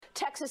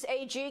Texas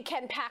AG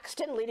Ken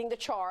Paxton leading the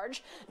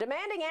charge,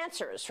 demanding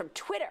answers from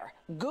Twitter,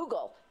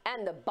 Google,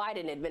 and the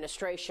Biden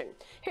administration.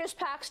 Here's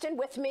Paxton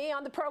with me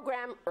on the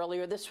program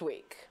earlier this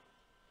week.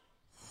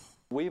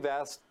 We've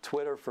asked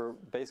Twitter for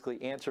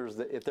basically answers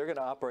that if they're going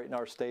to operate in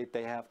our state,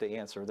 they have to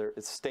answer.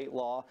 It's state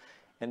law.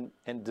 And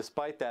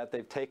despite that,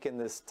 they've taken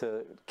this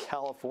to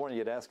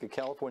California to ask a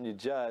California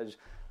judge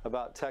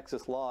about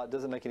Texas law. It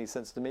doesn't make any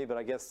sense to me, but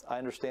I guess I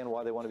understand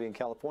why they want to be in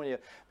California,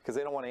 because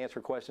they don't want to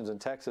answer questions in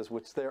Texas,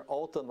 which they're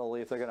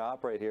ultimately, if they're going to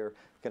operate here,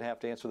 going to have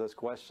to answer those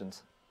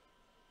questions.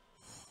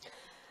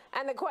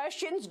 And the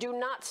questions do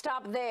not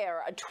stop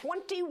there.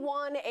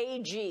 21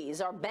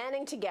 AGs are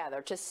banding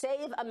together to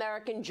save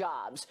American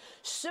jobs,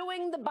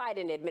 suing the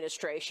Biden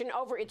administration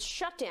over its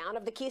shutdown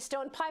of the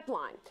Keystone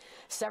Pipeline.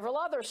 Several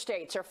other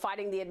states are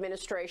fighting the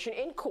administration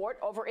in court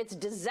over its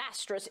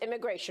disastrous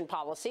immigration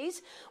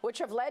policies, which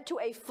have led to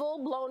a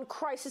full-blown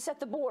crisis at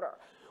the border.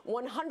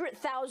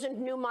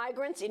 100,000 new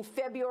migrants in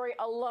February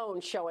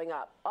alone showing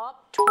up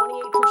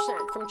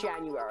 28% from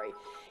January.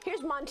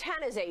 Here's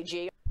Montana's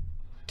AG.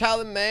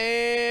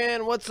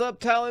 Tallyman, what's up,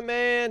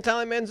 Tallyman?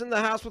 Tallyman's in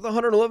the house with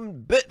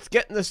 111 bits,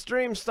 getting the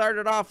stream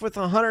started off with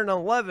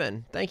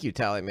 111. Thank you,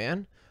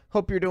 Tallyman.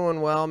 Hope you're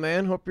doing well,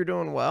 man. Hope you're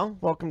doing well.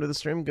 Welcome to the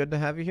stream. Good to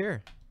have you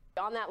here.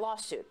 On that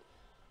lawsuit.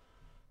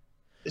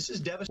 This is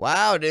devastating.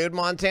 Wow, dude.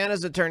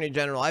 Montana's Attorney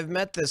General. I've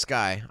met this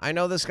guy. I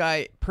know this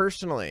guy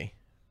personally.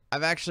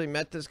 I've actually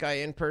met this guy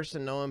in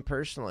person, know him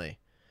personally.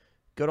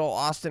 Good old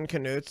Austin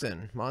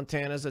Knudsen,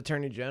 Montana's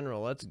Attorney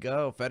General. Let's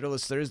go.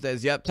 Federalist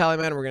Thursdays. Yep,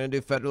 Tallyman, we're going to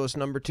do Federalist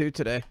number 2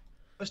 today.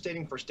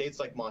 Devastating for states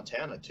like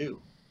Montana,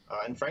 too.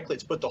 And frankly,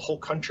 it's put the whole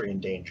country in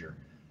danger.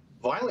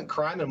 Violent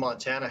crime in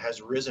Montana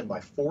has risen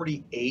by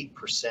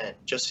 48%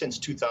 just since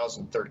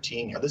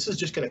 2013. This is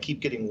just going to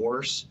keep getting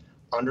worse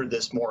under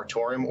this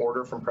moratorium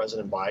order from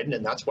President Biden,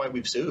 and that's why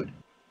we've sued.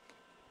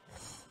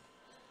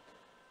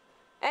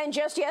 And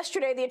just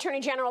yesterday, the Attorney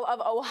General of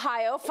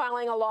Ohio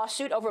filing a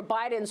lawsuit over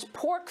Biden's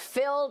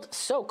pork-filled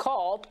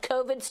so-called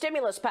COVID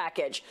stimulus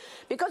package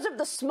because of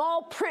the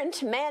small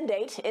print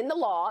mandate in the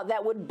law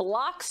that would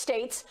block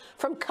states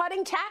from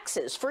cutting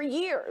taxes for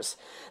years.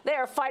 They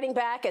are fighting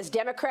back as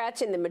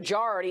Democrats in the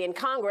majority in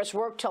Congress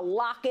work to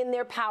lock in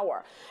their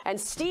power and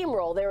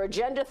steamroll their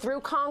agenda through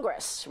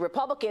Congress.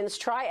 Republicans,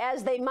 try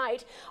as they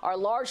might, are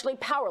largely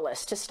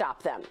powerless to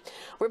stop them.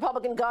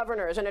 Republican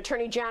governors and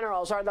attorney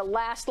generals are the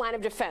last line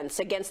of defense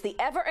against the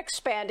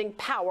ever-expanding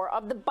power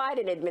of the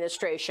Biden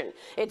administration,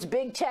 its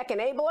big tech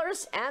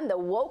enablers, and the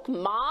woke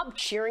mob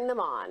cheering them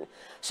on.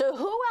 So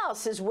who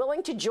else is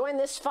willing to join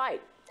this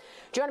fight?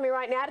 Joining me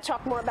right now to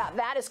talk more about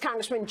that is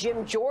Congressman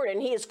Jim Jordan.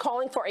 He is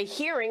calling for a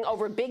hearing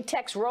over big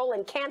tech's role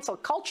in cancel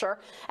culture,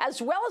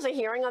 as well as a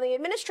hearing on the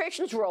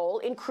administration's role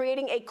in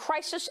creating a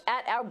crisis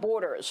at our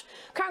borders.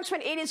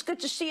 Congressman, it is good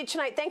to see you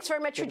tonight. Thanks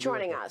very much for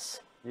joining us.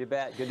 You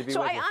bet. Good to be with you.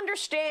 So I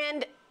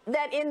understand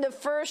that in the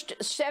first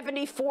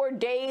 74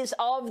 days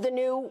of the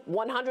new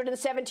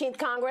 117th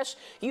Congress,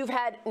 you've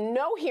had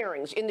no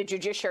hearings in the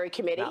Judiciary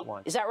Committee. Not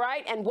one. Is that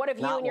right? And what have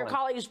you and your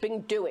colleagues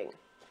been doing?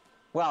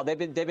 Well, they've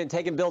been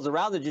taking bills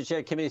around the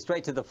Judiciary Committee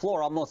straight to the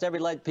floor. Almost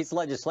every piece of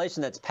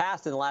legislation that's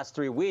passed in the last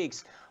 3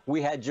 weeks,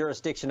 we had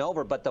jurisdiction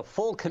over. But the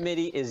full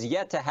committee is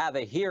yet to have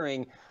a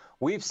hearing.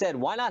 We've said,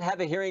 why not have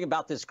a hearing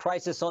about this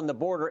crisis on the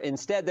border?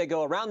 Instead, they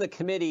go around the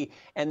committee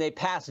and they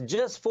pass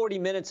just 40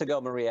 minutes ago,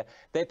 Maria,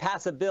 they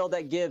pass a bill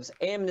that gives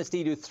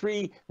amnesty to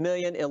 3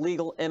 million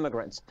illegal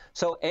immigrants.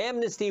 So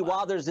amnesty,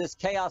 while there's this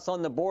chaos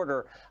on the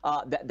border,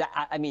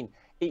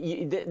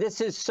 this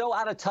is so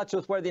out of touch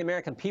with where the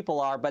American people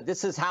are, but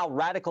this is how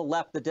radical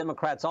left the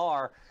Democrats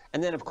are.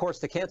 And then, of course,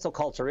 the cancel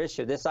culture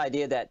issue, this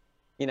idea that,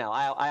 you know,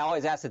 I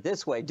always ask it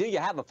this way. Do you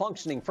have a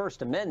functioning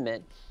First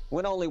Amendment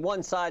when only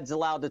one side's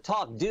allowed to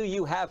talk? Do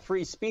you have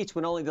free speech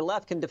when only the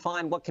left can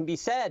define what can be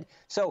said?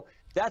 So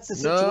that's the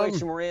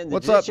situation we're in. The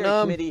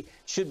Judiciary Committee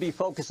should be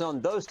focused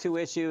on those two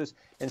issues.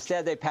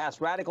 Instead, they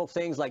pass radical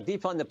things like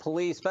defund the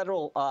police,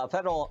 federal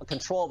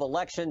control of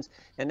elections,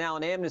 and now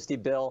an amnesty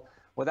bill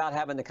without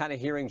having the kind of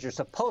hearings you're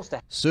supposed to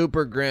have.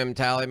 Super grim,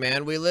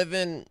 Tallyman. We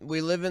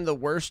live in the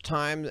worst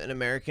time in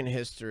American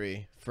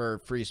history for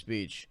free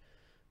speech.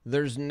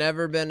 There's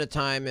never been a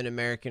time in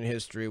American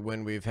history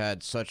when we've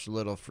had such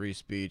little free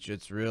speech.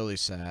 It's really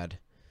sad.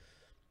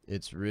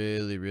 It's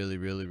really, really,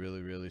 really,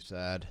 really, really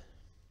sad.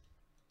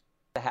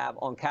 To have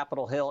on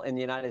Capitol Hill in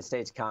the United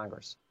States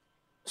Congress.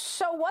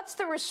 So what's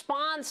the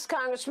response,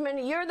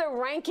 Congressman? You're the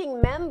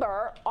ranking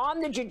member on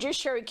the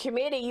Judiciary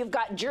Committee. You've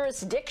got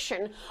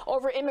jurisdiction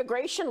over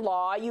immigration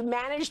law. You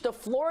managed the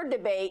floor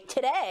debate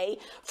today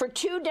for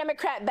 2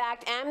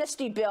 Democrat-backed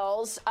amnesty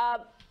bills.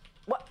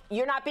 What,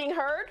 you're not being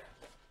heard?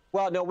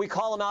 Well, no, we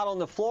call them out on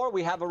the floor.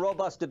 We have a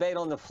robust debate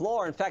on the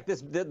floor. In fact,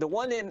 the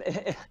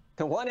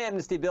one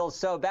amnesty bill is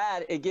so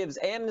bad, it gives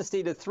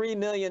amnesty to 3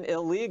 million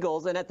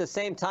illegals, and at the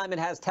same time, it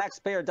has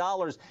taxpayer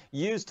dollars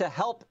used to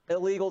help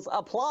illegals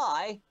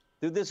apply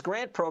through this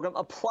grant program,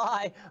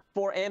 apply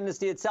for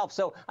amnesty itself.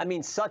 So, I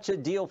mean, such a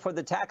deal for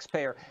the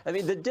taxpayer. I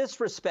mean, the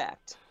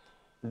disrespect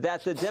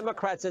that the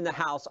Democrats in the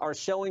House are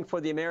showing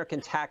for the American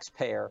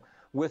taxpayer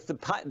with the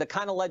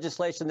kind of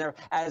legislation there,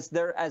 as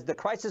the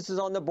crisis is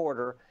on the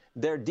border.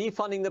 They're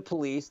defunding the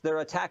police. They're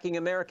attacking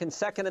American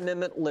Second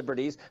Amendment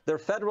liberties. They're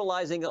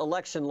federalizing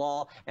election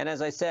law. And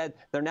as I said,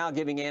 they're now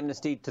giving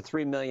amnesty to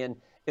 3 million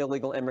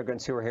illegal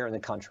immigrants who are here in the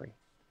country.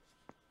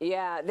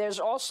 Yeah, there's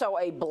also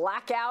a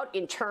blackout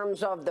in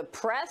terms of the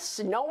press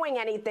knowing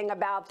anything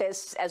about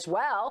this as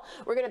well.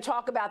 We're going to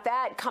talk about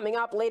that coming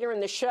up later in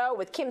the show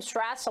with Kim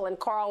Strassel and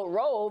Karl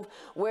Rove,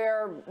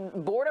 where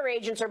border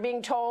agents are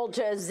being told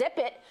to zip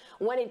it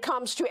when it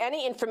comes to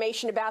any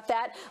information about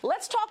that.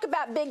 Let's talk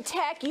about big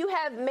tech. You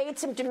have made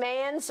some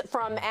demands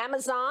from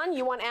Amazon.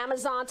 You want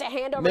Amazon to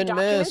hand over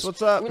documents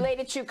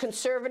related to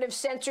conservative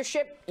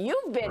censorship.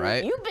 You've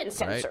been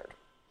censored. Right.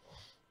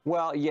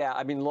 Well, yeah,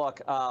 I mean,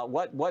 look,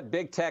 what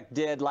big tech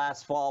did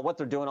last fall, what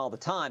they're doing all the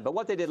time, but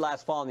what they did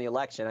last fall in the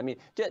election. I mean,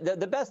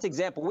 the best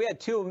example, we had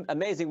two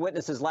amazing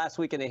witnesses last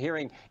week in a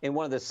hearing in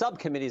one of the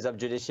subcommittees of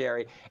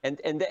Judiciary, and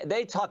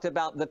they talked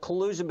about the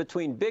collusion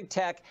between big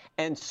tech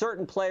and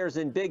certain players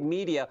in big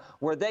media,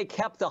 where they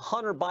kept the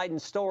Hunter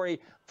Biden story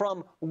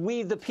from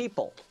we the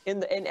people.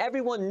 And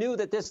everyone knew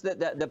that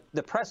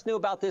the press knew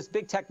about this,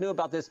 big tech knew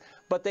about this,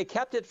 but they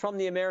kept it from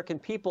the American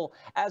people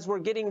as we're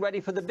getting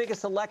ready for the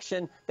biggest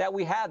election that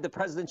we have, the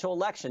presidential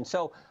election.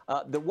 So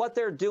what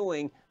they're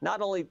doing, not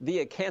only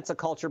via cancel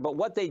culture, but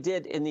what they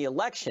did in the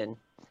election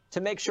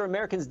to make sure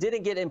Americans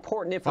didn't get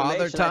important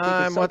information. Father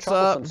Time, what's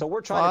up? So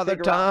we're trying to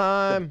figure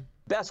out the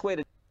best way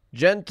to...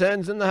 Gen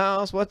 10's in the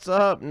house, what's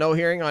up? No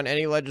hearing on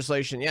any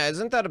legislation. Yeah,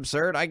 isn't that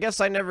absurd? I guess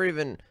I never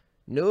even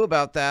knew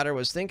about that or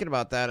was thinking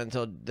about that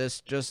until this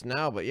just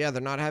now. But yeah,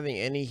 they're not having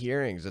any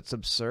hearings. It's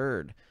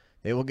absurd.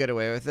 They will get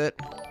away with it,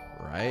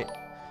 right?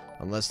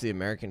 Unless the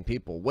American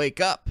people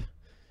wake up.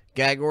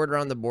 Gag order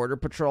on the Border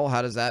Patrol.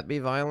 How does that be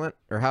violent?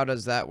 Or how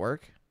does that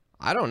work?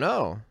 I don't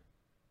know.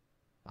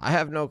 I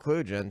have no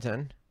clue, Gen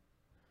 10.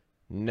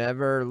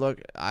 Never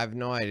look. I have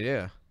no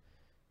idea.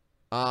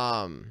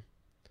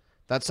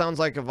 That sounds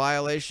like a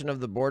violation of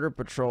the Border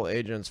Patrol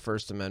agents'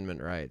 First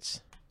Amendment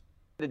rights.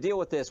 To deal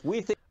with this,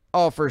 we think...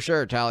 Oh, for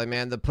sure, Tally,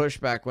 man. The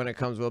pushback when it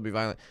comes will be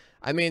violent.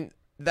 I mean,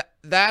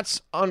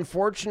 that's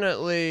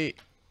unfortunately,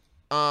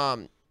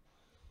 like,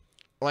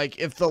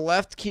 if the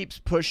left keeps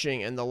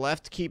pushing and the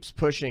left keeps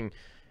pushing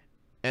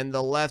and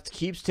the left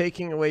keeps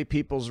taking away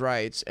people's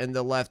rights and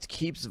the left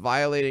keeps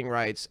violating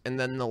rights and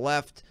then the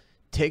left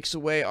takes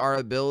away our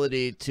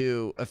ability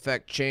to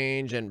affect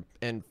change and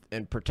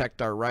protect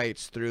our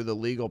rights through the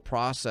legal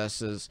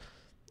processes,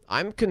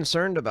 I'm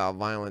concerned about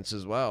violence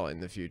as well in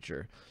the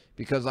future.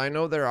 Because I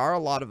know there are a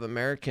lot of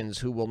Americans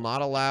who will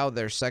not allow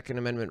their Second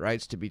Amendment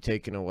rights to be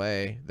taken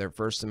away, their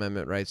First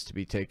Amendment rights to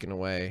be taken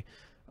away,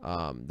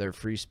 their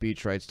free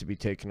speech rights to be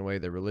taken away,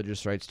 their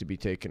religious rights to be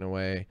taken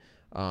away,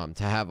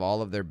 to have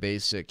all of their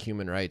basic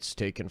human rights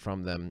taken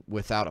from them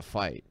without a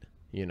fight.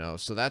 You know,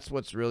 so that's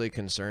what's really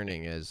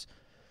concerning. Is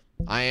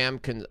I am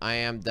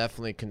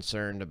definitely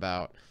concerned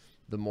about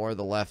the more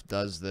the left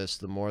does this,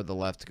 the more the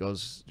left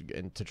goes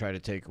in to try to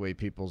take away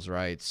people's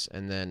rights,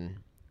 and then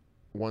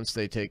once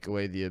they take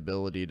away the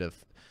ability to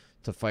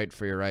fight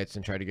for your rights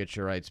and try to get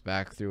your rights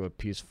back through a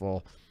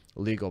peaceful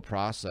legal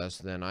process,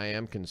 then I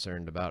am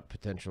concerned about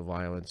potential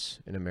violence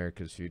in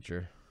America's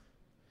future.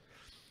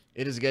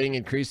 It is getting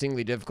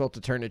increasingly difficult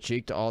to turn a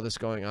cheek to all this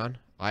going on.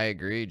 I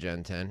agree,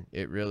 Gen 10.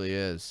 It really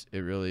is.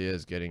 It really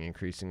is getting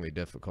increasingly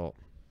difficult.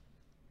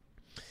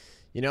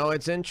 You know,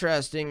 it's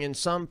interesting. In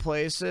some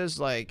places,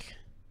 like,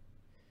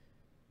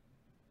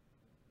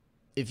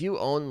 if you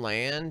own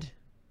land,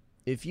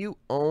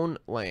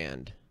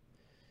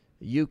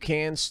 you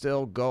can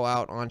still go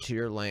out onto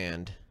your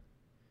land.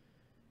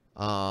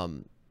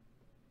 And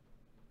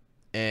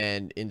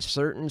in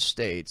certain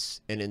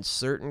states and in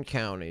certain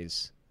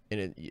counties,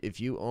 and if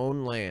you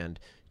own land,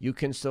 you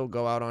can still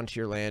go out onto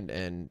your land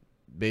and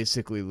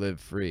basically live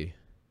free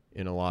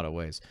in a lot of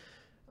ways.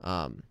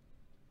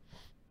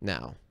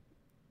 Now,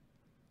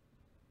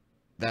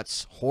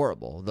 that's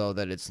horrible, though,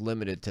 that it's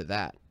limited to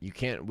that.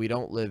 We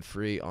don't live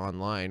free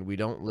online. We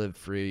don't live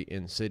free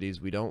in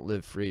cities. We don't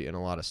live free in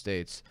a lot of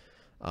states.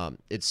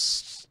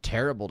 It's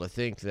terrible to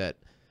think that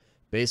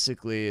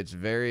basically it's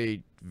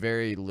very,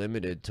 very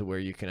limited to where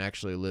you can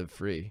actually live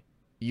free.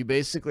 You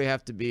basically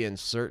have to be in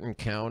certain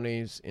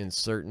counties, in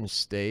certain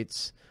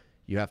states.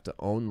 You have to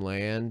own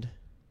land.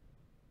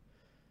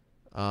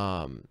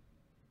 And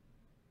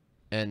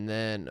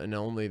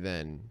only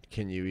then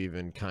can you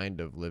even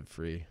kind of live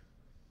free.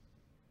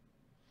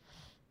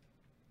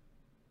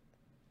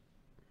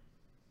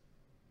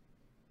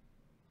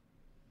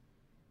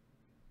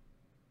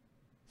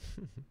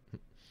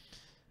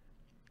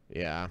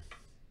 Yeah.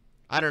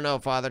 I don't know,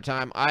 Father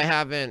Time.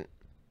 I'm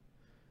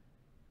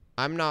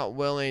not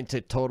willing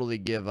to totally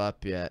give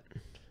up yet.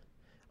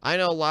 I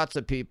know lots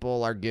of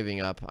people are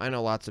giving up. I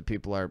know lots of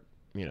people are,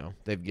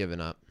 they've given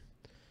up.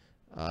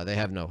 They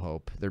have no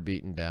hope. They're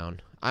beaten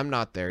down. I'm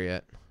not there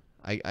yet.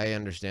 I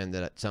understand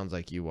that it sounds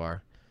like you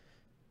are.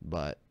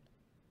 But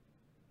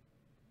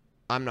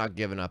I'm not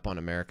giving up on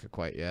America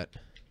quite yet.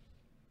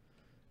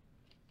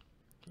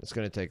 It's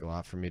going to take a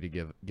lot for me to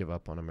give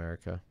up on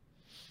America.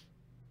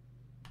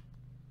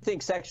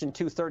 think Section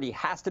 230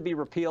 has to be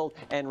repealed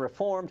and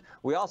reformed.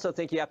 We also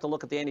think you have to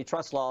look at the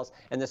antitrust laws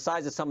and the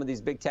size of some of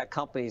these big tech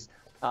companies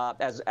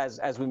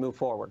as we move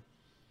forward.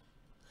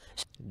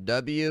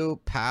 W.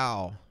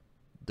 Powell,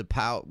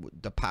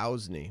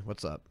 DePausny,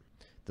 what's up?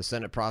 The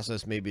Senate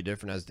process may be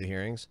different as the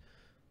hearings.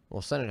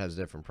 Well, Senate has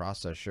a different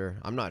process, sure.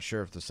 I'm not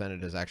sure if the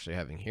Senate is actually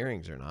having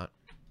hearings or not.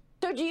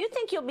 So do you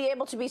think you'll be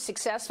able to be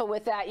successful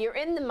with that? You're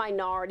in the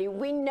minority.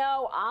 We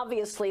know,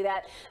 obviously,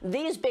 that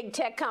these big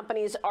tech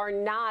companies are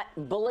not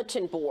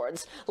bulletin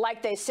boards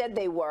like they said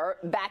they were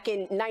back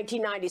in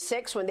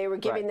 1996 when they were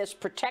giving this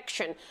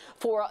protection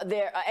for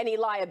their any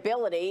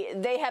liability.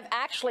 They have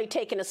actually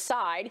taken a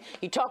side.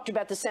 You talked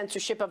about the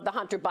censorship of the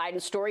Hunter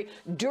Biden story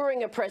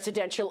during a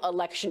presidential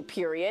election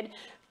period.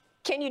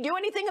 Can you do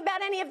anything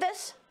about any of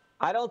this?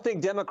 I don't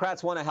think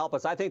Democrats want to help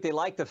us. I think they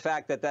like the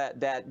fact that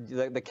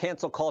the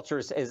cancel culture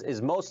is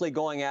mostly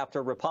going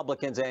after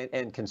Republicans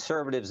and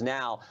conservatives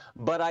now.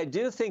 But I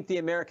do think the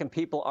American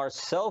people are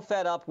so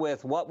fed up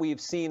with what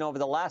we've seen over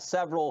the last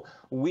several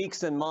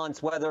weeks and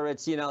months, whether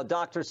it's,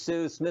 Dr.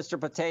 Seuss, Mr.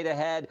 Potato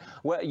Head,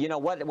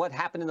 what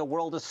happened in the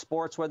world of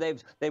sports where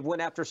they've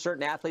went after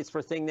certain athletes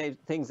for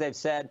things they've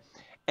said.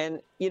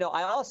 And,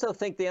 I also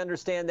think they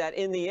understand that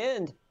in the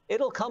end,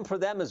 it'll come for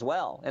them as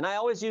well. And I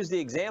always use the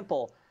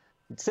example.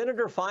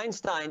 Senator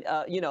Feinstein,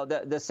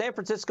 the San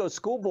Francisco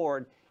School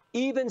Board,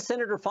 even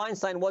Senator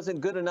Feinstein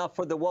wasn't good enough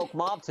for the woke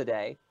mob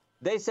today.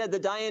 They said the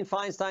Dianne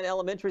Feinstein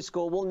Elementary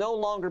School will no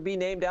longer be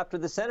named after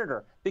the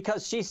senator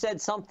because she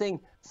said something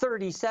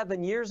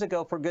 37 years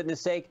ago, for goodness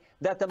sake,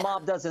 that the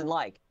mob doesn't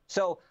like.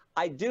 So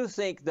I do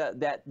think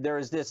that there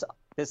is this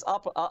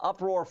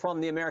uproar from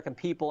the American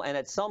people, and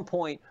at some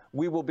point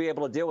we will be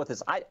able to deal with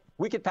this.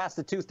 We could pass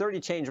the 230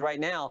 change right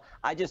now.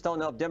 I just don't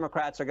know if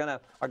Democrats are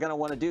gonna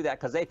want to do that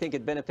because they think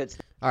it benefits.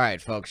 All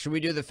right, folks. Should we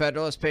do the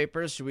Federalist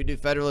Papers? Should we do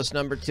Federalist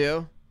number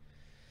 2?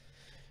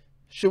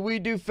 Should we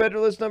do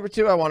Federalist number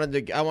 2? I wanted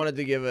to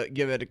give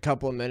it a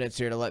couple of minutes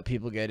here to let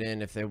people get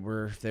in if they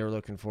were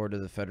looking forward to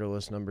the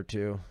Federalist number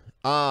 2.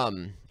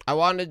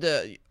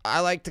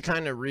 I like to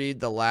kind of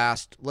read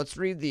let's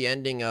read the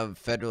ending of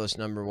Federalist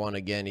number 1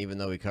 again, even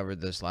though we covered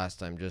this last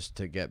time, just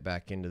to get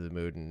back into the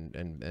mood,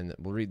 and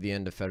we'll read the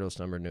end of Federalist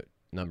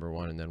number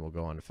 1, and then we'll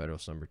go on to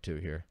Federalist number 2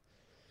 here.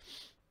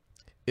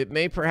 It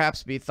may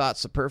perhaps be thought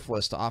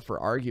superfluous to offer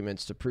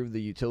arguments to prove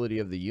the utility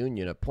of the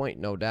Union, a point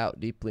no doubt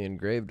deeply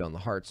engraved on the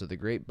hearts of the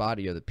great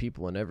body of the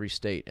people in every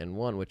state, and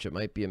one which it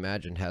might be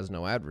imagined has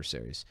no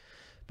adversaries.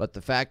 But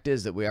the fact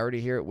is that we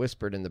already hear it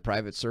whispered in the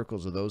private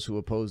circles of those who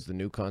oppose the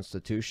new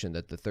Constitution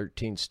that the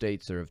 13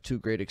 states are of too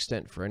great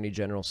extent for any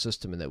general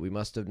system, and that we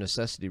must of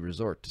necessity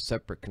resort to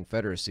separate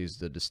confederacies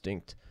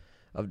distinct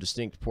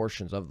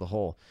portions of the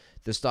whole.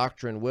 This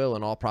doctrine will,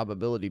 in all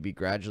probability, be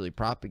gradually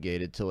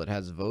propagated till it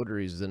has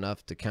votaries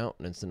enough to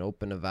countenance an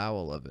open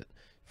avowal of it.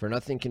 For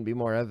nothing can be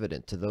more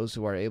evident to those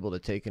who are able to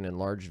take an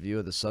enlarged view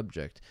of the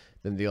subject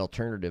than the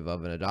alternative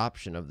of an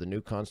adoption of the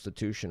new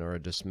Constitution or a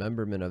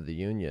dismemberment of the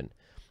Union.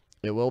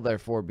 It will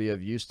therefore be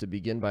of use to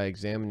begin by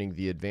examining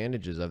the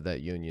advantages of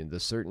that union, the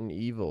certain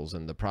evils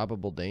and the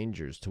probable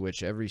dangers to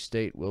which every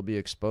state will be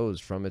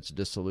exposed from its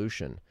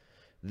dissolution.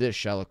 This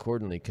shall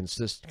accordingly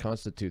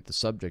constitute the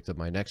subject of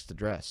my next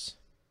address.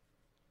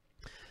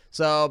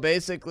 So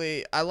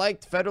basically, I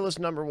liked Federalist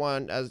number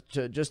 1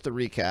 just to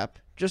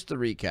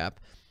recap.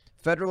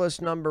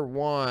 Federalist number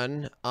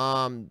 1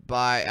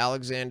 by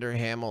Alexander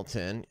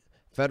Hamilton.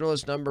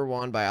 Federalist number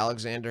 1 by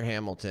Alexander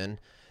Hamilton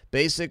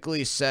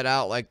basically set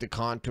out like the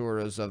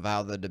contours of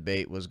how the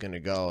debate was going to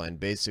go, and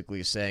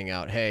basically saying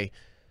out, hey,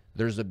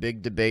 there's a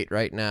big debate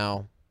right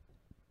now.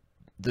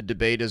 The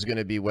debate is going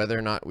to be whether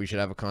or not we should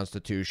have a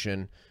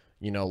constitution.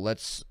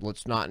 Let's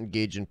not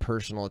engage in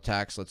personal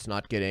attacks. Let's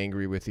not get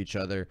angry with each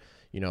other.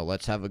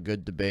 Let's have a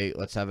good debate.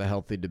 Let's have a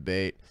healthy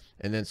debate.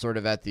 And then sort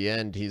of at the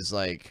end, he's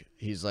like,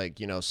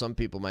 some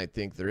people might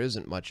think there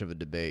isn't much of a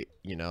debate,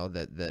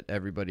 that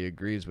everybody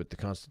agrees with the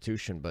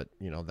Constitution, but,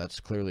 that's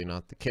clearly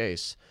not the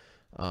case.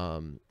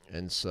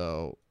 And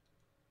so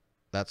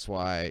that's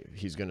why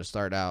he's going to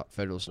start out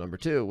Federalist number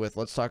 2 with,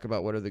 let's talk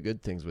about what are the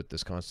good things with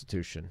this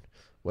Constitution.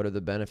 What are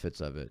the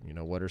benefits of it?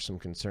 What are some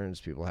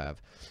concerns people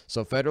have?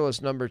 So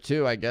Federalist number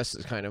 2, I guess,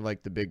 is kind of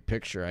like the big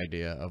picture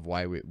idea of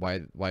why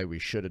we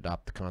should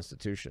adopt the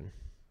Constitution.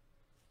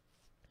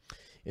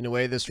 In a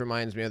way, this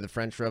reminds me of the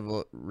French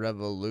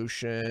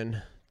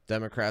Revolution.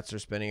 Democrats are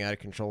spinning out of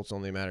control. It's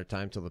only a matter of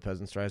time till the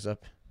peasants rise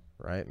up.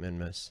 Right,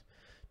 Minmus?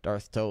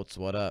 Darth Totes,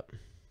 what up?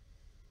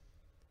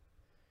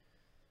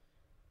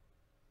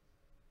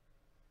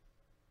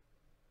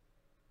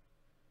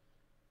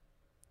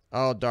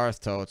 Oh,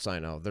 Darth Totes, I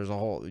know. There's a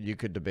whole, you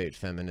could debate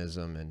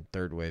feminism and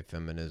third wave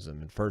feminism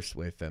and first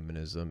wave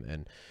feminism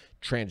and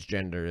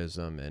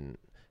transgenderism and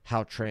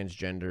how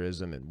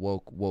transgenderism and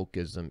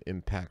wokeism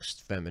impacts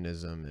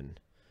feminism, and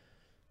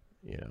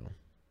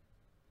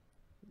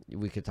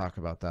we could talk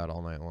about that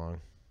all night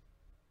long.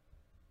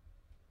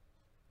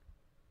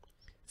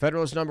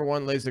 Federalist number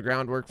 1 lays the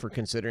groundwork for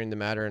considering the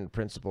matter in a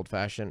principled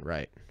fashion.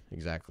 Right,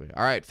 exactly.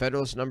 All right,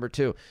 Federalist number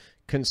 2,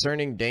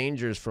 concerning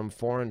dangers from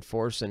foreign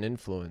force and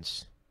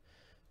influence.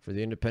 For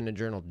the Independent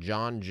Journal,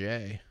 John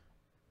Jay.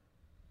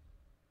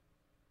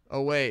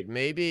 Oh, wait,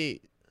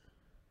 maybe...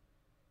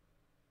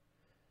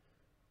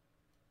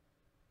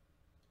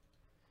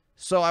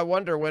 So I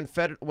wonder,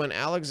 when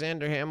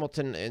Alexander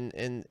Hamilton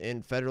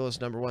in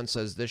Federalist Number 1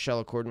 says, "This shall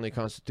accordingly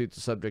constitute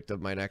the subject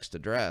of my next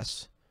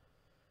address,"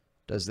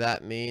 does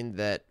that mean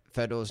that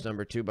Federalist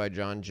Number 2 by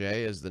John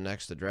Jay is the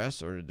next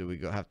address, or do we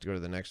have to go to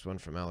the next one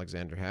from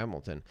Alexander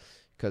Hamilton?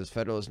 Because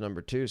Federalist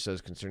Number 2 says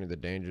concerning the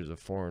dangers of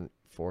foreign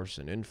force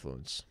and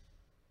influence.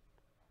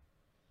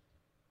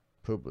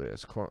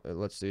 Publius.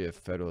 Let's see if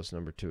Federalist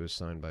Number 2 is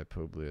signed by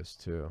Publius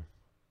too.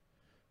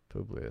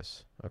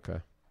 Publius. Okay.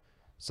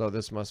 So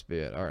this must be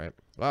it. All right.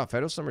 Wow,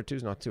 Federalist Number 2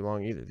 is not too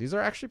long either. These are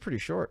actually pretty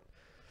short.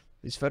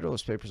 These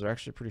Federalist papers are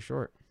actually pretty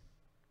short.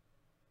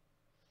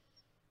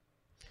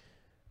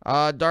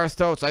 Darth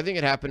Totes, I think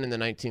it happened in the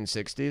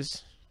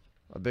 1960s.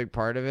 A big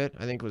part of it,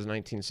 I think, was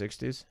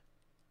 1960s.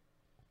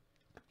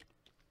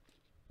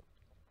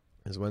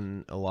 Is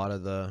when a lot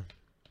of the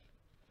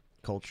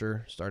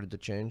culture started to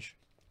change.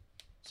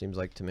 Seems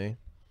like to me.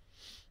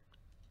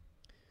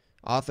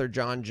 Author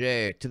John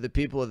Jay, to the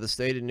people of the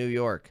state of New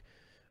York.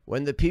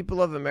 When the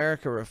people of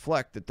America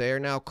reflect that they are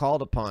now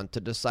called upon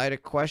to decide a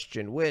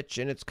question which,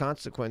 in its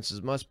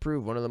consequences, must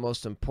prove one of the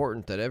most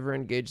important that ever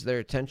engaged their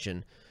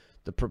attention,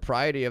 the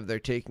propriety of their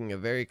taking a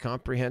very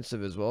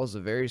comprehensive as well as a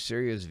very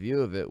serious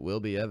view of it will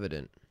be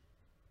evident.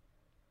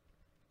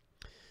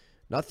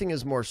 Nothing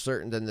is more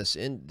certain than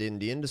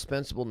the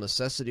indispensable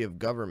necessity of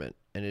government,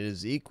 and it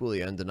is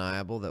equally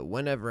undeniable that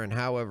whenever and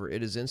however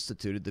it is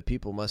instituted, the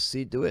people must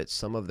cede to it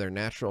some of their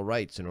natural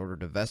rights in order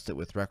to vest it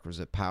with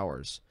requisite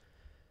powers.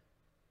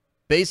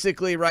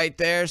 Basically right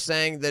there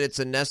saying that it's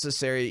a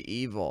necessary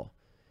evil,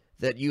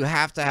 that you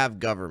have to have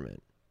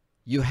government.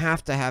 You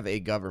have to have a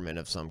government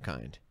of some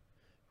kind,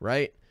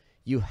 right?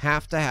 You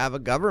have to have a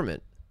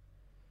government.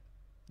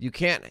 You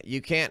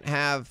can't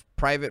have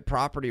private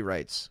property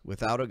rights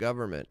without a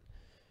government.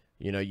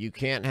 You know, you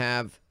can't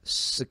have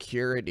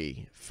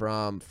security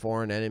from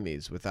foreign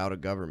enemies without a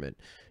government.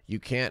 You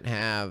can't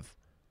have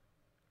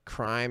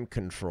crime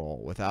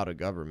control without a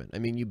government. I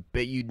mean, you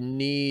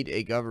need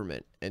a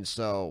government. And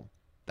so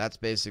that's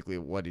basically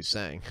what he's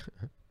saying,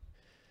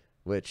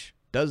 which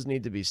does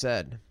need to be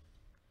said.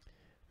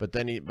 But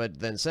then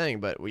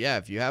yeah,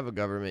 if you have a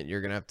government,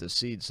 you're going to have to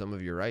cede some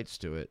of your rights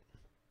to it.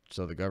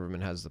 So the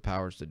government has the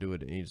powers to do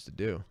what it needs to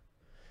do.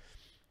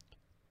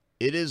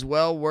 It is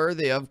well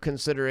worthy of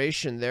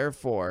consideration,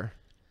 therefore,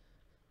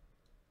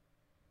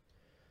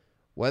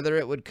 whether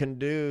it would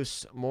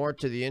conduce more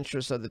to the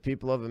interests of the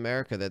people of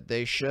America that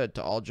they should,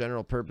 to all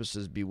general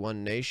purposes, be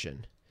one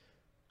nation.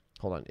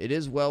 Hold on. It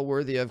is well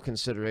worthy of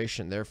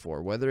consideration,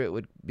 therefore, whether it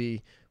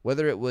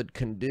would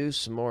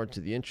conduce more to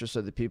the interests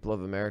of the people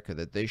of America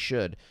that they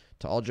should,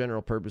 to all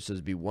general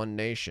purposes, be one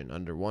nation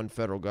under one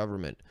federal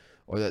government,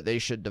 or that they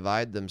should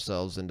divide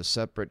themselves into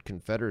separate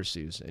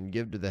confederacies and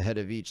give to the head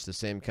of each the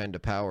same kind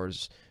of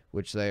powers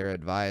which they are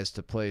advised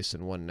to place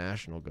in one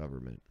national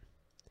government.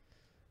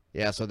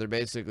 Yeah, so they're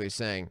basically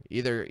saying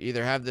either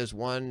have this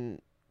one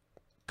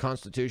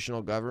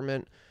constitutional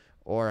government,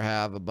 or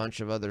have a bunch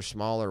of other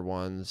smaller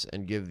ones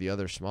and give the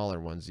other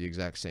smaller ones the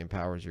exact same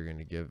powers you're going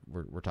to give.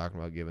 We're talking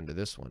about giving to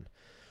this one.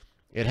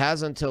 It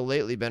has until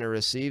lately been a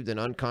received and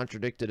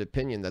uncontradicted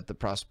opinion that the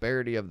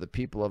prosperity of the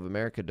people of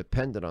America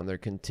depended on their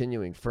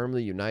continuing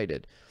firmly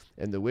united,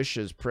 and the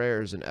wishes,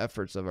 prayers, and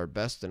efforts of our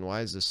best and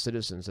wisest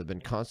citizens have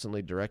been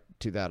constantly directed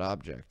to that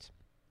object.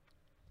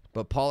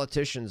 But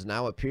politicians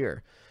now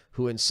appear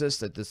who insist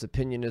that this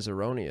opinion is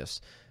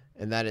erroneous,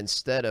 and that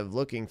instead of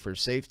looking for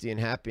safety and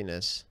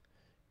happiness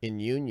in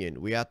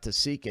union, we ought to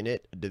seek in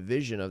it a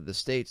division of the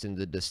states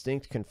into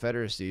distinct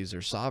confederacies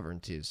or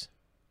sovereignties.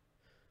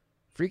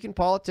 Freaking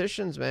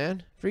politicians,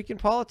 man. Freaking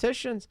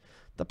politicians.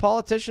 The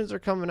politicians are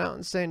coming out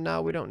and saying,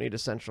 no, we don't need a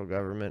central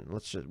government.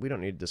 We don't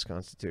need this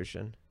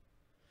constitution.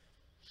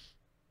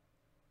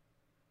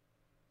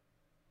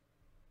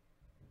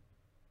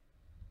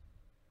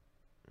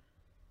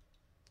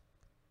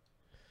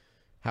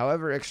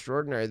 However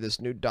extraordinary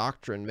this new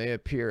doctrine may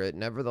appear, it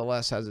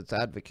nevertheless has its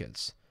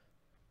advocates.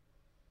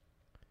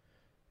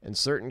 And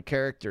certain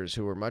characters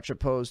who were much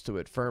opposed to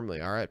it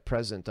firmly are at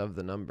present of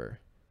the number.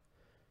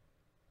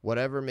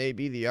 Whatever may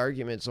be the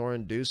arguments or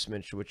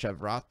inducements which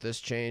have wrought this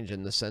change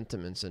in the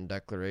sentiments and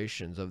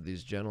declarations of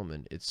these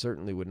gentlemen, it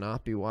certainly would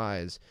not be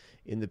wise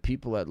in the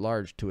people at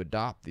large to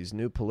adopt these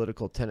new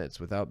political tenets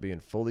without being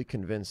fully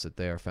convinced that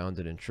they are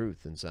founded in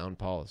truth and sound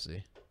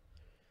policy.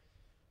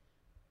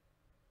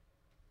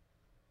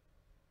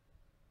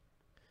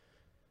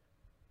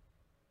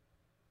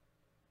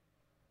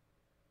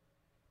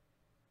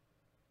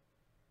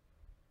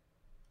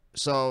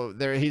 So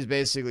there, he's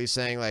basically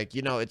saying, like,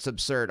 you know, it's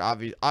absurd.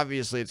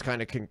 Obviously, it's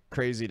kind of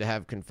crazy to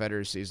have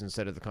confederacies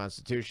instead of the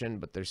Constitution,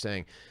 but they're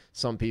saying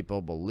some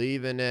people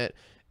believe in it,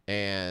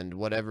 and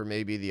whatever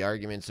may be the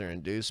arguments or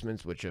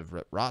inducements which have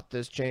wrought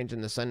this change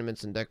in the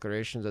sentiments and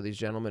declarations of these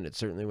gentlemen, it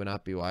certainly would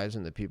not be wise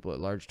in the people at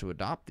large to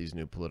adopt these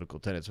new political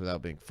tenets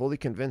without being fully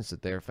convinced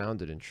that they are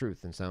founded in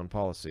truth and sound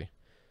policy.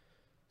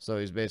 So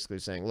he's basically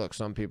saying, look,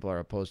 some people are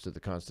opposed to the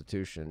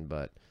Constitution,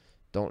 but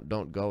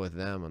don't go with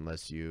them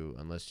unless you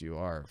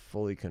are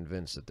fully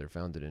convinced that they're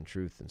founded in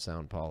truth and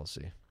sound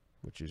policy,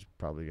 which he's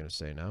probably going to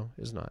say no,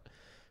 is not.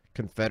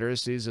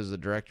 Confederacies is a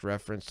direct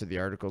reference to the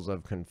Articles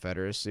of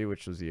Confederacy,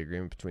 which was the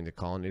agreement between the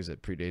colonies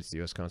that predates the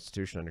U.S.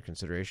 Constitution under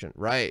consideration.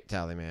 Right,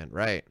 Tallyman,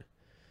 right.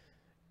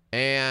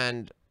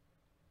 And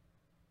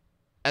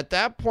at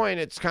that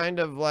point, it's kind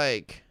of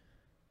like,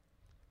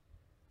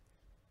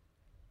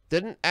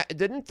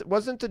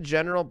 wasn't the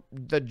general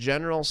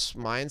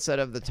mindset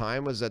of the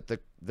time was that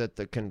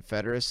the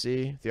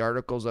Confederacy, the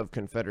Articles of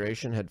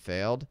Confederation, had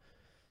failed?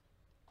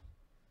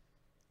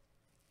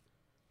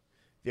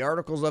 The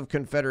Articles of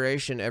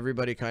Confederation,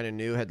 everybody kind of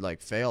knew had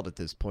like failed at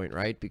this point,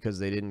 right? Because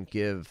they didn't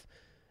give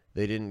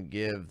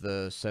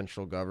the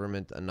central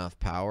government enough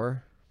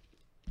power.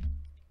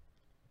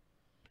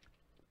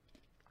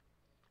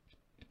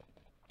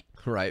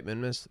 Right,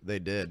 Minmus? They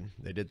did.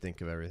 They did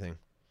think of everything.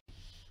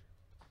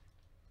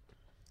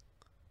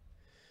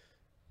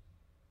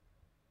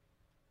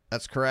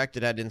 That's correct.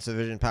 It had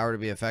insufficient power to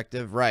be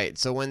effective. Right.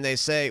 So when they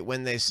say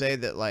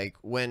that, like,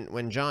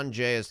 when John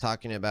Jay is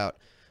talking about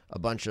a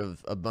bunch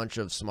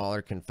of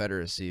smaller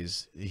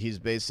confederacies, he's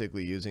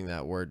basically using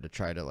that word to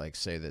try to like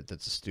say that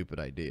that's a stupid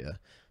idea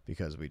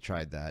because we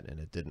tried that and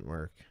it didn't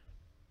work.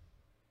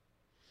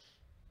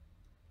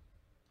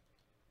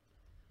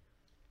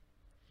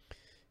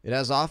 It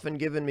has often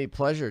given me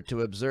pleasure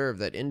to observe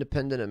that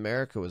independent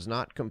America was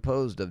not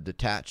composed of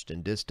detached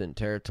and distant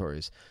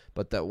territories,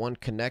 but that one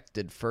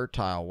connected,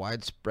 fertile,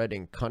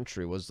 wide-spreading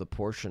country was the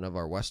portion of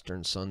our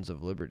Western Sons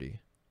of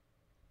Liberty.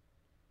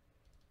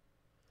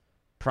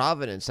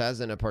 Providence has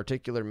in a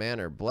particular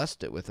manner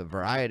blessed it with a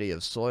variety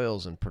of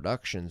soils and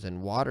productions,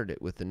 and watered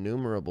it with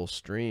innumerable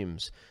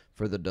streams,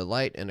 for the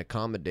delight and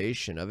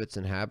accommodation of its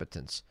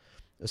inhabitants.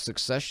 A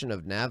succession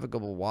of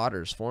navigable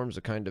waters forms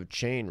a kind of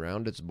chain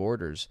round its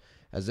borders,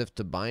 as if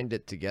to bind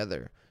it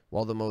together,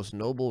 while the most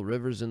noble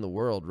rivers in the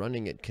world,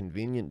 running at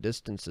convenient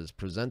distances,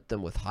 present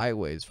them with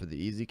highways for the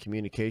easy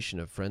communication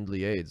of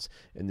friendly aids,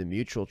 and the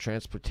mutual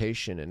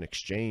transportation and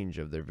exchange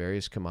of their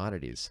various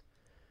commodities.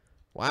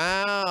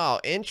 Wow,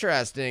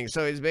 interesting.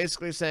 So he's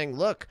basically saying,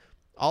 look,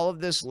 all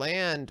of this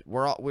land,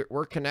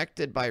 we're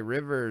connected by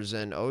rivers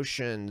and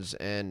oceans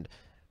and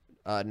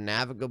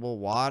navigable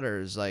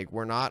waters. Like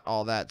we're not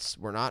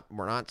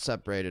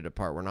separated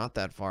apart. We're not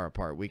that far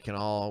apart. We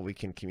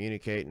can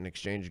communicate and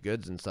exchange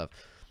goods and stuff.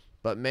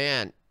 But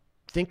man,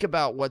 think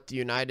about what the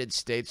United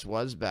States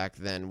was back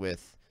then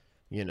with,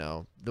 you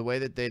know, the way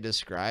that they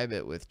describe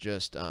it with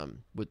just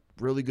with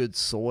really good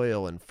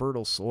soil and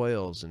fertile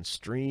soils and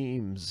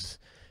streams.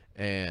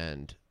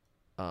 And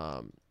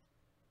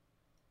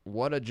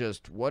what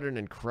an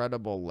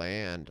incredible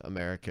land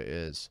America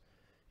is,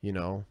 you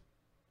know,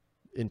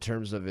 in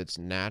terms of its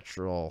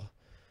natural,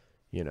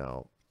 you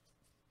know,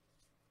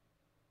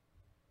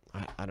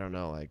 I don't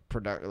know, like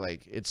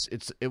it's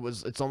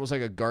almost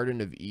like a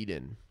Garden of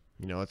Eden,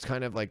 you know. It's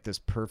kind of like this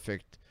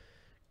perfect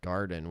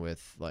garden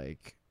with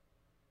like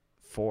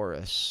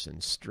forests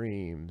and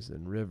streams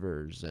and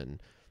rivers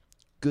and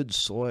good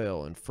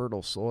soil and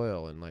fertile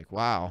soil, and like,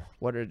 wow,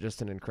 what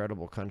just an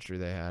incredible country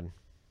they had.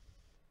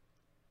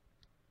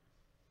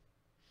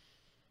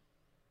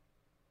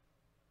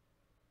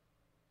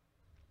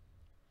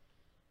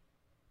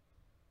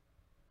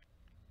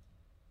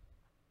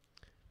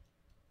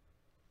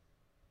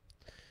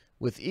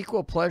 With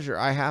equal pleasure,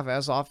 I have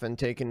as often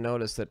taken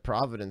notice that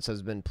Providence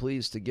has been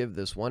pleased to give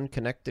this one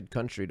connected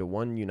country to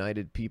one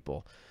united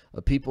people,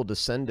 a people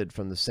descended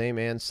from the same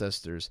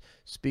ancestors,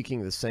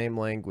 speaking the same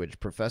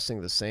language,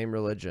 professing the same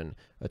religion,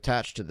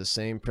 attached to the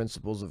same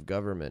principles of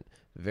government,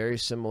 very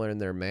similar in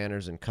their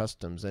manners and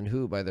customs, and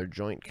who, by their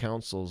joint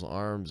counsels,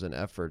 arms, and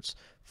efforts,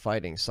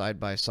 fighting side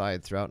by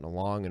side throughout a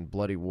long and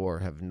bloody war,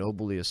 have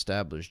nobly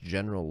established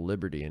general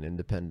liberty and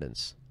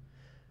independence.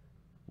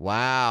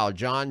 Wow,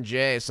 John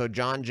Jay. So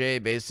John Jay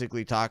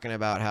basically talking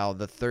about how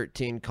the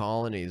 13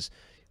 colonies,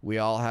 we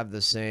all have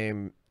the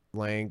same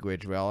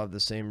language, we all have the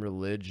same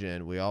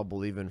religion, we all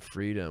believe in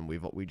freedom,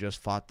 we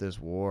just fought this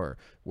war,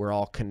 we're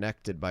all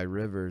connected by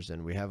rivers,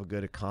 and we have a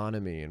good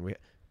economy, and which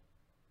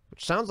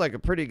sounds like a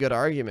pretty good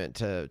argument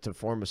to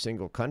form a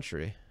single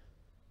country.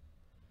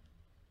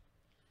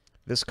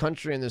 This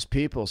country and this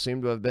people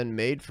seem to have been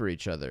made for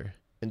each other,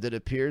 and it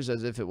appears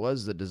as if it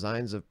was the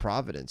designs of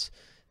Providence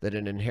that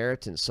an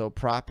inheritance so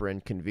proper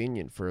and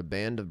convenient for a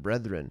band of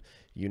brethren,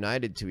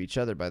 united to each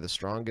other by the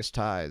strongest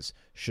ties,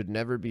 should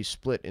never be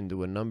split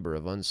into a number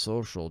of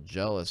unsocial,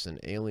 jealous, and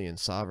alien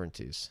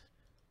sovereignties.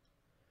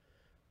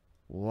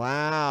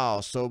 Wow,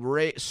 so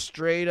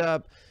straight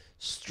up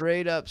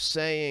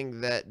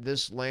saying that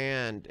this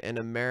land in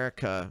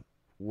America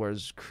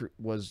was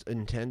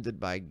intended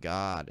by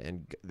God,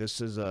 and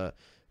this is a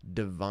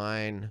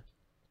divine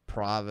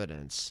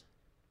providence.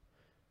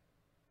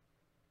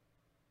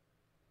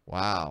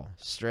 Wow,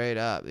 straight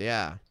up,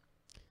 yeah.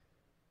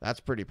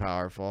 That's pretty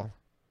powerful.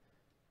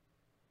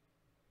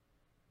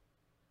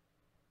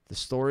 The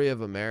story of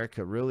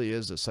America really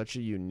is such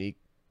a unique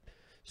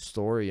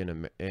story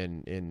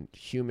in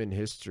human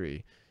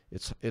history.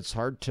 It's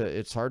hard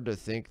to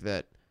think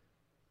that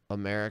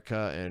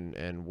America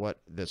and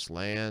what this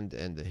land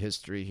and the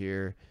history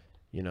here,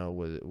 you know,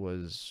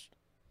 was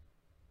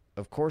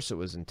of course it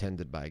was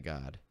intended by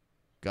God.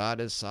 God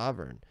is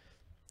sovereign,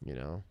 you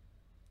know.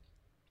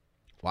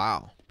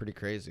 Wow, pretty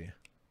crazy.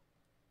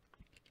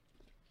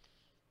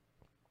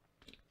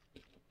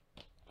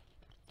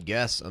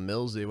 Yes,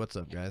 Amilzy, what's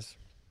up, guys?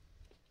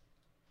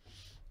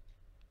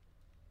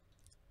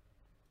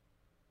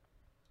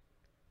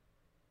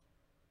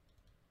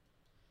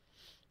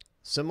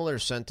 Similar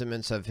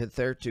sentiments have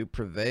hitherto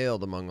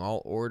prevailed among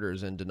all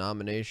orders and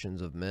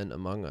denominations of men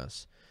among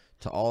us.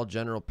 To all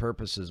general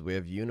purposes we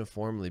have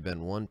uniformly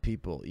been one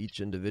people, each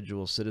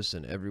individual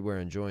citizen everywhere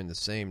enjoying the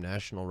same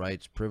national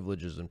rights,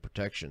 privileges, and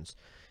protections.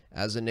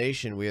 As a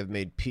nation we have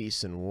made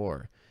peace and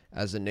war.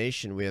 As a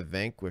nation we have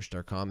vanquished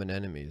our common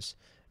enemies.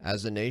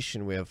 As a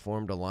nation we have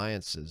formed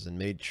alliances and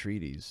made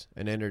treaties,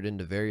 and entered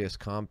into various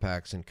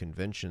compacts and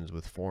conventions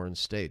with foreign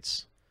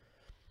states.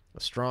 A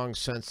strong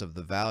sense of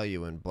the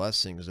value and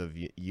blessings of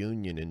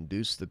union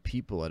induced the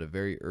people at a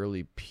very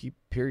early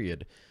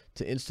period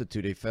to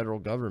institute a federal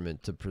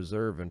government to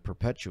preserve and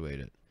perpetuate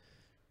it.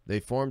 They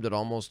formed it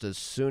almost as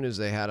soon as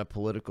they had a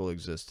political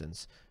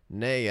existence,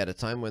 nay, at a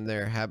time when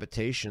their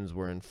habitations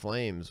were in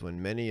flames,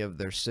 when many of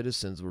their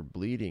citizens were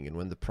bleeding, and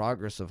when the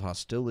progress of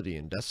hostility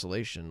and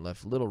desolation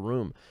left little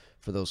room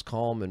for those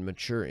calm and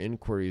mature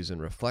inquiries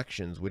and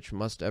reflections which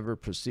must ever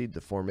precede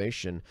the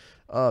formation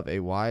of a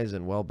wise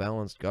and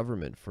well-balanced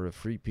government for a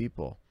free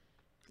people.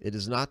 It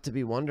is not to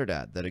be wondered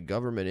at that a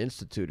government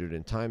instituted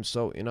in times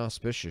so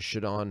inauspicious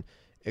should on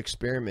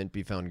experiment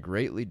be found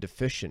greatly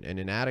deficient and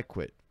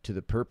inadequate to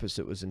the purpose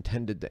it was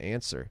intended to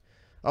answer.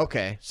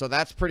 Okay, so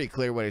that's pretty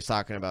clear what he's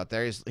talking about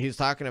there. He's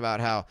talking about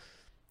how,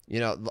 you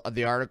know,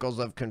 the Articles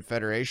of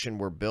Confederation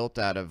were built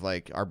out of,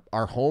 like,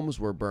 our homes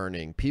were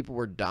burning, people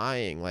were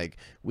dying. Like,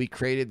 we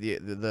created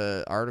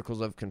the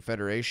Articles of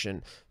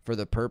Confederation for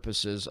the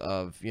purposes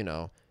of, you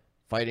know,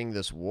 fighting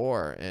this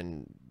war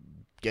and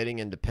getting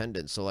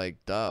independence. So, like,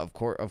 duh, of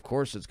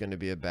course it's going to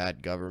be a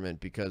bad government,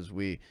 because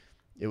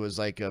it was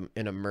like an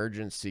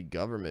emergency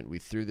government. We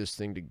threw this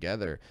thing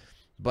together.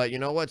 But you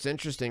know what's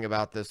interesting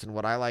about this, and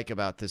what I like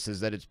about this, is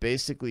that it's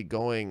basically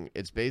building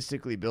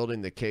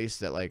the case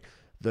that, like,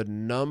 the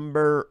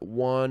number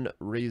one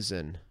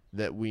reason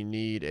that we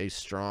need a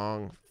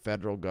strong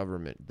federal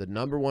government, the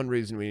number one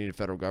reason we need a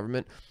federal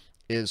government,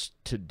 is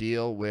to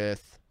deal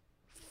with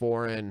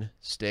foreign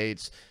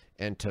states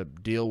and to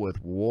deal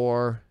with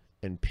war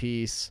and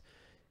peace.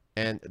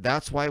 And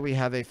that's why we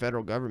have a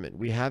federal government.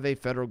 We have a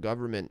federal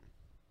government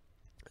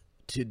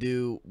to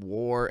do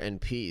war and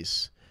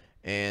peace,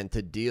 and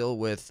to deal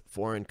with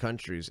foreign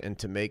countries, and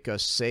to make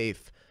us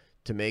safe,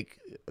 to make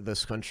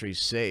this country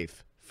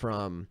safe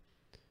from,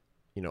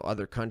 you know,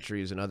 other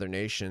countries and other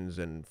nations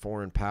and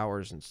foreign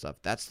powers and stuff.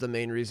 That's the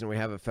main reason we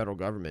have a federal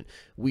government.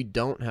 We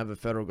don't have a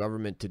federal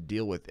government to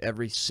deal with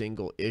every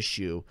single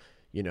issue,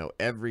 you know,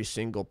 every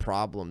single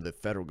problem that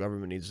federal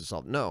government needs to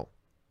solve. No.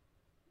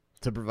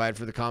 To provide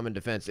for the common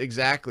defense.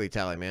 Exactly,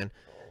 Tally, man.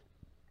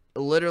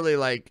 Literally,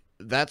 like,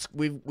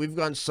 we've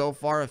gone so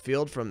far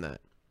afield from that.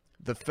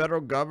 The federal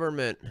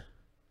government.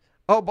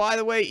 Oh, by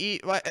the way,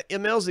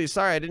 Emilzy,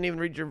 sorry, I didn't even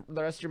read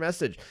the rest of your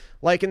message.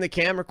 Liking the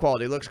camera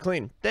quality, looks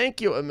clean.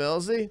 Thank you,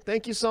 Emilzy.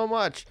 Thank you so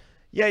much.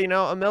 Yeah, you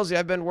know, Emilzy,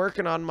 I've been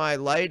working on my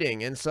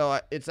lighting, and so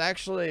it's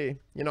actually,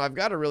 you know, I've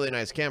got a really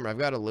nice camera. I've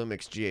got a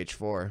Lumix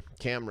GH4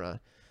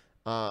 camera,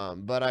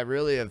 but I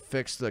really have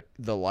fixed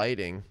the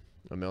lighting,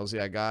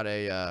 Emilzy. I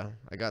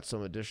got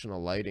some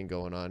additional lighting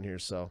going on here,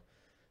 so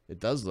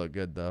it does look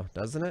good, though,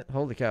 doesn't it?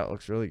 Holy cow, it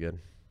looks really good.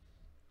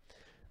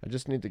 I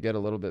just need to get a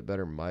little bit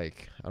better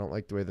mic. I don't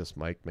like the way this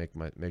mic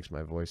makes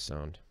my voice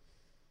sound.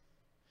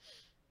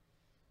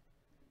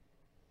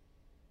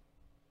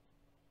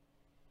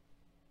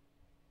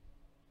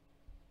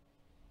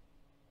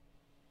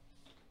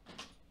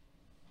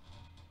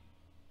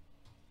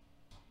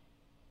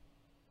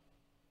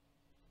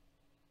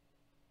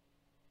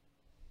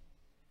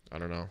 I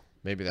don't know.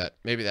 Maybe that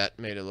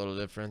made a little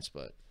difference,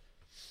 but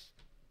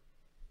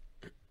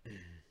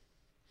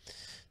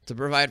to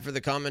provide for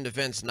the common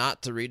defense,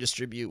 not to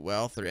redistribute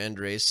wealth or end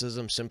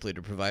racism, simply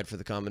to provide for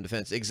the common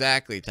defense.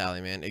 Exactly,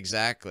 Tally, man.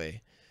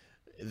 Exactly.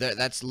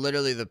 That's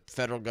literally the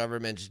federal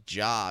government's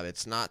job.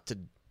 It's not to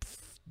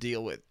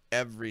deal with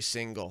every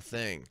single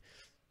thing.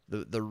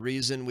 The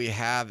reason we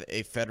have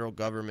a federal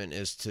government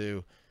is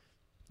to,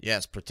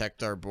 yes,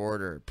 protect our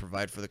border,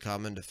 provide for the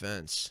common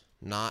defense,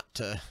 not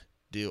to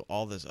do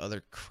all this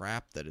other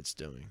crap that it's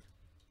doing.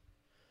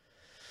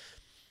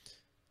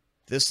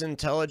 This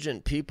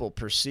intelligent people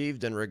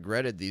perceived and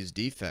regretted these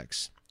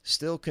defects.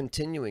 Still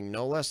continuing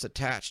no less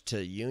attached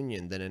to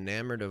union than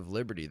enamored of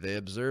liberty, they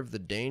observed the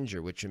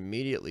danger which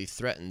immediately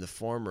threatened the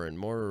former and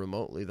more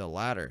remotely the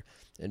latter,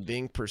 and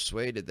being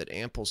persuaded that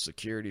ample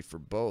security for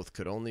both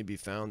could only be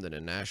found in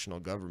a national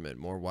government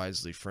more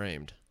wisely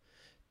framed,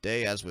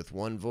 they, as with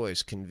one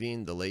voice,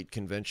 convened the late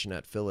convention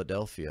at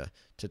Philadelphia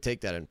to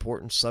take that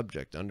important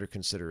subject under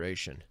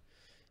consideration.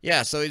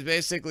 Yeah, so he's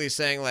basically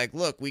saying, like,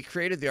 look, we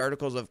created the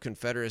Articles of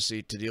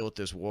Confederacy to deal with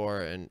this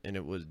war, and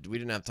we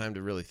didn't have time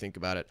to really think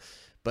about it.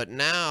 But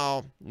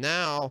now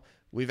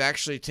we've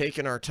actually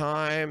taken our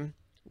time.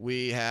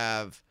 We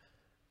have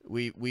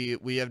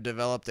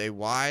developed a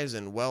wise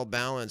and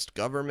well-balanced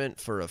government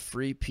for a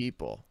free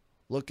people.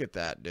 Look at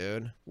that,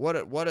 dude. What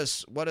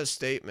a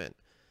statement.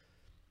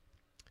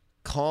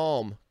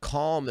 Calm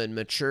and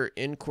mature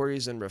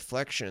inquiries and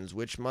reflections,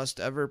 which must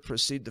ever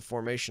precede the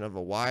formation of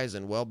a wise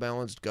and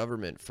well-balanced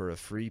government for a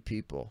free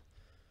people.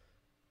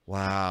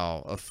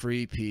 Wow, a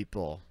free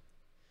people.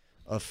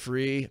 A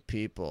free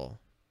people.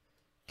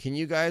 Can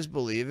you guys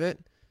believe it?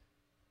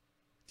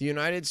 The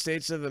United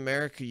States of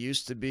America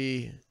used to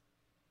be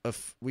a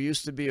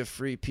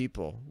free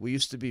people. We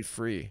used to be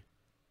free.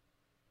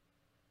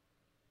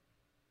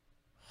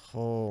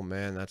 Oh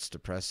man, that's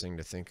depressing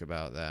to think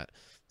about that.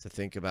 To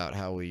think about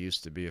how we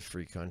used to be a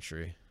free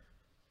country.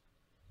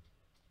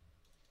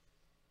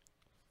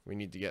 We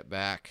need to get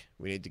back.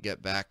 We need to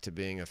get back to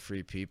being a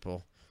free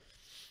people.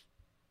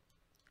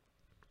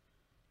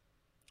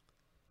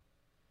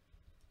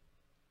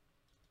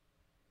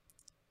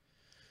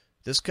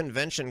 This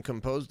convention,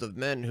 composed of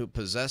men who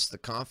possessed the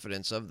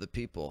confidence of the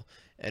people,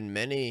 and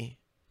many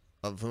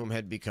of whom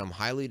had become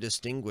highly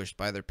distinguished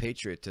by their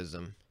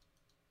patriotism,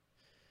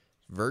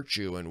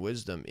 virtue, and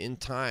wisdom in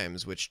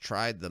times which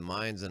tried the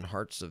minds and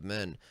hearts of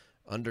men,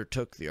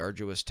 undertook the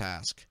arduous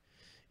task.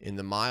 In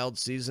the mild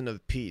season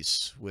of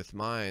peace, with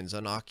minds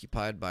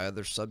unoccupied by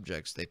other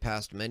subjects, they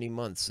passed many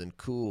months in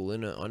cool,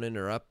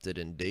 uninterrupted,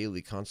 and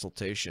daily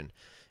consultation,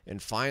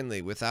 and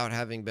finally, without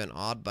having been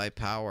awed by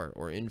power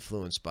or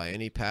influenced by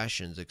any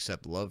passions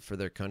except love for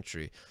their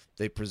country,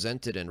 they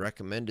presented and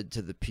recommended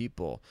to the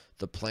people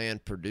the plan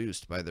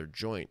produced by their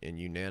joint and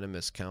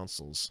unanimous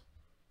councils.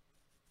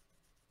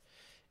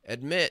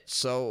 Admit,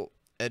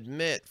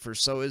 for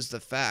so is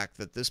the fact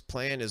that this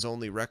plan is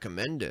only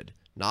recommended,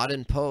 not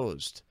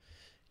imposed.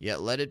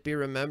 Yet let it be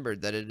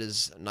remembered that it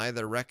is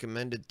neither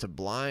recommended to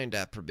blind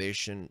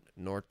approbation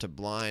nor to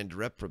blind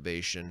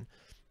reprobation,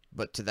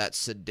 but to that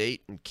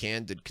sedate and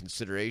candid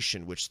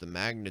consideration which the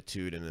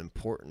magnitude and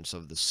importance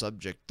of the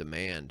subject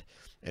demand,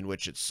 and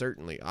which it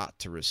certainly ought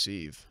to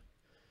receive.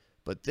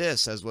 But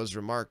this, as was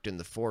remarked in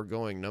the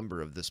foregoing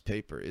number of this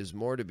paper, is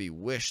more to be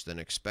wished than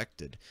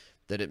expected,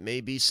 that it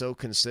may be so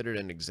considered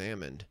and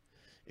examined.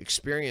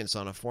 Experience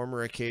on a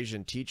former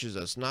occasion teaches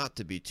us not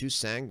to be too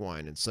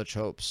sanguine in such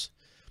hopes.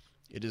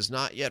 It is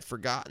not yet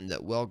forgotten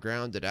that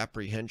well-grounded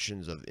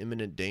apprehensions of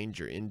imminent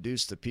danger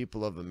induced the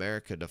people of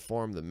America to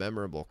form the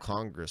memorable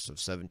Congress of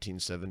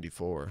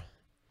 1774.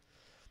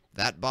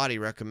 That body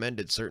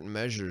recommended certain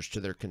measures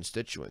to their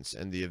constituents,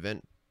 and the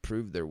event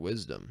proved their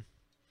wisdom.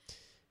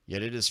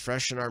 Yet it is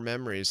fresh in our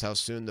memories how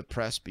soon the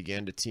press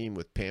began to teem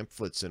with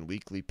pamphlets and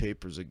weekly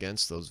papers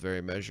against those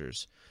very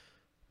measures.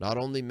 Not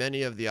only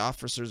many of the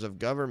officers of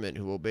government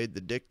who obeyed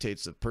the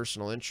dictates of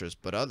personal interest,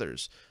 but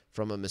others,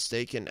 from a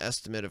mistaken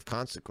estimate of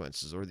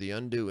consequences or the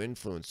undue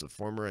influence of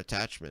former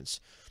attachments,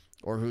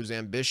 or whose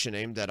ambition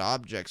aimed at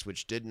objects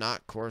which did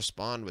not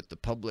correspond with the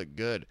public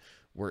good,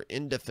 were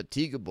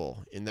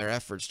indefatigable in their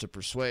efforts to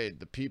persuade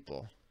the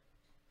people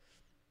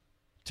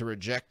to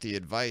reject the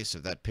advice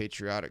of that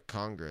patriotic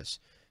Congress.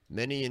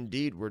 Many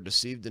indeed were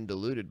deceived and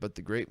deluded, but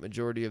the great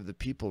majority of the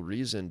people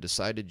reasoned,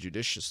 decided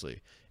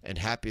judiciously, and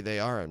happy they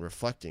are in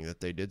reflecting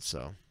that they did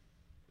so.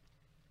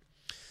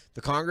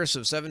 The Congress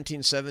of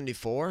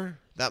 1774,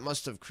 that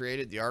must have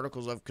created the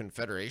Articles of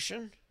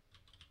Confederation?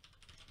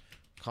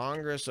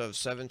 Congress of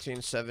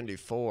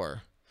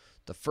 1774,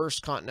 the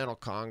First Continental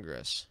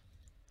Congress.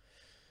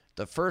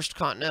 The First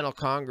Continental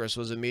Congress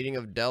was a meeting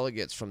of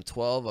delegates from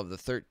 12 of the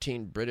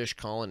 13 British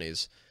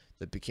colonies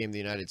that became the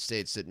United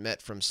States. It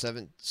met from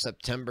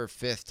September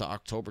 5th to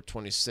October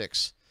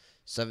 26,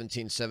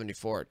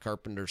 1774 at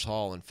Carpenter's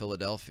Hall in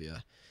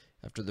Philadelphia.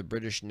 After the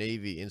British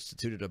Navy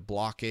instituted a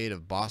blockade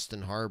of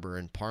Boston Harbor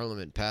and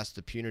Parliament passed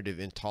the punitive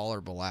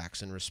Intolerable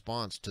Acts in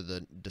response to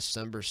the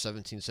December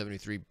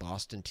 1773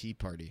 Boston Tea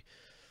Party.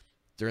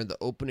 During the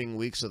opening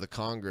weeks of the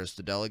Congress,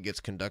 the delegates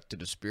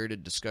conducted a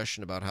spirited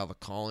discussion about how the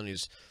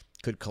colonies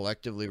could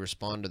collectively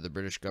respond to the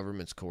British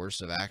government's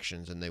coercive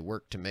actions, and they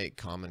worked to make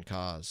common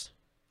cause.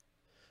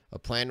 A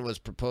plan was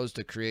proposed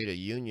to create a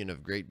union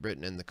of Great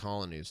Britain and the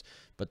colonies,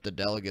 but the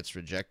delegates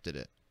rejected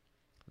it.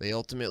 They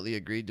ultimately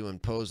agreed to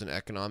impose an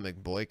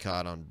economic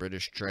boycott on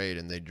British trade,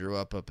 and they drew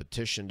up a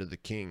petition to the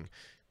king,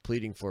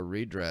 pleading for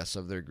redress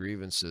of their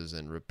grievances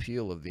and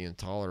repeal of the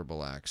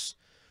Intolerable Acts.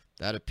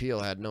 That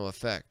appeal had no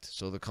effect,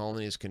 so the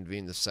colonies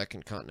convened the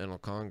Second Continental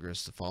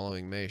Congress the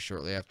following May,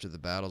 shortly after the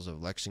battles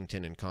of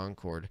Lexington and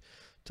Concord,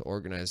 to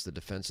organize the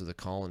defense of the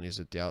colonies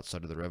at the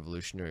outset of the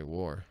Revolutionary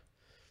War.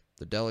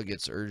 The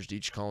delegates urged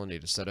each colony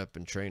to set up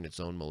and train its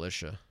own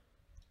militia.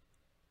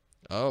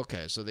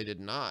 Okay, so they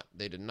did not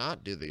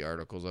do the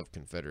Articles of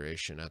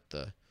Confederation at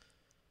the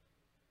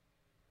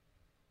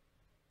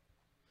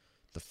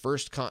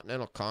First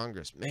Continental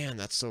Congress. Man,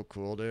 that's so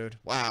cool, dude.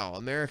 Wow,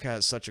 America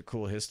has such a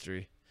cool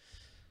history.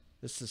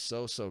 This is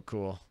so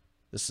cool.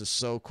 This is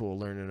so cool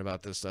learning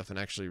about this stuff and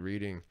actually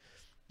reading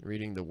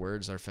reading the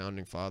words our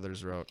founding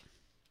fathers wrote.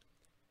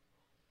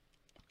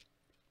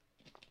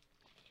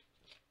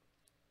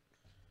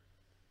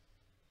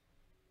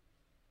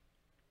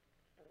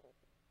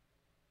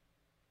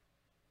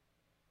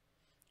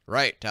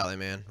 Right,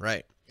 Tallyman,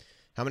 right.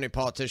 How many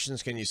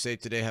politicians can you say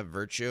today have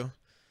virtue?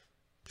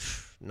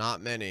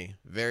 Not many.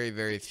 Very,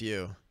 very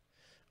few.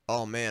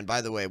 Oh, man,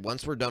 by the way,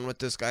 once we're done with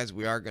this, guys,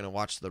 we are going to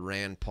watch the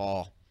Rand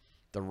Paul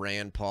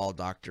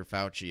Dr.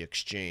 Fauci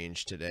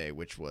exchange today,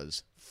 which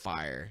was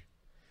fire.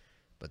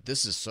 But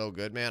this is so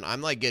good, man.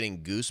 I'm like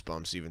getting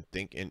goosebumps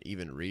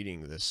even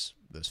reading this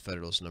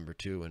Federalist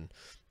 #2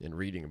 and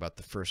reading about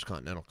the First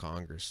Continental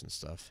Congress and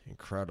stuff.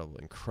 Incredible,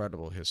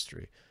 incredible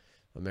history.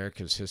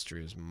 America's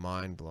history is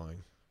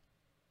mind-blowing.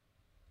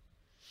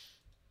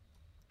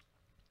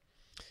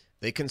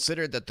 They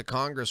considered that the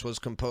Congress was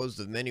composed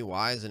of many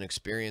wise and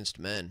experienced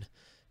men,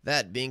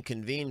 that, being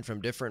convened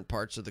from different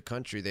parts of the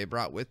country, they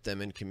brought with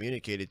them and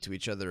communicated to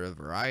each other a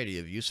variety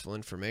of useful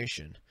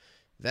information,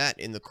 that,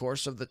 in the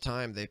course of the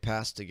time they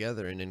passed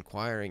together in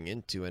inquiring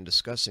into and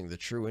discussing the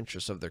true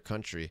interests of their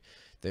country,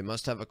 they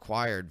must have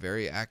acquired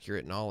very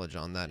accurate knowledge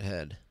on that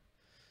head,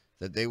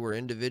 that they were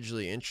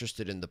individually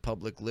interested in the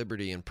public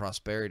liberty and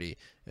prosperity,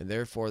 and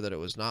therefore that it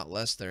was not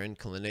less their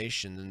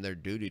inclination than their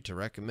duty to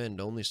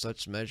recommend only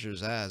such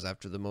measures as,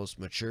 after the most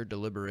mature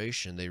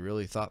deliberation, they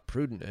really thought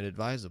prudent and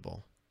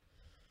advisable.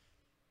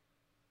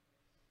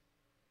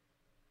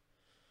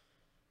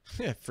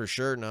 Yeah, for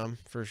sure, Num.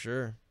 For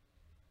sure.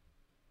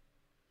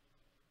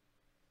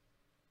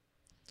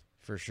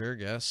 For sure,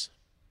 guess.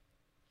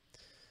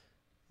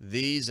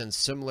 These and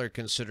similar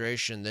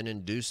consideration then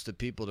induced the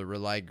people to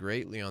rely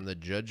greatly on the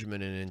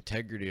judgment and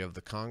integrity of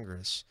the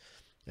Congress,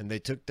 and they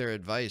took their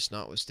advice,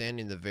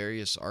 notwithstanding the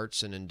various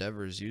arts and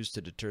endeavors used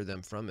to deter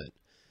them from it.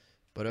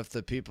 But if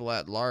the people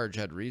at large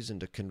had reason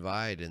to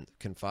confide in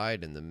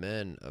the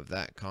men of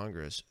that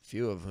Congress,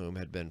 few of whom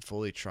had been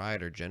fully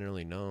tried or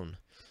generally known,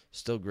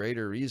 still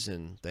greater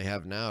reason they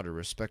have now to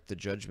respect the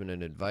judgment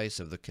and advice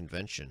of the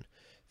Convention,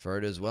 for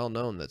it is well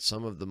known that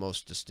some of the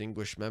most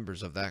distinguished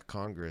members of that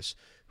Congress,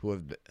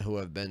 who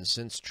have been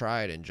since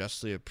tried and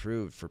justly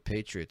approved for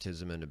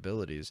patriotism and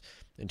abilities,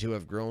 and who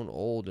have grown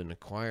old in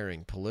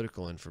acquiring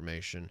political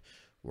information,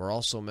 were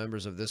also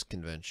members of this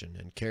convention,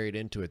 and carried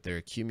into it their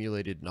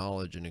accumulated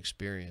knowledge and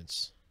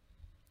experience.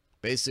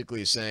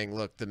 Basically saying,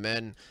 look, the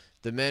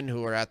men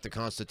who are at the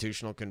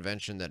Constitutional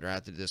Convention, that are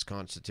at this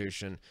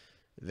Constitution,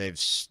 they're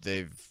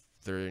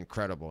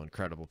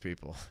incredible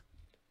people.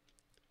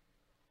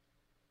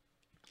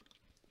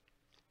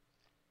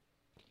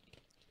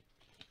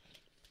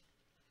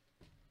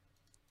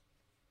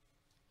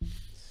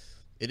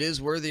 It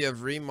is worthy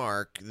of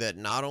remark that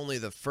not only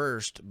the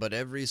first, but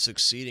every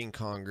succeeding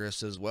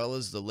Congress, as well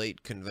as the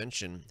late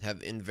Convention,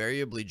 have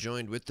invariably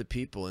joined with the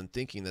people in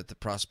thinking that the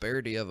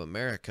prosperity of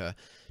America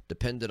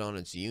depended on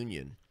its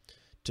union.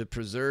 To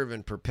preserve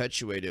and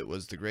perpetuate it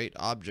was the great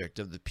object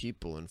of the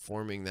people in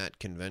forming that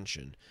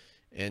Convention,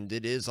 and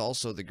it is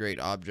also the great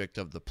object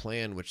of the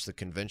plan which the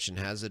Convention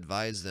has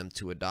advised them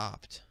to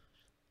adopt.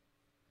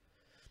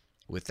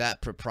 With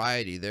that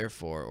propriety,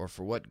 therefore, or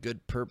for what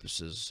good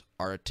purposes,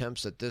 are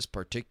attempts at this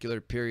particular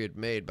period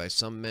made by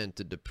some men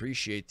to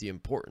depreciate the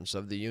importance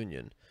of the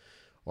Union?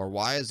 Or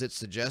why is it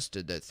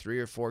suggested that 3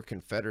 or 4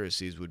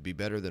 confederacies would be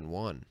better than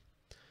one?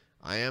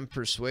 I am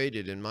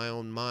persuaded in my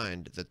own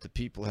mind that the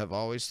people have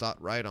always thought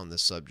right on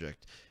this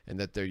subject, and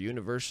that their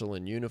universal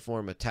and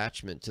uniform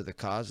attachment to the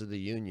cause of the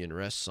Union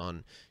rests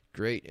on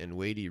great and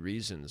weighty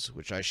reasons,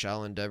 which I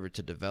shall endeavor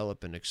to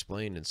develop and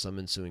explain in some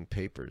ensuing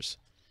papers.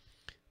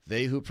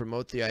 They who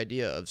promote the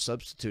idea of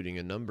substituting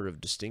a number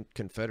of distinct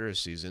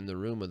confederacies in the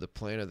room of the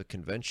plan of the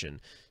Convention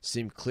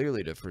seem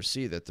clearly to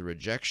foresee that the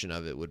rejection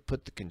of it would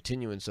put the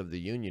continuance of the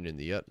Union in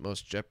the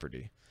utmost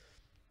jeopardy.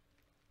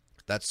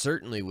 That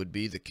certainly would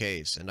be the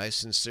case, and I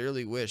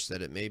sincerely wish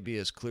that it may be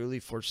as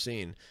clearly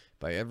foreseen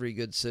by every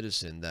good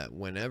citizen that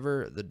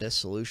whenever the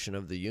dissolution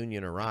of the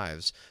Union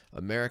arrives,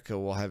 America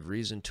will have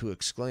reason to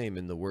exclaim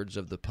in the words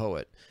of the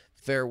poet,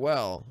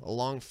 "Farewell, a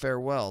long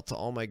farewell to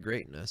all my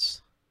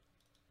greatness."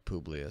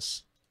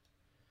 Publius.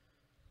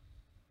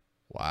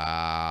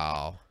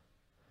 Wow.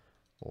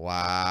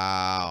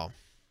 Wow.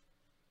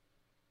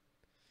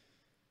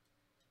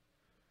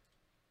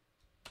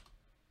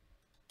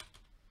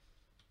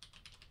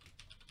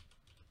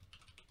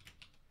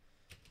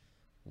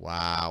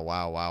 Wow,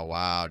 wow, wow,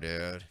 wow,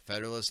 dude.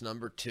 Federalist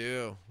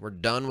 #2. We're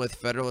done with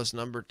Federalist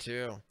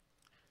 #2.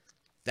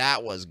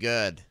 That was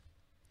good.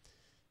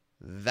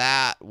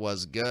 That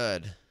was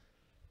good.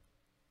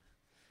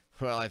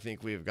 Well, I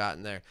think we've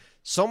gotten there.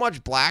 So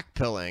much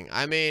blackpilling.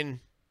 I mean,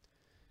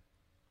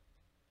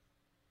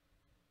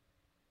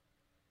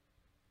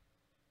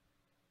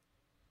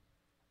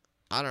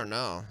 I don't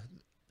know.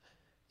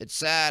 It's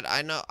sad.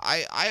 I know.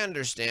 I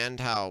understand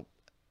how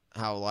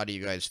a lot of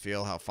you guys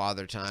feel, how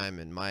Father Time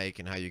and Mike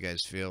and how you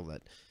guys feel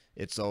that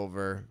it's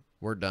over.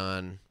 We're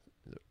done.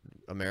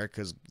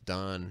 America's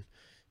done.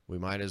 We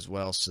might as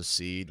well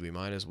secede. We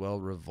might as well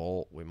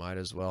revolt. We might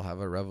as well have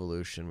a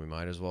revolution. We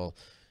might as well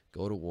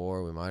Go to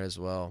war. We might as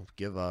well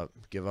give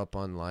up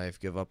on life,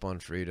 give up on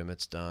freedom.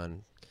 It's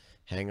done.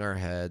 Hang our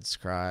heads,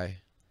 cry.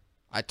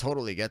 I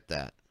totally get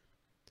that.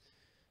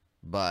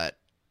 But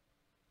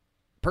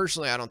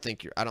personally, I don't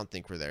think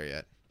we're there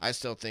yet. I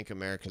still think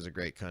America's a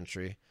great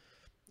country.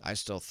 I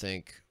still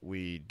think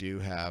we do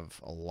have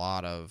a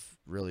lot of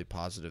really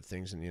positive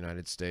things in the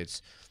United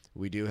States.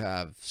 We do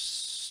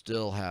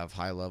still have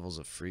high levels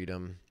of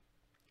freedom.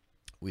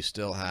 We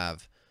still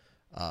have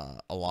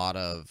a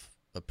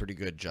pretty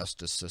good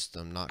justice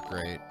system. Not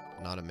great,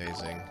 not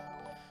amazing,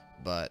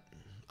 but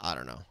I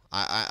don't know.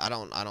 I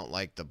don't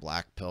like the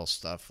black pill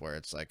stuff where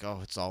it's like, oh,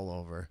 it's all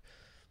over.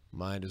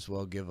 Might as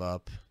well give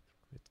up.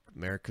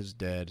 America's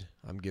dead.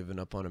 I'm giving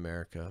up on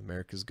America.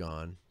 America's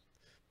gone.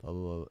 Blah,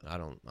 blah,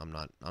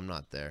 blah. I'm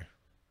not there.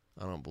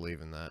 I don't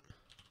believe in that.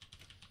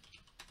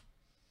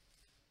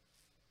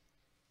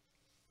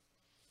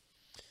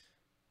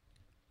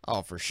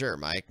 Oh, for sure,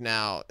 Mike.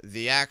 Now,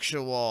 the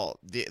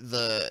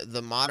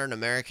modern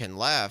American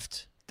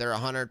left, they're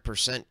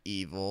 100%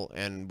 evil,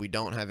 and we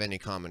don't have any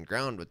common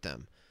ground with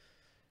them.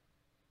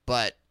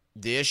 But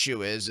the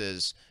issue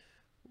is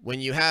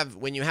when you have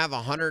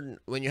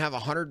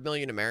 100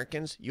 million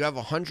Americans, you have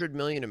 100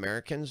 million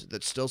Americans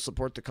that still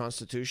support the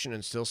Constitution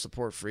and still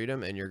support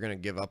freedom, and you're going to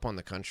give up on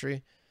the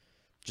country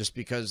just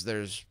because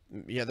there's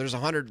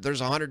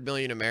 100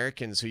 million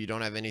Americans who you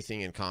don't have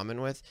anything in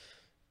common with,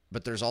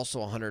 but there's also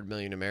 100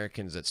 million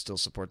Americans that still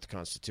support the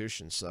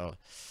Constitution. So,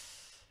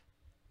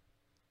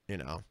 you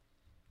know,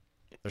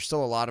 there's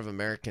still a lot of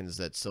Americans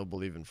that still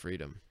believe in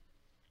freedom.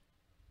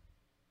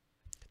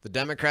 The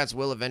Democrats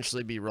will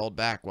eventually be rolled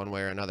back one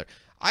way or another.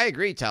 I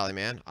agree, Tally,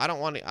 man. I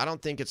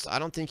don't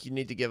think you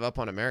need to give up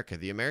on America.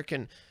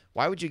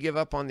 Why would you give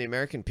up on the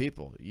American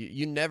people?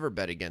 You never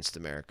bet against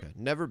America.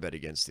 Never bet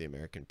against the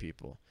American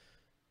people.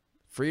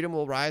 Freedom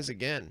will rise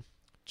again.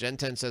 Gen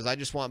 10 says, I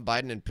just want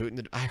Biden and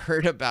Putin. I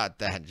heard about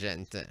that,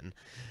 Gen 10.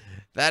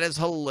 That is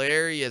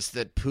hilarious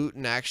that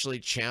Putin actually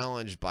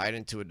challenged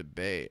Biden to a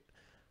debate.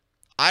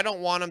 I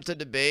don't want him to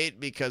debate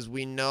because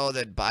we know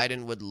that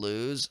Biden would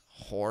lose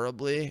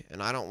horribly,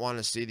 and I don't want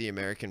to see the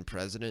American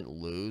president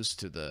lose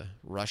to the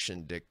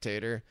Russian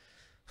dictator.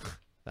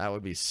 That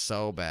would be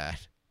so bad.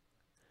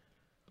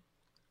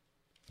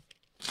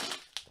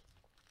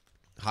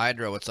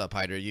 Hydra, what's up,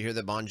 Hydra? You hear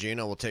that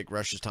Bongino will take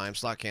Russia's time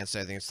slot? Can't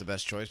say I think it's the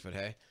best choice, but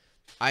hey.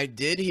 I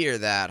did hear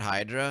that,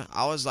 Hydra.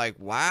 I was like,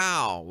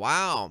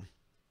 wow.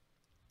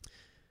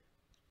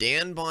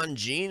 Dan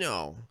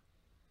Bongino.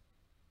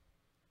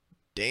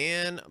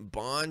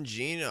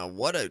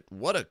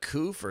 What a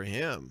coup for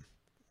him.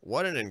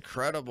 What an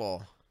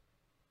incredible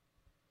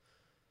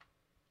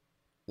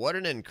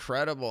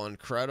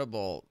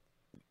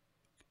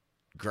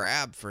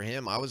grab for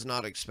him. I was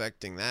not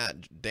expecting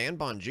that. Dan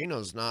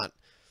Bongino's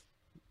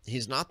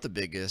he's not the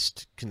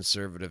biggest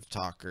conservative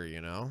talker,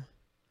 you know.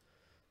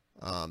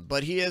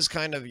 But he is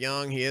kind of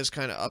young. He is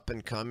kind of up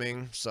and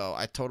coming. So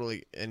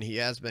and he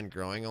has been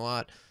growing a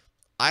lot.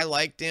 I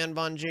like Dan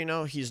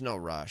Bongino. He's no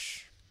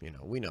Rush. You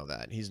know, we know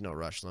that. He's no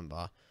Rush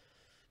Limbaugh.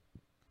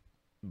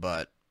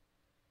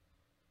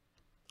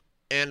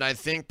 And I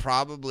think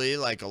probably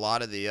like a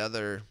lot of the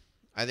other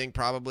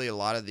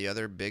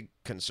big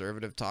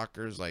conservative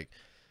talkers, like,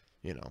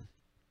 you know,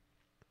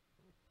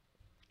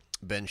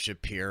 Ben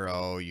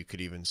Shapiro, you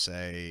could even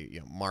say, you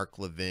know, Mark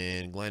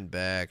Levin, Glenn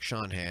Beck,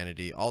 Sean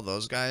Hannity, all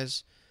those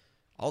guys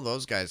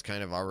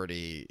kind of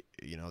already,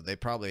 you know, they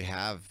probably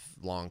have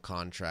long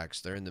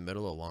contracts. They're in the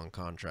middle of long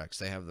contracts.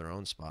 They have their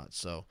own spots.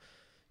 So,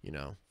 you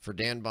know, for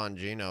Dan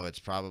Bongino, it's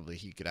probably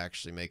he could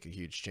actually make a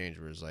huge change.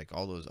 Whereas like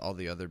all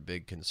the other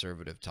big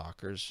conservative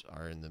talkers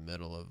are in the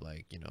middle of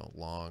like, you know,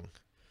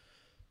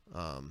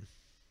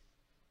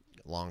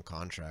 long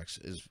contracts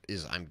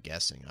is I'm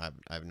guessing. I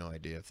have no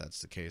idea if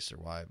that's the case or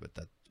why, but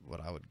that's what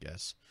I would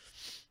guess.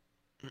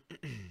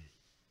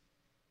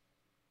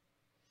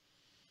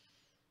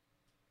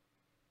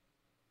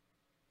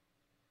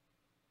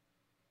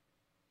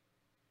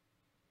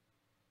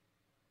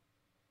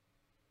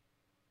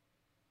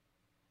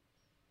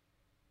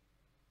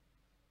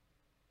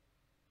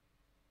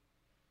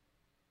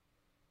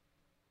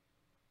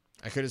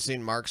 I could have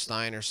seen Mark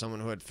Stein or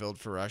someone who had filled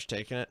for Rush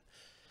taking it.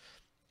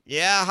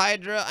 Yeah,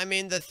 Hydra. I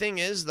mean, the thing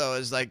is, though,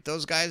 is like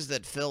those guys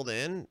that filled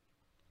in,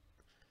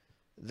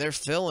 they're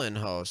fill-in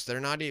hosts. They're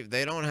not even,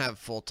 they don't have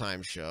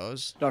full-time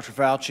shows. Dr.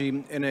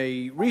 Fauci, in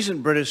a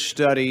recent British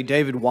study,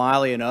 David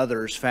Wiley and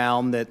others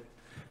found that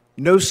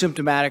no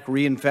symptomatic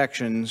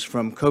reinfections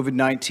from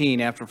COVID-19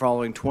 after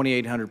following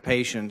 2,800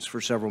 patients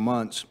for several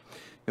months.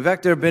 In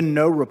fact, there have been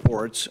no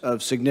reports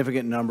of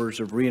significant numbers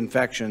of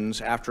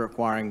reinfections after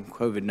acquiring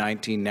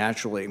COVID-19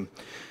 naturally.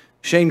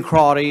 Shane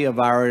Crotty, a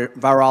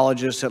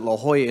virologist at La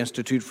Jolla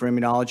Institute for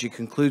Immunology,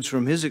 concludes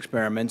from his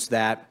experiments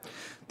that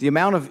the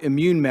amount of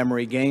immune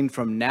memory gained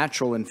from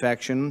natural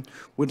infection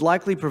would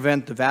likely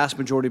prevent the vast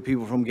majority of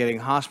people from getting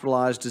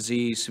hospitalized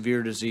disease,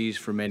 severe disease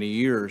for many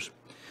years.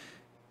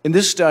 In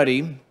this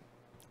study,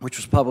 which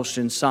was published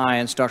in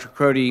Science, Dr.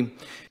 Crotty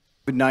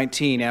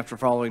COVID-19 after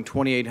following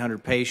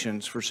 2,800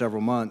 patients for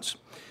several months.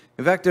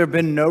 In fact, there have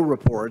been no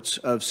reports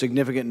of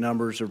significant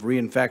numbers of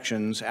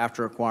reinfections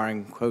after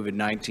acquiring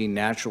COVID-19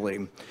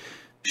 naturally.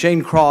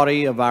 Shane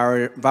Crotty, a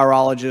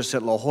virologist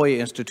at La Jolla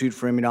Institute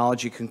for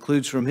Immunology,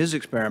 concludes from his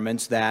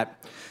experiments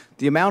that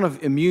the amount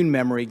of immune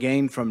memory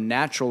gained from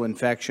natural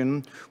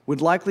infection would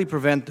likely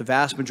prevent the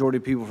vast majority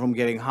of people from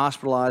getting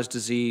hospitalized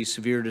disease,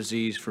 severe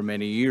disease for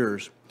many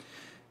years.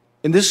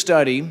 In this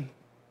study,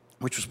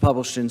 which was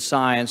published in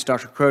Science,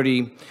 Dr.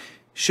 Crotty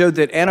showed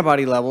that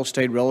antibody levels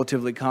stayed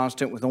relatively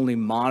constant with only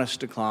modest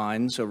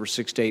declines over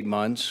 6 to 8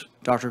 months.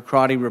 Dr.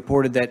 Crotty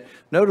reported that,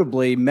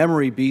 notably,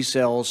 memory B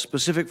cells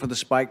specific for the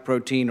spike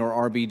protein,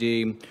 or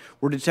RBD,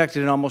 were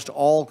detected in almost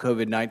all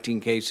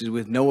COVID-19 cases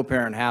with no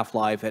apparent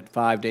half-life at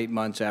 5 to 8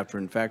 months after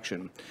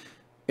infection.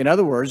 In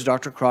other words,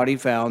 Dr. Crotty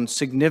found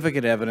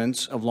significant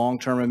evidence of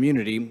long-term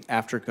immunity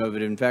after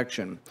COVID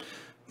infection.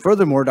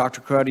 Furthermore,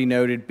 Dr. Crotty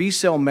noted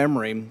B-cell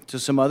memory to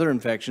some other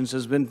infections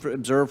has been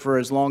observed for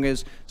as long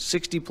as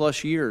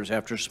 60-plus years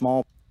after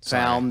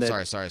found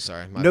that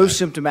Sorry. no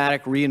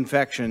symptomatic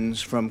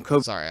reinfections from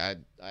COVID. Sorry, I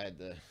had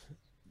to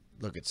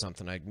look at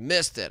something. I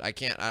missed it.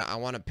 I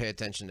want to pay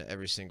attention to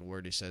every single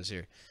word he says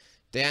here.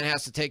 Dan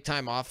has to take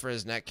time off for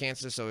his neck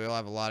cancer, so we'll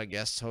have a lot of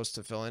guest hosts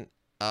to fill in.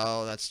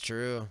 Oh, that's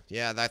true.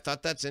 Yeah, I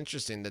thought that's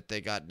interesting that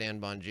they got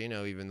Dan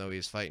Bongino, even though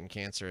he's fighting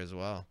cancer as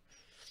well.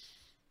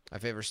 I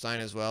favor Stein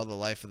as well. The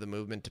life of the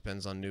movement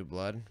depends on new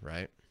blood,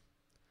 right?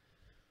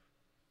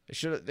 They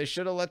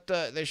should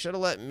have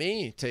let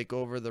me take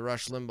over the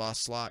Rush Limbaugh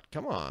slot.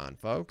 Come on,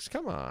 folks.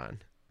 Come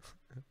on.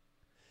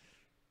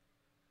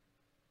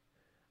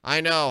 I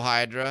know,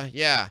 Hydra.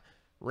 Yeah.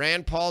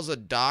 Rand Paul's a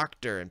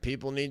doctor and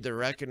people need to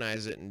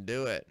recognize it and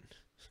do it.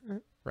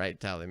 Right,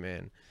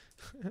 Tallyman.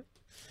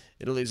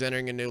 Italy's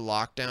entering a new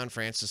lockdown.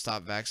 France has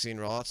stopped vaccine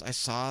rollouts. I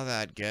saw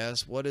that,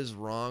 guess. What is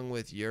wrong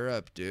with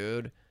Europe,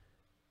 dude?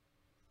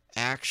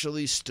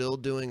 Actually still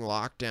doing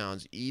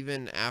lockdowns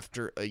even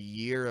after a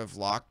year of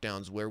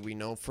lockdowns where we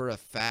know for a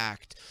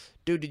fact.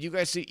 Dude, did you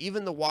guys see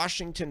even the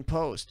Washington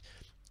Post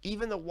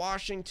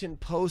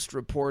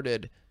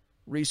reported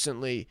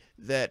recently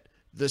that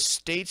the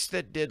states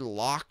that did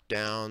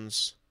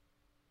lockdowns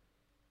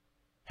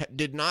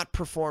did not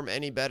perform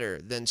any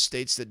better than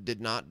states that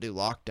did not do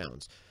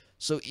lockdowns.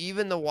 So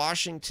even the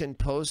Washington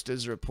Post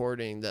is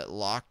reporting that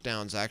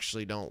lockdowns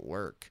actually don't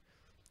work.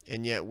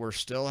 And yet we're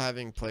still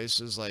having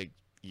places like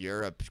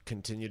Europe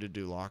continue to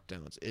do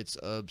lockdowns. It's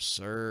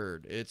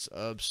absurd. It's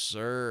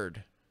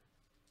absurd.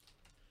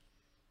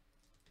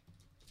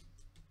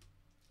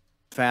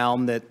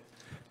 Found that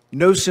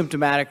no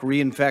symptomatic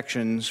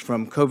reinfections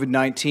from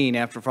COVID-19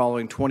 after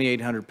following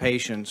 2,800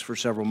 patients for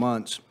several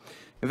months.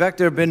 In fact,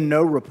 there have been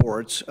no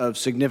reports of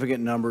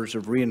significant numbers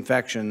of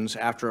reinfections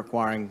after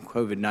acquiring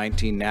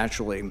COVID-19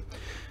 naturally.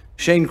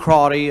 Shane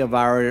Crotty, a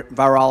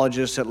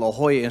virologist at La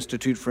Jolla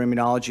Institute for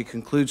Immunology,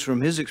 concludes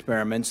from his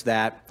experiments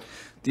that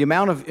the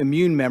amount of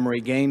immune memory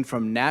gained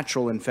from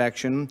natural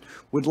infection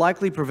would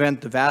likely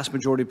prevent the vast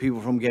majority of people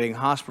from getting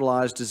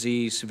hospitalized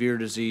disease, severe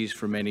disease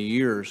for many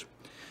years.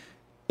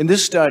 In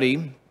this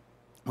study,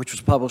 which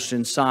was published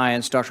in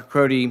Science, Dr.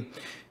 Crotty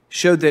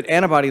showed that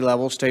antibody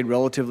levels stayed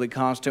relatively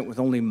constant with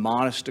only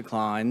modest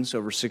declines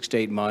over 6 to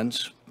 8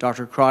 months.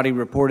 Dr. Crotty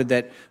reported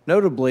that,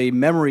 notably,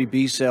 memory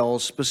B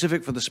cells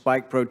specific for the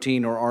spike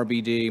protein, or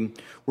RBD,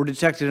 were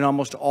detected in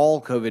almost all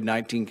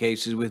COVID-19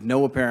 cases with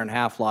no apparent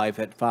half-life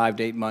at 5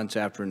 to 8 months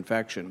after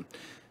infection.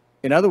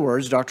 In other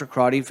words, Dr.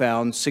 Crotty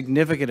found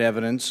significant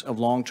evidence of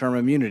long-term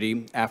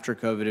immunity after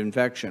COVID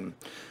infection.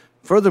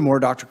 Furthermore,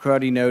 Dr.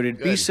 Crotty noted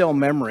B-cell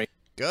memory.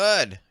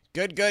 Good.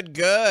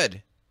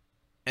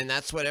 And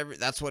that's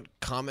what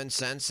common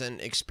sense and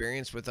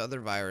experience with other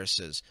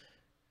viruses.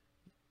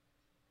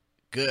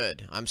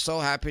 Good. I'm so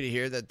happy to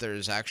hear that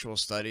there's actual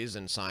studies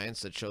in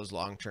science that shows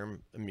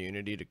long-term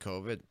immunity to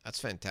COVID. That's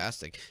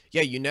fantastic.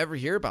 Yeah, you never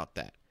hear about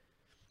that.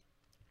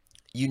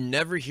 You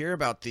never hear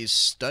about these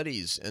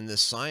studies and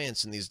this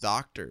science and these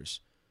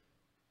doctors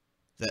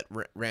that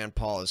Rand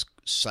Paul is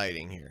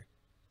citing here.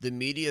 The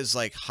media is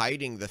like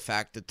hiding the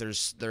fact that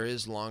there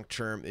is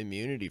long-term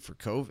immunity for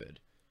COVID.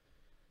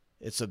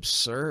 It's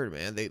absurd,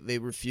 man. They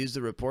refuse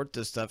to report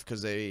this stuff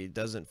because it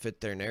doesn't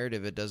fit their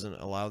narrative. It doesn't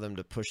allow them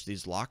to push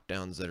these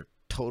lockdowns that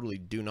totally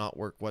do not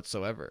work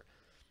whatsoever.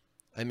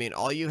 I mean,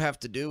 all you have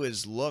to do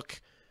is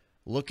look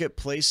at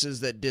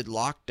places that did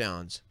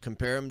lockdowns.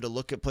 Compare them to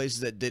look at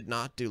places that did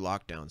not do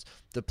lockdowns.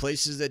 The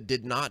places that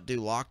did not do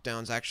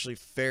lockdowns actually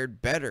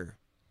fared better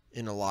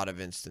in a lot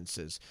of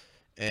instances.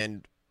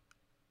 And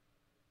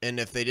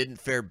if they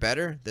didn't fare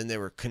better, then they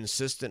were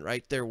consistent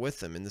right there with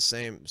them in the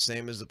same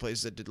as the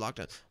places that did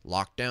lockdowns.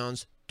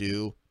 Lockdowns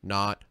do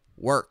not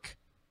work.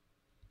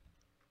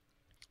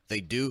 They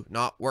do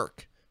not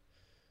work.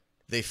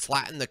 They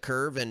flatten the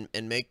curve and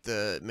make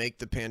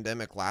the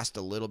pandemic last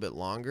a little bit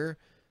longer,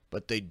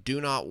 but they do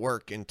not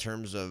work in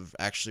terms of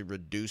actually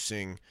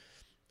reducing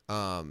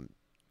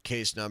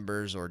case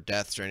numbers or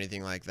deaths or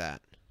anything like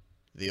that.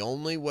 The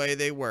only way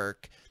they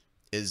work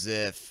is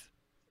if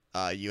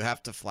you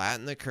have to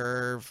flatten the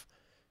curve,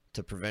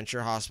 to prevent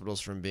your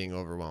hospitals from being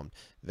overwhelmed.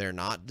 They're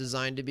not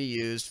designed to be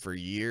used for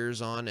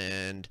years on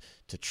end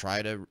to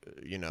try to,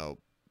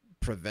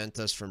 prevent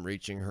us from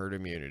reaching herd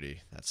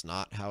immunity. That's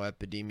not how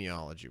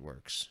epidemiology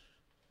works.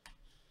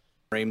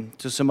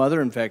 To some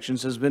other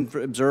infections has been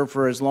observed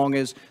for as long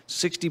as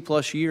 60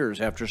 plus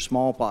years after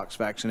smallpox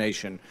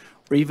vaccination,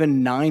 or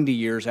even 90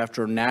 years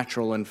after a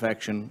natural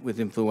infection with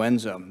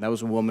influenza. That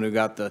was a woman who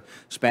got the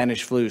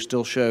Spanish flu,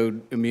 still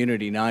showed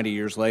immunity 90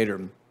 years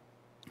later.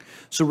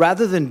 So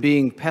rather than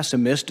being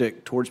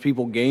pessimistic towards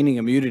people gaining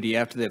immunity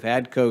after they've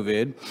had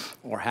COVID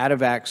or had a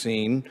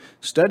vaccine,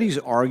 studies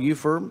argue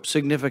for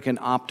significant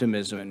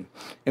optimism.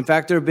 In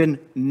fact, there have been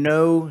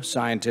no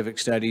scientific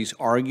studies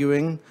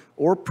arguing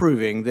or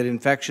proving that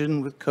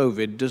infection with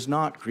COVID does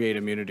not create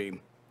immunity.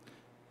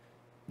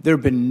 There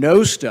have been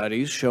no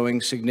studies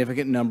showing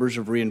significant numbers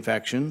of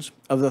reinfections.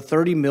 Of the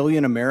 30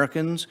 million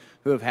Americans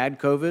who have had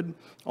COVID,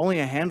 only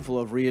a handful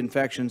of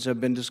reinfections have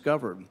been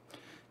discovered.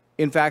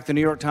 In fact, the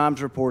New York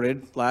Times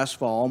reported last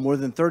fall more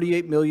than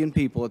 38 million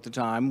people at the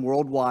time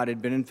worldwide had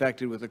been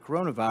infected with the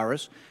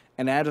coronavirus,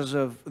 and as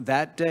of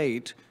that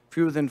date,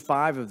 fewer than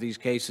 5 of these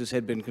cases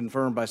had been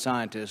confirmed by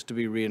scientists to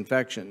be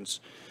reinfections.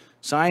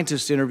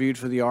 Scientists interviewed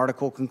for the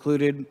article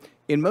concluded,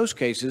 in most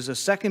cases, a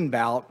second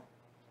bout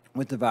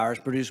with the virus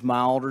produced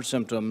milder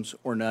symptoms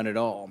or none at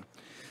all.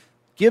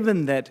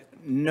 Given that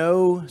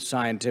no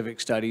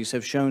scientific studies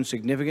have shown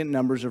significant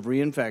numbers of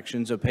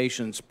reinfections of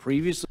patients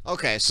previously.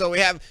 Okay, so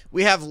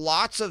we have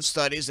lots of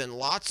studies and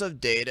lots of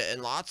data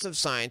and lots of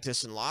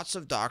scientists and lots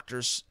of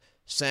doctors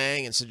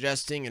saying and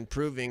suggesting and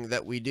proving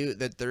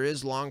that there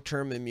is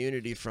long-term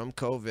immunity from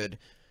COVID,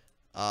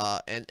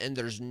 and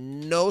there's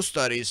no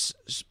studies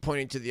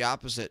pointing to the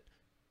opposite.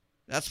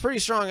 That's pretty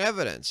strong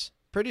evidence.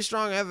 Pretty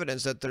strong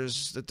evidence that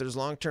there's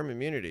long-term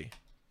immunity.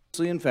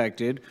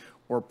 Infected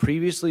or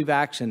previously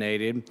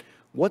vaccinated.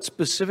 What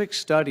specific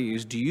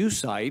studies do you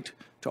cite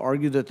to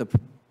argue that the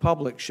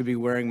public should be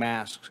wearing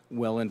masks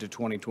well into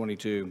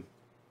 2022?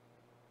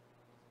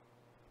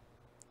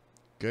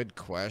 Good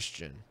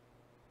question.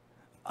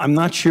 I'm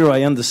not sure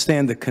I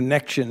understand the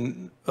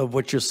connection of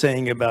what you're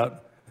saying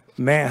about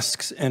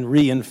masks and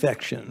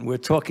reinfection. We're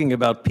talking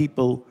about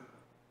people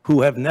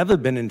who have never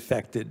been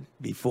infected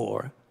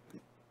before.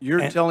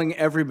 You're telling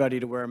everybody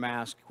to wear a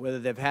mask, whether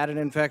they've had an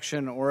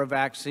infection or a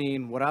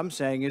vaccine. What I'm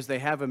saying is they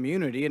have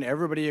immunity, and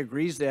everybody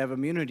agrees they have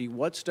immunity.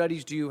 What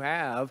studies do you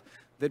have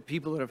that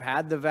people that have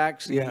had the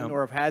vaccine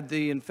or have had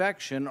the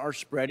infection are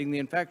spreading the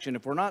infection?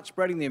 If we're not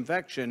spreading the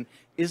infection,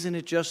 isn't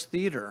it just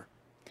theater?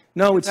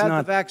 No, it's not.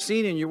 not. The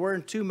vaccine and you're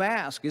wearing 2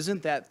 masks.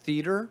 Isn't that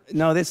theater?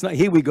 No, that's not.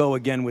 Here we go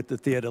again with the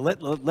theater.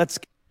 Let's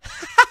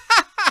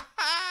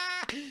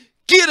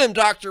Get him,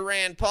 Dr.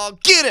 Rand Paul.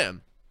 Get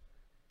him.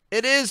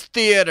 It is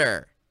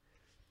theater.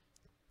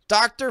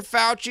 Dr.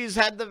 Fauci's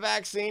had the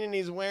vaccine and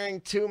he's wearing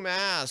 2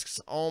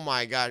 masks. Oh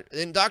my God.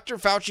 And Dr.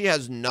 Fauci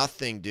has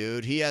nothing,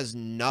 dude. He has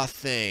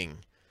nothing.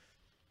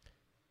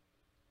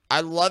 I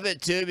love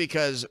it too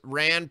because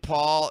Rand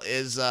Paul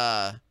is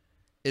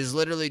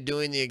literally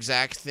doing the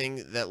exact thing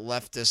that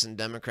leftists and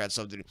Democrats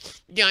love to do.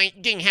 Do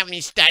you have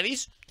any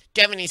studies?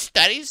 Do you have any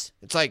studies?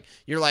 It's like,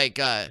 you're like,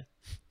 the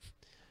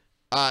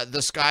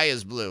sky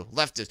is blue.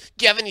 Leftist.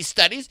 Do you have any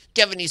studies?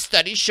 Do you have any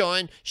studies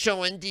showing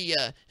do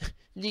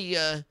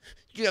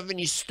you have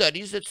any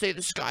studies that say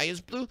the sky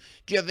is blue?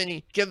 Do you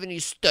have any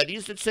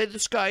studies that say the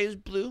sky is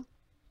blue?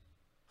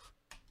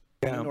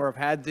 Or have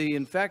had the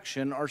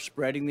infection are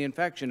spreading the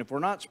infection. If we're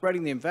not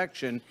spreading the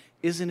infection,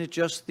 isn't it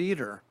just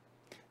theater?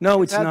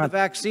 No, it's not. not. The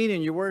vaccine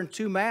and you're wearing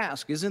 2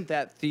 masks. Isn't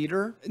that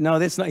theater? No,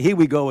 that's not. Here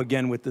we go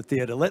again with the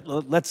theater.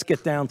 Let's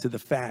get down to the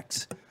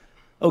facts.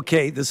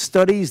 Okay, the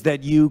studies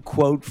that you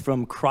quote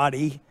from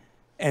Crotty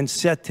and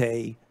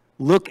Sete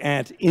look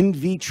at in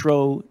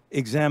vitro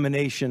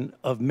examination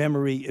of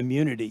memory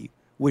immunity,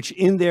 which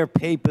in their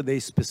paper they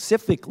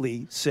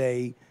specifically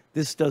say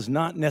this does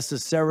not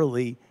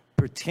necessarily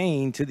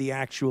pertain to the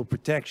actual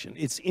protection.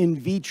 It's in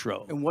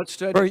vitro. And what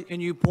studies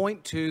can you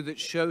point to that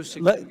show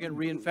significant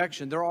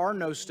reinfection? There are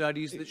no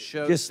studies that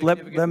show just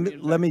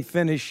significant let me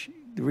finish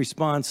the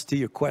response to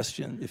your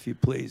question, if you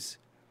please.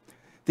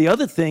 The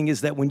other thing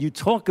is that when you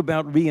talk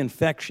about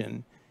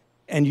reinfection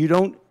and you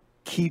don't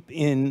keep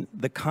in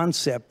the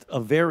concept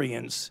of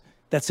variants,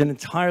 that's an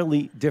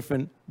entirely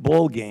different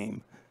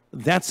ballgame.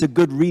 That's a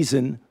good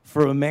reason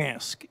for a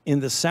mask. In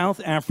the South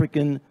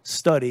African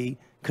study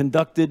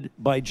conducted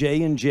by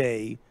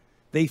J&J,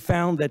 they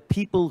found that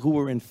people who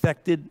were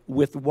infected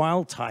with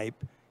wild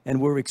type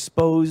and were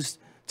exposed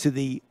to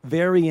the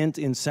variant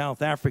in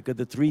South Africa,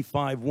 the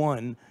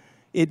 351,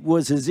 it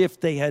was as if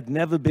they had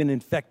never been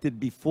infected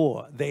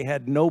before. They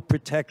had no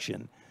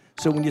protection.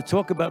 So when you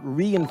talk about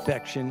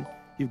reinfection,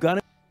 you've got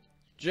to...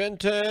 Gen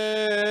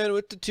 10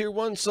 with the tier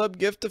 1 sub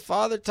gift to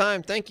Father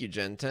Time. Thank you,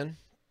 Gen 10.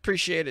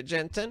 Appreciate it,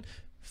 Gen 10.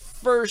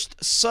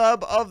 First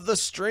sub of the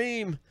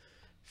stream.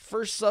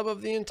 First sub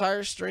of the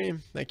entire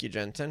stream. Thank you,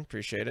 Gen 10.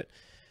 Appreciate it.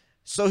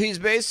 So he's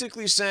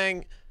basically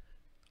saying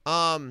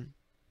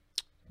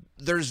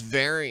there's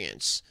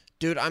variants.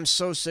 Dude, I'm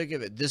so sick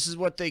of it. This is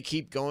what they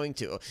keep going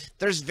to.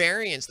 There's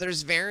variants.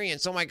 There's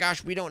variants. Oh my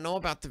gosh, we don't know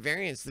about the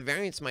variants. The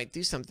variants might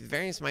do something. The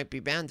variants might be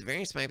banned. The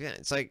variants might be banned.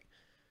 It's like,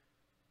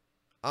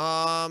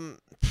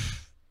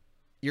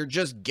 you're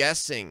just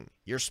guessing.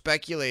 You're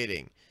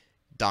speculating,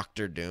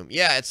 Dr. Doom.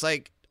 Yeah, it's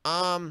like,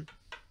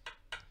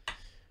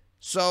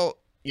 so,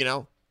 you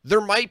know, there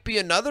might be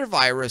another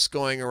virus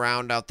going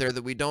around out there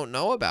that we don't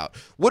know about.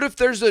 What if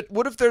there's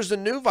a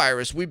new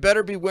virus? We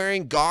better be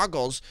wearing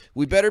goggles.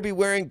 We better be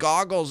wearing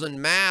goggles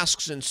and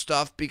masks and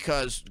stuff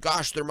because,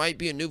 gosh, there might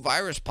be a new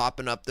virus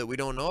popping up that we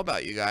don't know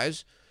about, you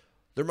guys.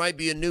 There might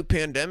be a new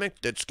pandemic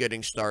that's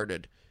getting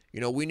started. You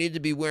know, we need to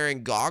be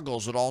wearing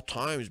goggles at all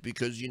times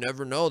because you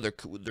never know. There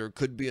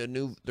could be a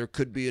new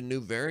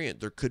variant.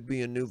 There could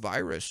be a new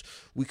virus.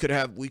 We could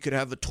have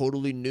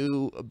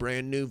a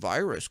brand new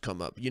virus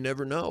come up. You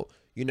never know.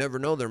 You never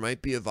know. There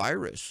might be a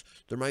virus.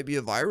 There might be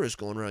a virus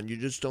going around. You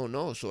just don't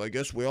know. So I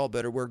guess we all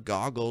better wear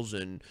goggles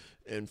and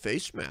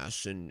face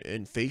masks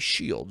and face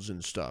shields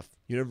and stuff.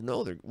 You never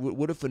know.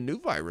 What if a new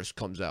virus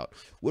comes out?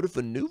 What if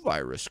a new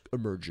virus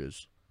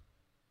emerges?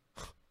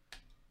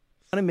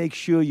 I want to make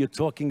sure you're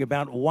talking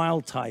about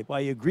wild type. I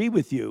agree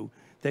with you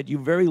that you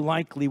very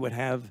likely would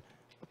have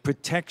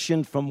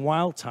protection from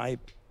wild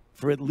type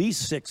for at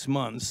least 6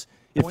 months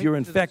if you're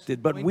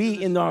infected. But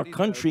we in our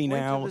country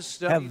now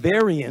have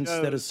variants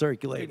that are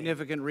circulating.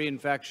 Significant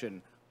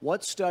reinfection.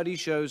 What study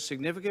shows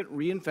significant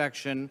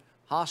reinfection,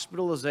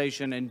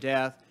 hospitalization, and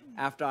death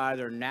after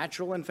either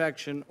natural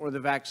infection or the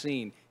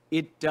vaccine?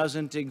 It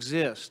doesn't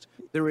exist.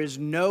 There is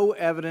no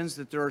evidence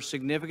that there are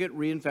significant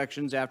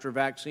reinfections after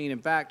vaccine. In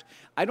fact,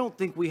 I don't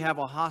think we have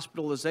a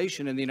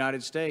hospitalization in the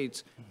United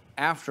States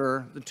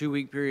after the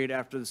 2-week period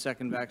after the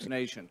second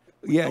vaccination.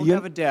 We don't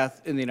have a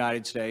death in the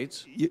United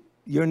States.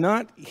 You're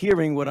not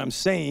hearing what I'm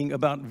saying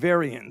about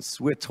variants.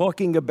 We're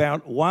talking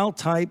about wild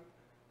type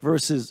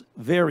versus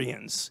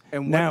variants.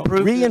 And what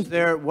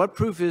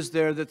proof is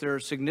there that there are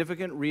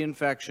significant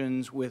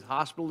reinfections with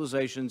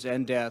hospitalizations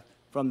and death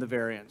from the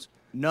variants?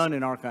 None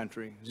in our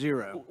country.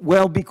 Zero.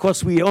 Well,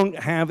 because we don't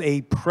have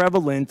a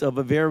prevalent of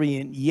a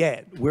variant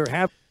yet.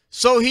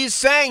 So he's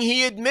saying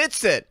he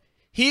admits it.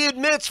 He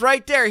admits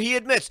right there. He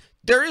admits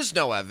there is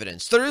no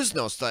evidence. There is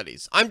no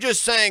studies. I'm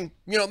just saying,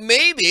 you know,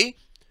 maybe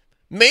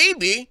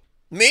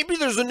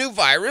there's a new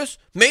virus.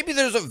 Maybe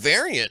there's a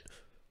variant.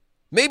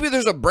 Maybe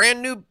there's a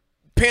brand new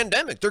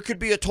pandemic. There could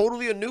be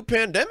a new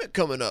pandemic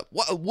coming up.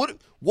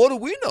 What do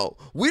we know?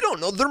 We don't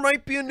know. There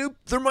might be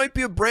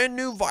a brand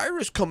new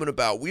virus coming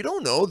about. We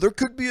don't know. There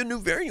could be a new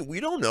variant. We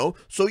don't know.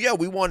 So yeah,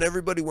 we want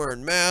everybody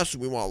wearing masks,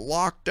 and we want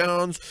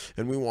lockdowns,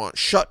 and we want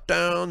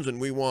shutdowns, and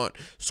we want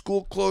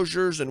school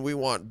closures, and we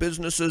want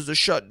businesses to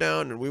shut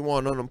down, and we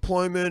want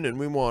unemployment, and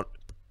we want...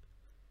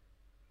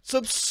 It's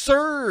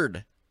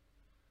absurd.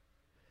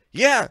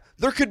 Yeah,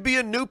 there could be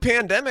a new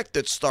pandemic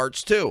that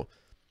starts too.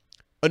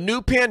 A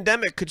new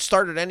pandemic could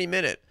start at any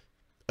minute.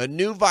 A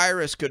new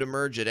virus could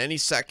emerge at any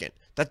second.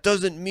 That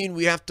doesn't mean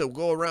we have to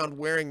go around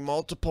wearing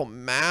multiple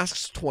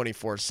masks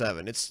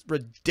 24/7. It's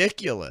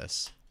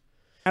ridiculous.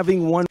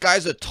 This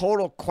guy's a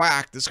total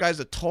quack. This guy's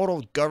a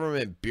total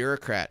government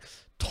bureaucrat.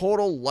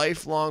 Total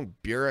lifelong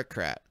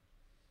bureaucrat.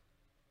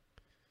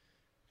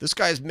 This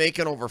guy's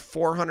making over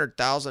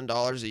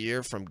 $400,000 a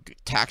year from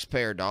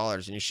taxpayer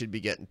dollars, and he should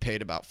be getting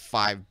paid about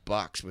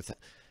 $5 with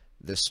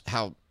this,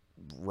 how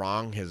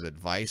wrong his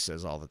advice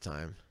is all the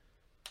time.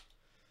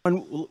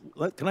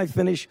 Can I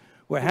finish?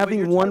 We're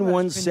having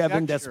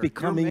 117 that's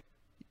becoming...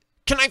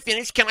 Can I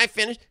finish? Can I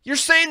finish? You're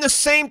saying the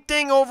same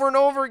thing over and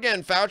over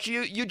again,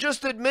 Fauci. You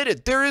just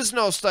admitted there is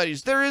no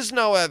studies. There is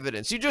no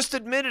evidence. You just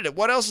admitted it.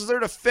 What else is there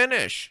to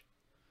finish?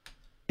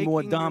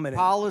 More dominant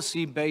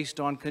policy based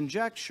on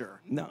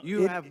conjecture. No,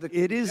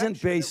 it isn't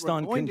based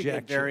on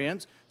conjecture.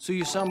 Variants, so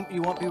you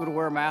want people to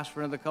wear a mask for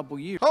another couple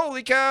years.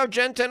 Holy cow!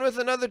 Gen 10 with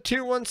another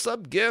tier 1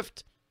 sub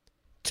gift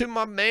to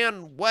my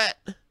man Wet.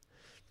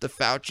 The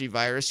Fauci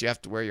virus. You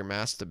have to wear your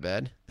mask to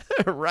bed.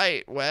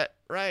 Right, Wet.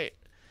 Right.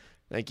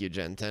 Thank you,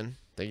 Gen 10.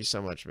 Thank you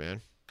so much,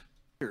 man.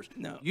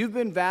 No, you've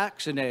been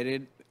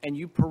vaccinated and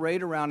you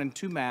parade around in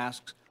 2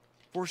 masks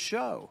for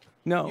show.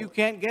 No. You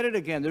can't get it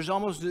again. There's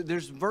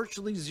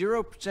virtually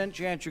 0%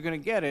 chance you're going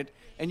to get it,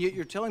 and yet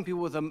you're telling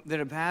people that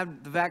have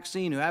had the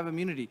vaccine, who have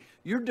immunity.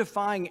 You're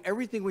defying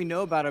everything we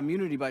know about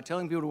immunity by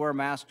telling people to wear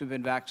masks who've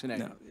been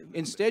vaccinated. No.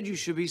 Instead, you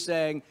should be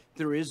saying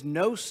there is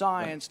no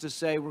science to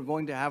say we're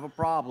going to have a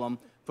problem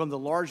from the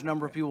large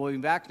number of people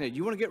being vaccinated.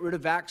 You want to get rid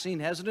of vaccine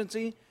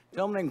hesitancy?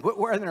 Tell them they can quit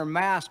wearing their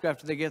mask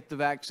after they get the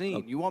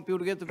vaccine. You want people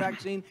to get the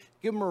vaccine?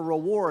 Give them a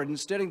reward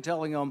instead of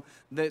telling them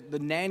that the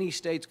nanny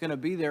state's going to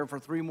be there for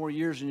 3 more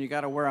years and you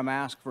got to wear a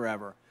mask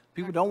forever.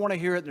 People don't want to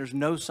hear it. There's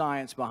no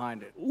science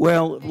behind it.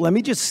 Well, let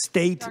me just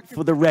state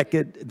for the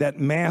record that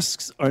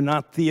masks are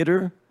not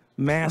theater.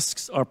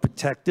 Masks are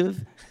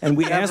protective. And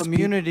we have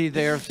immunity,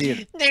 they're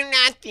theater. They're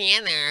not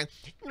theater.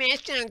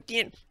 Masks aren't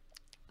theater.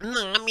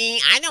 Mommy,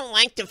 I don't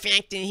like the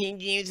fact that he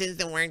uses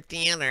the word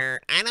theater.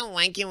 I don't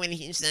like it when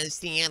he says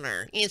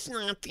theater. It's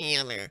not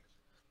theater.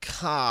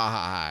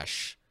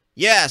 Gosh.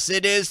 Yes,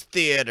 it is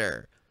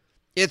theater.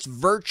 It's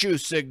virtue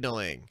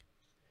signaling.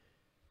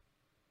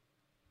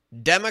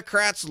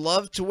 Democrats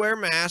love to wear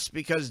masks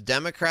because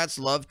Democrats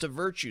love to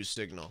virtue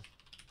signal.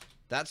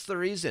 That's the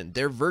reason.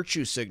 They're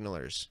virtue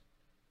signalers.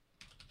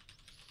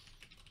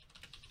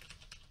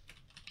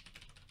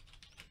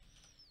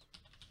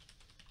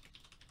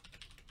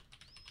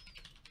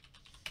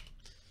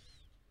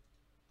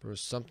 There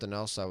was something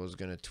else I was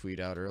going to tweet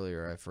out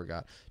earlier. I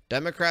forgot.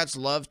 Democrats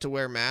love to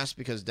wear masks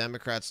because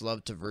Democrats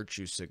love to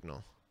virtue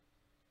signal.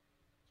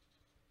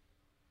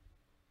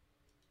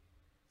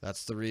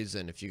 That's the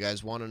reason. If you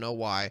guys want to know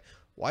why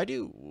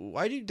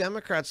do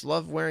Democrats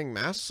love wearing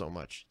masks so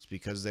much? It's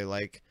because they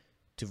like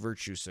to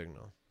virtue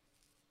signal.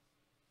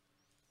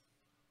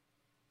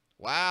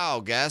 Wow,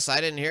 guess I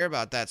didn't hear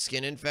about that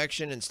skin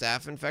infection and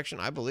staph infection.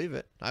 I believe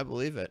it. I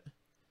believe it.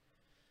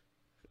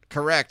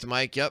 Correct,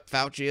 Mike. Yep,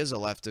 Fauci is a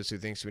leftist who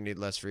thinks we need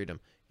less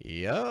freedom.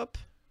 Yup.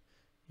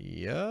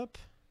 Yup.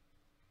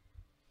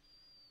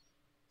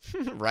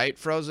 Right,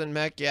 Frozen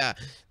Mech? Yeah.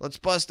 Let's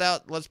bust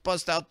out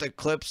the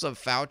clips of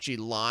Fauci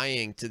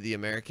lying to the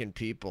American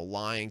people,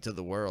 lying to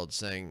the world,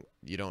 saying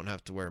you don't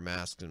have to wear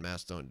masks and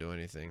masks don't do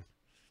anything.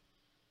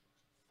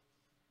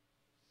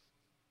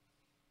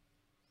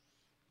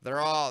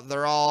 They're all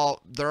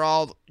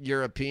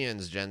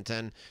Europeans, Gen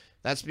 10.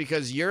 That's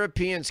because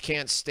Europeans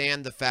can't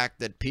stand the fact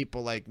that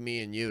people like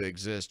me and you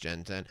exist,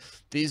 Gen 10.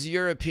 These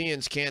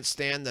Europeans can't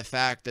stand the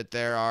fact that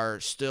there are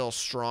still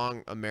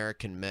strong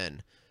American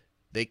men.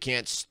 They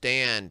can't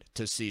stand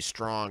to see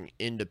strong,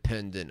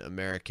 independent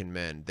American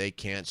men. They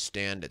can't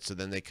stand it. So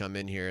then they come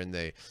in here and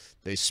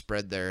they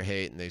spread their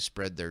hate and they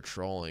spread their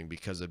trolling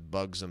because it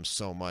bugs them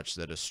so much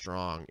that a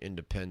strong,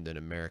 independent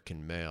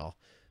American male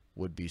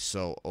would be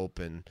so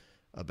open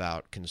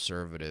about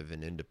conservative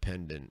and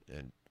independent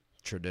and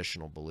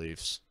traditional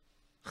beliefs.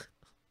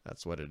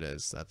 That's what it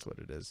is. That's what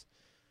it is.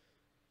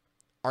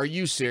 Are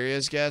you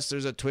serious, guys?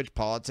 There's a Twitch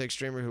politics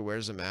streamer who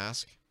wears a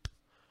mask?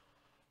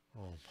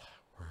 Oh,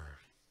 my word.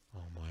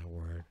 Oh, my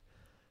word.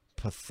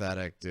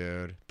 Pathetic,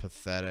 dude.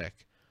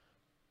 Pathetic.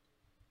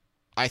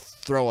 I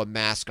throw a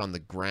mask on the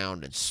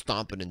ground and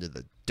stomp it into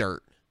the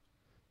dirt.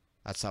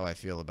 That's how I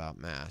feel about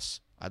masks.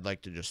 I'd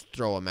like to just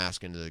throw a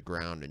mask into the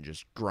ground and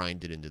just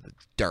grind it into the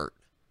dirt.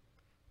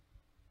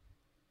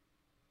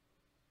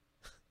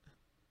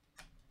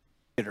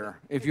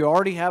 If you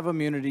already have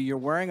immunity, you're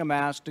wearing a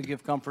mask to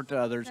give comfort to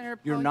others. Senator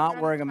You're Paul, not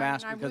you're wearing a out of time,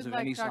 mask and I because would of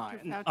like any Dr.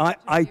 sign. Fauci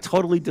I to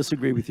totally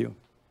disagree with you.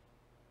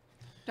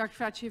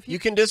 Dr. Fauci, if You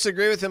can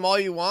disagree with him all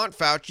you want,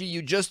 Fauci.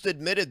 You just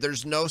admitted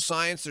there's no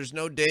science, there's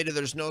no data,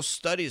 there's no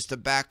studies to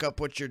back up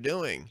what you're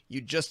doing.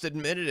 You just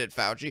admitted it,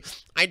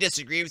 Fauci. I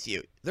disagree with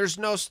you. There's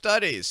no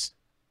studies.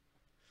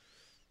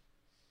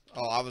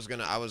 Oh, I was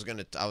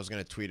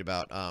gonna tweet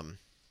about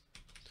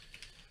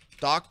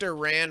Dr.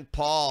 Rand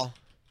Paul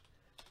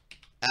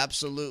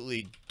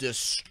absolutely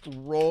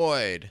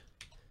destroyed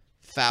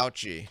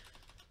Fauci.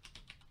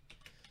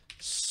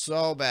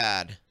 So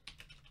bad.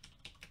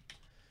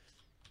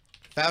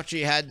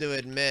 Fauci had to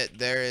admit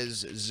there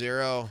is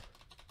zero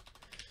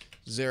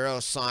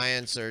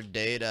science or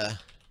data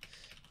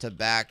to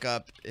back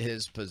up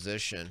his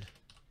position.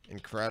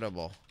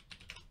 Incredible.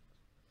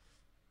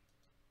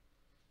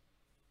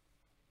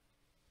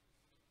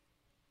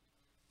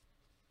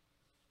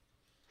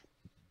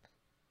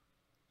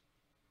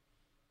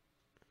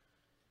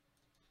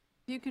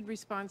 you could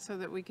respond so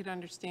that we could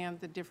understand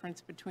the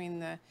difference between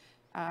the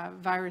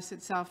virus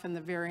itself and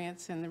the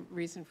variants and the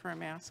reason for a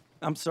mask.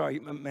 I'm sorry,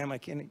 ma'am, I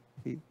can't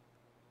hear.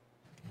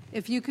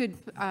 If you could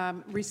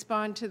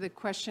respond to the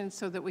question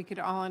so that we could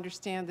all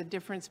understand the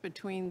difference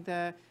between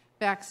the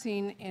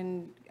vaccine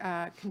in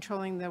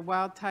controlling the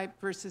wild type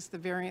versus the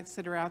variants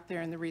that are out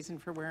there and the reason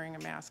for wearing a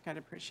mask, I'd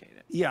appreciate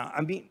it. Yeah,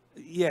 I mean,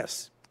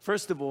 yes.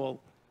 First of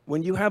all,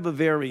 when you have a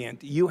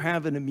variant, you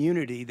have an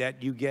immunity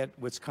that you get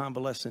what's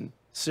convalescent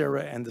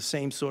sera and the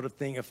same sort of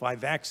thing. If I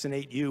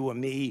vaccinate you or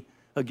me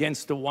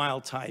against the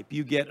wild type,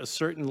 you get a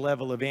certain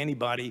level of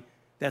antibody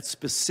that's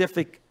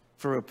specific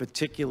for a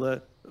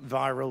particular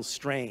viral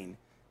strain.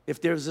 If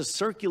there's a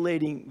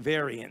circulating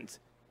variant,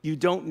 you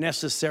don't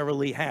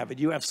necessarily have it.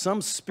 You have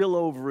some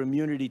spillover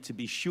immunity to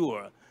be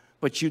sure,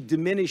 but you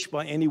diminish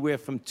by anywhere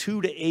from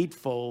 2 to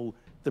 8-fold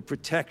the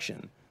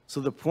protection. So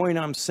the point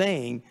I'm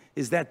saying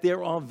is that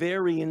there are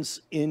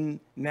variants in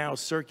now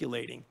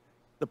circulating.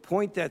 The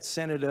point that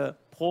Senator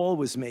Paul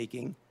was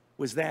making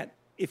was that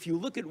if you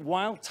look at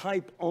wild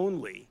type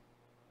only,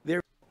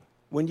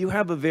 when you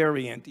have a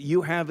variant,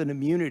 you have an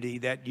immunity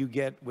that you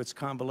get what's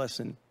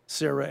convalescent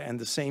sera and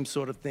the same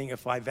sort of thing.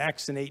 If I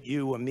vaccinate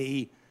you or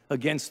me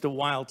against the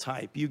wild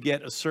type, you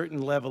get a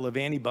certain level of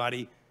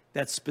antibody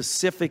that's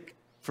specific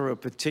for a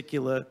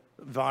particular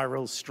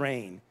viral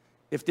strain.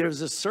 If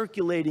there's a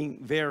circulating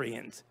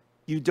variant,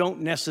 you don't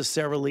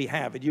necessarily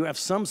have it. You have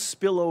some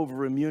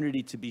spillover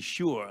immunity to be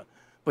sure,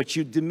 but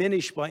you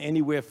diminish by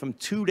anywhere from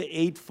 2 to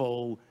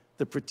 8-fold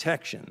the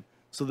protection.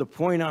 So the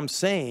point I'm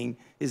saying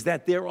is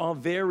that there are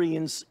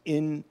variants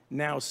in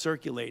now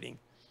circulating.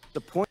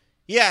 The point.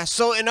 Yeah,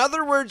 so in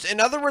other words,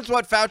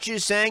 what Fauci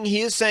is saying, he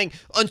is saying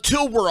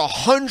until we're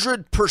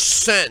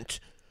 100%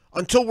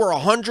 until we're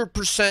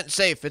 100%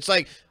 safe. It's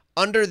like,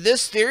 under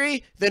this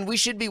theory, then we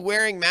should be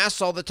wearing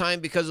masks all the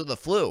time because of the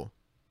flu.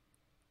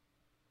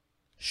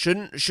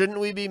 Shouldn't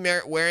we be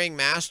wearing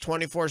masks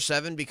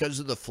 24/7 because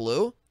of the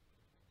flu?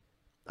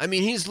 I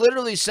mean, he's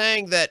literally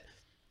saying that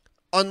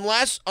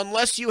unless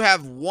you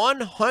have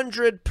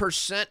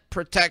 100%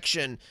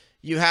 protection,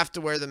 you have to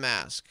wear the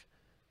mask.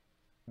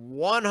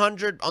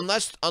 100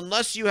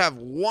 unless you have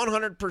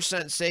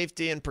 100%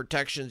 safety and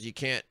protections, you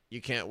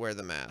can't wear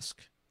the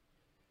mask.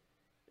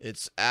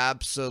 It's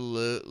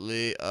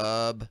absolutely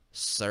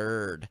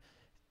absurd.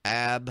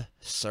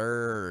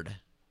 Absurd.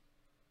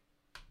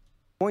 The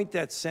point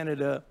that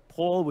Senator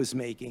Paul was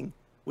making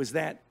was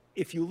that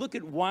if you look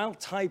at wild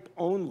type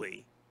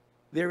only,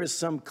 there is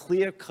some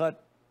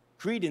clear-cut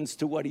credence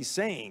to what he's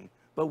saying.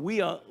 But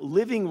we are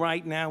living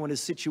right now in a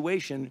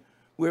situation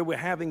where we're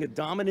having a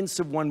dominance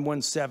of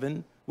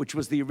 117, which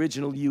was the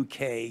original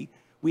UK.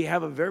 We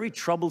have a very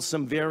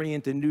troublesome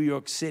variant in New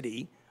York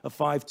City, a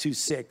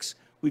 526.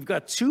 We've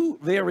got two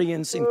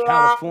variants in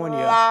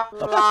California.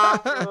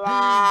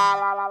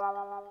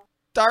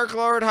 Dark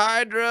Lord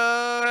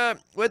Hydra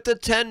with the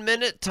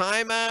 10-minute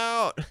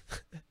timeout.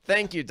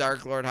 Thank you,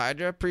 Dark Lord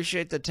Hydra.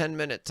 Appreciate the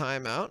 10-minute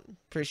timeout.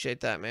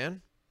 Appreciate that,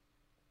 man.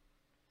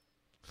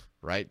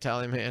 Right,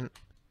 Tally Man?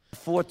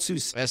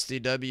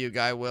 427 SDW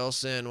Guy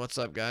Wilson. What's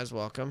up, guys?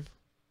 Welcome.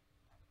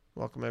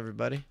 Welcome,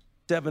 everybody.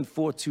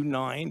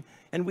 7429,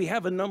 and we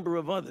have a number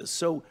of others.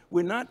 So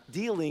we're not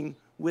dealing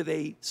with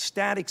a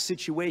static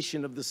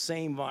situation of the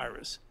same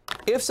virus.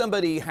 If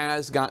somebody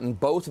has gotten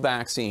both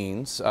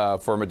vaccines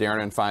for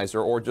Moderna and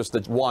Pfizer, or just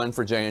the one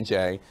for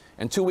J&J,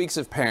 and 2 weeks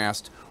have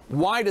passed,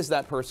 why does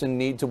that person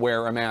need to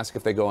wear a mask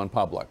if they go in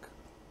public?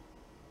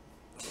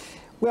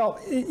 Well,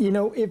 you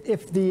know,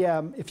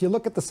 if you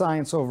look at the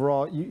science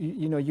overall,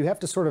 you know, you have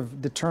to sort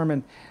of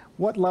determine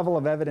what level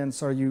of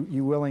evidence are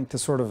you willing to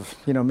sort of,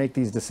 you know, make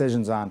these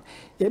decisions on.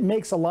 It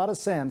makes a lot of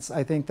sense,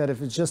 I think, that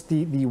if it's just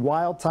the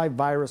wild type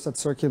virus that's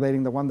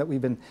circulating, the one that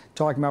we've been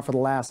talking about for the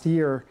last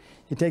year,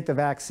 you take the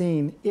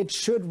vaccine, it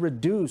should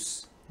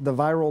reduce the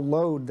viral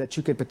load that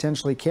you could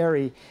potentially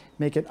carry,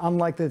 make it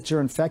unlikely that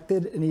you're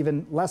infected, and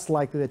even less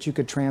likely that you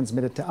could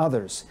transmit it to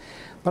others.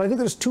 But I think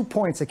there's 2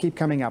 points that keep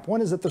coming up.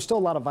 One is that there's still a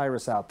lot of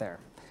virus out there.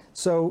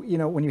 So, you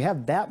know, when you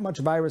have that much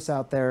virus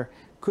out there,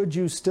 could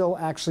you still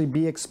actually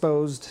be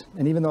exposed,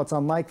 and even though it's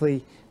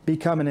unlikely,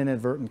 become an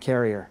inadvertent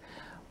carrier?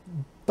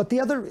 But the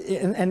other,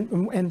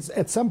 and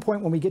at some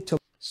point when we get to...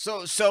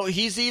 So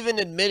he's even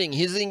admitting,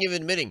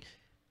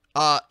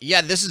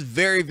 yeah, this is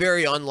very,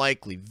 very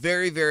unlikely,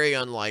 very, very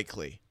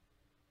unlikely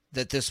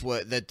that this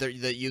would,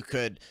 that you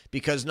could,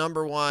 because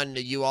number one,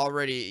 you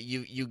already,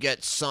 you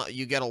get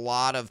a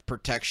lot of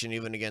protection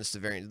even against the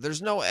variant.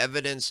 There's no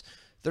evidence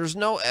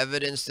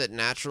that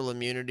natural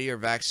immunity or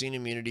vaccine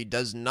immunity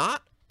does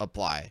not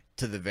apply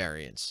to the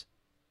variants.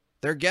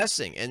 They're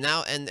guessing, and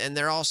now and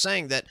they're all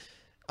saying that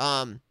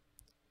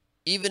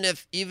even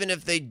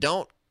if they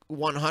don't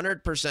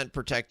 100%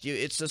 protect you,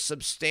 it's a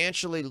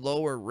substantially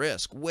lower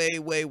risk, way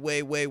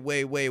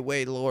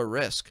lower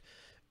risk.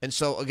 And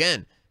so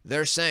again,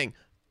 they're saying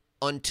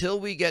until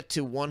we get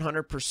to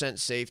 100%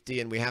 safety,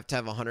 and we have to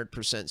have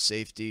 100%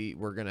 safety,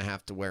 we're going to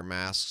have to wear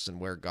masks and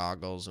wear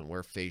goggles and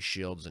wear face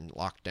shields and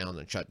lockdowns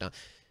and shut down.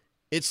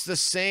 It's the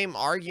same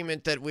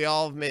argument that we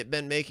all have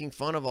been making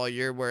fun of all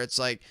year, where it's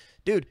like,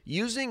 dude,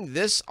 using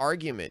this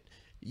argument,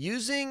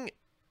 using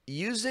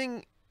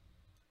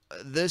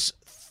this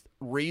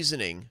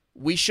reasoning,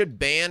 we should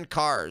ban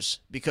cars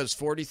because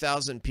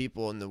 40,000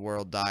 people in the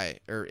world die,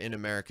 or in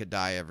America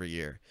die every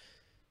year.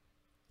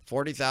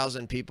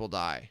 40,000 people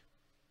die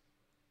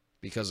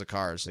because of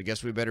cars. I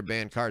guess we better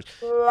ban cars.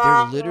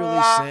 They're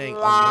literally saying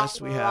unless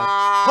we have...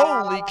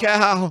 Holy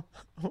cow!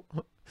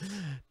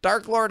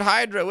 Dark Lord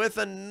Hydra with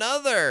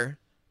another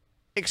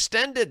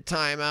extended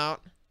timeout.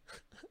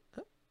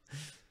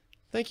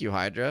 Thank you,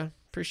 Hydra.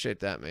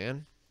 Appreciate that,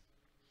 man.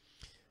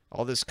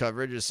 All this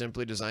coverage is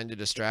simply designed to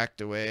distract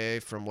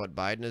away from what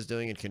Biden is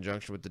doing in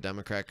conjunction with the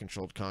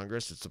Democrat-controlled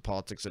Congress. It's the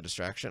politics of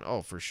distraction.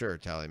 Oh, for sure,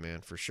 Tally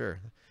Man, for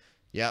sure.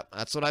 Yep,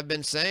 that's what I've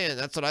been saying.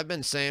 That's what I've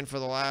been saying for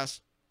the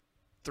last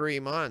 3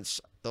 months.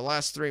 The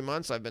last 3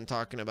 months I've been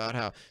talking about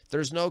how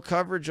there's no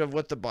coverage of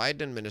what the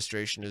Biden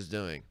administration is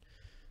doing.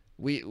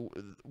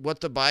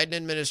 What the Biden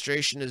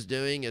administration is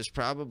doing is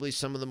probably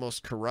some of the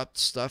most corrupt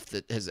stuff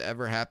that has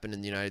ever happened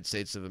in the United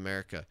States of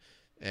America,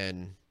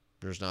 and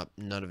there's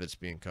none of it's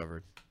being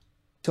covered.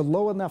 To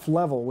low enough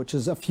level, which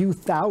is a few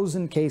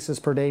thousand cases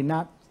per day,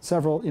 not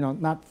several, you know,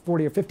 not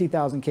 40 or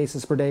 50,000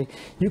 cases per day,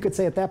 you could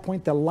say at that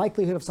point the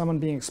likelihood of someone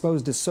being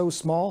exposed is so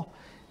small,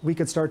 we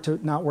could start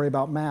to not worry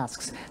about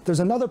masks.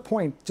 There's another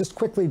point, just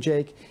quickly,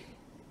 Jake.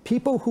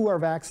 People who are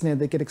vaccinated,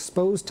 they get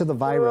exposed to the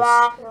virus.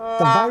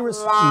 The virus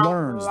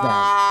learns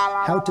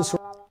that, how to...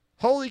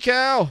 Holy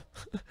cow!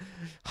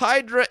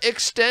 Hydra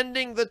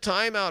extending the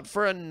timeout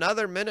for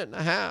another minute and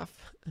a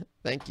half.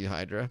 Thank you,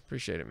 Hydra.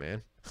 Appreciate it,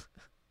 man.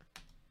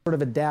 Sort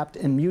of adapt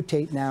and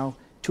mutate now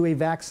to a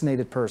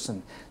vaccinated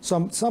person. So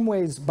in some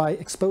ways, by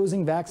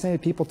exposing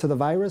vaccinated people to the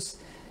virus,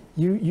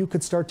 you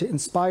could start to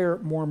inspire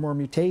more and more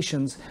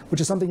mutations,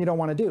 which is something you don't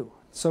want to do.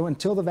 So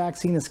until the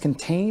vaccine is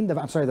contained,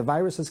 the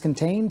virus is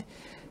contained,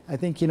 I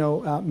think,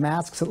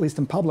 masks, at least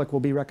in public, will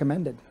be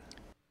recommended.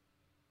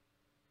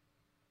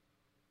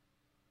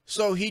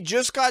 So he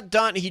just got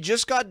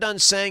done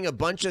saying a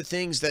bunch of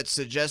things that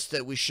suggest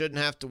that we shouldn't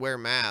have to wear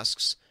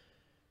masks.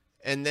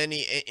 And then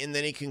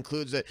he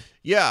concludes that,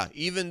 yeah,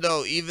 even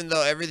though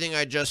everything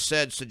I just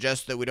said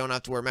suggests that we don't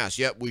have to wear masks,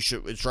 yep, we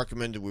should. It's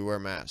recommended we wear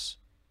masks.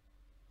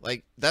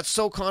 Like, that's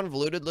so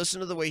convoluted. Listen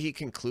to the way he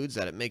concludes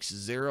that. It makes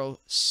zero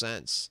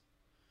sense.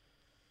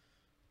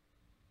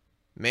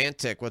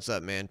 Mantic, what's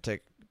up,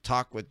 Mantic?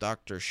 Talk with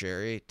Dr.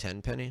 Sherry,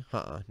 Tenpenny?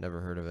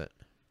 Never heard of it.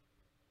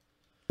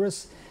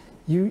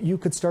 You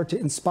could start to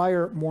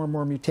inspire more and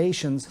more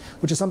mutations,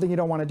 which is something you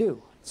don't want to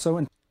do.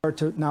 So start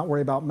to not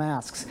worry about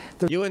masks.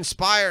 You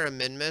inspire him,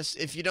 Minmus.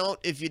 If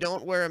you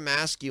don't wear a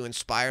mask, you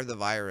inspire the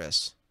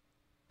virus.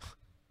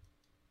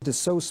 Is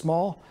so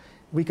small,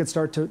 we could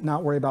start to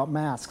not worry about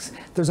masks.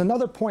 There's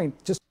another point,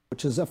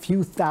 which is a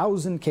few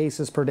thousand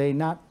cases per day,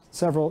 not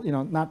several,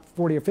 not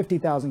 40 or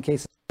 50,000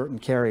 cases per certain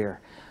carrier.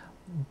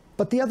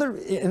 But the other,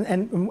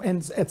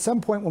 and at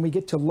some point when we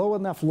get to low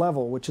enough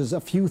level, which is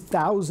a few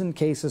thousand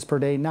cases per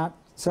day, not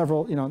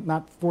several,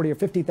 not 40 or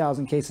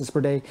 50,000 cases per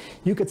day,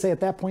 you could say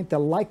at that point the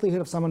likelihood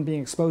of someone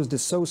being exposed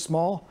is so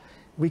small,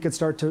 we could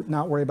start to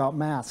not worry about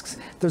masks.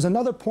 There's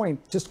another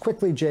point, just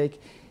quickly,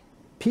 Jake.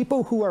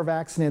 People who are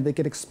vaccinated, they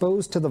get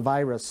exposed to the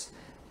virus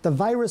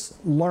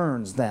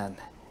learns then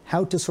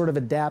how to sort of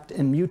adapt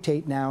and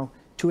mutate now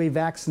to a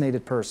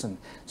vaccinated person.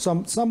 So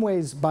in some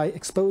ways, by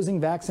exposing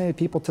vaccinated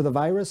people to the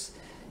virus,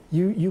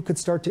 you could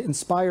start to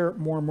inspire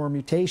more and more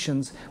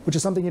mutations, which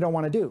is something you don't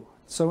want to do.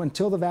 So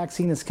until the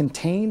vaccine is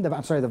contained,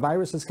 the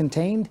virus is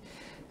contained,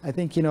 I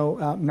think,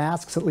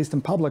 masks, at least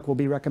in public, will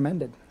be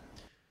recommended.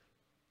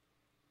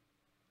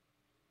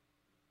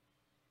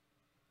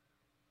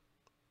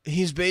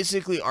 He's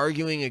basically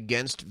arguing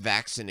against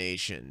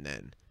vaccination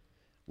then.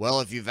 Well,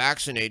 if you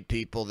vaccinate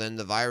people, then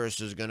the virus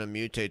is going to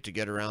mutate to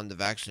get around the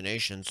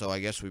vaccination, so I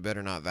guess we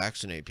better not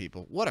vaccinate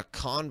people. What a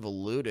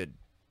convoluted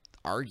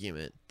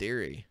argument,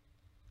 theory.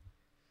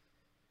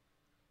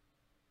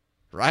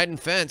 Riding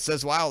Fence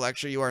says, wow,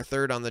 lecture, you are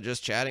third on the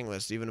Just Chatting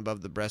list, even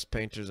above the breast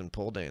painters and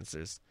pole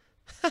dancers.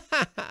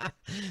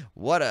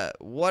 What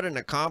an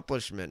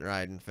accomplishment,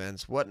 Riding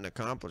Fence. What an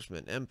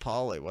accomplishment. M.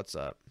 Polly, what's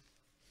up?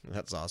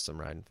 That's awesome,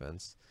 Riding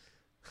Fence.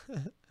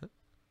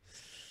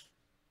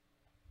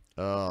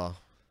 Oh.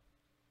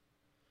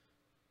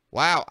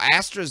 Wow,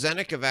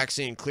 AstraZeneca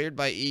vaccine cleared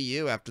by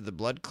EU after the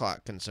blood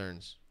clot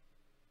concerns.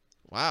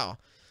 Wow.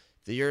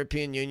 The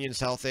European Union's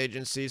health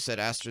agency said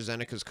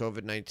AstraZeneca's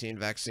COVID-19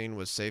 vaccine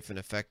was safe and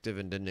effective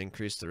and didn't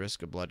increase the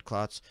risk of blood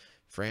clots.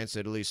 France,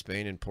 Italy,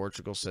 Spain, and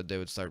Portugal said they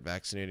would start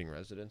vaccinating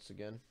residents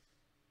again.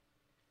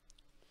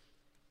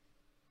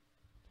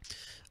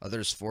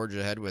 Others forge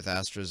ahead with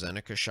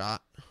AstraZeneca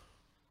shot.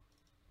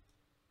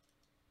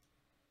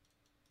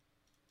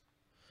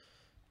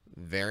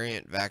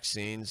 Variant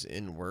vaccines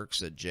in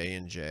works at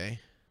J&J.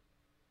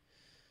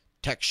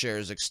 Tech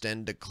shares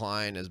extend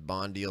decline as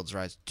bond yields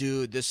rise.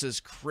 Dude, this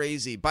is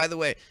crazy. By the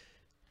way,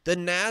 the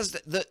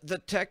Nasdaq, the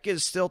tech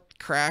is still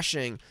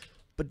crashing.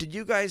 But did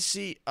you guys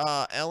see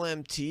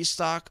LMT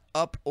stock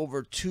up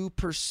over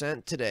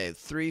 2% today?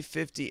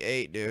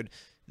 358, dude.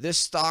 This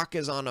stock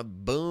is on a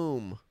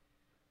boom.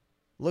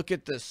 Look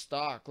at this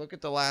stock. Look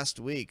at the last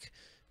week.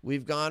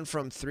 We've gone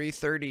from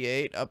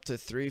 338 up to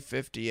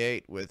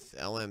 358 with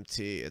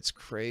LMT. It's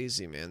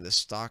crazy, man. This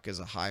stock is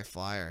a high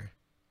flyer.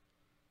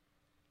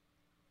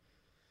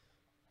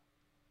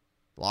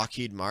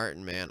 Lockheed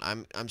Martin, man.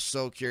 I'm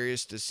so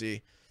curious to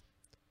see.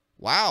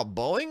 Wow,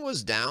 Boeing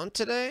was down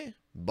today?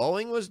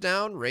 Boeing was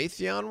down,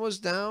 Raytheon was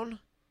down.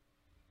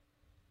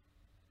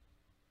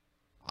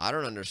 I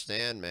don't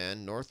understand,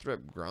 man.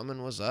 Northrop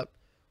Grumman was up.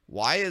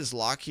 Why is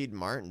Lockheed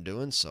Martin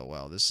doing so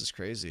well? This is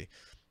crazy.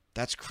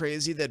 That's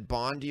crazy that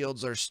bond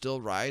yields are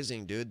still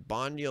rising, dude.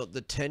 Bond yield,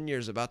 the 10-year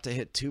is about to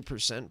hit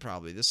 2%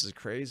 probably. This is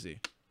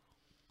crazy.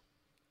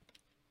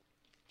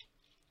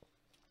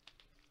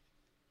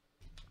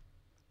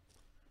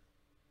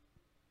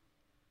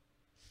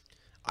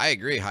 I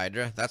agree,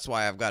 Hydra. That's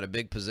why I've got a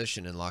big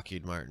position in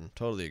Lockheed Martin.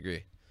 Totally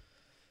agree.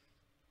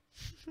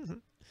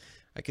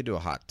 I could do a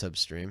hot tub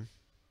stream.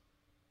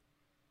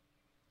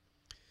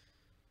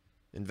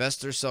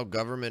 Investors sell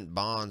government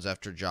bonds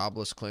after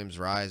jobless claims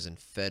rise and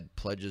Fed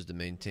pledges to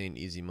maintain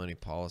easy money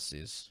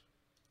policies.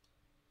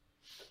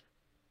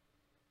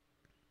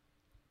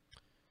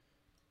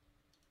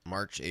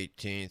 March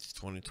 18th,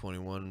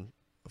 2021,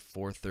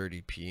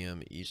 4:30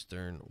 p.m.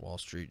 Eastern, Wall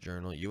Street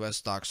Journal. U.S.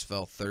 stocks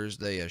fell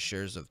Thursday as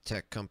shares of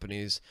tech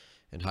companies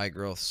and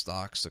high-growth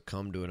stocks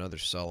succumbed to another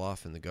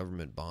sell-off in the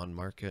government bond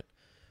market.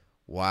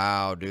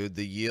 Wow, dude.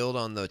 The yield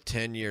on the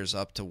 10-year is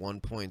up to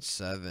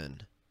 1.7.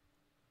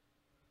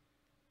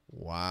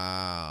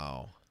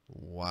 Wow.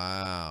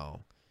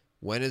 Wow.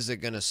 When is it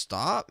going to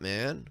stop,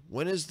 man?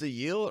 When is the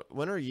yield?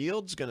 When are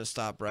yields going to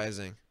stop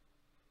rising?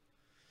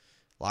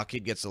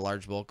 Lockheed gets a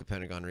large bulk of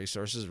Pentagon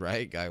resources,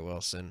 right? Guy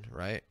Wilson,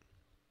 right?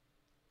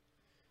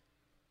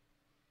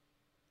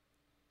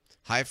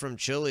 Hi from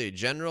Chile.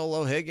 General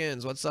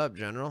O'Higgins. What's up,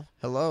 General?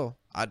 Hello.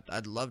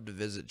 I'd love to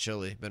visit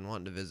Chile. Been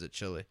wanting to visit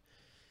Chile.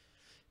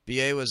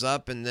 BA was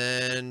up and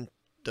then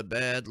the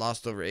bed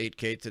lost over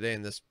 8K today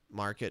in this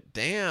market.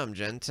 Damn,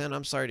 Gen 10.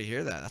 I'm sorry to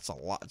hear that. That's a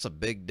lot. It's a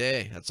big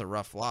day. That's a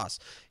rough loss.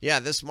 Yeah,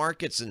 this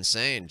market's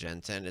insane,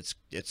 Gen 10.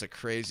 It's a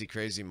crazy,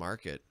 crazy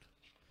market.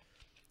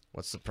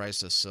 What's the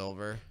price of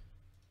silver?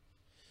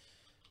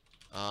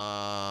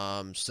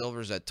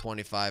 Silver's at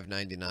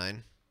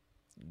 $25.99.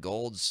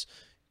 Gold's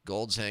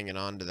hanging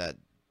on to that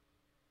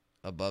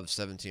above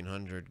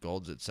 1700.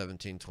 Gold's at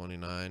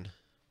 1729.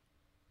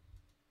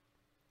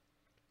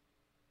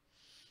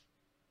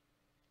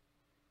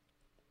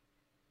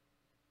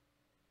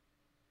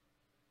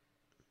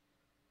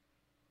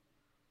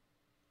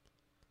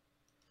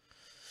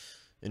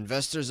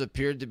 Investors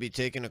appeared to be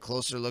taking a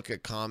closer look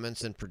at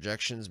comments and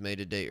projections made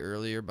a day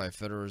earlier by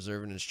Federal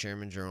Reserve and its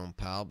chairman Jerome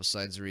Powell.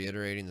 Besides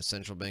reiterating the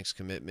central bank's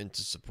commitment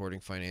to supporting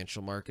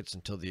financial markets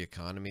until the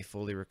economy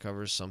fully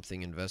recovers,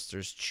 something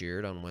investors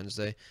cheered on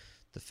Wednesday,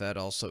 the Fed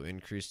also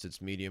increased its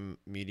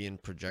median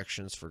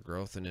projections for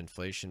growth and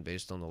inflation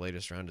based on the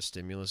latest round of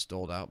stimulus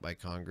doled out by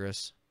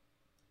Congress.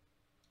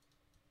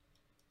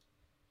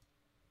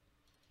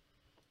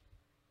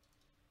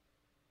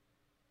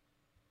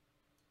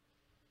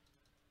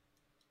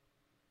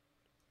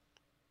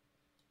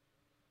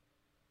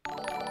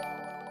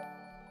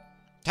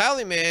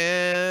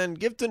 Tallyman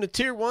gifting a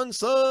tier 1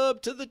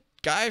 sub to the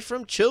guy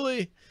from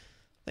Chile.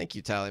 Thank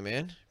you,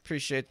 Tallyman.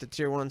 Appreciate the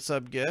tier 1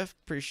 sub gift.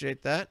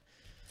 Appreciate that.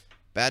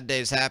 Bad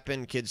days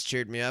happen. Kids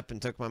cheered me up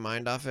and took my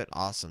mind off it.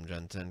 Awesome,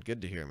 Gen 10.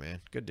 Good to hear,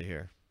 man. Good to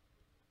hear.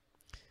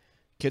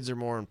 Kids are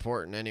more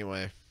important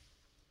anyway.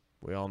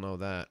 We all know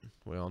that.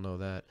 We all know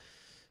that.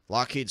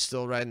 Lockheed's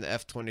still riding the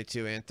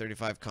F-22 and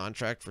 35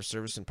 contract for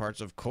service and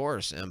parts. Of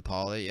course, M.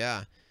 Polly.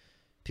 Yeah.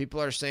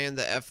 People are saying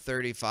the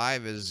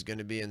F-35 is going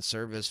to be in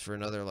service for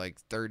another like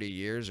 30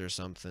 years or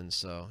something,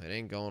 so it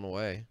ain't going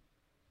away.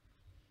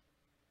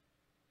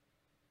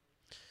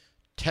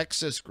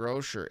 Texas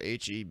grocer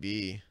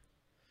HEB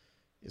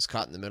is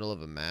caught in the middle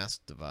of a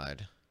mask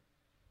divide.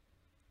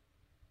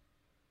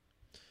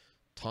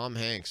 Tom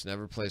Hanks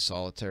never play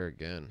solitaire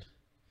again.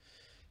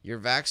 You're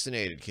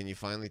vaccinated. Can you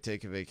finally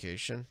take a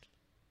vacation?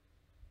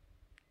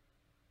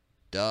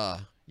 Duh.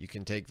 You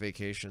can take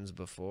vacations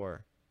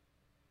before.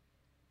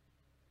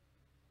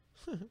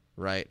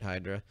 Right,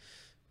 Hydra.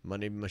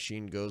 Money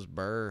machine goes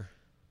burr.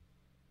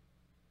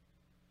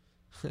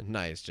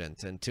 Nice, Gen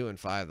 10. 2 and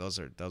 5. Those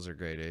are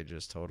great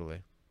ages,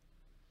 totally.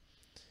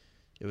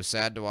 It was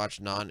sad to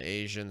watch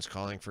non-Asians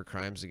calling for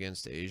crimes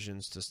against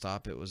Asians to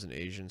stop. It was an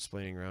Asian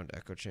splaining around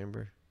echo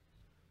chamber.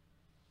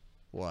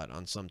 What,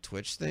 on some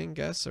Twitch thing,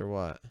 guess, or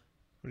what?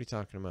 What are you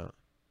talking about?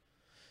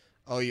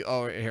 Oh,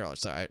 here,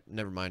 sorry,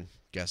 never mind.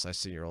 Guess I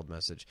see your old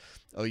message.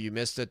 Oh, you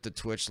missed it. The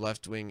Twitch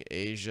left-wing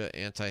Asia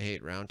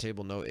anti-hate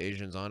roundtable. No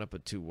Asians on it,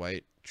 but 2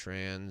 white,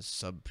 trans,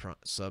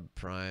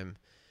 subprime,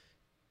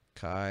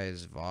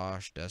 Kai's,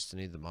 Vosh,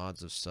 Destiny, the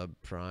mods of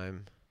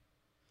subprime,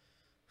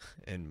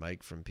 and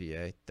Mike from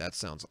PA. That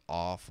sounds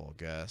awful,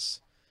 Gus.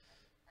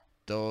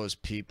 Those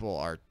people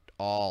are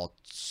all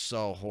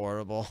so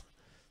horrible.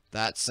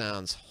 That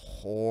sounds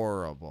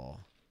horrible.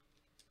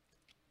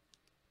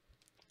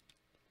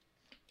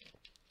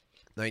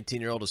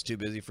 19-year-old is too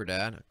busy for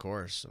dad? Of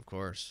course, of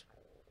course.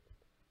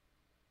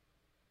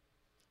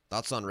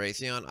 Thoughts on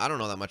Raytheon? I don't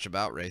know that much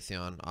about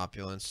Raytheon,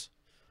 Opulence.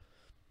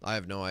 I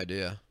have no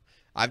idea.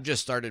 I've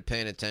just started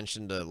paying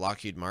attention to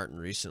Lockheed Martin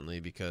recently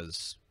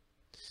because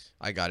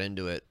I got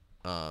into it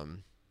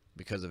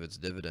because of its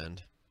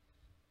dividend.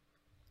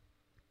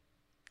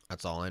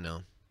 That's all I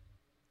know.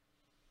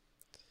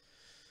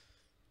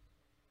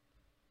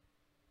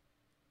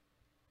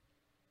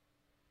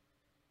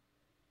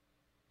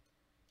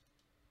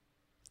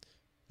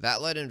 That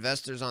led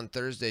investors on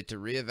Thursday to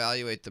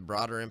reevaluate the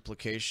broader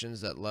implications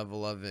that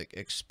level of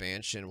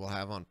expansion will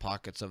have on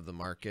pockets of the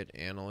market,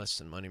 analysts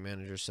and money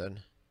managers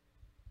said,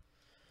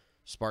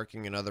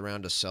 sparking another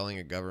round of selling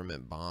of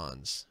government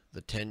bonds.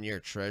 The 10-year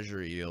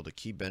Treasury yield, a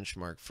key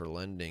benchmark for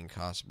lending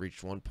costs,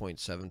 breached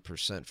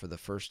 1.7% for the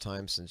first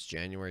time since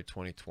January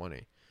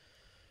 2020.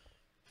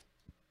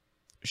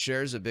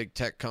 Shares of big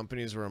tech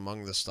companies were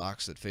among the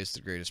stocks that faced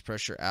the greatest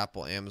pressure.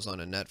 Apple,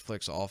 Amazon, and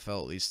Netflix all fell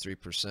at least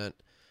 3%.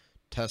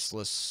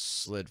 Tesla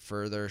slid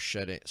further,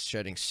 shedding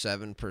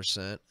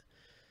 7%.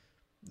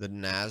 The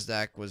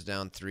NASDAQ was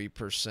down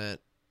 3%.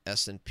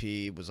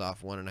 S&P was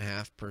off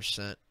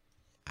 1.5%.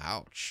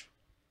 Ouch.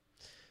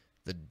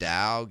 The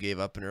Dow gave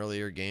up an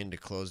earlier gain to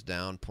close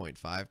down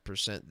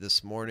 0.5%.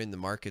 This morning, the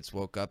markets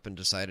woke up and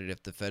decided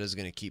if the Fed is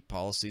going to keep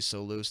policy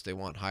so loose, they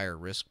want higher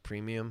risk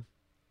premium.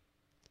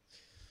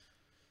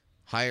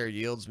 Higher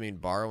yields mean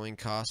borrowing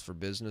costs for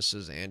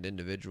businesses and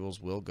individuals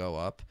will go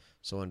up,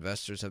 so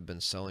investors have been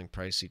selling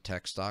pricey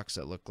tech stocks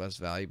that look less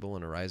valuable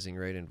in a rising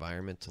rate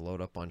environment to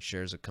load up on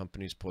shares of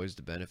companies poised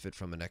to benefit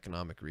from an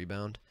economic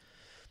rebound.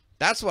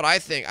 That's what I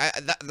think.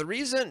 The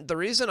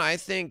reason I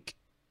think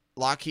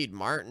Lockheed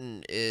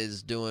Martin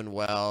is doing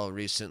well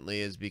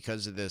recently is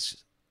because of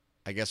this,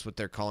 I guess what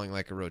they're calling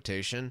like a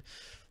rotation.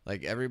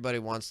 Like, everybody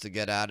wants to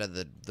get out of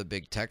the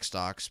big tech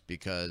stocks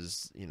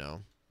because, you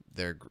know,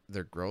 they're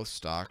growth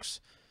stocks.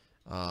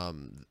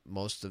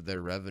 Most of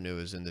their revenue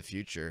is in the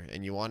future,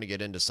 and you want to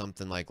get into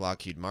something like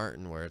Lockheed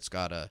Martin, where it's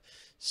got a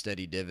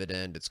steady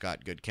dividend, it's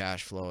got good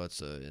cash flow,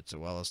 it's a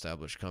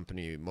well-established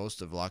company.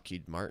 Most of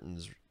Lockheed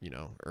Martin's, you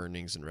know,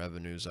 earnings and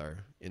revenues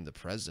are in the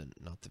present,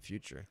 not the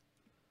future.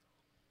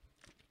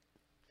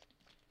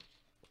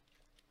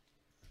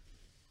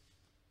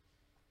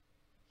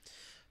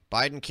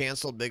 Biden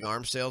canceled big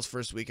arms sales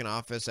first week in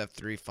office.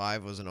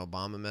 F-35 was an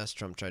Obama mess.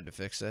 Trump tried to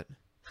fix it.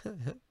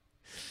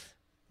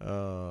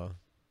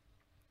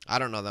 I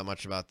don't know that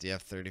much about the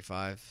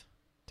F-35,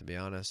 to be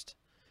honest,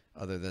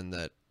 other than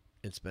that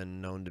it's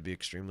been known to be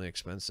extremely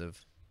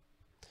expensive.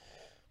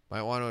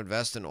 Might want to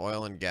invest in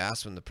oil and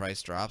gas when the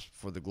price drops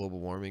before the global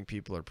warming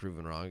people are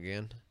proven wrong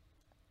again.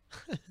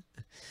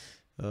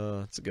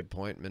 That's a good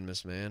point,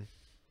 Minmus Man.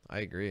 I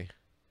agree.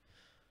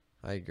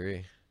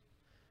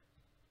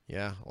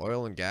 Yeah,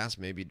 oil and gas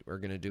maybe are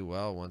going to do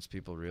well once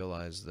people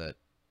realize that,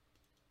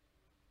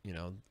 you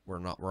know,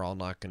 we're all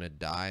not going to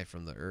die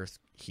from the earth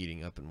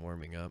heating up and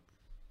warming up.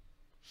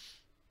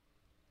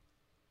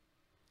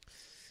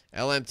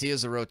 LMT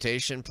is a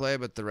rotation play,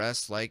 but the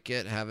rest, like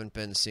it, haven't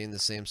been seeing the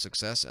same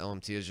success.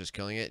 LMT is just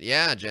killing it.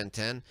 Yeah, Gen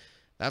 10.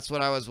 That's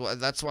why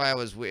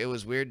it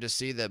was weird to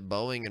see that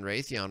Boeing and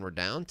Raytheon were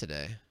down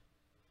today.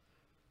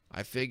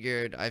 I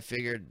figured,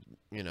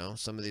 you know,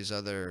 some of these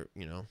other,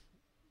 you know,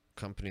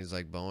 companies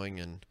like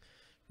Boeing and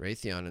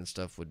Raytheon and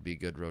stuff would be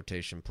good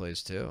rotation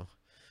plays too.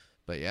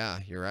 But yeah,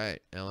 you're right.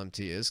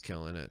 LMT is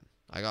killing it.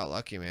 I got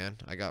lucky, man.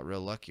 I got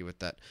real lucky with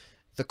that.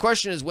 The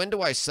question is, when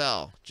do I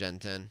sell, Gen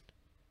 10?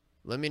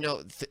 Let me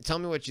know. Tell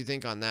me what you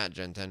think on that,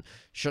 Gen 10.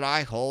 Should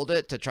I hold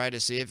it to try to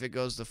see if it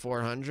goes to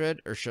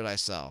 400, or should I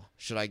sell?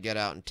 Should I get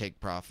out and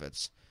take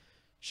profits?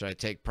 Should I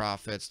take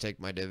profits, take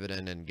my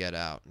dividend, and get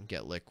out and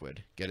get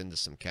liquid, get into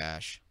some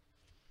cash?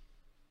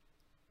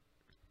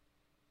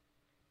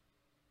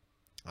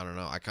 I don't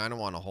know. I kind of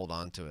want to hold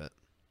on to it.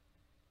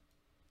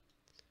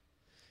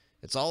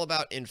 It's all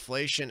about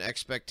inflation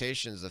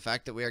expectations. The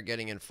fact that we are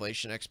getting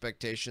inflation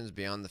expectations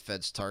beyond the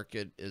Fed's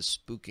target is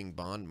spooking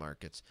bond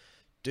markets.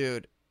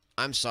 Dude,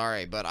 I'm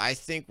sorry, but I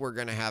think we're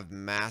going to have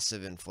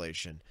massive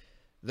inflation.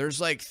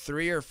 There's like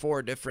 3 or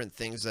 4 different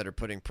things that are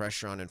putting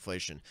pressure on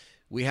inflation.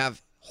 We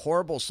have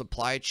horrible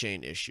supply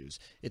chain issues.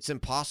 It's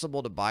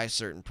impossible to buy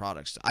certain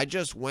products. I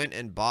just went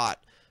and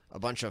bought a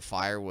bunch of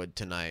firewood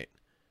tonight.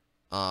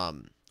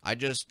 I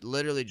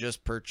literally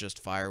just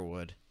purchased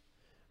firewood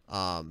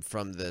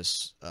from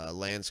this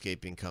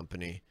landscaping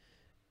company,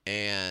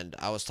 and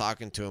I was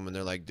talking to them, and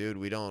they're like, dude,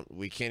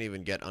 we can't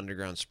even get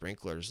underground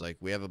sprinklers. Like,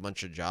 we have a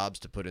bunch of jobs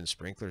to put in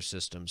sprinkler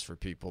systems for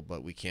people,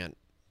 but we can't,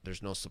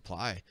 there's no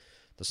supply.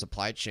 The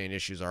supply chain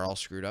issues are all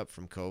screwed up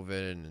from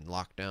COVID and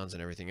lockdowns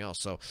and everything else.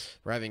 So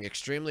we're having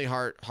extremely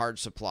hard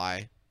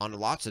supply on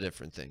lots of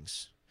different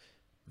things.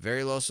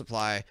 Very low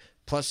supply,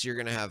 plus you're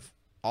going to have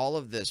all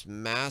of this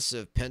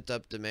massive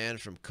pent-up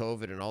demand from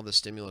COVID and all the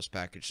stimulus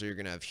package. So you're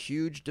going to have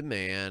huge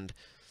demand,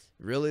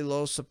 really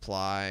low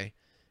supply,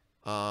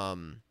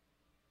 and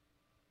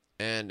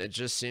it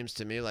just seems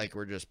to me like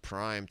we're just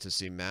primed to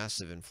see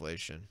massive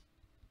inflation,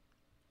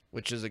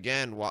 which is,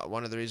 again,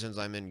 one of the reasons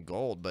I'm in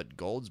gold, but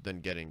gold's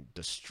been getting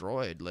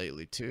destroyed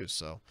lately too,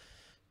 so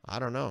I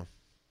don't know.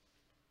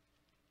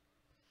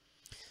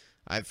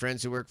 I have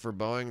friends who work for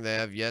Boeing. They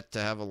have yet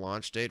to have a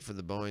launch date for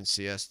the Boeing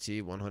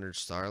CST-100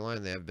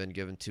 Starline. They have been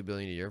given $2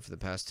 billion a year for the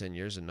past 10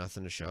 years and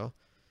nothing to show.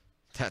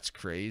 That's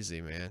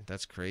crazy, man.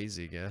 That's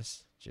crazy,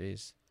 guess.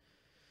 Jeez.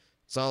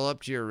 It's all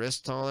up to your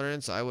risk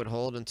tolerance. I would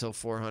hold until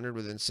 400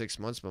 within 6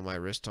 months, but my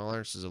risk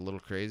tolerance is a little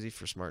crazy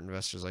for smart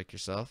investors like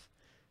yourself.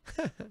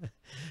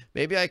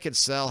 Maybe I could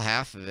sell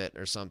half of it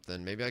or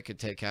something. Maybe I could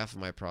take half of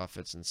my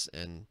profits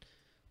and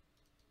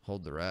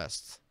hold the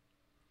rest.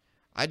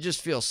 I'd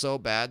just feel so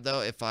bad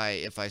though if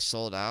I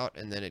sold out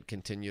and then it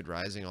continued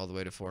rising all the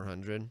way to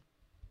 400.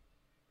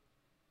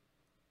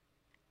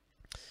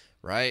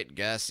 Right,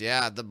 guess.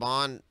 Yeah, the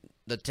bond,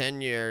 the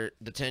 10-year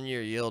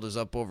yield is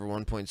up over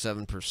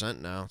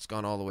 1.7% now. It's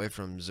gone all the way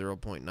from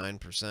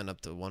 0.9%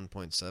 up to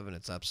 1.7.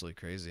 It's absolutely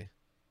crazy.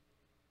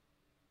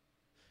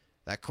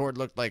 That cord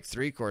looked like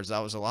 3 cords. That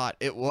was a lot.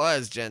 It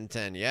was, Gen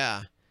 10,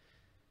 yeah.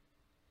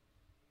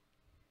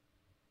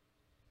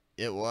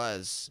 It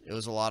was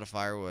a lot of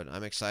firewood.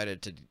 I'm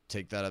excited to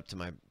take that up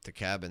to the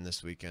cabin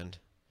this weekend.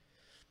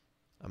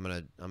 I'm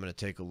gonna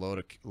take a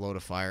load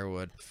of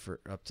firewood for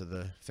up to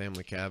the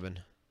family cabin.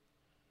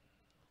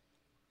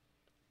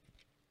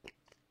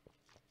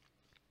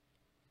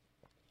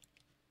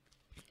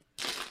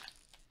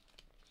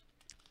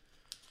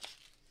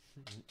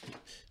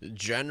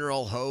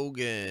 General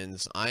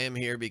Hogan's. I am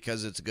here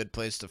because it's a good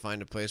place to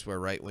find a place where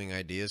right-wing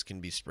ideas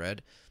can be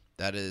spread.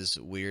 That is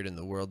weird in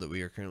the world that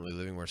we are currently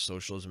living, where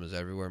socialism is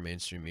everywhere,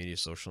 mainstream media,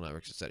 social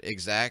networks, etc.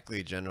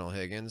 Exactly, General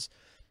Higgins.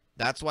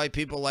 That's why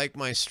people like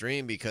my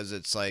stream, because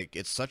it's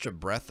such a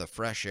breath of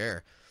fresh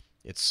air.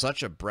 It's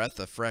such a breath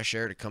of fresh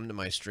air to come to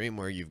my stream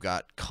where you've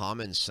got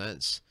common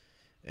sense.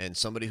 and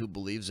somebody who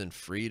believes in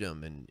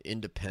freedom and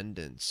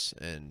independence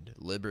and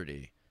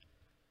liberty.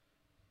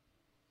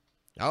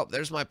 Oh,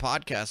 there's my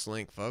podcast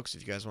link, folks.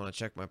 If you guys want to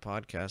check my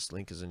podcast,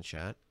 link is in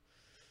chat.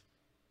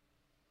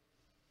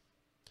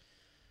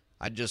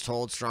 I'd just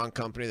hold strong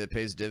company that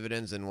pays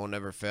dividends and won't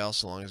ever fail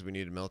so long as we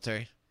need a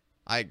military.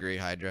 I agree,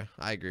 Hydra.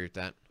 I agree with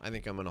that. I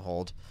think I'm going to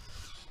hold.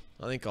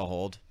 I think I'll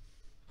hold.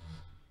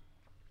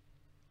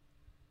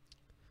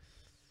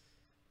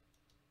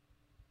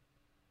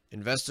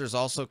 Investors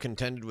also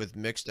contended with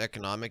mixed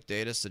economic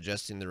data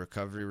suggesting the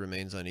recovery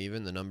remains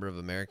uneven. The number of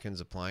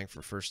Americans applying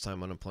for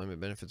first-time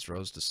unemployment benefits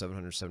rose to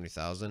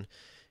 770,000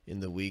 in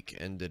the week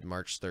ended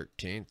March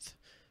 13th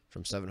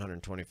from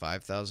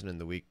 725,000 in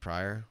the week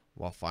prior,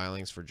 while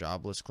filings for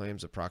jobless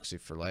claims, a proxy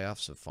for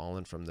layoffs, have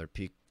fallen from their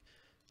peak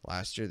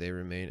last year. They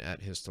remain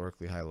at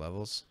historically high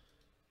levels.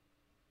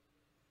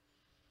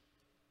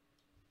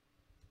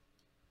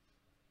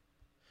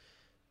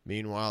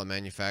 Meanwhile, a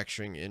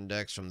manufacturing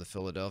index from the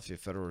Philadelphia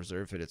Federal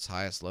Reserve hit its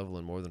highest level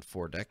in more than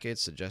 4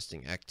 decades,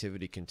 suggesting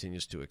activity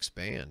continues to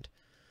expand.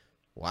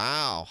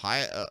 Wow,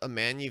 a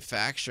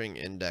manufacturing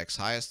index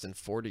highest in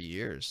 40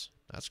 years.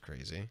 That's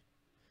crazy.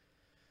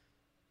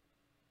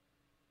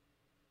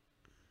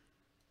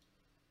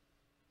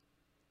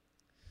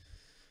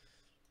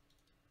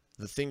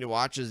 The thing to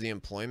watch is the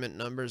employment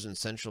numbers, and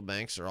central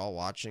banks are all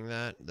watching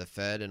that. The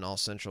Fed and all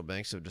central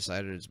banks have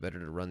decided it's better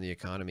to run the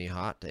economy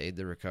hot to aid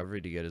the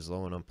recovery to get as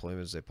low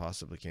unemployment as they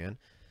possibly can.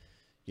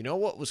 You know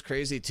what was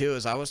crazy too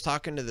is I was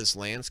talking to this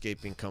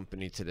landscaping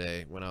company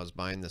today when I was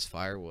buying this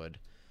firewood.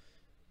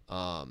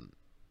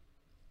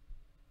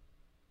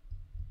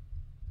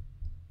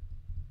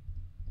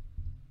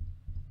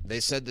 They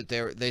said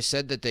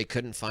that they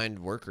couldn't find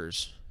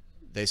workers.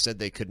 They said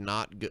they could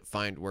not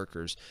find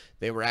workers.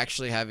 They were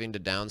actually having to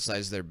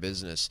downsize their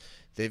business.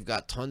 They've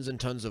got tons and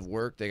tons of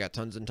work. They got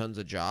tons and tons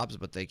of jobs,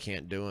 but they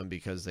can't do them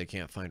because they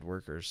can't find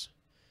workers.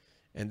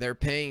 And they're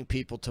paying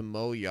people to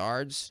mow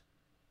yards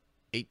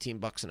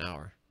 $18 an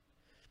hour.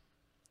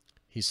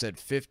 He said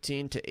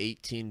 15 to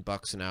 18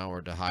 bucks an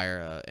hour to hire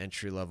a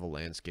entry-level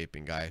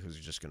landscaping guy who's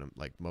just going to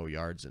like mow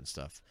yards and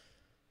stuff.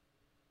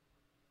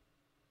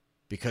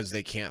 Because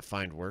they can't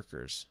find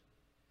workers.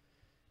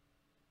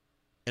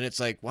 And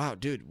it's like, wow,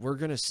 dude, we're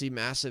going to see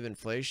massive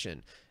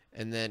inflation.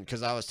 And then,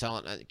 because I was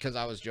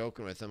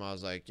joking with him, I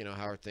was like, you know,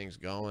 how are things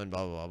going?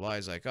 Blah, blah, blah, blah.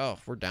 He's like, oh,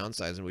 we're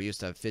downsizing. We used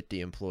to have 50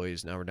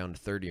 employees. Now we're down to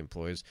 30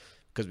 employees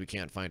because we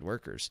can't find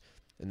workers.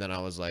 And then I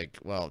was like,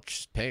 well,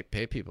 just pay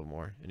people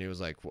more. And he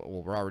was like,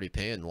 well, we're already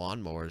paying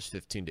lawnmowers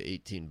 15 to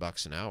 18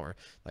 bucks an hour.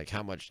 Like,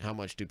 how much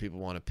do people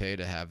want to pay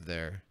to have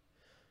their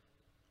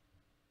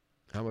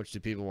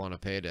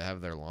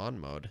lawn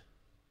mowed?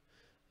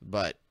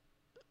 But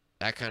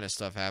that kind of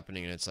stuff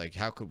happening, and it's like,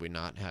 how could we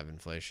not have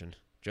inflation?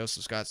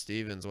 Joseph Scott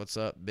Stevens, what's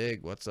up?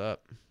 Big, what's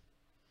up?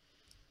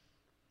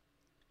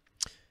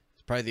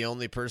 It's probably the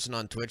only person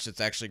on Twitch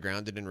that's actually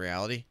grounded in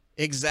reality.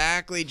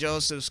 Exactly,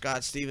 Joseph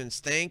Scott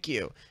Stevens. Thank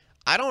you.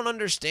 I don't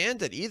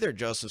understand it either,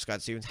 Joseph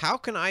Scott Stevens. How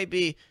can I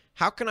be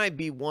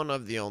one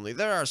of the only?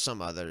 There are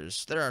some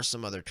others. There are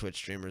some other Twitch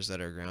streamers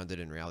that are grounded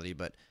in reality,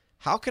 but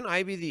how can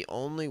I be the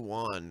only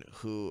one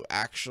who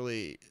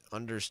actually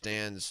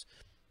understands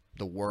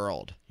the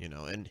world, you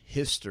know, and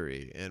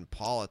history and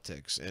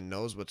politics and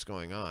knows what's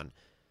going on,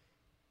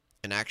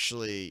 and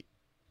actually,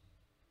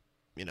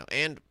 you know,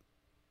 and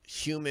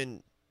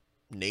human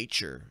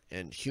nature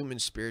and human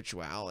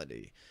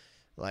spirituality?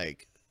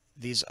 Like,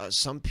 these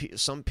some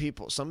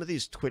people, some of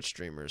these Twitch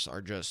streamers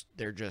are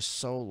they're just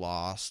so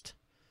lost.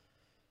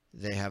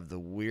 They have the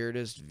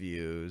weirdest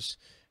views.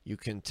 You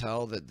can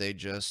tell that they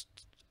just,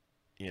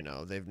 you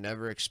know, they've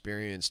never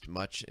experienced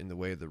much in the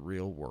way of the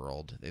real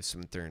world. They've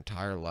spent their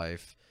entire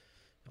life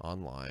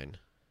online.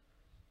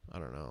 I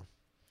don't know.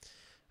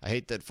 I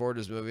hate that Ford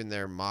is moving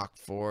their Mach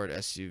Ford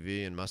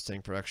SUV and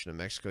Mustang production to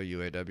Mexico.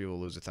 UAW will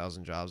lose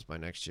 1,000 jobs by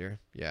next year.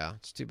 Yeah,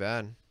 it's too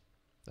bad.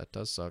 That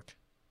does suck.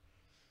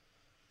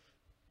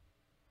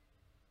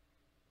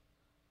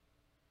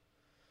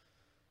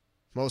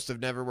 Most have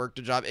never worked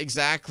a job.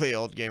 Exactly,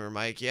 Old Gamer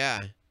Mike.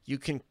 Yeah, you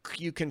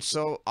can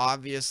so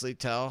obviously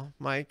tell,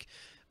 Mike,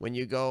 when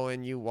you go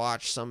and you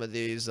watch some of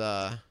these.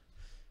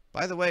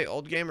 By the way,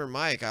 Old Gamer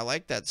Mike, I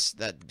like that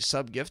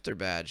sub gifter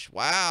badge.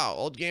 Wow,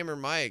 Old Gamer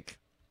Mike,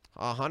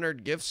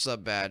 100 gift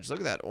sub badge. Look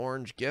at that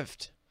orange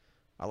gift.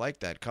 I like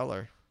that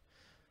color.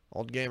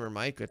 Old Gamer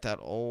Mike with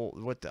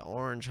the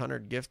orange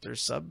 100 gifter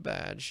sub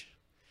badge.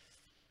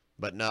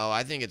 But no,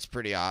 I think it's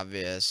pretty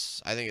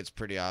obvious. I think it's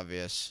pretty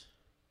obvious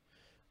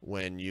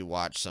when you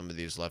watch some of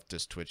these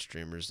leftist Twitch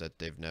streamers that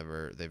they've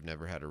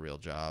never had a real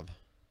job.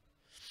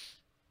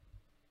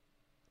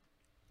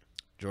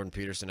 Jordan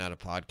Peterson had a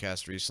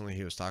podcast recently.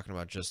 He was talking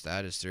about just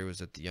that. His theory was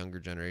that the younger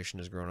generation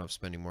has grown up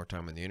spending more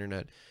time on the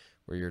internet,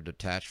 where you're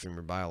detached from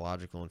your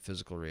biological and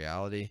physical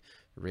reality,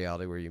 a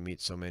reality where you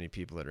meet so many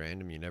people at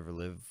random you never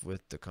live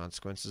with the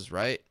consequences.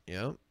 Right?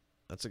 Yeah,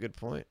 that's a good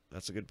point.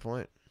 That's a good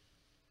point.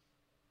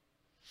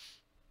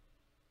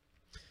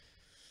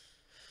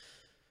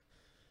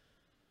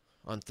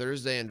 On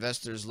Thursday,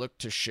 investors looked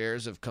to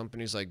shares of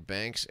companies like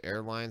banks,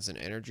 airlines, and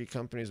energy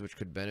companies, which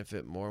could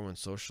benefit more when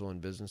social and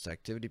business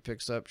activity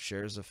picks up.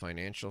 Shares of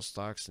financial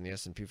stocks in the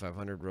S&P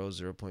 500 rose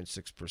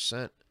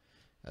 0.6%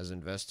 as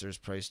investors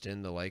priced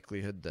in the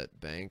likelihood that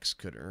banks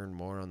could earn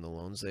more on the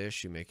loans they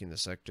issue, making the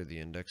sector the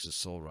index's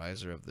sole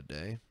riser of the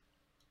day.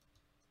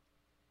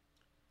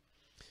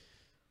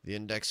 The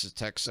index's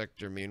tech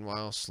sector,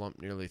 meanwhile, slumped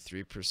nearly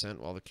 3%,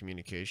 while the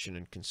communication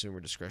and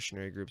consumer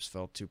discretionary groups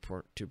fell 2%,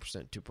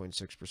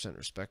 2.6%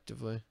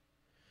 respectively.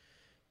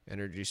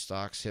 Energy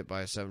stocks hit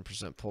by a 7%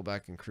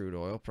 pullback in crude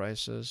oil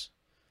prices.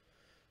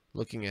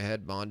 Looking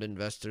ahead, bond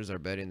investors are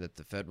betting that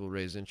the Fed will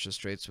raise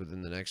interest rates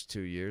within the next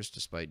 2 years,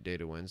 despite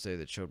data Wednesday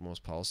that showed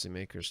most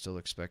policymakers still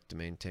expect to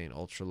maintain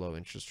ultra-low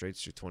interest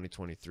rates through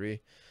 2023.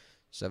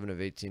 7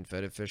 of 18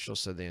 Fed officials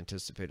said they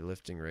anticipated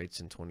lifting rates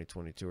in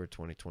 2022 or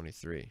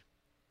 2023.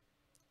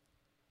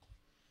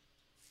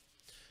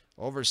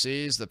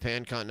 Overseas, the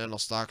Pan-Continental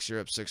Stocks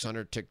Europe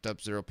 600 ticked up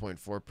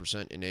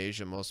 0.4%. In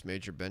Asia, most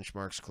major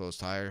benchmarks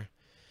closed higher.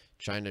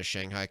 China's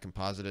Shanghai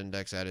Composite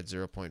Index added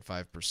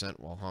 0.5%,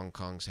 while Hong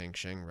Kong's Hang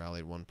Seng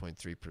rallied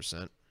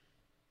 1.3%.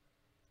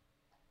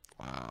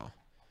 Wow.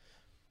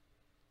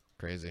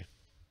 Crazy.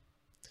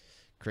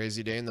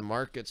 Crazy day in the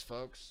markets,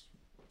 folks.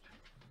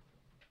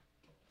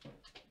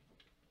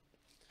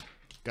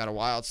 Got a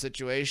wild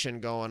situation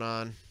going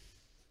on.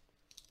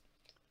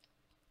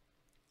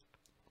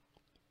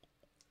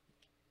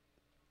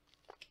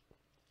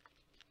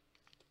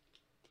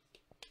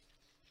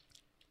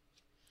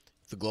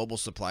 The global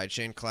supply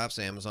chain collapse,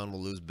 Amazon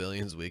will lose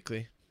billions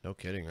weekly. No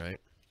kidding, right?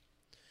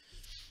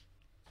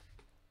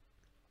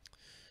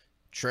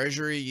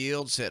 Treasury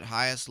yields hit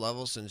highest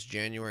level since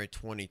January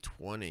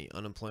 2020.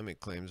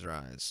 Unemployment claims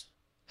rise.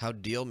 How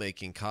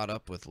deal-making caught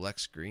up with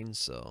Lex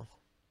Greensill.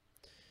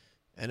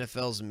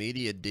 NFL's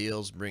media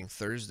deals bring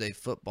Thursday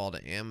football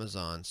to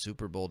Amazon,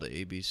 Super Bowl to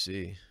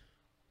ABC.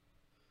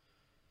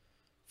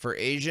 For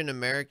Asian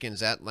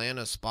Americans,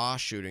 Atlanta spa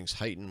shootings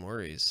heighten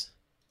worries.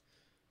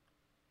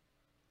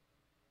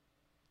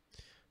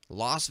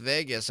 Las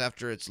Vegas,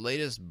 after its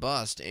latest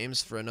bust,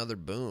 aims for another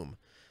boom.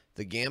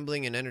 The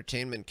gambling and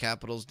entertainment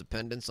capital's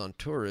dependence on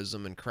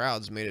tourism and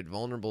crowds made it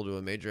vulnerable to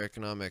a major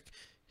economic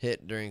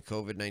hit during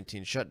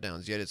COVID-19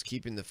 shutdowns, yet it's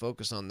keeping the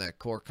focus on that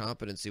core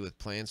competency with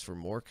plans for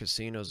more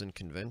casinos and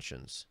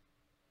conventions.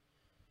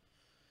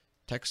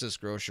 Texas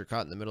grocer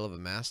caught in the middle of a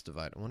mask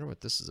divide. I wonder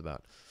what this is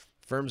about.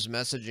 Firm's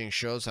messaging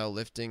shows how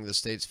lifting the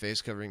state's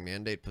face covering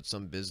mandate put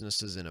some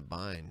businesses in a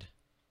bind.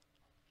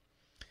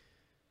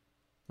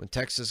 When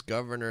Texas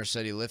governor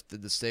said he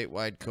lifted the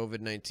statewide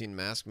COVID-19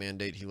 mask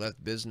mandate, he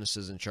left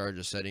businesses in charge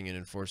of setting and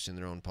enforcing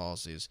their own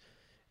policies.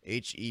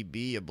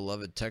 H-E-B, a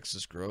beloved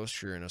Texas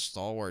grocer and a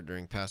stalwart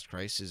during past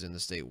crises in the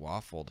state,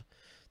 waffled.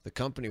 The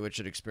company, which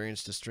had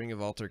experienced a string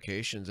of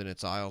altercations in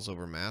its aisles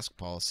over mask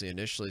policy,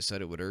 initially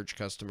said it would urge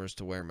customers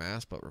to wear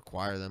masks but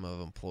require them of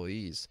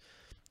employees.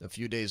 A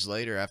few days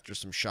later, after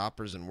some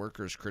shoppers and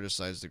workers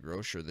criticized the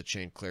grocer, the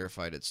chain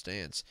clarified its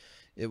stance.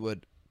 It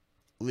would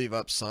leave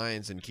up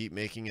signs and keep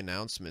making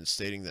announcements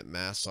stating that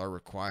masks are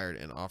required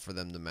and offer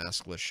them to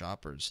maskless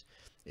shoppers.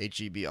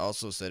 H-E-B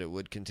also said it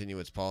would continue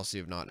its policy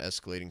of not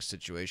escalating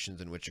situations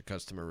in which a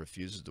customer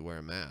refuses to wear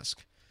a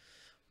mask.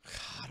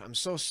 God, I'm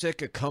so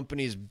sick of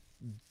companies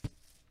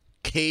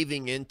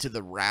caving into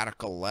the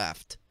radical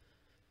left.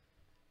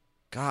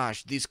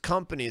 Gosh, these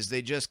companies,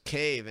 they just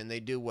cave and they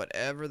do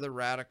whatever the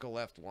radical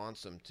left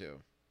wants them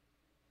to.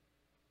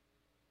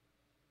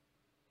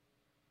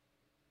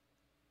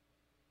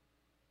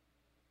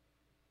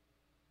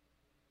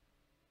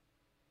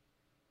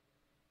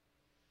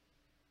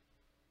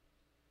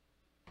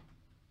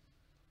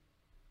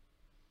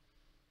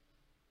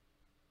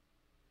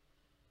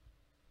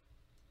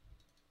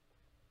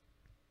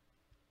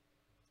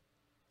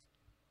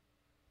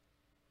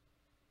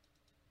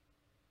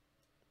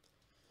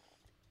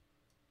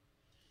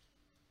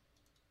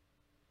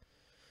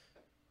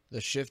 The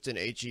shift in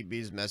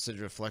H-E-B's message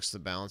reflects the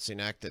balancing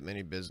act that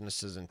many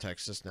businesses in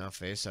Texas now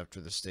face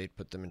after the state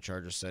put them in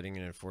charge of setting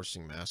and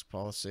enforcing mask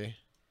policy.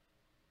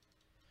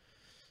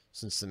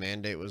 Since the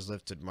mandate was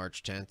lifted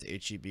March 10th,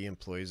 H-E-B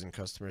employees and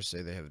customers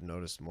say they have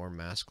noticed more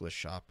maskless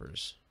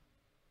shoppers.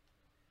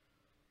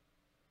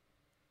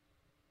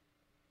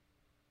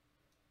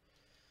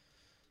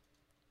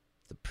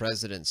 The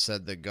president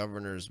said the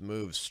governor's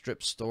move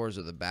stripped stores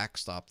of the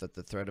backstop that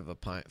the threat of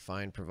a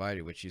fine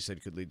provided, which he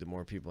said could lead to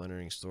more people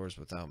entering stores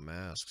without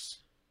masks.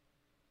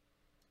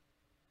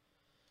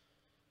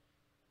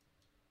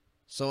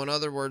 So in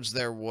other words,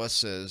 they're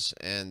wusses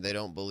and they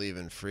don't believe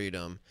in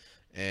freedom,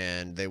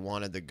 and they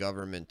wanted the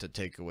government to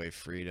take away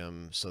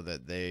freedom so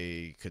that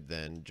they could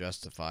then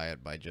justify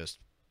it by just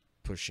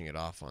pushing it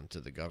off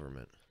onto the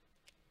government.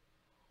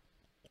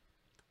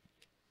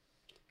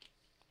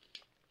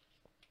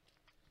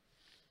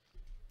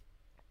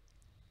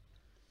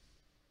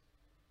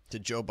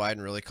 Did Joe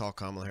Biden really call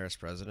Kamala Harris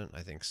president? I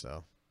think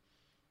so.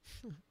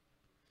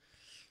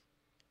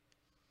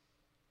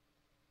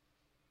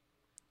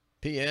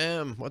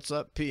 PM, what's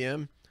up,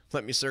 PM?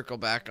 Let me circle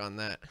back on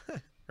that.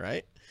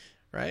 Right?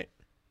 right?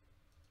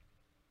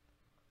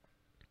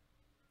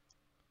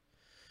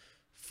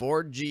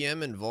 Ford,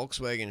 GM, and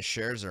Volkswagen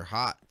shares are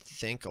hot.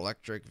 Think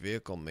electric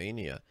vehicle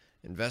mania.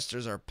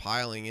 Investors are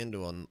piling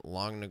into a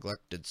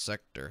long-neglected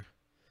sector.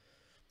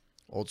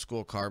 Old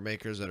school car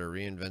makers that are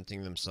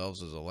reinventing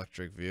themselves as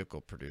electric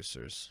vehicle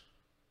producers.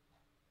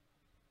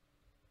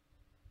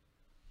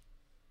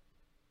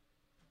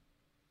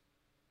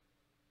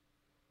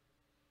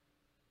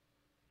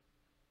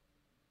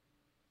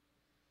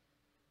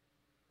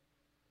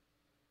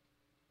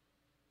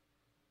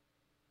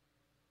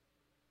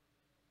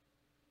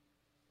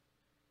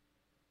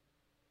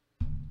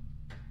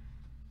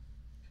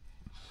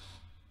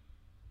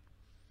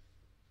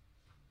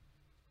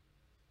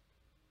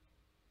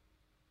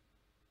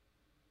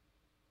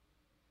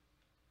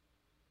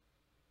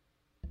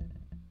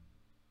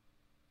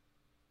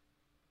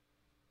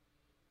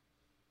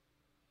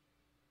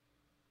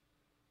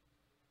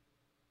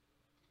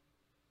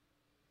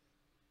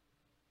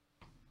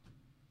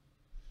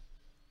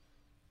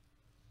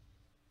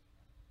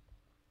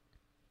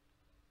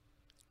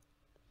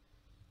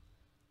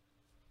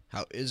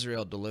 How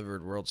Israel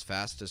delivered world's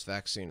fastest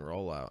vaccine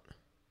rollout.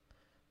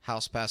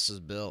 House passes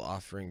bill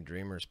offering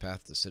dreamers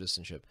path to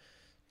citizenship.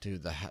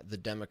 Dude, the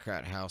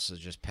Democrat House is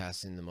just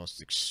passing the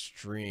most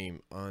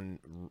extreme,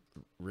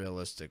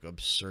 unrealistic,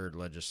 absurd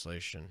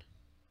legislation.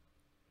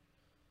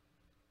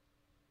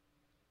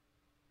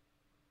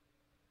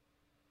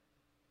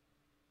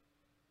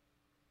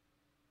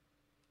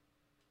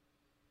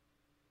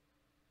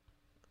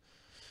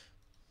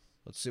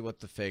 Let's see what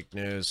the fake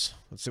news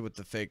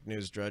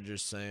drudge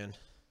is saying.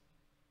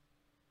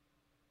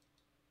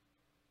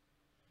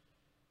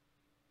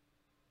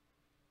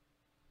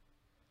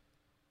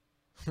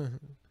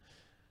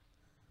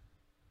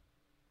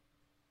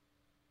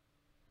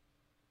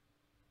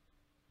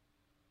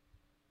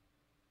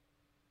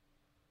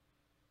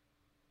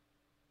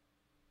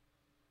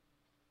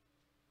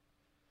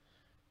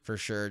 For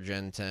sure,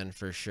 Gen 10,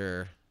 for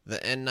sure. The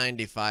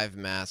N95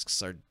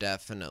 masks are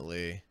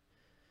definitely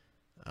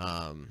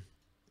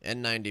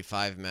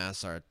N95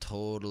 masks are a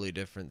totally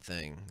different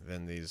thing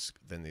than these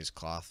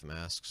cloth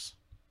masks.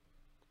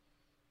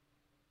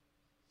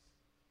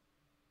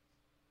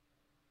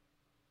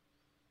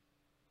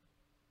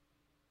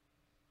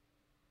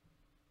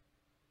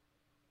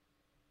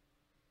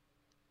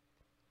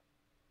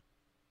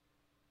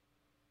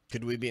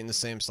 Could we be in the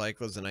same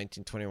cycle as the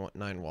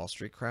 1929 Wall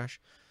Street crash?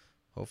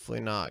 Hopefully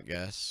not,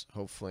 guess.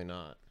 Hopefully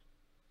not.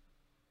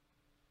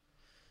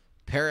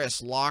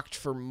 Paris locked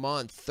for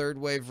month. Third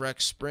wave wreck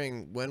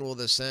spring. When will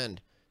this end?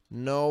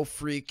 No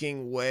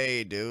freaking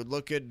way, dude.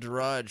 Look at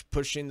Drudge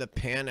pushing the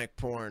panic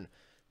porn.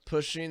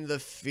 Pushing the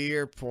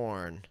fear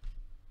porn.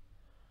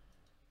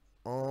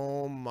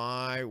 Oh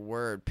my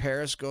word.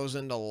 Paris goes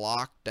into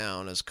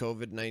lockdown as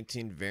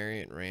COVID-19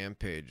 variant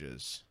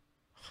rampages.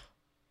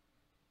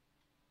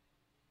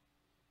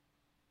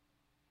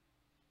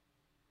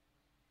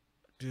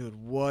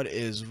 Dude, what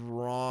is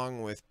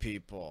wrong with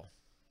people?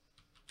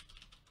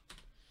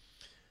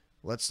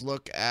 Let's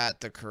look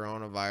at the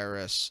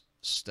coronavirus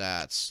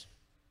stats.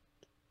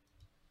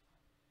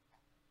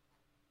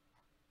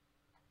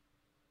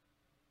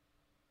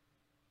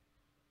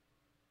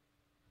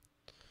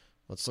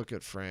 Let's look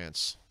at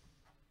France.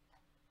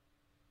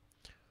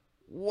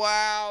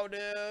 Wow,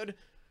 dude.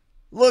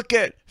 Look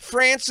at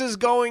France is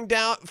going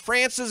down.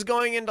 France is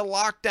going into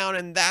lockdown,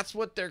 and that's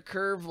what their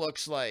curve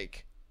looks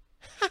like.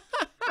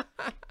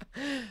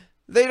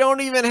 They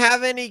don't even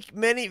have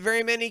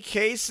very many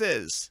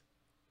cases.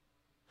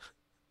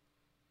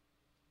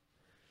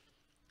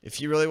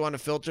 If you really want to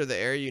filter the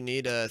air, you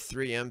need a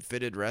 3M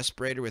fitted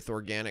respirator with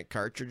organic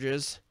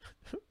cartridges.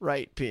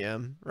 Right,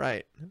 PM.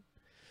 Right.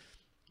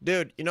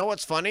 Dude, you know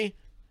what's funny?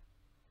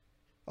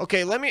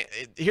 Okay,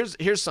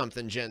 here's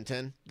something, Gen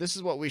 10. This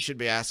is what we should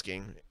be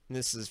asking. And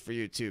this is for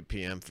you too,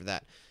 PM, for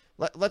that.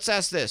 Let's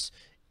ask this.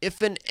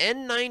 If an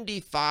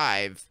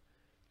N95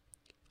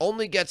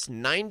 only gets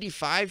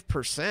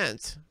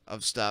 95%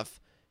 of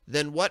stuff,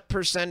 then what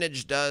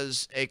percentage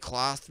does a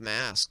cloth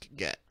mask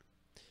get?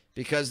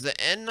 Because the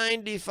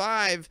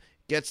N95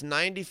 gets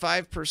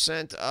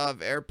 95%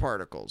 of air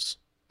particles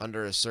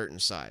under a certain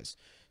size.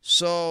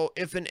 So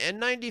if an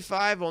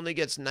N95 only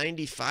gets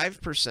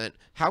 95%,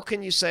 how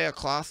can you say a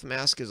cloth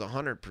mask is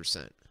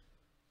 100%?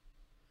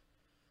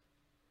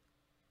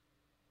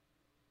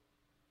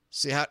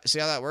 See how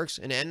that works?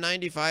 An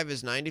N95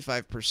 is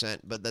 95%,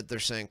 but that they're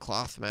saying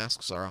cloth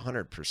masks are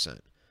 100%.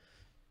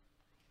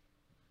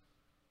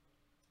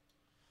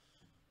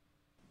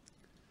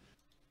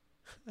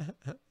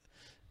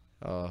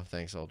 Oh,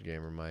 thanks, old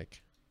gamer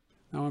Mike.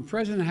 Now, when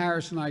President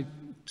Harris and I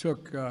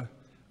took a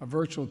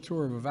virtual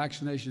tour of a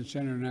vaccination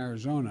center in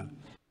Arizona.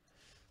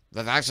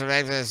 The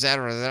vaccination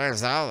center in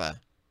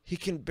Arizona. He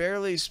can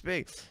barely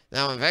speak.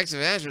 Now, when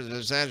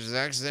vaccination center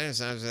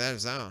in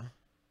Arizona.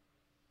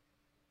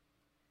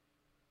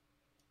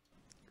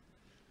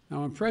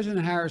 Now, when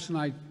President Harris and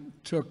I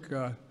took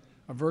a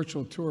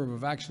virtual tour of a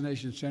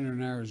vaccination center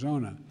in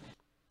Arizona.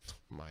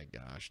 My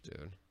gosh,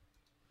 dude.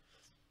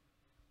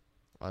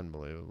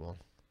 Unbelievable.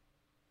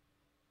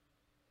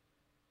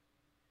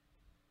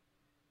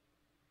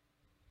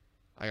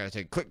 I gotta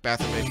take a quick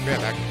bathroom break. Be right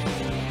back.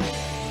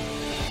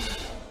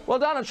 Well,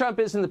 Donald Trump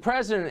isn't the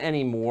president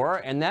anymore,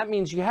 and that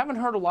means you haven't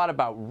heard a lot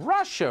about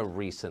Russia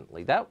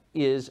recently. That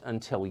is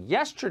until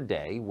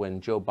yesterday, when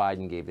Joe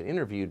Biden gave an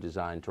interview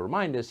designed to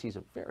remind us he's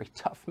a very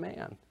tough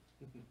man.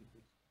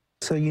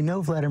 So you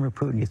know Vladimir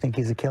Putin. You think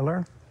he's a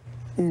killer?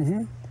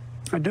 Mm-hmm.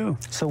 I do.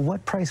 So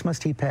what price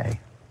must he pay?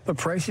 The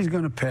price he's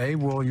going to pay,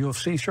 well, you'll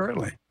see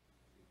shortly.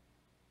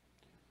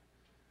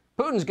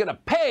 Putin's going to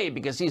pay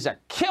because he's a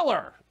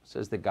killer,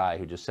 says the guy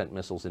who just sent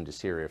missiles into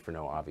Syria for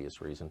no obvious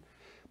reason.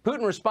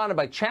 Putin responded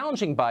by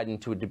challenging Biden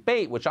to a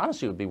debate, which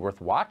honestly would be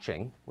worth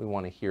watching. We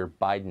want to hear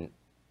Biden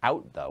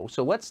out, though.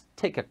 So let's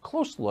take a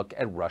close look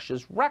at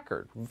Russia's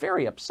record.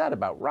 Very upset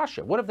about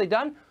Russia. What have they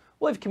done?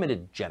 Well, they've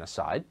committed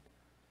genocide.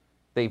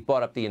 They've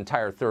bought up the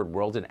entire third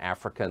world in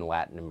Africa and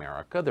Latin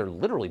America. They're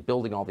literally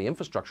building all the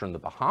infrastructure in the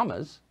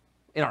Bahamas.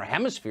 In our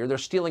hemisphere, they're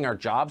stealing our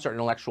jobs, our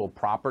intellectual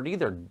property.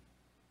 They're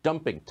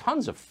dumping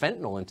tons of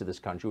fentanyl into this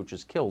country, which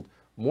has killed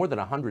more than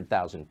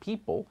 100,000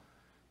 people.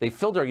 They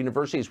filled our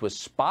universities with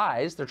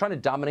spies. They're trying to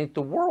dominate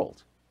the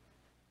world.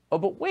 Oh,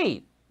 but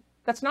wait,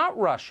 that's not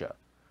Russia.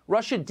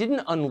 Russia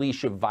didn't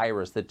unleash a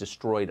virus that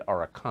destroyed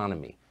our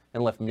economy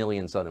and left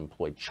millions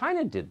unemployed.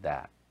 China did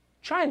that.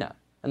 China,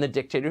 and the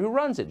dictator who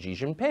runs it, Xi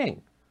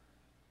Jinping.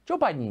 Joe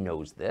Biden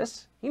knows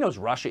this. He knows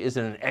Russia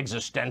isn't an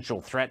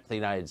existential threat to the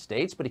United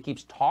States, but he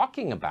keeps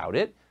talking about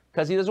it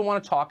because he doesn't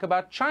want to talk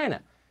about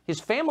China. His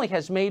family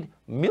has made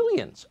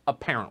millions,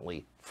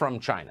 apparently, from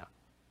China.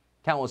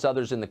 Countless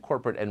others in the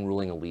corporate and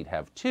ruling elite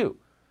have too.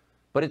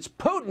 But it's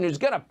Putin who's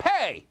going to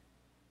pay.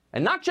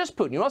 And not just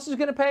Putin. You know who else is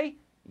going to pay?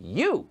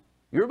 You.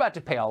 You're about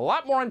to pay a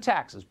lot more in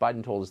taxes.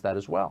 Biden told us that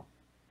as well.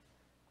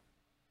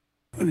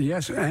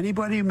 Yes,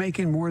 anybody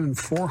making more than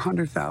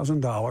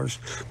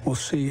 $400,000 will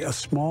see a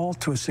small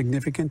to a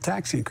significant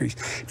tax increase.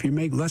 If you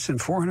make less than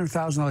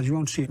 $400,000, you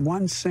won't see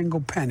one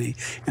single penny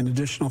in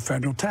additional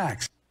federal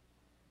tax.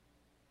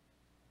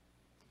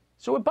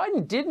 So what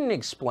Biden didn't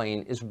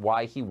explain is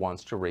why he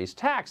wants to raise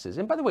taxes.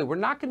 And by the way, we're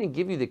not going to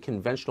give you the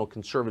conventional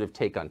conservative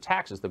take on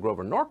taxes, the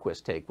Grover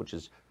Norquist take, which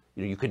is,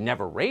 you could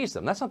never raise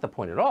them. That's not the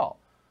point at all.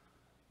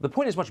 The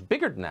point is much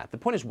bigger than that. The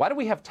point is, why do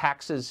we have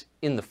taxes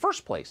in the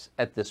first place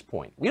at this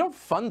point? We don't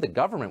fund the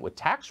government with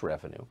tax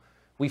revenue.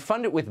 We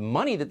fund it with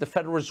money that the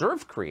Federal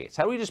Reserve creates.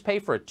 How do we just pay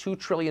for a $2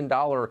 trillion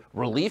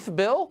relief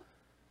bill?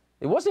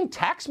 It wasn't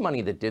tax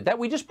money that did that.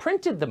 We just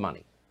printed the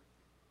money.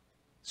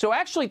 So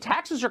actually,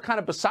 taxes are kind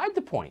of beside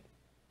the point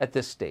at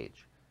this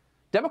stage.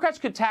 Democrats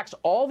could tax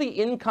all the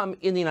income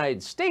in the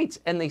United States,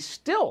 and they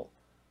still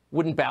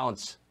wouldn't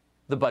balance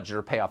the budget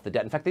or pay off the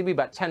debt. In fact, they'd be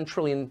about $10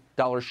 trillion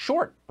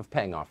short of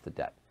paying off the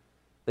debt.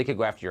 They could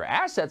go after your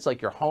assets,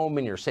 like your home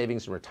and your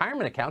savings and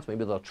retirement accounts.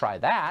 Maybe they'll try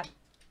that.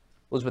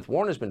 Elizabeth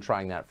Warren has been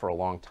trying that for a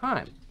long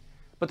time.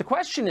 But the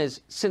question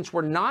is, since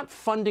we're not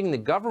funding the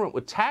government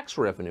with tax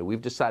revenue,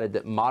 we've decided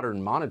that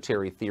modern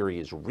monetary theory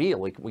is real.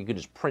 We could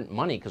just print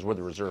money because we're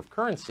the reserve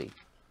currency.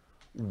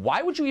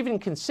 Why would you even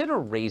consider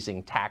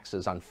raising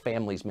taxes on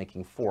families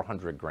making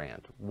 $400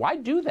 grand? Why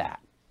do that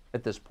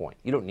at this point?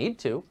 You don't need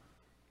to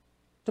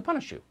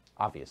punish you,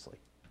 obviously.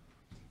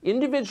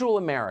 Individual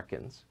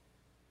Americans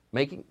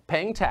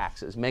paying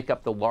taxes make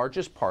up the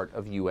largest part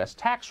of U.S.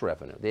 tax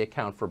revenue. They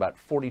account for about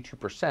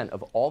 42%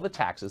 of all the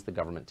taxes the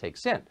government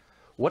takes in.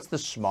 What's the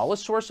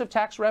smallest source of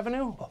tax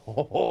revenue?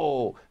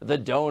 Oh, the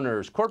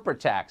donors, corporate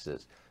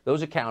taxes.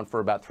 Those account for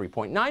about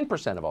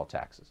 3.9% of all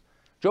taxes.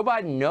 Joe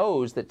Biden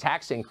knows that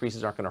tax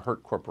increases aren't going to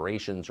hurt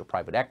corporations or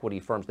private equity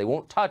firms. They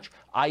won't touch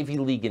Ivy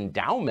League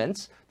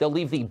endowments. They'll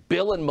leave the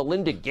Bill and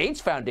Melinda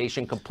Gates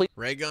Foundation completely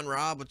Ray Gun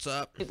Rob, what's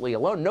up?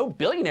 alone. No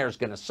billionaire is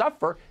going to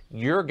suffer.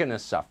 You're going to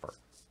suffer.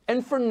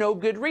 And for no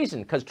good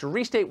reason, because to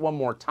restate one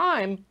more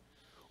time,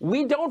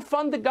 we don't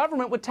fund the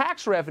government with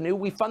tax revenue.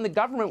 We fund the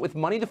government with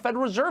money the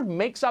Federal Reserve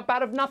makes up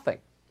out of nothing.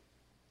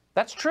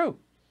 That's true.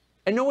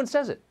 And no one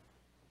says it.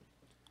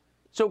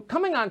 So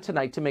coming on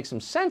tonight to make some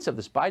sense of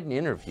this Biden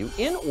interview,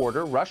 in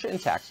order, Russia and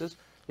taxes,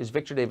 is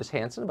Victor Davis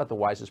Hanson, about the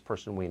wisest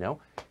person we know.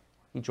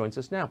 He joins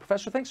us now.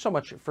 Professor, thanks so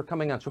much for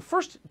coming on. So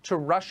first, to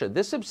Russia,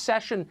 this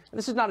obsession, and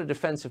this is not a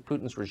defense of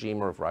Putin's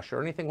regime or of Russia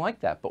or anything like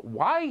that, but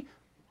why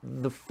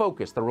the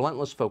focus, the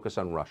relentless focus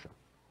on Russia?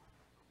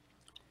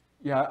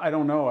 Yeah, I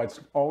don't know. It's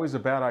always a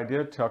bad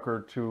idea,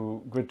 Tucker,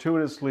 to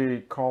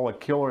gratuitously call a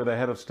killer the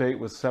head of state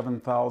with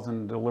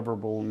 7,000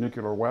 deliverable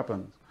nuclear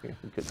weapons.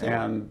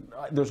 And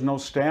there's no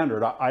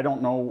standard. I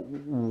don't know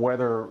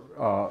whether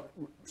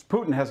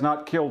Putin has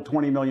not killed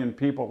 20 million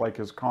people like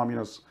his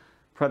communist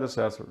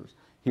predecessors.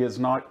 He is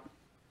not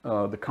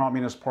the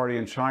Communist Party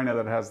in China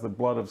that has the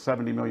blood of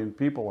 70 million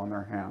people on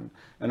their hand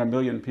and 1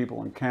 million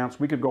people in camps.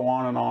 We could go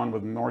on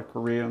with North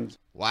Koreans.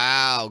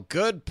 Wow,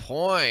 good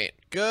point.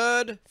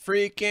 Good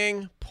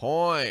freaking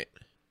point.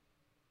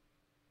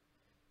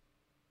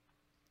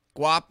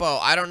 Guapo,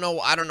 I don't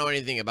know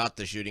anything about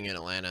the shooting in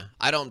Atlanta.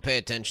 I don't pay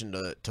attention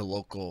to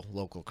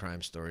local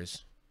crime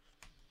stories.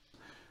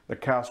 The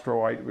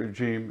Castroite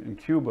regime in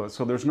Cuba.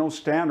 So there's no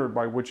standard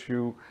by which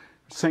you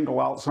single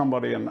out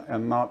somebody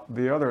and not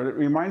the other. It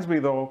reminds me,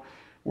 though,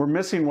 we're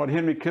missing what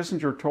Henry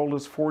Kissinger told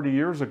us 40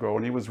 years ago,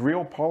 and he was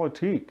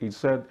realpolitik. He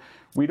said,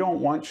 we don't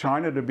want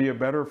China to be a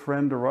better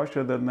friend to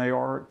Russia than they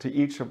are to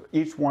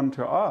each one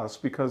to us,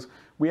 because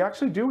we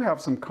actually do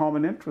have some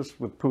common interests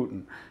with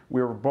Putin.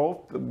 We're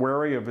both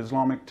wary of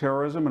Islamic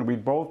terrorism, and we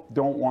both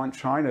don't want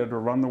China to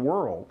run the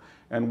world.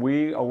 And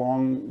we,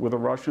 along with the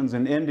Russians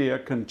and India,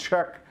 can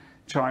check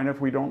China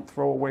if we don't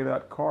throw away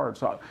that card.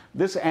 So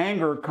this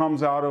anger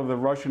comes out of the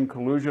Russian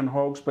collusion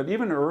hoax, but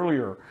even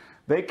earlier,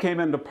 they came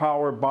into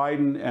power,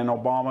 Biden and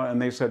Obama,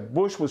 and they said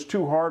Bush was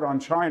too hard on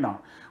China.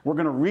 We're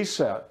going to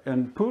reset.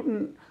 And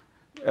Putin,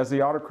 as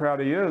the autocrat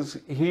he is,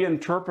 he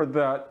interpreted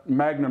that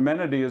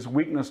magnanimity as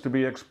weakness to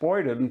be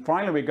exploited. And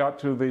finally, we got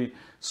to the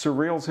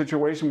surreal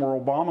situation where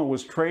Obama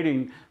was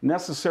trading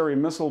necessary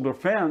missile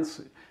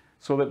defense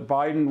so that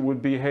Biden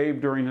would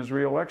behave during his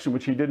reelection,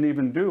 which he didn't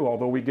even do,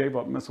 although we gave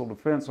up missile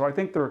defense. So I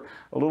think they're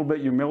a little bit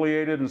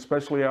humiliated, and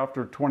especially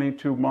after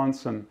 22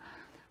 months and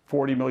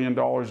 $40 million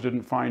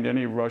didn't find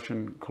any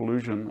Russian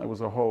collusion. It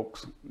was a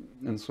hoax.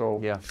 And so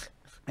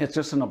it's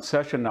just an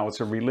obsession now. It's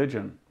a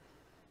religion.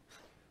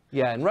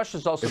 Yeah, and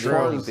Russia's also the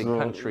only big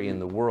country in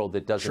the world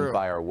that doesn't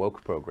buy our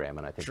woke program,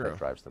 and I think that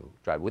drives them.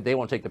 They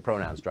won't take the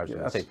pronouns, drives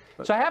them insane.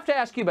 So I have to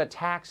ask you about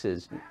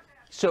taxes.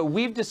 So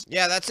we've just...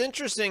 Yeah, that's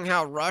interesting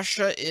how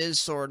Russia is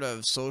sort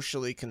of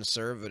socially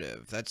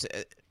conservative. That's...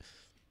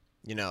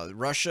 You know,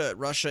 Russia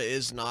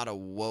is not a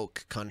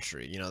woke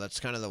country. You know, that's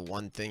kind of the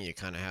one thing you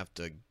kind of have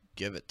to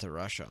give it to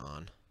Russia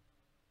on.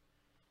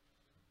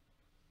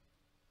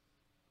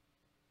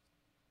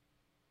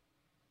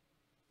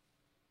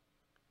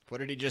 What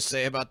did he just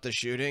say about the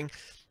shooting?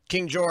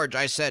 King George,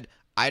 I said,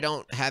 I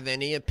don't have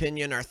any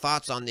opinion or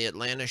thoughts on the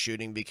Atlanta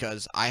shooting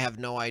because I have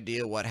no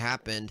idea what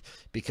happened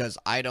because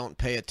I don't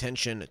pay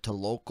attention to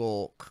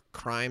local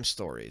crime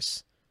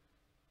stories.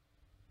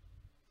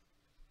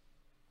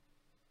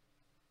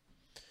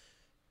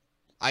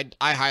 I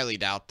highly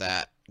doubt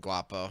that,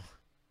 Guapo.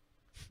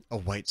 A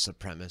white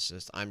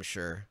supremacist, I'm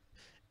sure.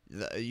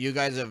 You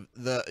guys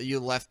you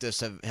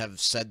leftists have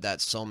said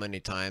that so many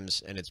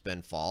times and it's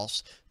been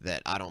false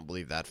that I don't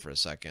believe that for a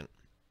second.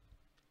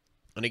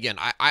 And again,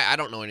 I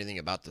don't know anything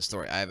about the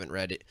story. I haven't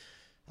read it.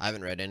 I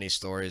haven't read any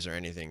stories or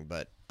anything,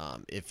 but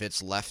if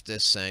it's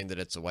leftists saying that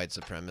it's a white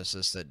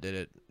supremacist that did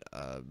it,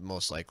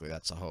 most likely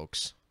that's a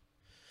hoax.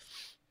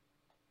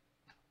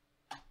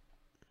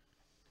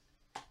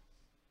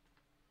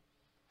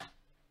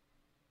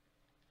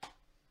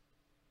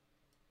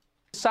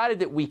 Decided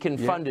that we can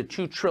fund a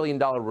 $2 trillion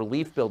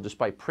relief bill just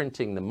by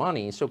printing the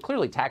money. So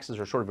clearly taxes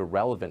are sort of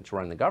irrelevant to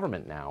run the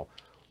government now.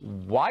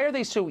 Why are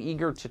they so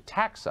eager to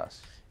tax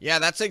us? Yeah,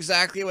 that's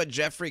exactly what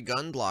Jeffrey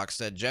Gundlach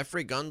said.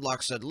 Jeffrey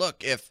Gundlach said,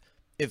 look, if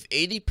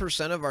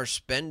 80% of our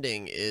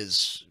spending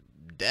is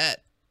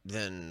debt,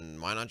 then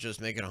why not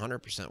just make it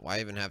 100%?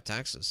 Why even have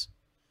taxes?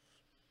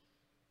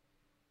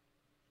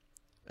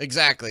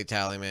 Exactly,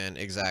 Tallyman,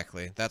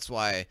 exactly. That's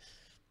why...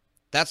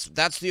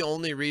 That's the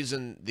only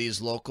reason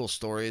these local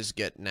stories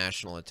get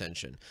national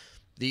attention.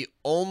 The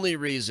only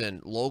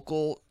reason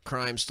local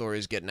crime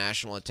stories get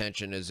national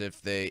attention is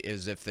if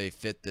they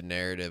fit the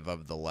narrative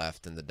of the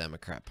left and the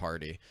Democrat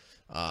Party.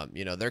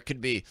 You know, there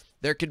could be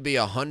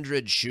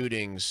 100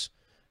 shootings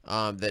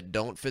that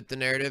don't fit the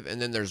narrative,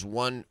 and then there's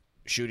one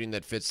shooting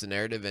that fits the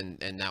narrative,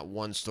 and that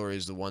one story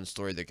is the one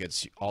story that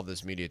gets all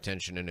this media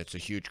attention, and it's a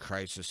huge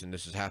crisis, and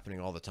this is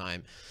happening all the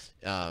time.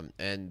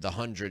 And the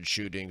 100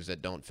 shootings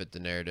that don't fit the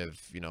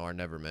narrative, you know, are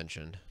never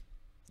mentioned.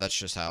 That's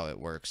just how it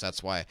works.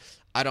 That's why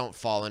I don't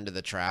fall into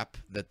the trap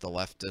that the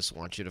leftists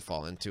want you to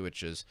fall into,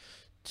 which is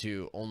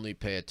to only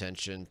pay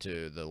attention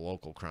to the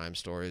local crime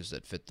stories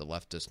that fit the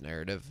leftist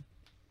narrative.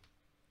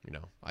 You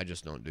know, I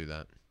just don't do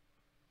that.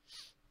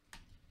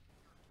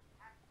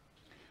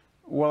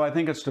 Well, I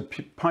think it's to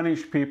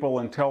punish people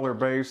and tell their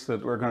base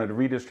that we're going to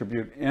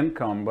redistribute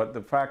income. But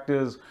the fact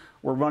is,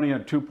 we're running a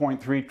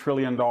 $2.3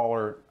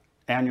 trillion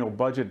annual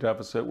budget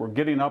deficit. We're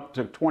getting up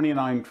to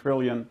 $29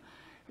 trillion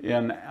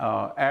in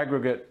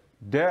aggregate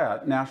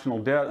debt, national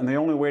debt. And the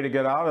only way to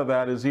get out of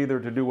that is either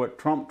to do what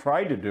Trump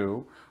tried to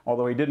do,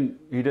 although he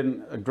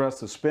didn't address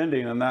the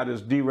spending, and that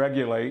is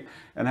deregulate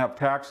and have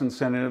tax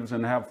incentives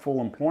and have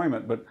full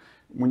employment. But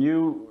when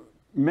you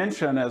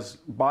mention, as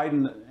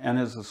Biden and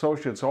his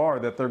associates are,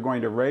 that they're going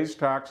to raise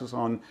taxes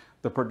on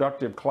the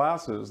productive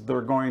classes,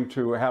 they're going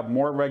to have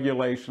more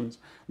regulations,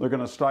 they're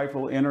going to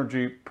stifle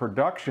energy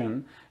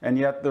production, and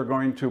yet they're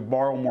going to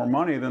borrow more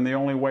money, then the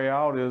only way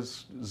out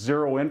is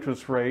zero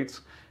interest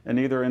rates and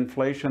either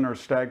inflation or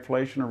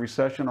stagflation or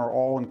recession or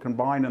all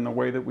combined in the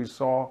way that we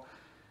saw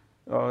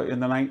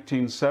in the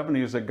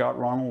 1970s that got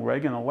Ronald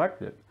Reagan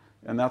elected.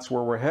 And that's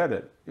where we're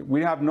headed.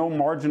 We have no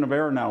margin of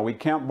error now. We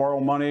can't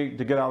borrow money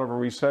to get out of a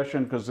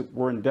recession because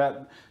we're in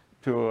debt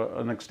to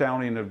an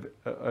astounding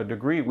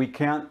degree. We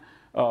can't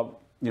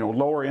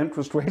lower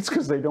interest rates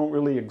because they don't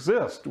really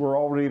exist. We're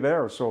already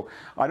there. So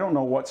I don't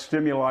know what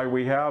stimuli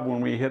we have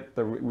when we hit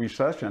the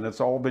recession.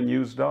 It's all been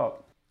used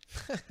up.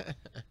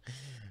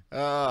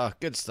 Oh,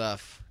 good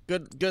stuff.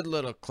 Good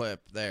little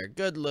clip there.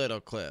 Good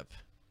little clip.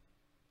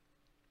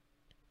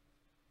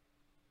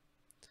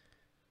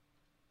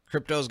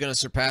 Crypto is going to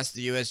surpass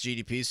the U.S.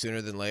 GDP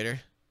sooner than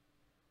later.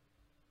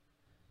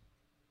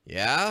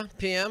 Yeah,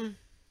 PM?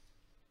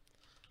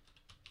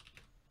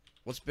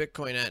 What's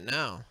Bitcoin at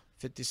now?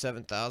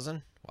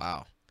 57,000?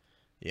 Wow.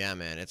 Yeah,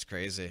 man, it's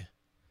crazy.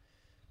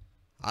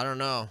 I don't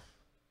know.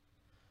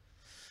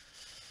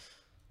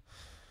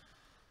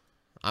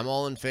 I'm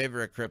all in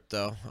favor of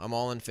crypto. I'm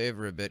all in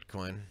favor of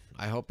Bitcoin.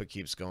 I hope it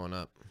keeps going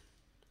up.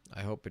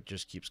 I hope it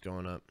just keeps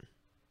going up.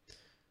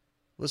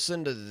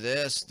 Listen to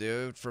this,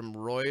 dude, from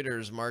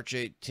Reuters, March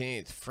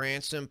 18th.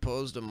 France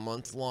imposed a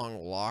month-long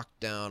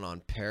lockdown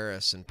on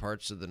Paris and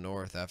parts of the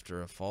north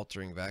after a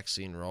faltering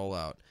vaccine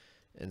rollout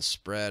and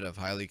spread of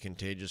highly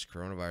contagious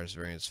coronavirus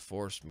variants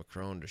forced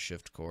Macron to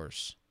shift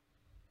course.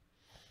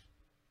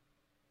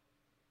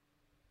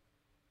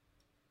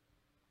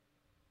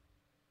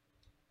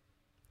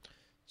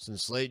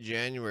 Since late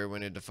January,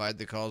 when he defied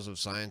the calls of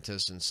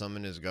scientists and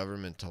summoned his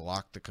government to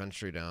lock the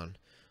country down,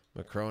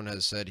 Macron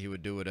has said he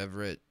would do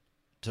whatever it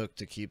took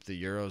to keep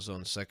the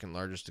Eurozone's second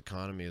largest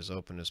economy as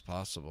open as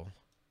possible.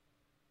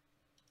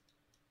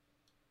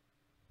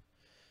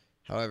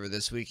 However,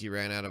 this week he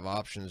ran out of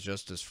options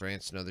just as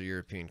France and other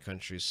European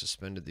countries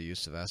suspended the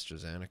use of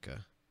AstraZeneca.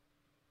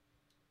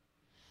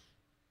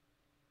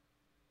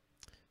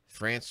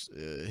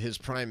 His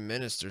prime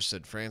minister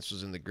said France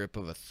was in the grip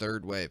of a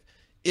third wave.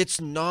 It's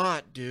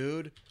not,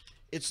 dude.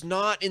 It's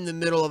not in the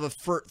middle of a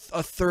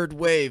third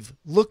wave.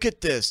 Look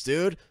at this,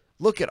 dude.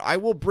 Look at. I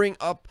will bring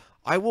up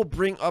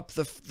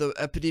the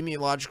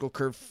epidemiological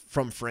curve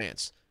from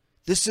France.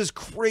 This is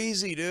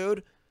crazy,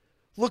 dude.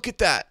 Look at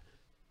that.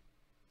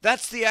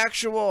 That's the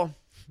actual.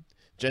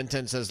 Gen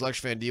 10 says,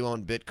 Luxfan, do you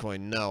own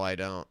Bitcoin? No, I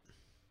don't.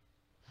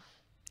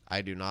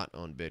 I do not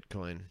own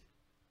Bitcoin.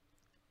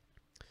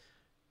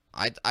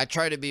 I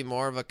try to be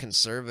more of a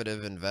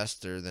conservative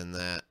investor than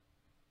that.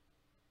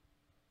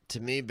 To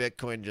me,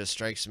 Bitcoin just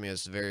strikes me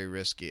as very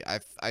risky.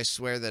 I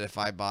swear that if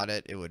I bought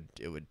it, it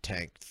would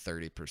tank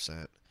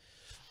 30%.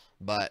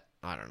 But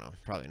I don't know,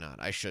 probably not.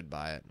 I should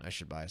buy it. I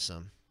should buy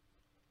some.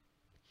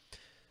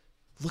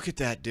 Look at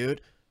that,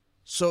 dude.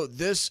 So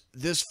this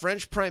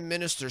French prime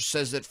minister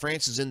says that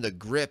France is in the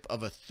grip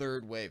of a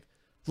third wave.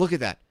 Look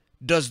at that.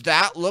 Does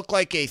that look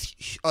like a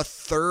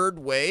third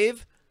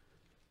wave?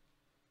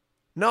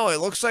 No, it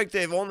looks like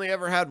they've only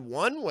ever had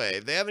one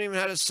wave. They haven't even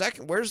had a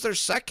second. Where's their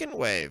second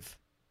wave?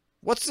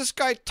 What's this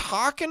guy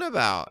talking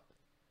about?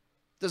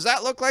 Does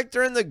that look like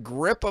they're in the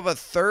grip of a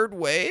third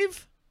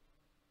wave?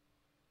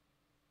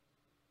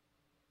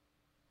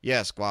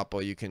 Yes, Guapo,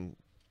 you can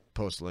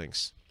post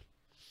links.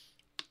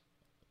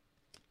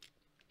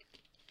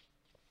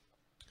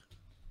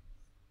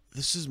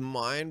 This is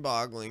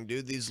mind-boggling,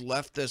 dude. These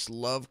leftists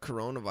love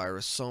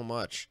coronavirus so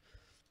much.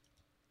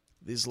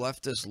 These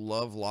leftists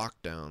love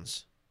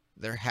lockdowns.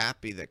 They're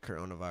happy that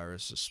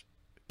coronavirus has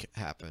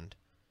happened.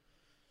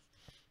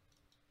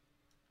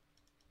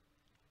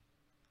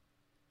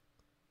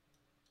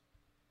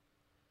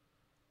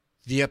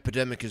 The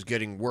epidemic is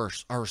getting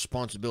worse. Our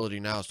responsibility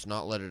now is to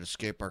not let it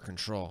escape our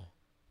control.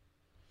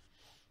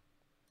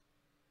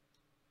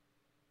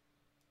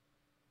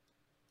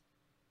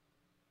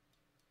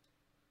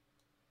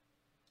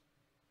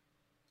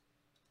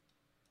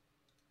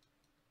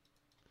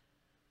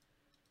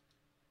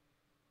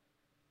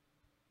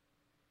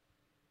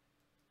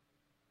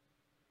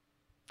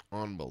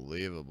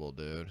 Unbelievable,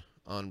 dude.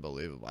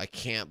 Unbelievable. I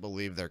can't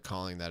believe they're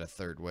calling that a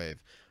third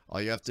wave.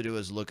 All you have to do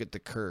is look at the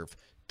curve.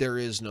 There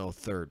is no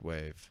third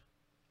wave.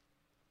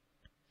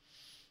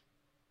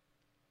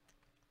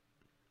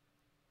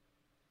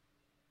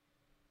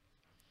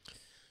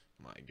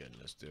 My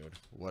goodness, dude.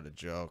 What a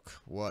joke.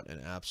 What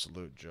an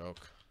absolute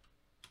joke.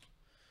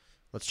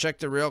 Let's check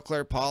the Real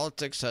Clear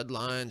Politics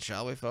headline,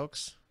 shall we,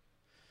 folks?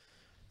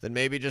 Then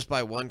maybe just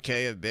buy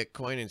 1K of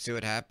Bitcoin and see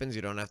what happens.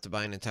 You don't have to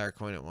buy an entire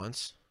coin at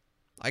once.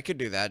 I could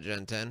do that,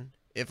 Gen 10.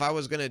 If I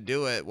was going to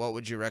do it, what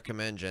would you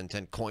recommend, Gen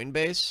 10?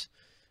 Coinbase?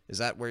 Is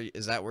that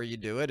where you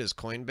do it? Is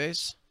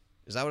Coinbase?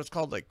 Is that what it's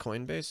called? Like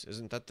Coinbase?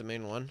 Isn't that the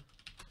main one?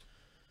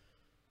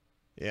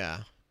 Yeah.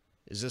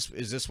 Is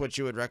this what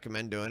you would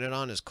recommend doing it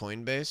on? Is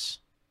Coinbase?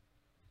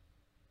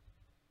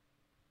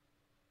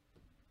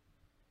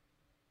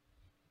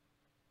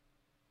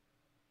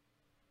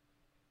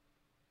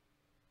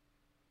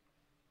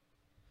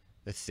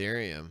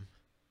 Ethereum.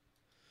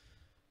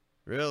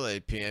 Really,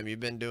 PM? You've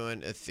been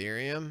doing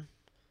Ethereum?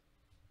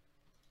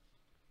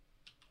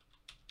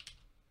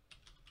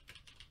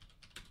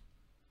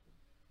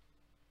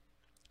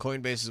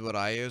 Coinbase is what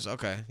I use?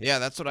 Okay. Yeah,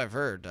 that's what I've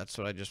heard. That's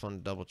what I just wanted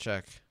to double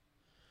check.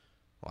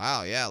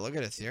 Wow, yeah, look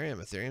at Ethereum.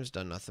 Ethereum's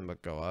done nothing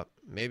but go up.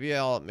 Maybe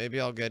I'll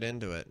get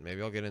into it.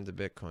 Maybe I'll get into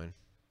Bitcoin.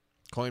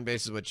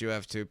 Coinbase is what you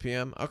have too,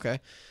 PM? Okay.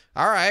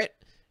 All right.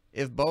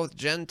 If both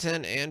Gen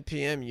 10 and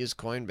PM use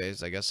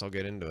Coinbase, I guess I'll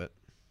get into it.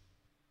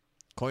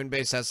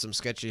 Coinbase has some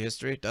sketchy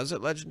history. Does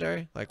it,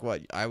 Legendary? Like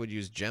what? I would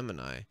use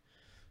Gemini.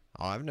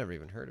 Oh, I've never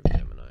even heard of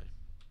Gemini.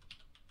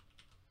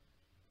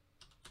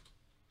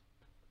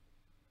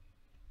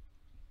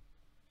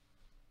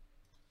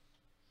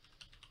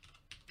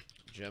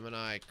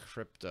 Gemini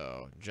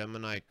Crypto.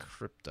 Gemini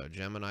Crypto.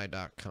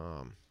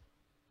 Gemini.com.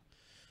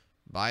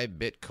 Buy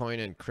Bitcoin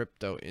and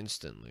crypto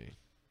instantly.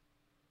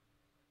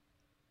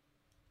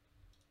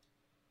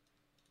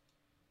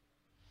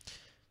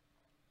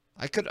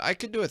 I could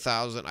do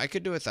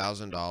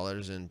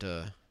 $1,000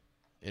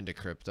 into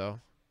crypto.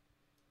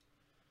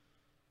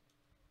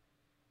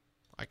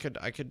 I could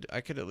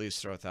at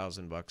least throw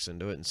 $1,000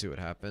 into it and see what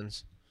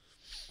happens.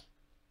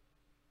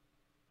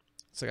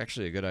 It's like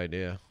actually a good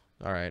idea.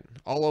 All right,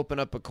 I'll open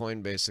up a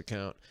Coinbase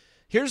account.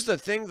 Here's the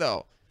thing,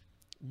 though.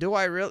 Do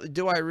I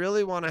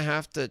really want to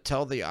have to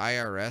tell the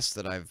IRS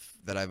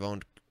that I've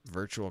owned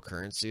virtual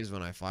currencies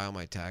when I file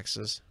my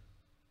taxes?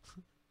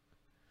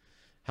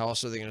 How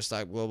else are they going to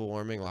stop global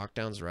warming,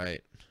 lockdowns?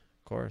 Right,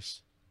 of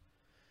course.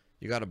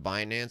 You got a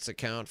Binance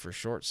account for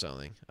short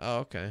selling. Oh,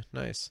 okay,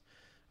 nice.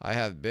 I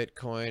have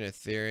Bitcoin,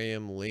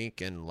 Ethereum,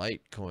 Link, and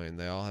Litecoin.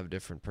 They all have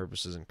different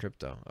purposes in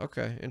crypto.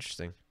 Okay,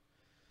 interesting.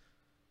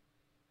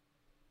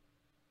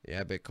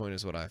 Yeah, Bitcoin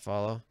is what I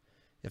follow.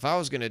 If I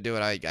was gonna do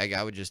it,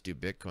 I would just do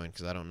Bitcoin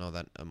because I don't know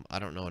that I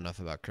don't know enough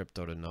about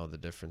crypto to know the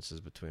differences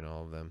between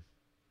all of them.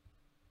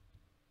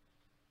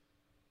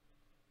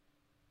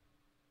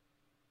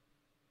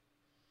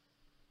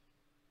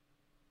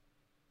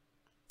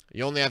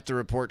 You only have to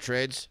report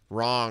trades?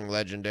 Wrong,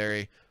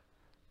 Legendary.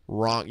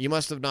 Wrong. You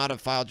must have not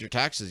have filed your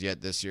taxes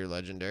yet this year,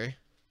 Legendary.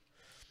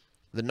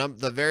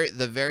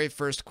 The very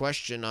first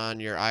question on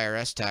your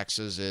IRS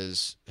taxes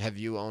is, have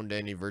you owned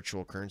any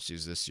virtual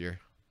currencies this year?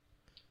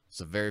 It's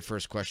the very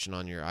first question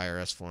on your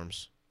IRS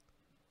forms.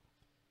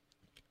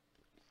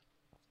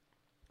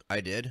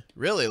 I did.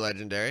 Really,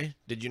 Legendary?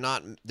 Did you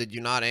not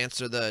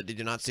answer the did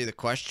you not see the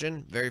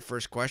question? Very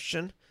first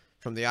question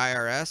from the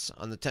IRS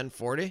on the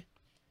 1040?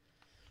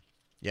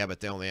 Yeah,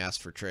 but they only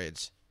ask for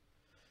trades.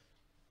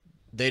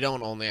 They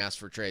don't only ask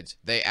for trades.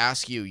 They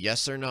ask you,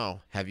 yes or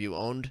no, have you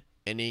owned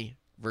any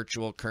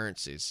virtual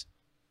currencies?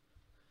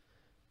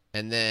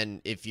 And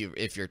then if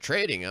you're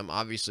trading them,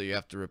 obviously you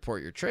have to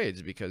report your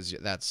trades because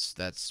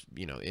that's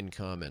you know,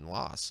 income and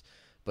loss.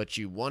 But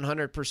you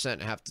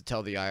 100% have to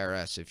tell the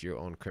IRS if you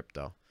own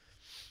crypto.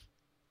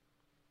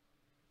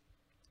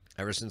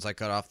 Ever since I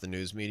cut off the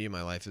news media,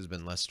 my life has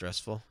been less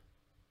stressful.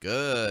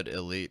 Good,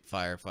 elite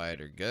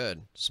firefighter.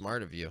 Good.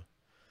 Smart of you.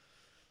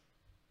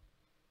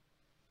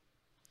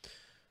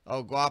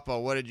 Oh, Guapo,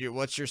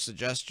 what's your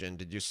suggestion?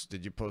 Did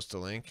you post a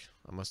link?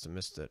 I must have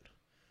missed it.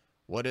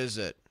 What is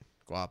it,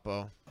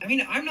 Guapo? I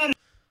mean, I'm not.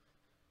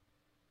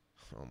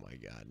 Oh my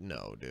God,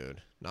 no,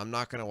 dude. I'm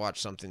not gonna watch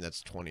something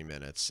that's 20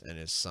 minutes and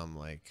is some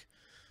like,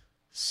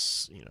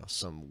 you know,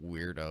 some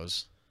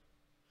weirdos.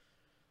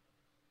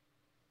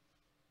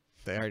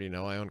 They already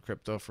know I own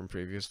crypto from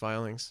previous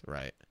filings,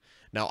 right?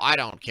 No, I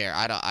don't care.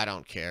 I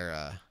don't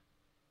care.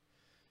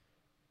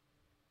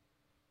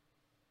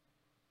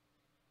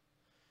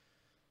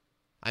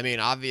 I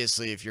mean,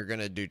 obviously, if you're going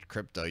to do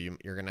crypto,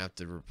 you're going to have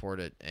to report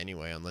it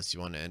anyway, unless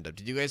you want to end up...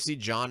 Did you guys see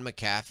John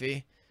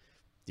McAfee?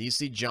 Do you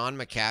see John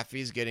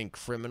McAfee's getting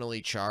criminally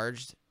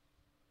charged?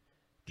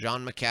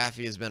 John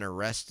McAfee has been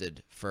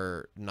arrested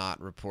for not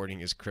reporting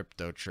his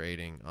crypto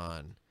trading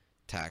on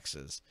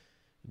taxes.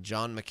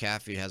 John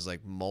McAfee has,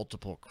 like,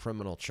 multiple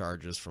criminal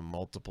charges from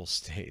multiple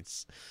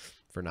states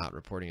for not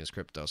reporting his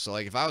crypto. So,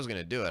 like, if I was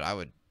going to do it, I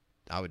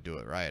would do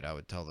it right. I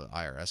would tell the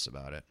IRS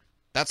about it.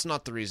 That's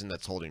not the reason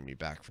that's holding me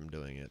back from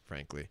doing it,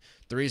 frankly.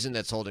 The reason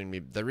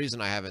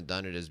I haven't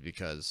done it is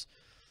because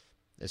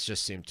it's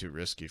just seemed too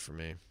risky for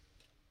me.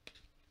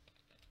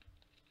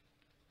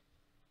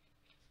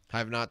 I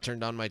have not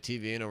turned on my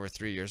TV in over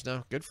 3 years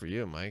now. Good for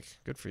you, Mike.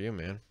 Good for you,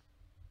 man.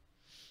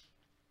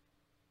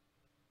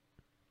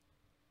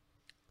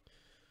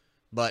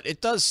 But it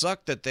does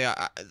suck that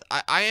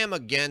I am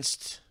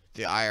against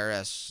the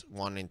IRS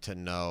wanting to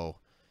know,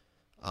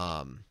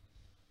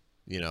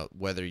 you know,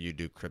 whether you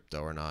do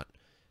crypto or not.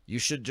 You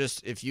should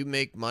just, if you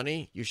make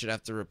money, you should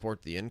have to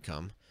report the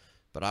income.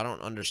 But I don't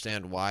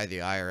understand why the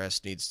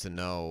IRS needs to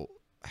know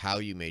how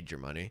you made your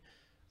money.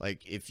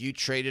 Like, if you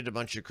traded a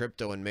bunch of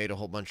crypto and made a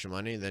whole bunch of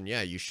money, then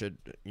yeah, you should,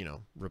 you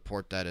know,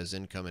 report that as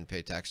income and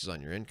pay taxes on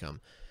your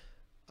income.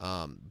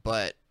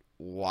 But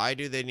why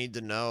do they need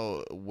to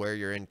know where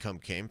your income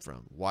came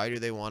from? Why do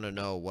they want to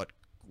know what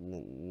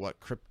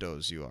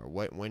cryptos you are?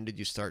 When did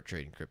you start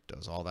trading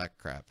cryptos? All that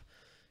crap.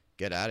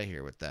 Get out of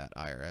here with that,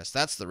 IRS.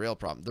 That's the real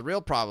problem. The real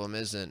problem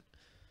isn't,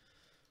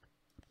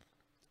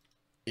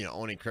 you know,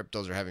 owning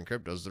cryptos or having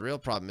cryptos. The real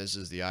problem is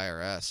the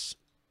IRS.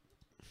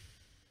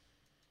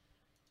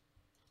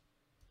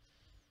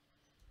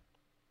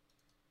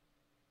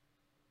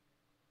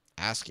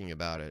 Asking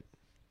about it.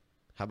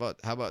 How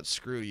about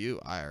screw you,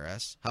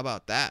 IRS? How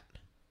about that?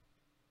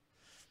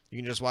 You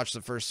can just watch the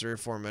first 3 or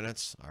 4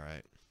 minutes. All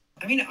right.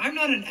 I mean, I'm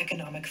not an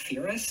economic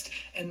theorist,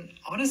 and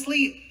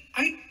honestly,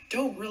 I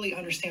don't really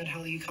understand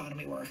how the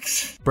economy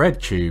works.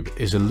 BreadTube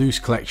is a loose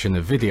collection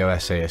of video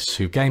essayists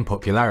who've gained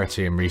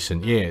popularity in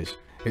recent years.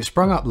 It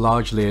sprung up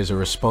largely as a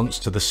response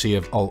to the sea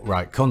of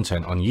alt-right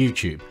content on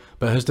YouTube,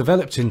 but has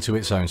developed into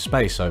its own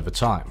space over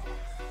time.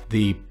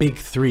 The big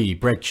three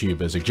bread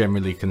tubers are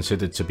generally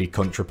considered to be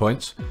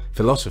ContraPoints,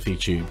 Philosophy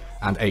Tube,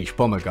 and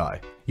H-Bomber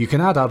You can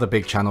add other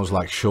big channels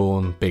like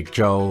Sean, Big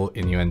Joel,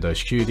 Innuendo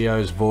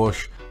Studios,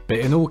 Vorsh, but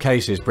in all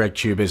cases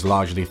BreadTube is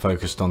largely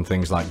focused on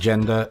things like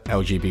gender,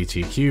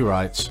 LGBTQ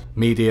rights,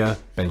 media,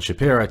 Ben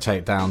Shapiro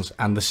takedowns,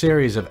 and the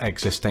series of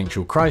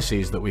existential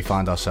crises that we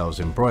find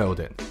ourselves embroiled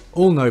in.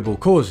 All noble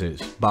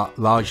causes, but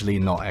largely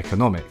not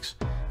economics.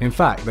 In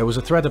fact, there was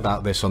a thread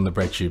about this on the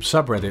BreadTube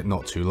subreddit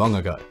not too long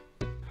ago.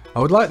 I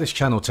would like this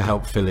channel to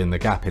help fill in the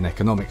gap in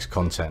economics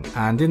content,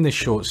 and in this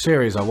short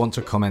series I want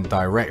to comment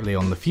directly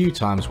on the few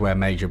times where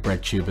major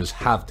breadtubers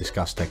have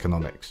discussed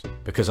economics,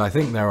 because I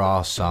think there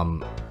are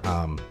some,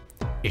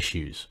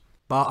 issues.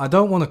 But I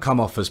don't want to come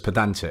off as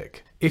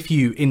pedantic. If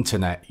you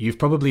internet, you've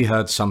probably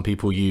heard some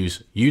people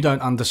use "you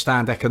don't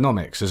understand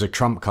economics" as a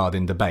trump card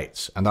in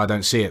debates, and I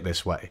don't see it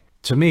this way.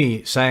 To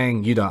me,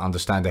 saying you don't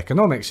understand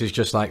economics is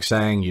just like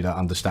saying you don't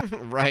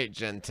understand right,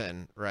 Gen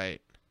 10,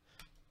 right.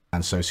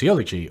 And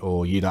sociology,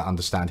 or you don't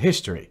understand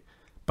history,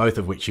 both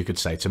of which you could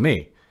say to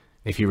me,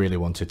 if you really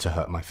wanted to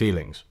hurt my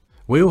feelings.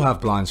 We all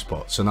have blind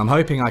spots, and I'm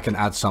hoping I can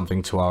add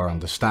something to our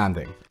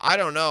understanding. I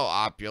don't know,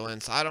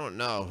 Opulence, I don't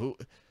know.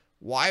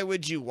 Why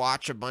would you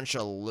watch a bunch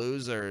of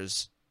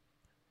losers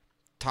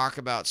talk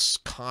about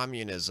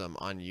communism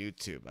on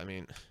YouTube? I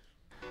mean...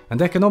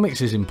 And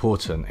economics is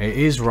important, it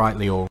is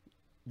rightly or...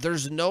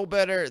 There's no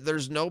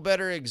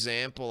better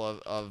example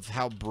of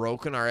how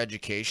broken our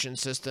education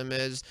system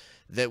is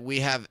that we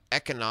have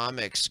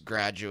economics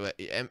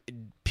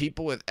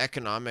people with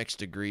economics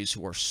degrees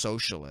who are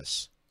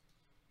socialists.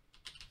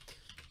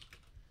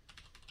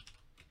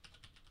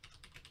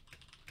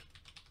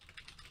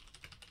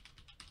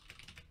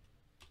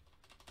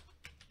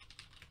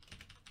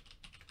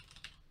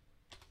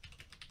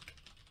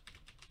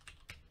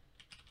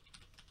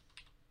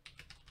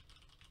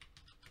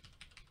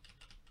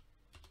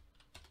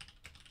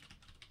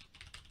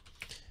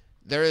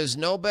 There is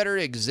no better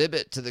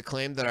exhibit to the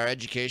claim that our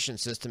education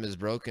system is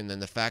broken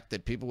than the fact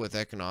that people with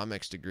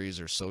economics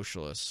degrees are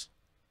socialists.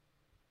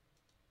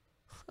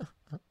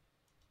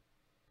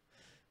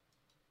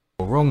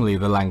 Or wrongly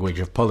the language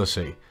of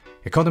policy.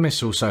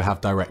 Economists also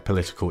have direct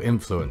political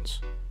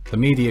influence. The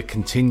media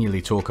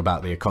continually talk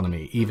about the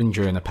economy, even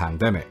during a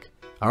pandemic.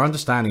 Our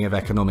understanding of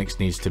economics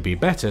needs to be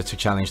better to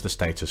challenge the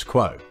status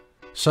quo.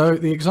 So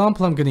the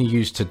example I'm going to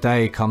use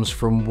today comes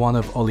from one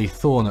of Ollie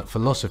Thorne at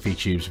Philosophy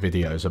Tube's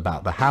videos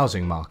about the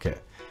housing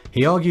market.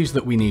 He argues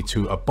that we need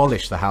to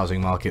abolish the housing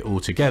market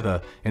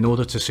altogether in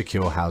order to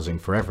secure housing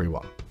for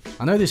everyone.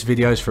 I know this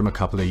video is from a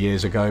couple of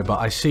years ago, but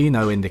I see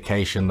no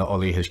indication that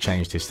Ollie has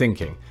changed his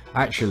thinking.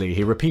 Actually,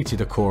 he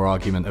repeated a core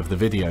argument of the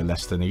video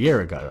less than a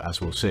year ago, as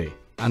we'll see.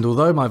 And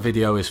although my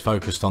video is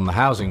focused on the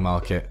housing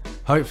market,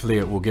 hopefully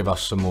it will give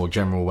us some more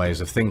general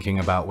ways of thinking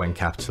about when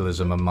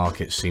capitalism and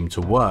markets seem to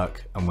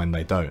work and when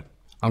they don't.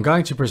 I'm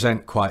going to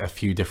present quite a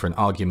few different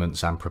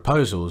arguments and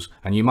proposals,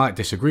 and you might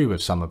disagree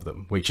with some of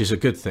them, which is a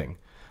good thing.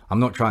 I'm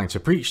not trying to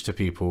preach to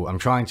people, I'm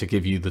trying to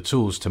give you the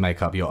tools to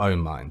make up your own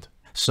mind.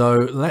 So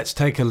let's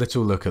take a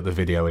little look at the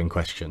video in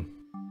question.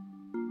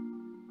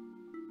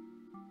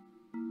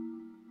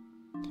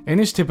 In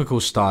his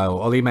typical style,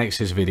 Ollie makes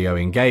his video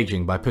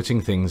engaging by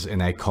putting things in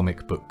a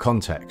comic book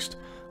context.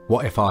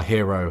 What if our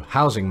hero,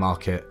 housing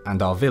market,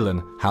 and our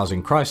villain,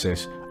 housing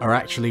crisis, are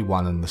actually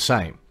one and the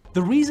same?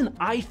 The reason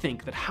I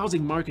think that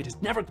housing market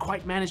has never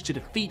quite managed to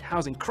defeat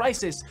housing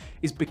crisis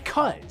is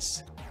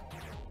because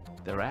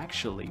they're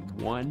actually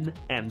one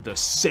and the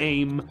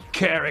same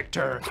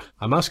character.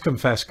 I must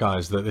confess,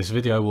 guys, that this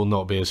video will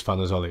not be as fun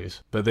as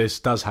Ollie's, but this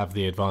does have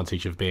the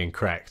advantage of being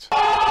correct.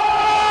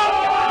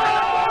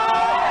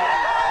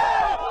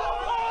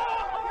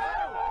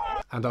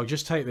 And I'll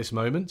just take this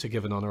moment to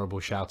give an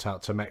honourable shout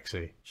out to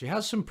Mexi. She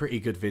has some pretty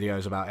good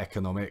videos about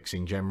economics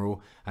in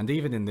general, and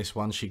even in this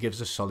one she gives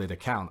a solid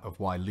account of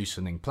why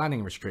loosening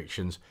planning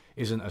restrictions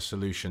isn't a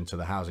solution to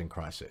the housing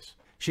crisis.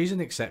 She's an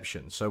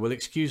exception, so we'll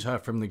excuse her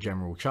from the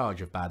general charge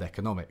of bad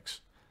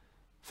economics.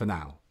 For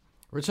now.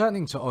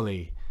 Returning to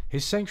Ollie,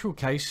 his central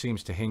case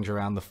seems to hinge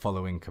around the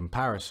following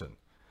comparison,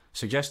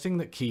 suggesting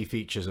that key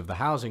features of the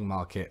housing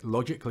market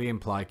logically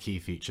imply key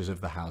features of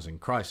the housing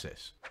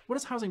crisis. What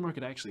does housing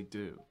market actually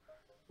do?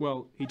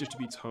 Well, he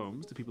distributes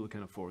homes to people who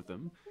can afford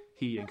them.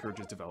 He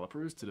encourages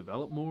developers to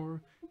develop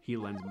more. He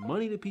lends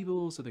money to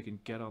people so they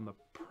can get on the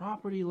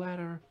property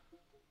ladder.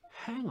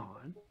 Hang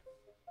on.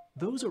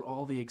 Those are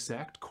all the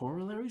exact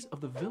corollaries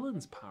of the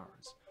villain's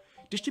powers.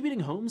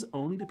 Distributing homes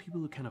only to people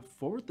who can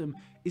afford them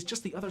is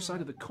just the other side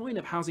of the coin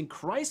of housing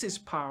crisis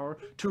power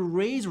to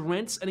raise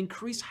rents and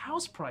increase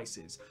house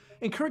prices.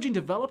 Encouraging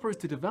developers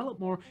to develop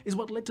more is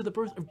what led to the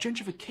birth of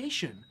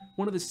gentrification,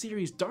 one of the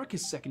series'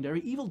 darkest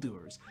secondary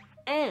evildoers.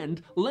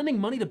 And lending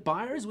money to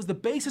buyers was the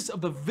basis of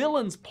the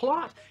villain's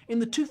plot in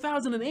the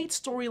 2008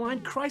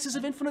 storyline Crisis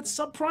of Infinite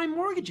Subprime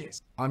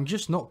Mortgages. I'm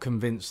just not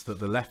convinced that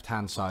the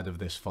left-hand side of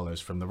this follows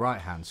from the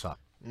right-hand side.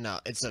 No,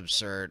 it's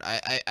absurd.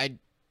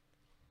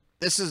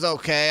 This is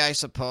okay, I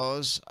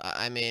suppose.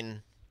 I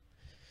mean,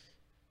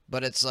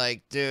 But it's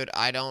like, dude,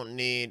 I don't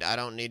need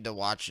to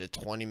watch a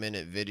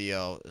 20-minute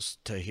video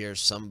to hear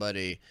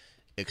somebody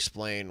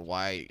explain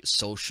why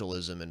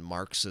socialism and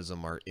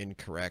Marxism are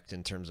incorrect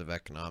in terms of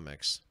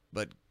economics.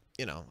 But,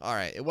 you know, all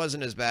right, it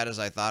wasn't as bad as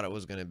I thought it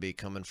was going to be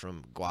coming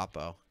from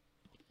Guapo.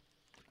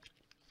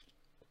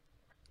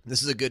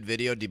 This is a good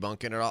video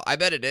debunking it all. I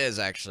bet it is,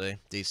 actually,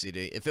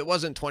 DCD. If it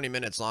wasn't 20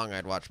 minutes long,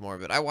 I'd watch more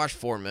of it. I watched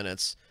 4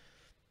 minutes.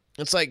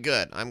 It's like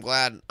good. I'm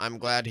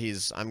glad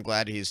he's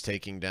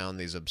taking down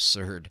these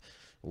absurd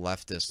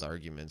leftist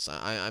arguments.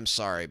 I'm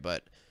sorry,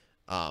 but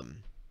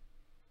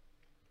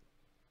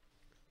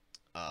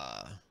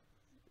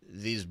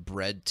these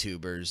bread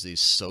tubers,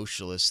 these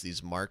socialists,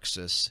 these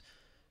Marxists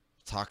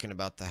talking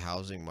about the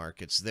housing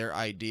markets, their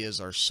ideas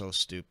are so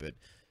stupid.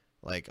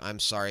 Like, I'm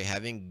sorry,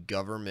 having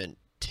government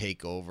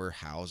take over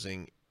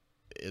housing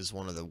is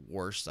one of the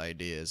worst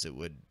ideas. It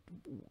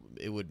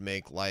would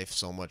make life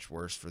so much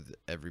worse for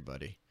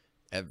everybody.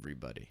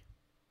 Everybody.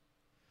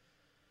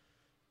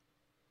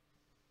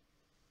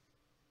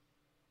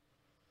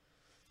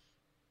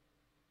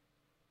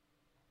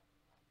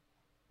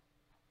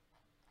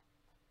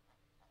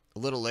 A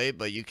little late,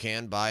 but you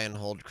can buy and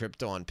hold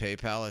crypto on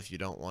PayPal if you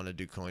don't want to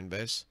do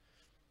Coinbase.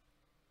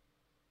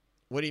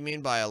 What do you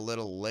mean by a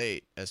little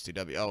late,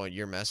 STW? Oh,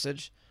 your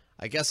message?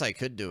 I guess I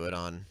could do it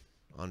on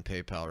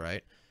PayPal,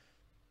 right?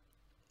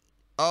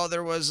 Oh,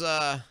 there was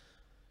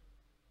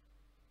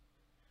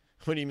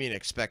what do you mean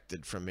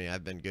expected from me?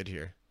 I've been good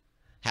here.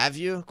 Have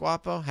you,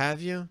 Guapo?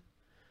 Have you?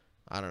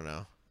 I don't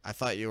know. I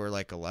thought you were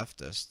like a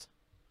leftist.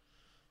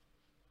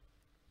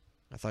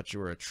 I thought you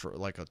were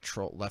like a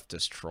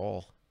leftist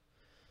troll.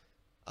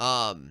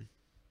 One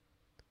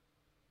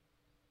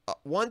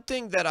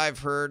thing that I've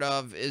heard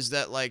of is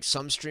that like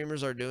some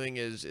streamers are doing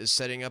is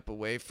setting up a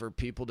way for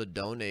people to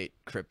donate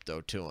crypto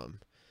to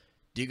them.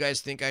 Do you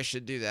guys think I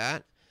should do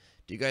that?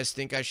 Do you guys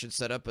think I should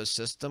set up a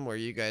system where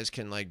you guys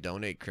can like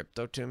donate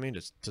crypto to me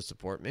to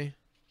support me?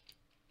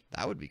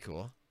 That would be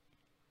cool.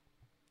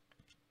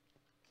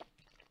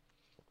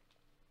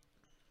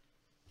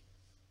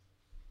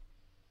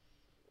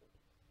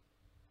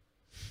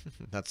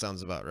 That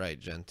sounds about right,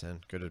 Gen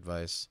 10. Good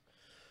advice.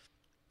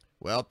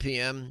 Well,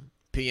 PM,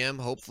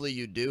 hopefully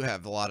you do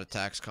have a lot of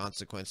tax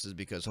consequences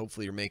because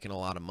hopefully you're making a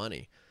lot of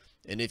money.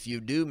 And if you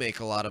do make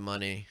a lot of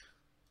money,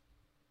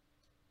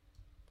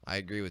 I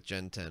agree with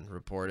Gen 10.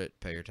 Report it,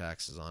 pay your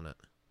taxes on it.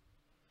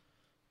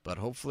 But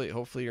hopefully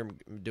you're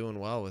doing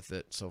well with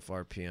it so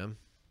far, PM.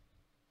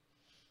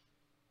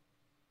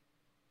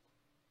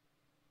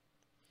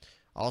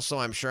 Also,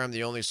 I'm sure I'm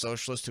the only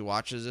socialist who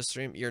watches this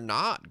stream. You're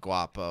not,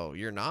 Guapo.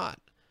 You're not.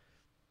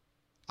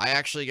 I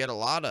actually get a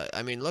lot of,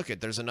 I mean, look it,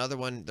 there's another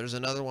one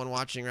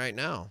watching right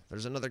now.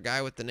 There's another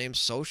guy with the name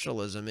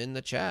Socialism in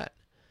the chat.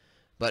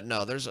 But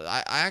no,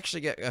 I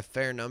actually get a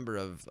fair number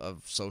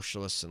of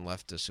socialists and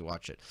leftists who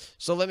watch it.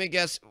 So let me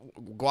guess,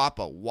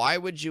 Guapo, why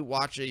would you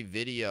watch a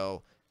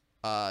video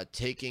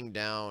taking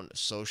down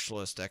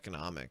socialist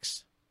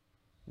economics,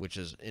 which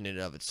is in and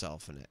of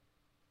itself an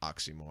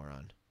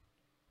oxymoron?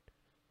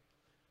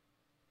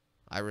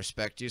 I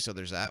respect you, so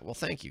there's that. Well,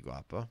 thank you,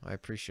 Guapo. I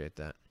appreciate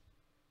that.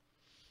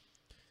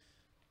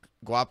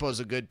 Guapo's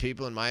a good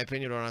people, in my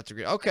opinion. Don't have to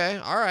agree. Okay,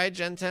 all right,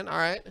 Gen 10. All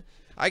right.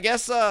 I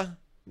guess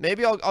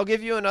maybe I'll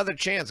give you another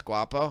chance,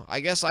 Guapo.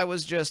 I guess I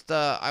was just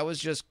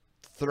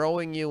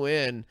throwing you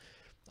in.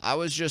 I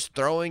was just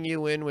throwing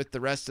you in with the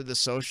rest of the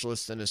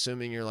socialists and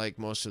assuming you're like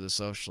most of the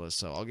socialists.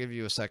 So I'll give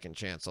you a second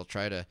chance. I'll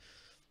try to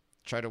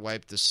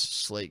wipe this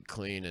slate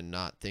clean and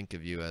not think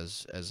of you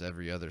as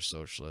every other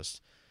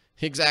socialist.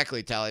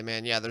 Exactly,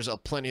 Tallyman. Yeah, there's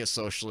plenty of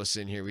socialists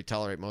in here. We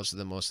tolerate most of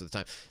them most of the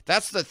time.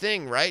 That's the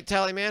thing, right,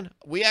 Tallyman?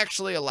 We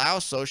actually allow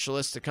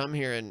socialists to come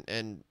here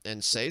and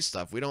say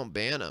stuff. We don't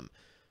ban them,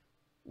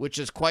 which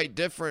is quite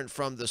different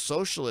from the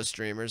socialist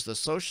streamers. The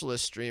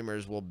socialist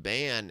streamers will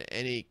ban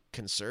any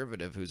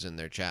conservative who's in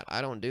their chat.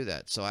 I don't do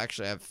that. So I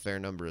actually have a fair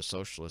number of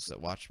socialists that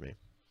watch me.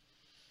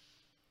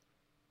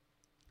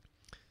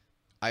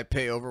 I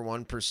pay over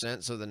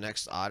 1%, so the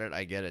next audit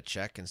I get a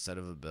check instead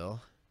of a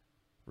bill.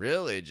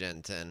 Really,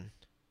 Gen 10?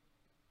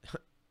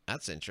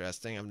 That's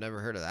interesting. I've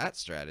never heard of that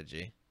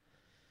strategy.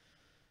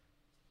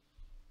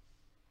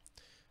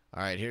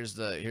 All right, here's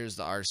the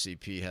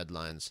RCP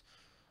headlines.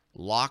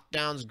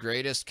 Lockdown's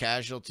greatest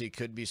casualty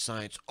could be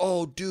science.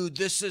 Oh, dude,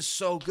 this is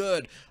so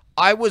good.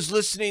 I was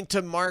listening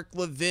to Mark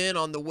Levin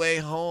on the way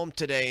home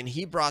today, and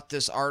he brought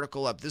this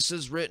article up. This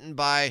is written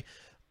by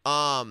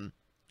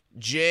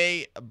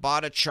Jay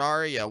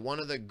Bhattacharya, one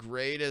of the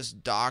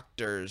greatest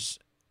doctors,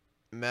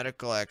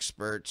 medical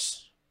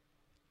experts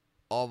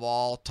of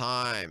all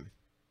time.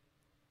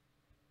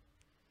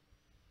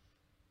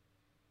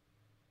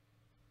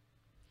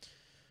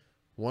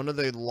 One of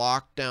the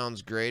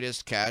lockdown's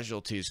greatest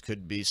casualties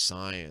could be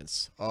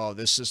science. Oh,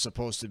 this is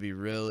supposed to be a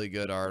really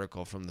good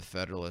article from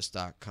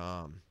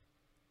thefederalist.com.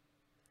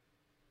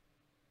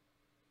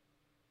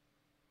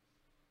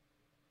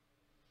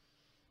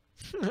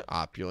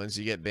 Opulence.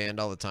 You get banned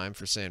all the time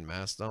for saying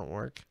masks don't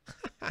work.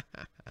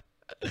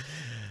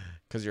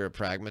 Because you're a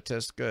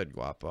pragmatist? Good,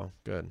 Guapo.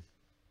 Good.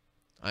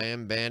 I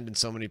am banned in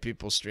so many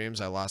people's streams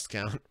I lost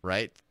count,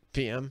 right?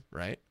 PM,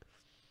 right?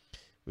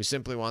 We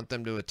simply want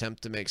them to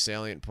attempt to make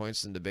salient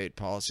points and debate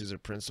policies or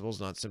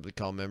principles, not simply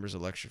call members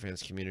of Lecture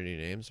Fans community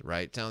names,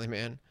 right,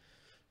 Tallyman?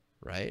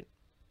 Right?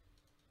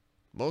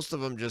 Most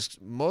of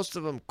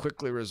them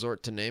quickly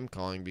resort to name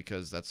calling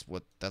because that's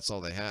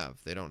all they have.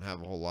 They don't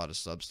have a whole lot of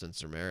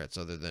substance or merits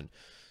other than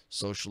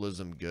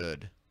socialism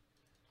good.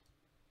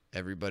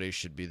 Everybody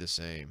should be the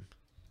same.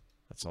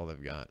 That's all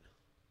they've got.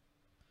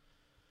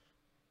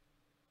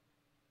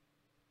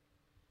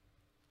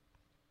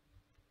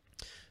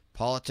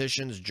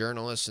 Politicians,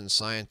 journalists, and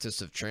scientists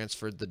have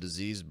transferred the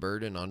disease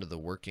burden onto the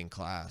working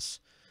class.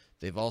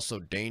 They've also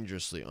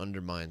dangerously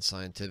undermined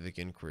scientific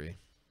inquiry.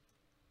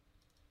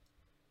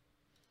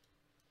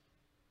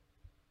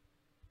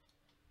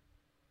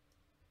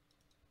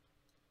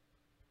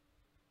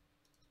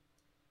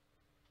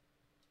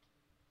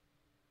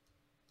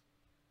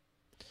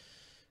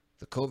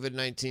 The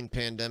COVID-19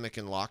 pandemic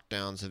and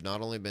lockdowns have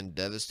not only been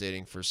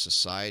devastating for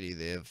society,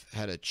 they have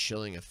had a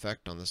chilling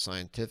effect on the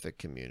scientific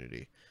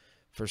community.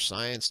 For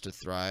science to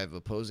thrive,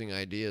 opposing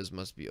ideas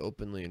must be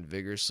openly and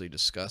vigorously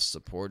discussed,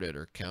 supported,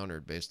 or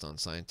countered based on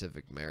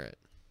scientific merit.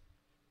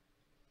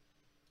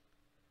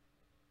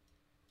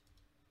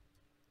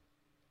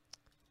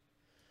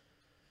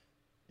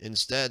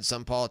 Instead,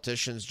 some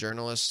politicians,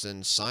 journalists,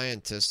 and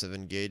scientists have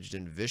engaged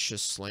in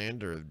vicious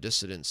slander of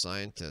dissident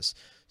scientists,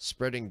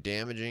 spreading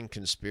damaging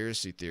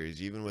conspiracy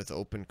theories, even with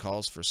open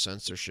calls for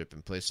censorship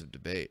in place of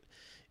debate.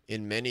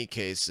 In many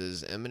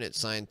cases, eminent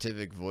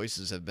scientific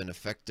voices have been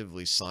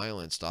effectively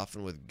silenced,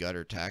 often with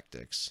gutter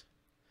tactics.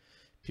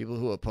 People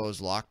who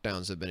oppose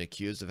lockdowns have been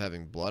accused of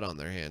having blood on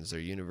their hands, their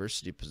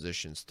university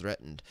positions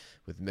threatened,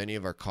 with many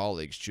of our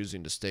colleagues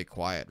choosing to stay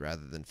quiet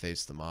rather than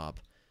face the mob.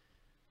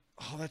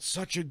 Oh, that's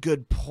such a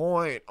good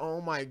point. Oh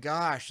my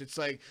gosh. It's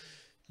like,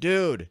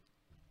 dude.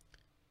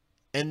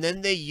 And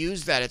then they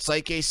use that. It's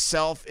like a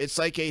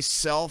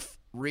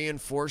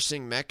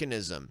self-reinforcing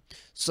mechanism.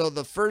 So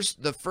the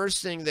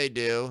first thing they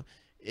do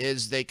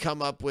is they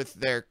come up with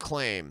their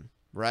claim,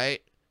 right?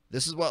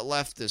 This is what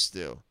leftists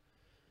do.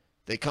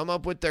 They come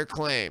up with their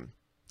claim.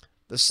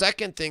 The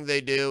second thing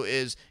they do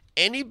is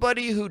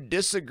anybody who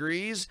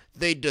disagrees,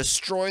 they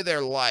destroy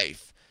their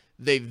life.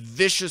 They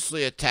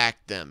viciously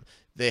attack them.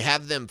 They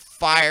have them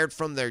fired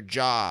from their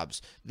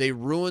jobs. They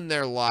ruin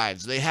their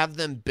lives. They have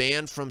them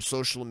banned from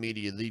social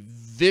media. They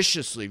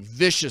viciously,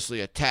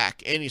 viciously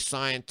attack any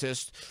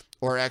scientist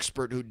or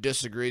expert who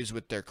disagrees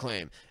with their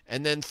claim.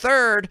 And then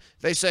third,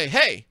 they say,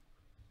 hey,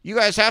 you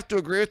guys have to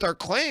agree with our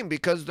claim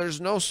because there's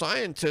no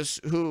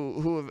scientists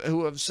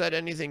who have said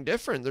anything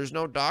different. There's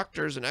no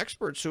doctors and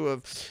experts who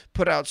have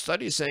put out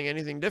studies saying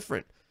anything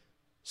different.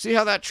 See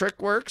how that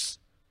trick works?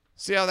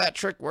 See how that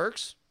trick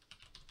works?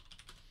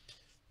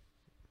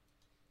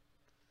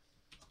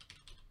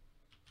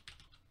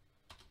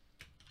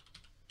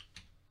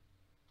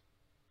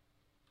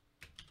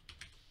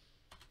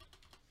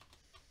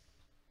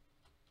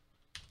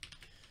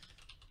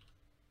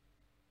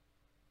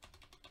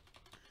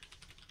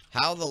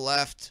 How the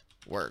left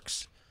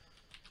works.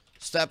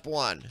 Step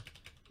 1,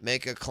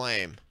 make a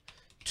claim.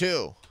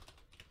 2,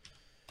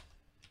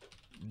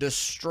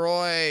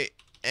 destroy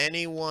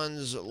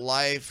anyone's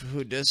life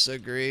who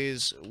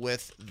disagrees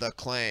with the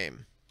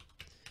claim.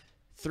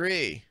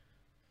 3,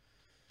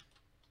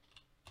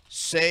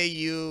 say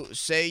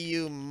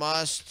you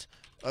must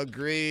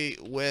agree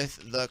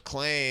with the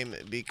claim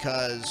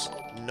because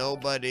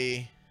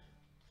nobody.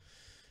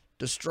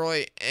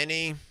 Destroy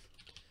any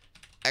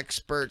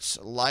expert's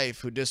life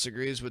who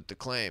disagrees with the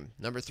claim.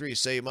 Number 3,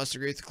 say you must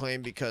agree with the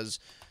claim because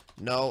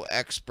no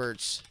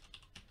experts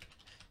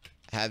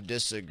have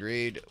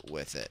disagreed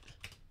with it.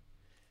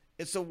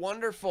 It's a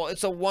wonderful,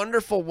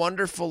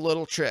 wonderful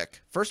little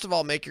trick. First of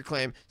all, make your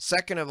claim.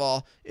 Second of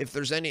all, if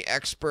there's any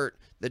expert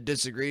that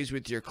disagrees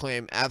with your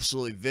claim,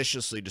 absolutely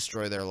viciously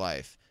destroy their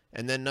life.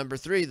 And then number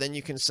 3, then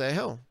you can say,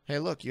 oh, hey,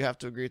 look, you have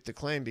to agree with the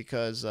claim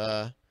because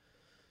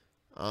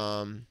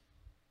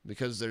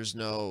there's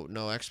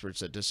no experts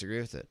that disagree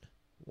with it.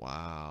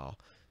 Wow.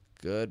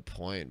 Good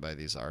point by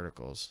these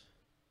articles.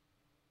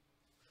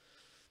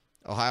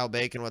 Ohio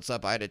Bacon, what's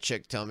up? I had a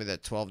chick tell me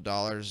that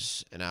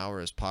 $12 an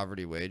hour is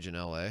poverty wage in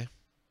LA.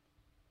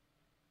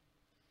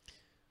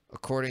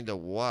 According to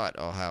what,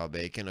 Ohio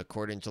Bacon?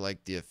 According to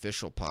like the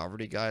official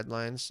poverty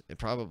guidelines, it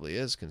probably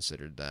is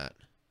considered that.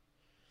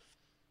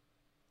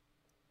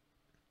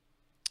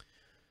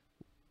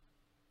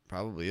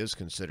 Probably is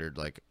considered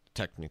like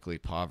technically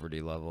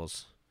poverty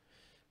levels.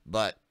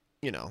 But,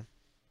 you know,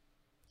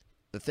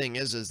 the thing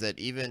is that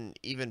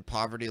even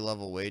poverty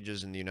level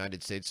wages in the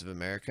United States of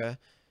America,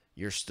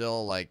 you're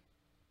still like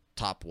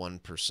top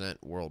 1%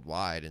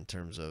 worldwide in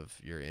terms of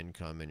your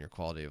income and your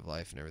quality of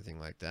life and everything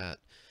like that.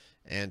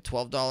 And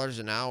 $12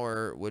 an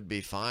hour would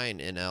be fine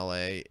in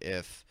LA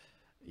if,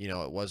 you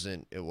know, it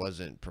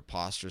wasn't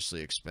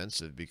preposterously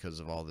expensive because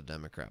of all the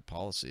Democrat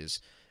policies.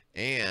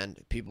 And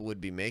people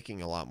would be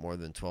making a lot more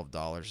than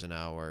 $12 an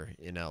hour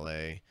in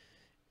LA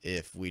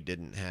if we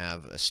didn't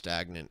have a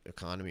stagnant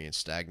economy and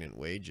stagnant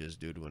wages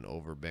due to an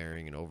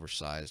overbearing and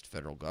oversized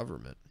federal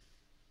government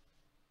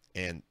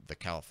and the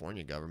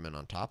California government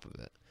on top of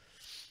it.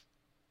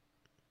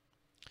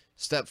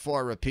 Step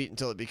 4, repeat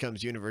until it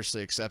becomes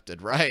universally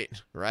accepted. Right,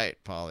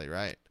 Polly,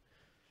 right.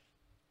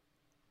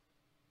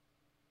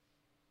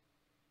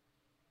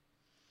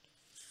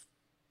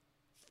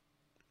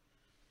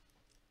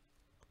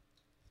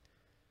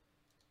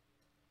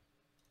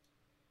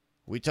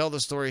 We tell the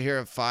story here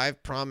of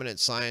 5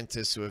 prominent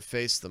scientists who have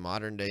faced the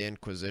modern-day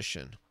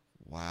Inquisition.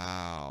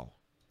 Wow.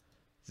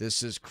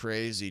 This is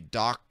crazy.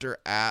 Dr.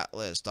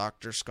 Atlas,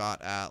 Dr.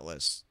 Scott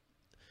Atlas.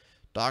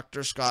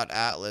 Dr. Scott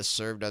Atlas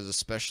served as a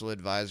special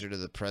advisor to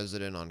the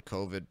president on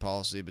COVID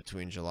policy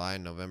between July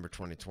and November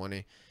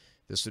 2020.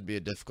 This would be a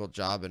difficult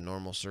job in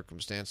normal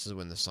circumstances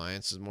when the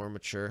science is more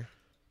mature.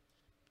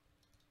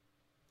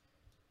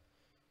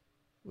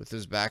 With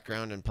his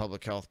background in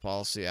public health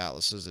policy,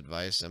 Atlas's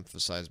advice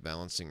emphasized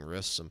balancing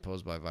risks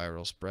imposed by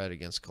viral spread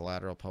against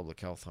collateral public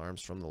health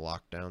harms from the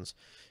lockdowns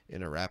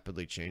in a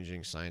rapidly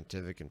changing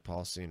scientific and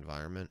policy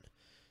environment.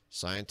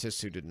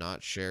 Scientists who did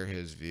not share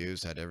his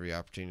views had every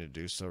opportunity to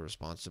do so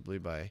responsibly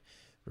by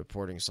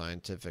reporting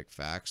scientific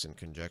facts and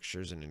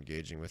conjectures and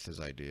engaging with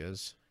his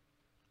ideas.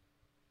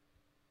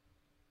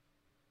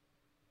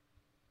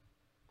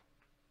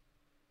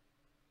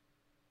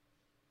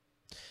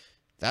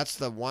 That's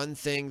the one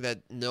thing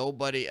that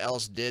nobody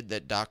else did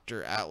that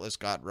Dr. Atlas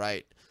got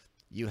right.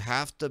 You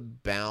have to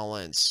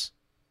balance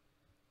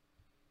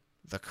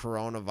the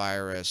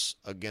coronavirus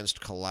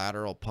against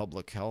collateral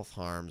public health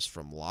harms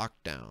from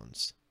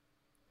lockdowns.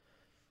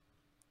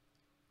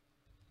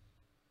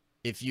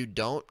 If you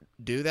don't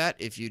do that,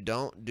 if you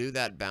don't do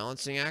that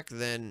balancing act,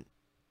 then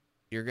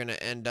you're going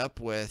to end up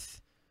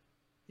with,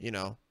 you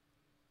know,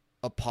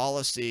 a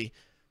policy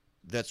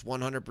that's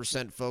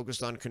 100%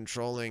 focused on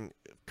controlling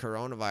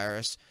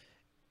coronavirus,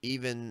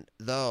 even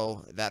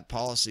though that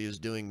policy is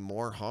doing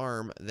more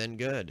harm than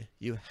good.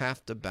 You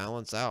have to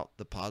balance out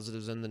the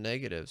positives and the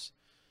negatives.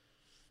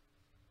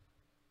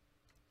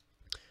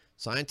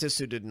 Scientists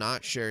who did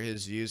not share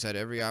his views had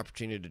every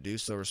opportunity to do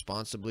so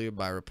responsibly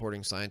by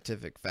reporting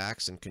scientific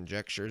facts and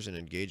conjectures and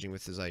engaging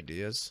with his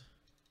ideas.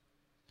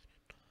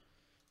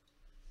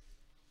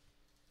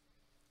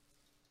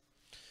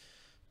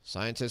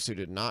 Scientists who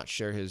did not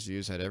share his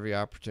views had every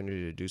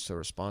opportunity to do so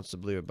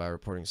responsibly by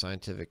reporting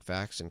scientific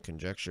facts and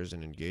conjectures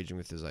and engaging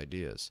with his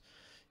ideas.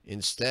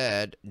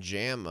 Instead,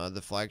 JAMA,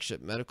 the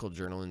flagship medical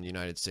journal in the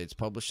United States,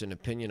 published an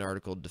opinion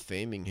article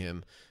defaming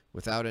him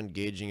without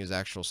engaging his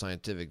actual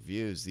scientific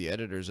views. The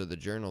editors of the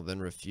journal then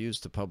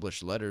refused to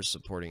publish letters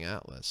supporting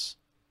Atlas.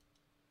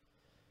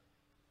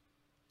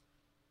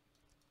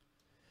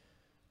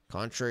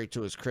 Contrary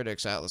to his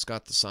critics, Atlas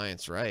got the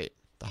science right.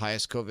 The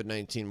highest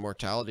COVID-19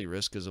 mortality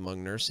risk is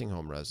among nursing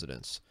home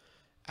residents.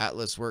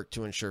 Atlas worked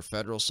to ensure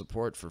federal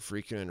support for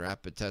frequent and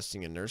rapid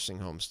testing in nursing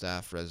home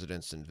staff,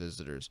 residents, and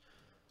visitors.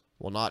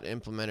 While not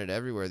implemented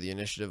everywhere, the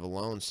initiative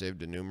alone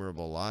saved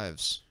innumerable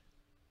lives.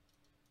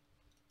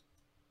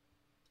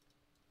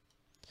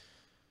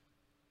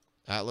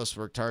 Atlas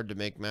worked hard to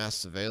make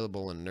masks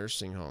available in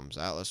nursing homes.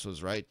 Atlas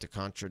was right to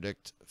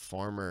contradict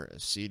former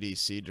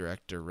CDC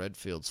Director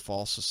Redfield's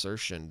false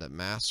assertion that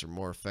masks are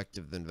more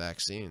effective than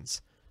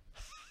vaccines.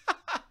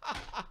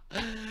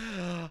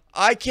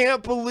 I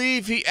can't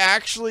believe he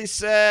actually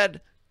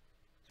said,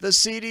 the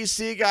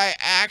CDC guy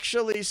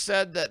actually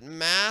said that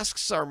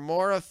masks are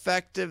more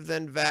effective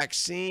than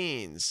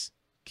vaccines.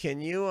 Can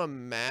you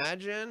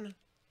imagine?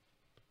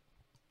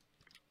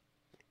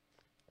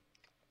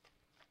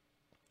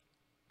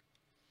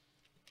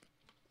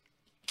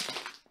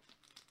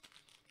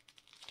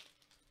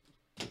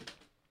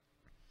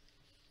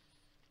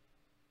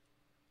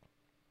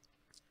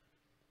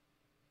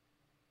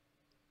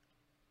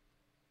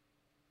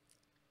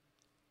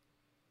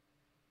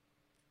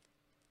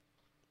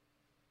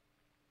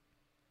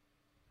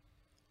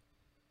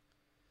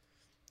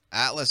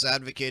 Atlas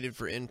advocated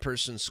for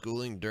in-person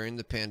schooling during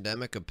the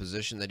pandemic, a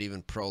position that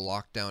even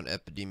pro-lockdown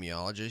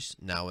epidemiologists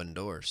now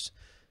endorse.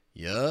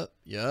 Yup.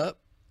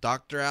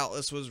 Dr.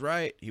 Atlas was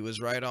right. He was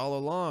right all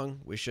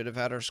along. We should have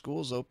had our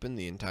schools open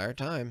the entire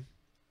time.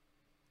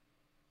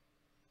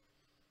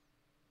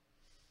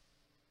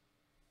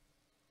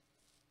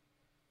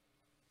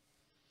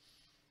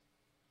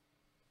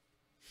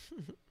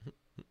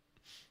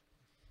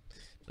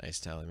 Nice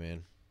tally,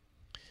 man.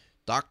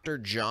 Dr.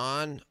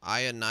 John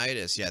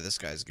Ioannidis. Yeah, this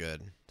guy's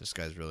good. This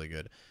guy's really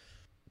good.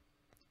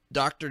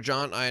 Dr.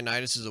 John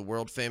Ioannidis is a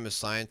world-famous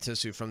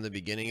scientist who, from the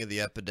beginning of the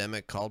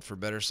epidemic, called for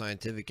better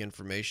scientific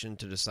information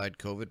to decide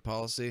COVID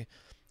policy.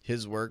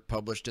 His work,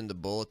 published in the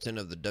Bulletin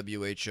of the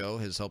WHO,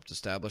 has helped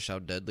establish how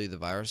deadly the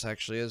virus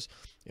actually is,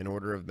 an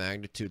order of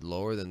magnitude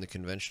lower than the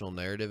conventional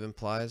narrative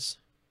implies.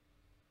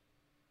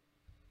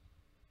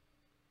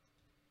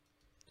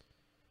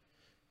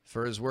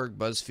 For his work,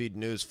 BuzzFeed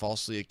News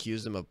falsely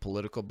accused him of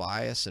political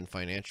bias and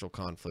financial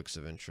conflicts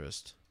of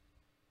interest.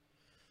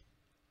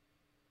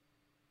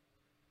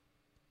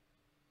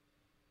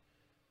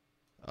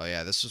 Oh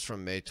yeah, this was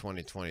from May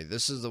 2020.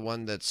 This is the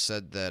one that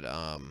said that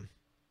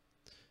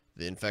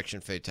the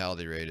infection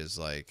fatality rate is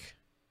like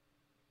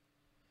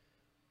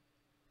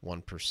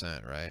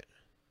 1%, right?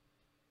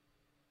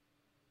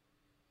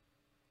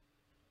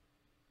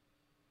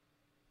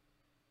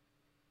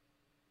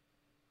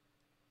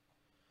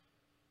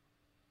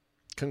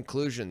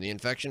 Conclusion: the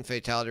infection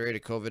fatality rate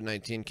of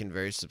COVID-19 can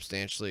vary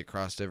substantially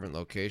across different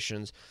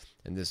locations,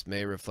 and this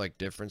may reflect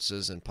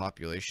differences in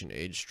population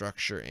age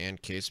structure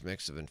and case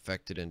mix of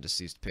infected and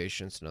deceased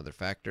patients and other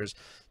factors.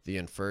 The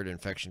inferred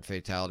infection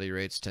fatality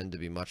rates tend to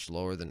be much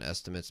lower than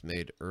estimates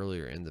made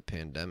earlier in the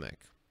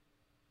pandemic.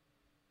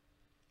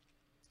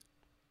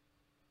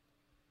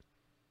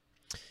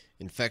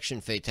 Infection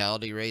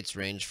fatality rates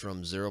range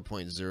from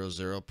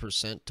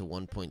 0.00% to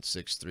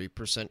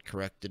 1.63%,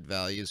 corrected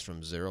values from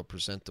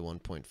 0% to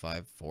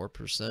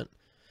 1.54%.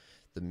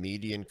 The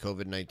median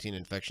COVID-19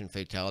 infection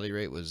fatality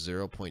rate was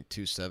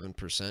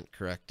 0.27%,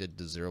 corrected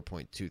to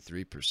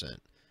 0.23%.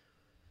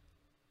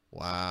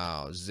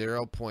 Wow,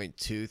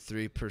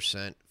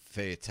 0.23%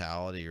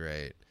 fatality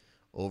rate.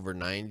 Over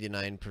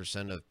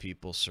 99% of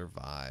people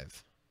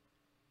survive.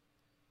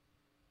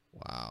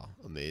 Wow,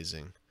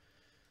 amazing.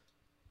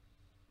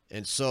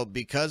 And so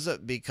because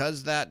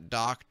that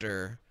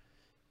doctor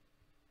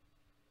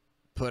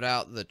put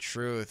out the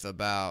truth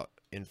about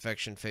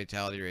infection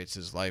fatality rates,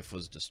 his life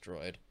was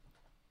destroyed.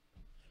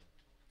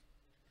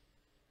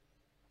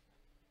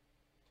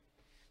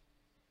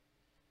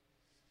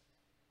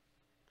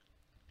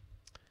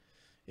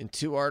 In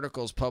 2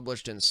 articles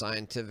published in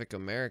Scientific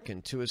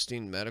American, 2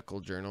 esteemed medical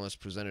journalists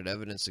presented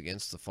evidence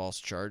against the false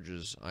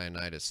charges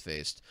Ioannidis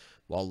faced,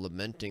 while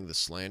lamenting the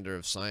slander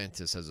of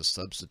scientists as a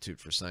substitute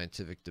for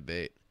scientific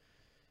debate.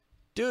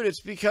 Dude, it's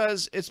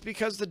because these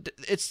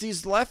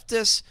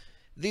leftists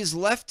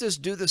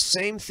do the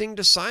same thing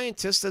to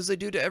scientists as they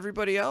do to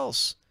everybody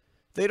else.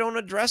 They don't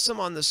address them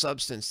on the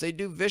substance. They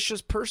do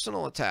vicious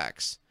personal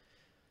attacks.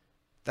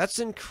 That's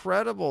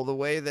incredible, the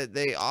way that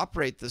they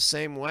operate the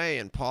same way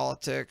in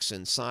politics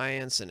and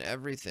science and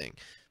everything.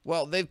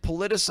 Well, they've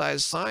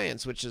politicized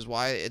science, which is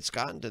why it's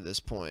gotten to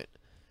this point.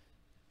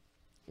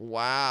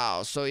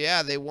 Wow. So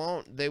yeah, they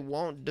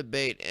won't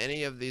debate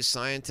any of these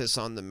scientists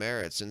on the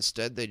merits.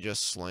 Instead, they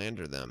just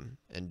slander them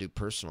and do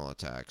personal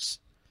attacks.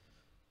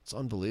 It's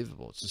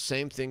unbelievable. It's the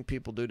same thing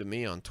people do to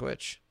me on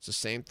Twitch. It's the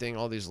same thing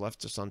all these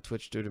leftists on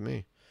Twitch do to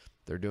me.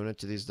 They're doing it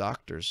to these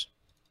doctors.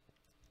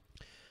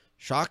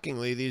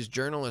 Shockingly, these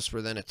journalists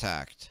were then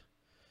attacked.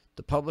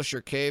 The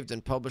publisher caved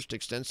and published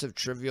extensive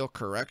trivial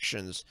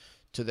corrections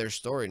to their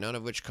story, none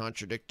of which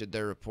contradicted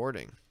their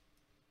reporting.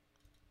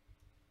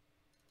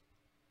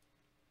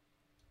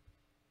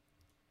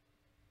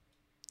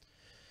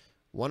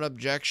 One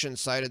objection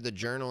cited the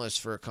journalists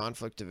for a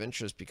conflict of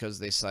interest because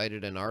they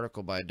cited an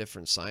article by a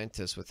different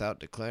scientist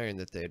without declaring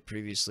that they had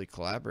previously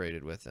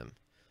collaborated with him.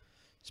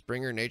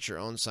 Springer Nature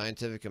owns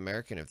Scientific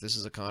American. If this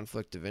is a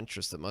conflict of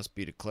interest that must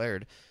be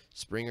declared,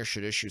 Springer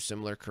should issue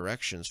similar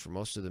corrections for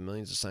most of the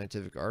millions of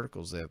scientific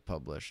articles they have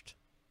published.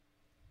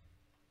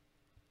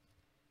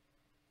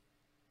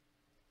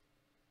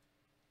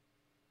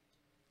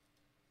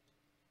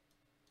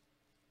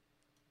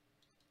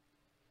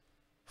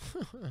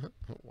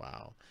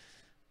 Wow.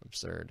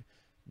 Absurd.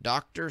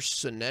 Dr.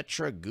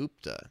 Sunetra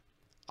Gupta.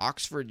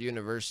 Oxford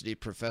University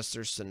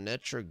professor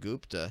Sunetra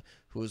Gupta,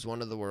 who is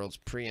one of the world's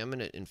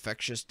preeminent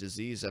infectious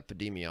disease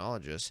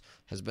epidemiologists,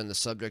 has been the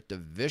subject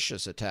of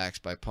vicious attacks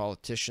by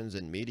politicians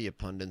and media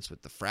pundits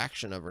with the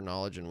fraction of her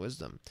knowledge and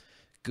wisdom.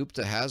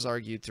 Gupta has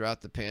argued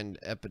throughout the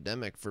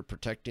epidemic for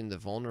protecting the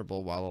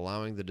vulnerable while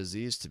allowing the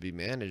disease to be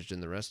managed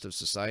in the rest of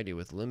society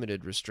with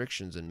limited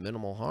restrictions and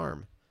minimal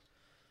harm.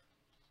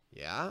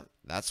 Yeah,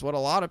 that's what a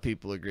lot of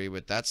people agree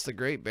with. That's the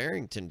Great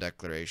Barrington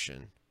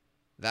Declaration.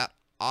 That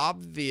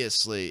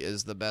obviously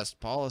is the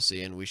best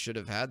policy, and we should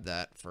have had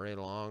that for a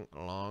long,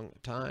 long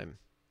time.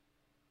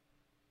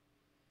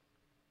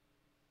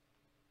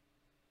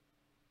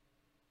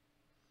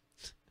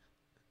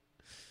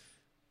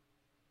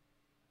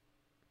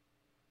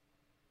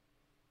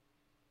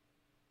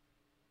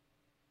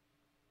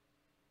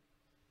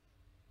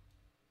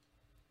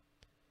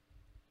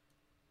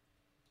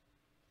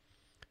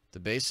 The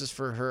basis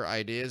for her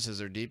ideas is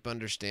her deep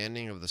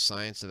understanding of the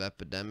science of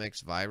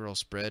epidemics, viral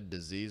spread,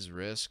 disease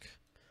risk.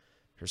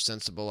 Her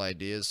sensible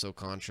ideas, so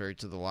contrary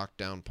to the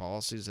lockdown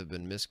policies, have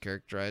been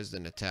mischaracterized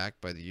and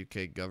attacked by the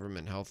UK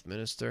government health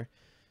minister.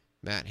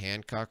 Matt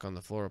Hancock on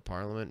the floor of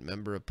Parliament,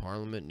 Member of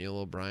Parliament Neil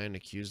O'Brien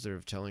accused her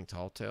of telling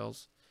tall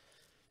tales.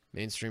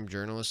 Mainstream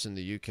journalists in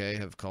the UK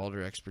have called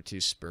her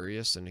expertise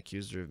spurious and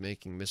accused her of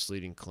making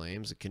misleading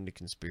claims akin to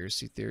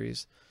conspiracy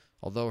theories.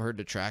 Although her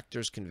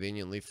detractors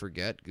conveniently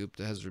forget,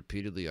 Gupta has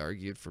repeatedly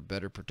argued for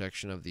better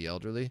protection of the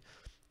elderly,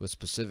 with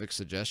specific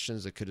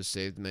suggestions that could have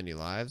saved many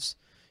lives.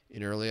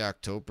 In early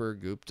October,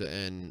 Gupta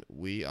and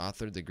we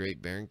authored the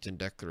Great Barrington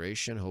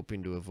Declaration,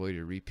 hoping to avoid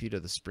a repeat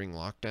of the spring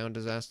lockdown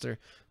disaster.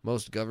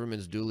 Most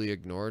governments duly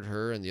ignored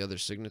her and the other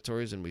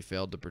signatories, and we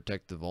failed to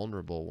protect the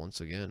vulnerable once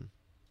again.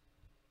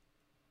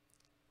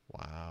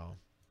 Wow.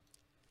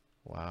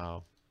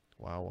 Wow.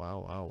 Wow,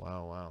 wow, wow,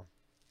 wow, wow.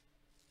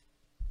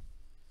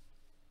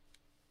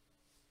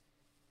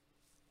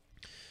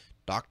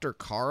 Dr.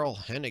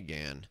 Carl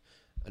Hennigan,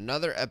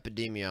 another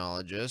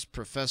epidemiologist,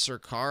 Professor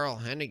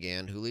Carl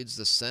Hennigan, who leads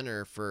the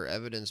Center for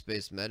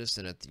Evidence-Based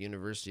Medicine at the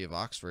University of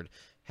Oxford,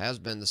 has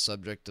been the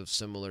subject of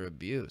similar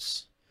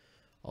abuse.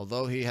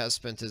 Although he has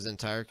spent his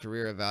entire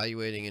career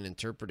evaluating and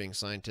interpreting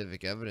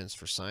scientific evidence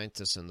for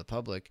scientists and the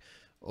public,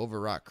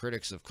 overwrought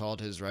critics have called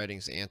his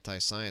writings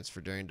anti-science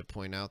for daring to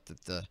point out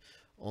that the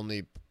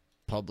only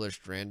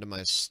published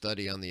randomized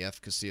study on the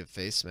efficacy of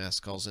face masks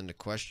calls into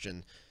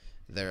question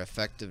their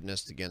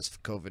effectiveness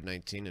against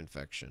COVID-19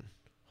 infection.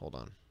 Hold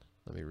on.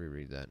 Let me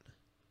reread that.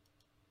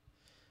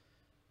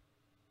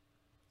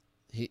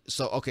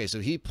 So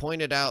he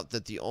pointed out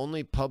that the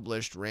only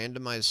published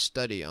randomized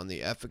study on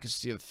the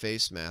efficacy of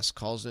face masks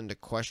calls into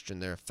question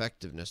their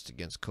effectiveness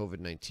against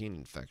COVID-19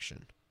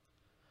 infection.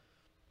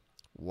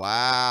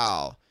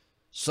 Wow.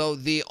 So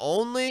the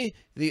only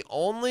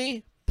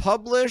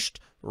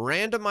published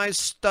randomized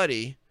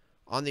study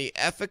on the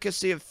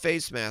efficacy of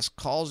face masks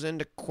calls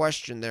into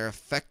question their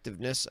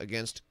effectiveness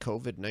against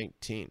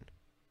COVID-19.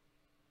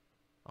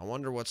 I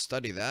wonder what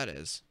study that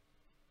is.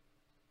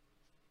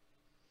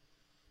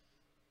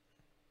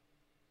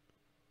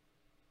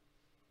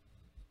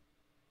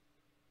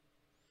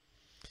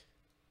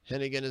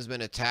 Hennigan has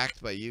been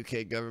attacked by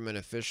UK government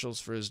officials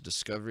for his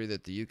discovery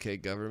that the UK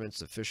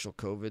government's official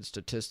COVID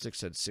statistics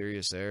had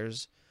serious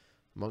errors.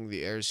 Among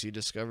the errors he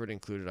discovered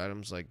included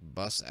items like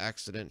bus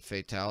accident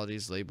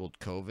fatalities labeled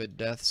COVID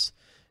deaths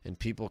and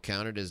people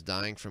counted as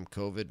dying from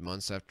COVID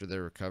months after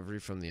their recovery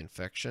from the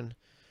infection.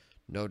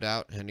 No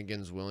doubt,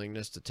 Hennigan's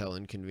willingness to tell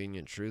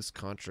inconvenient truths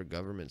contra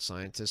government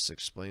scientists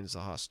explains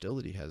the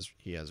hostility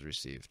he has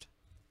received.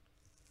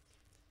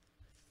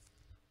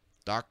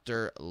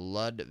 Dr.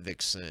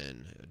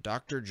 Ludvigsen.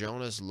 Dr.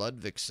 Jonas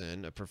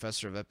Ludvigsen, a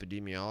professor of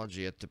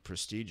epidemiology at the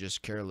prestigious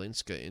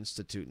Karolinska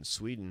Institute in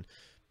Sweden,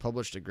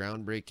 published a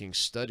groundbreaking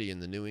study in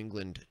the New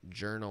England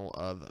Journal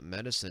of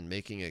Medicine,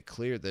 making it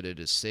clear that it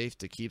is safe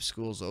to keep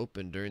schools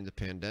open during the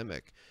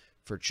pandemic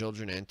for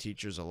children and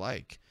teachers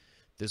alike.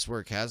 This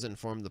work has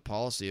informed the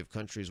policy of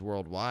countries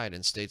worldwide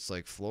and states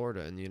like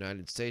Florida and the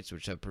United States,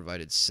 which have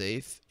provided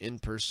safe,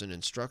 in-person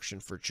instruction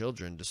for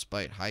children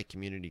despite high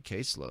community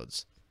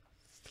caseloads.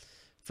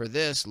 For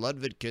this,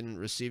 Ludvigsen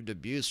received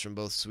abuse from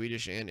both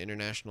Swedish and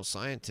international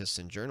scientists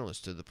and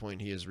journalists to the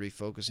point he is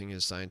refocusing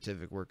his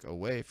scientific work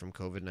away from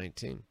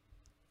COVID-19.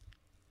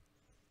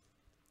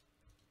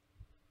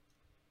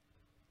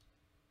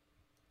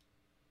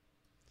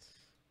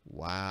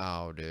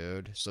 Wow,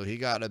 dude. So he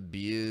got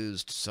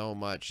abused so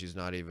much he's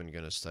not even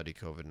going to study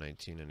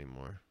COVID-19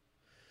 anymore.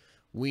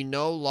 We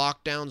know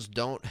lockdowns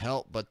don't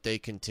help, but they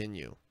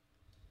continue.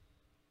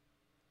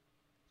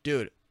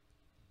 Dude.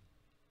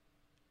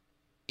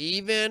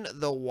 Even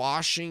the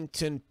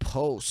Washington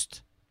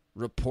Post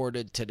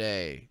reported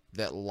today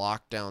that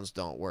lockdowns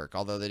don't work,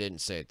 although they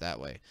didn't say it that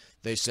way.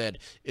 They said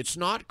it's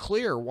not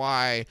clear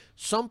why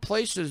some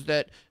places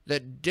that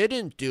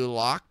didn't do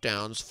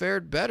lockdowns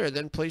fared better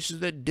than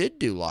places that did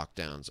do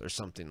lockdowns or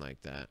something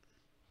like that.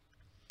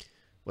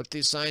 What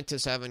these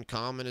scientists have in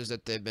common is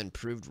that they've been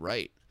proved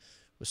right.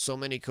 With so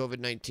many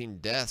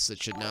COVID-19 deaths,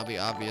 it should now be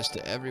obvious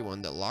to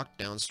everyone that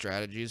lockdown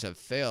strategies have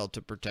failed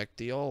to protect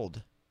the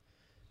old.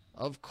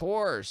 Of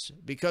course,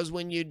 because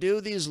when you do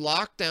these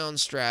lockdown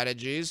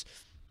strategies,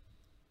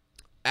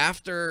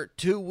 after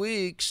 2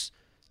 weeks,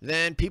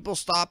 then people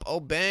stop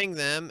obeying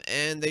them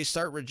and they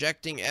start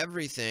rejecting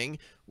everything.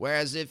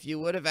 Whereas if you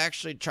would have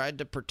actually tried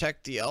to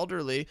protect the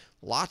elderly,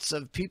 lots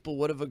of people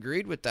would have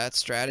agreed with that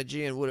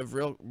strategy and would have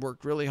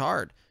worked really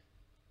hard.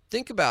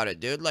 Think about it,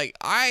 dude. Like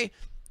I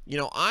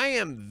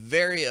am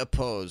very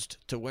opposed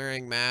to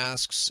wearing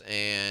masks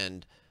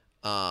and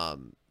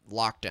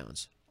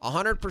lockdowns.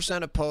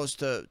 100% opposed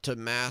to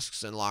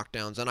masks and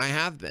lockdowns, and I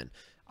have been.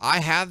 I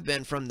have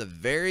been from the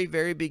very,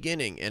 very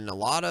beginning, and a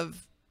lot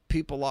of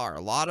people are.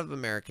 A lot of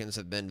Americans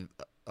have been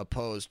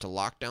opposed to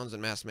lockdowns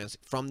and mask mandates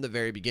from the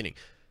very beginning.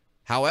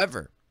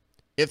 However,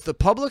 if the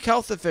public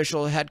health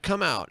official had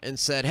come out and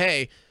said,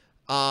 hey,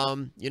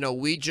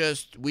 we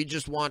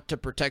just want to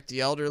protect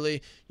the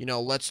elderly,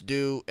 let's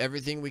do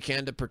everything we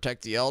can to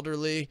protect the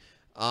elderly.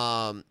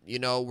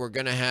 We're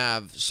going to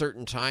have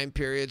certain time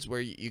periods where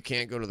you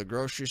can't go to the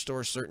grocery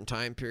store. Certain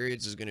time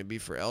periods is going to be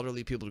for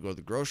elderly people to go to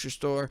the grocery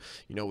store.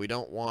 We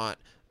don't want,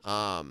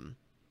 we're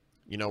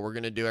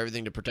going to do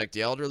everything to protect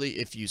the elderly.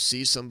 If you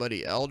see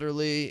somebody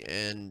elderly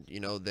and,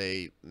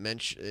 they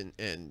mention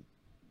and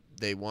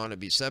they want to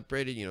be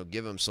separated,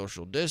 give them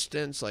social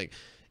distance.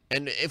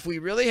 And if we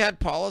really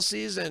had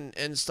policies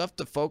and stuff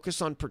to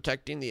focus on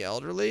protecting the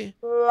elderly,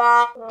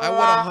 I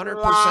would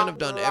 100% have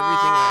done everything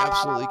I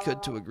absolutely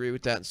could to agree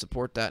with that and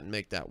support that and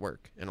make that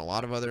work. And a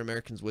lot of other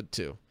Americans would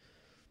too.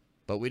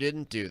 But we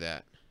didn't do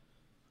that.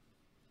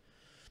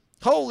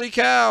 Holy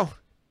cow!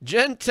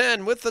 Gen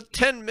 10 with a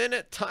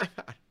 10-minute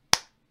timeout.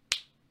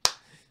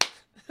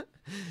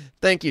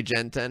 Thank you,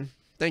 Gen 10.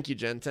 Thank you,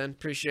 Gen 10.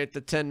 Appreciate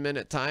the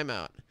 10-minute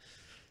timeout.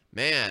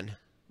 Man,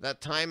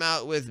 that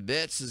timeout with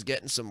bits is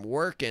getting some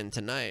work in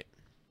tonight.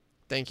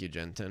 Thank you,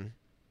 Jenton.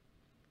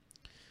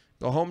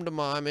 Go home to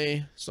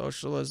mommy.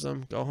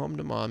 Socialism. Go home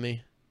to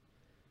mommy.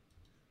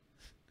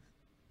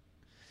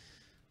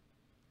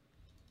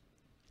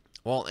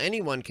 While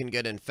anyone can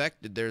get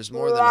infected, there's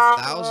more than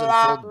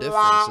 1,000-fold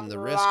difference in the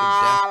risk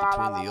of death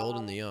between the old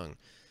and the young.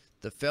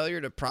 The failure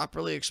to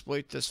properly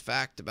exploit this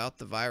fact about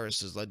the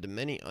virus has led to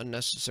many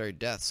unnecessary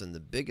deaths and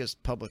the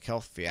biggest public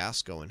health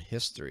fiasco in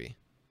history.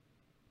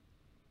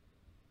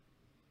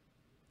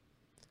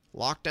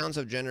 Lockdowns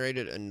have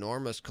generated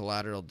enormous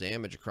collateral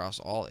damage across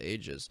all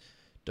ages.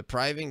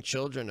 Depriving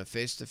children of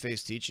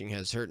face-to-face teaching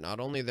has hurt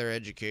not only their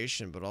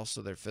education, but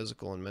also their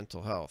physical and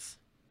mental health.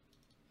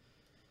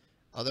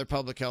 Other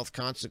public health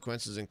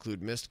consequences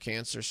include missed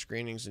cancer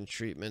screenings and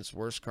treatments,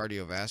 worse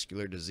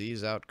cardiovascular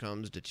disease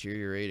outcomes,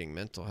 deteriorating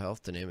mental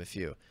health, to name a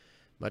few.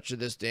 Much of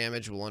this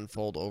damage will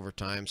unfold over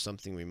time,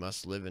 something we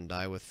must live and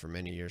die with for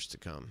many years to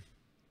come.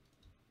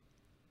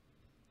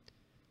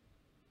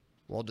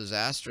 While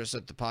disastrous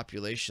at the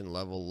population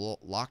level,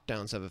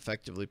 lockdowns have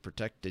effectively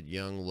protected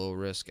young,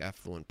 low-risk,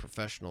 affluent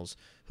professionals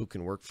who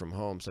can work from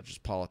home, such as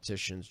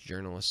politicians,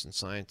 journalists, and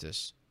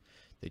scientists.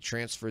 They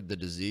transferred the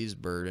disease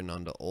burden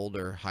onto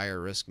older,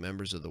 higher-risk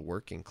members of the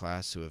working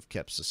class who have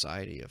kept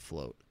society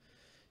afloat.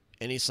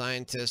 Any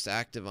scientist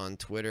active on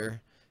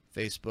Twitter,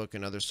 Facebook,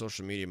 and other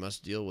social media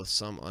must deal with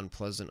some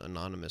unpleasant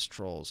anonymous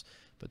trolls,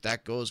 but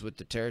that goes with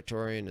the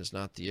territory and is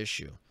not the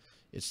issue.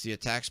 It's the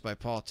attacks by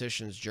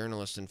politicians,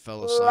 journalists, and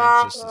fellow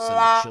scientists that send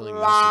a chilling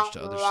message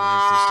to other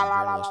scientists and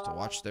journalists to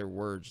watch their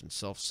words and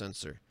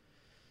self-censor.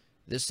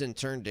 This in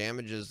turn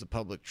damages the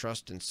public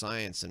trust in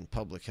science and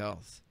public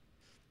health.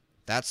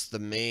 That's the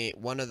main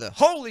one of the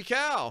holy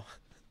cow.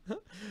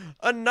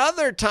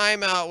 Another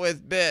timeout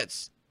with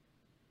bits.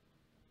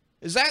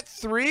 Is that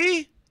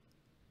 3?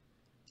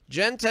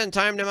 Gen 10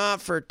 timed him out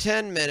for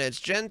 10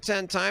 minutes. Gen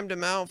 10 timed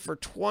him out for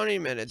 20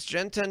 minutes.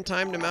 Gen 10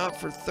 timed him out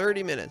for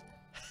 30 minutes.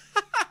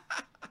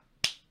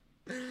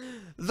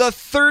 The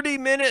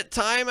 30-minute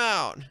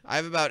timeout. I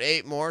have about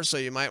 8 more, so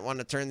you might want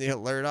to turn the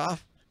alert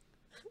off.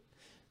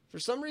 For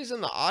some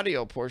reason, the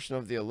audio portion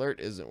of the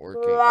alert isn't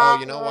working. Oh,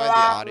 you know why the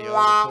audio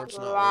report's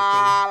not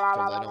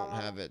working? Because I don't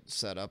have it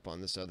set up on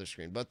this other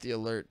screen. But the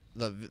alert,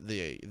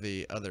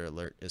 the other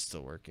alert is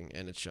still working,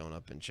 and it's showing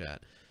up in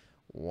chat.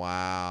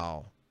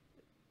 Wow.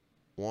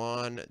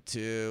 1,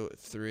 2,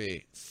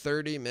 3.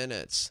 30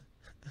 minutes.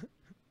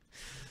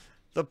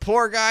 The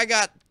poor guy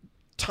got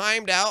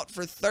timed out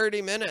for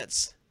 30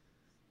 minutes.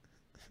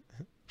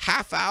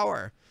 Half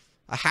hour.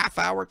 A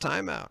half-hour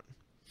timeout.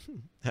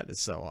 That is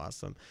so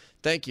awesome.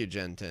 Thank you,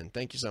 Gen 10.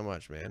 Thank you so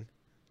much, man.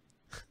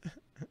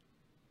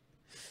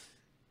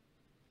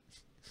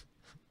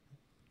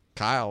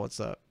 Kyle, what's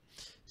up?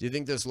 Do you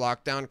think this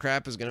lockdown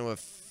crap is going to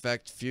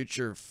affect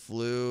future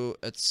flu,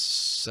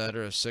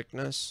 etc.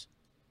 sickness?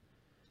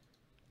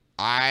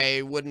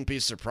 I wouldn't be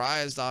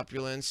surprised,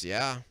 Opulence.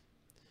 Yeah.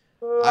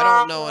 I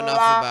don't know enough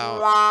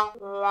about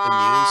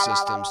immune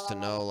systems to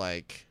know,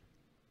 like...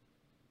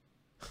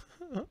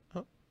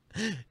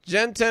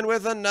 Gen 10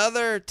 with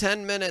another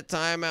 10-minute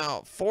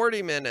timeout.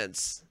 40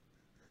 minutes.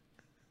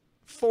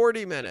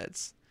 40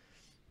 minutes.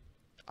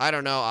 I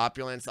don't know,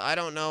 Opulence. I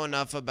don't know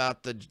enough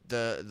about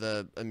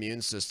the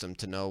immune system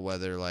to know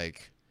whether,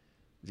 like,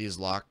 these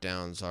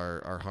lockdowns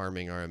are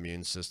harming our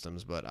immune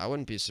systems, but I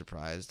wouldn't be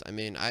surprised. I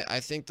mean, I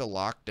think the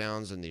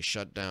lockdowns and these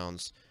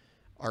shutdowns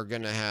are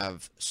going to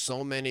have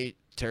so many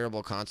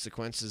terrible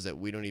consequences that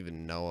we don't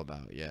even know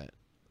about yet.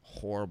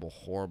 Horrible,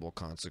 horrible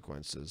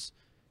consequences.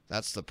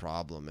 That's the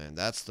problem, man.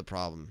 That's the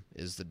problem,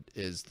 is the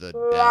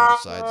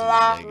downsides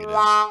and the negatives.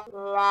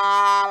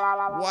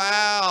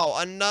 Wow,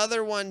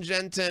 another one,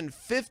 Gen 10,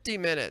 50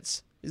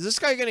 minutes. Is this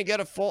guy going to get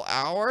a full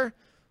hour?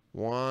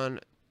 Hold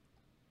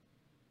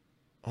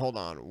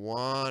on.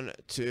 1,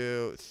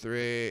 2,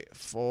 3,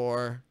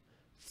 4,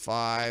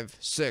 5,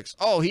 6.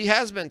 Oh, he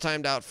has been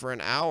timed out for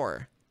an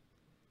hour.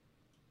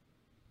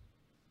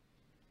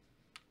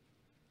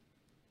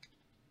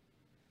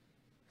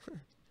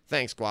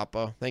 Thanks,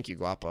 Guapo. Thank you,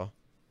 Guapo.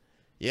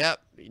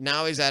 Yep,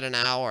 now he's at an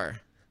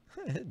hour.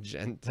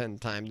 Gen 10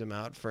 timed him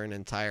out for an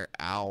entire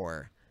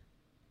hour.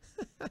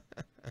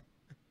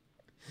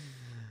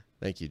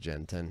 Thank you,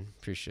 Gen 10.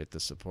 Appreciate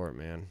the support,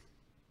 man.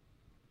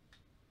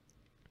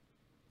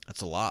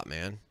 That's a lot,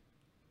 man.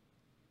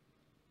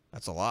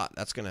 That's a lot.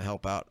 That's going to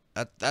help out.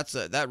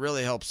 That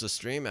really helps the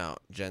stream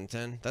out, Gen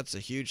 10. That's a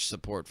huge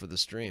support for the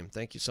stream.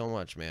 Thank you so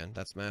much, man.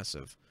 That's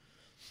massive.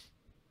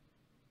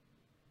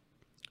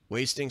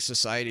 Wasting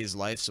society's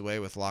lives away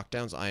with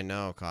lockdowns? I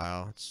know,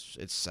 Kyle.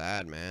 It's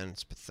sad, man.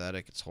 It's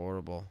pathetic. It's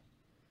horrible.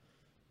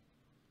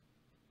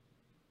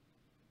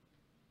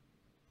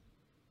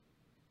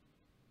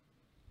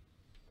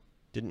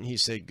 Didn't he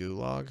say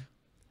gulag?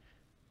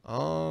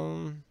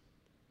 I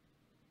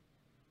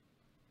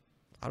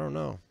don't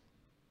know.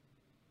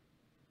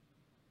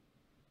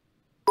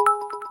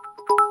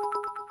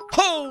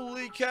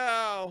 Holy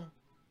cow!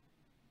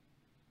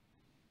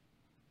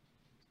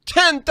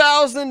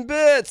 10,000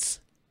 bits!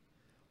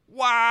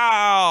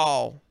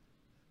 Wow!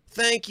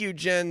 Thank you,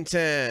 Gen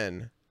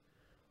 10.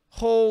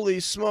 Holy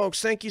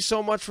smokes. Thank you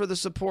so much for the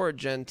support,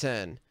 Gen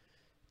 10.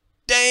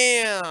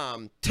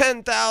 Damn!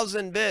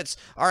 10,000 bits.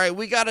 All right,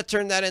 we got to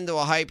turn that into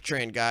a hype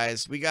train,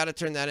 guys. We got to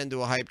turn that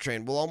into a hype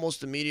train. We'll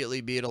almost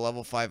immediately be at a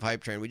level 5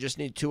 hype train. We just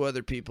need 2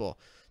 other people.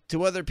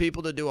 2 other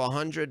people to do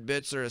 100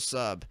 bits or a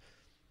sub.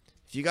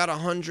 If you got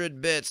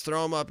 100 bits,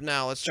 throw them up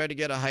now. Let's try to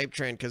get a hype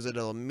train because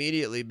it'll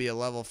immediately be a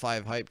level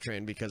 5 hype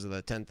train because of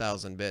the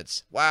 10,000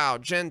 bits. Wow,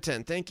 Gen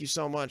 10, thank you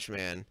so much,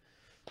 man.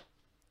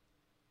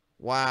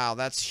 Wow,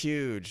 that's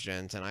huge,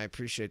 Gen 10. I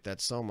appreciate that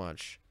so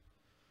much.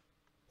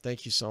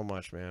 Thank you so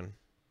much, man.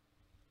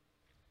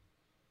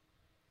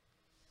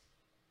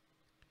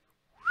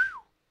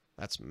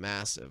 That's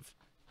massive.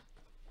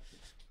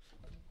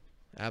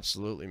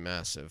 Absolutely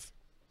massive.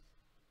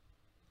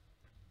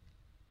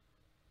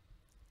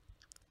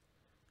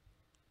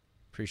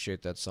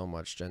 Appreciate that so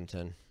much, Gen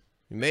 10.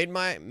 You made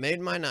my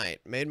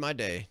night, made my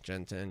day,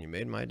 Gen 10. You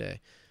made my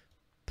day.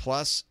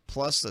 Plus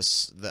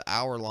the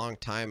hour-long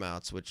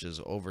timeouts, which is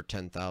over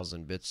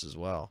 10,000 bits as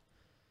well.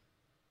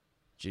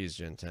 Jeez,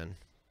 Gen 10.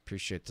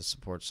 Appreciate the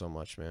support so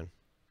much, man.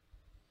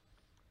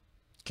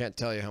 Can't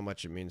tell you how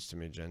much it means to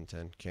me, Gen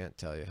 10. Can't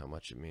tell you how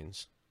much it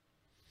means.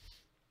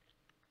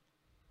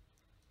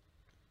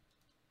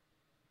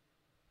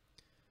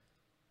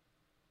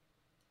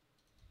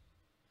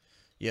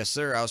 Yes,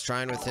 sir. I was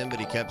trying with him, but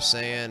he kept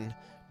saying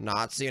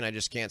Nazi, and I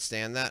just can't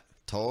stand that.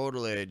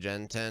 Totally,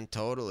 Gen 10.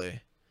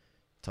 Totally.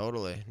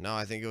 Totally. No,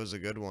 I think it was a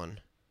good one.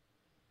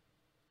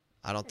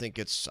 I don't think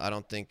it's...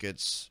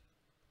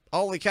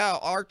 Holy cow.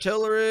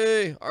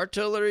 Artillery.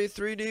 Artillery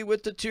 3D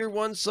with the tier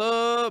 1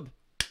 sub.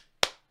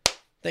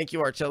 Thank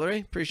you, Artillery.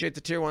 Appreciate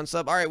the tier 1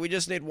 sub. All right, we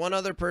just need one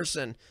other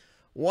person.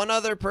 One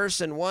other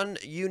person. One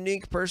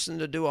unique person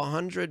to do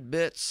 100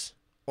 bits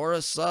or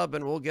a sub,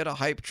 and we'll get a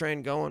hype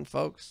train going,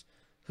 folks.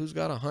 Who's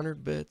got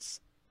 100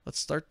 bits? Let's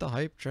start the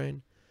hype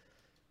train.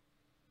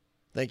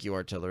 Thank you,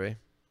 Artillery.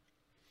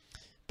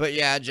 But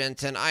yeah, Gen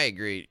 10, I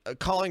agree.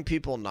 Calling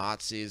people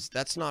Nazis,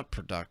 that's not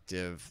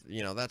productive.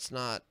 You know, that's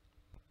not...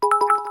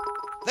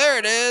 There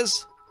it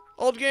is!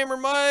 Old Gamer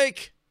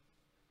Mike!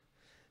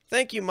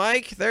 Thank you,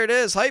 Mike. There it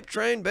is. Hype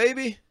train,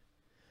 baby.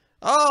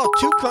 Oh,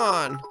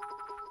 Toucan.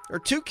 Or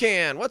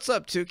Toucan. What's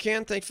up,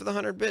 Toucan? Thanks for the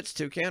 100 bits,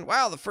 Toucan.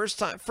 Wow, the first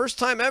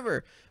time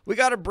ever. We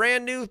got a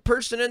brand new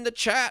person in the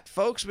chat,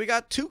 folks. We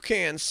got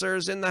Toucan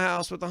sirs in the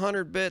house with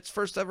 100 bits.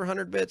 First ever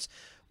 100 bits.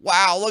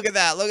 Wow, look at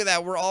that. Look at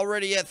that. We're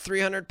already at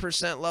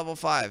 300% level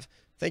 5.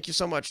 Thank you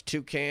so much,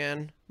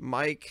 Toucan,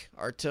 Mike,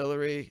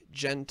 Artillery,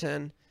 Gen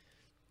 10.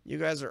 You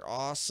guys are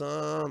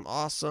awesome.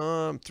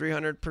 Awesome.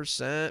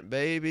 300%,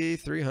 baby.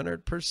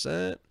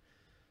 300%.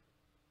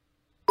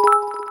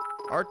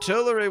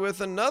 Artillery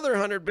with another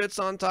 100 bits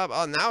on top.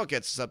 Oh, now it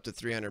gets us up to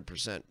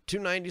 300%.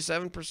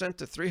 297%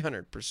 to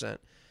 300%.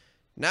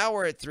 Now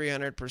we're at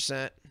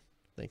 300%.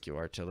 Thank you,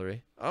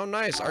 Artillery. Oh,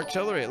 nice.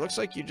 Artillery. It looks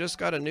like you just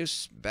got a new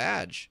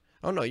badge.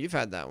 Oh, no, you've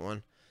had that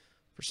one.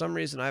 For some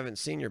reason, I haven't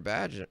seen your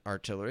badge,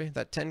 Artillery.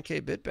 That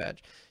 10K bit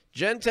badge.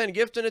 Gen 10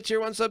 gifting a tier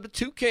 1 sub to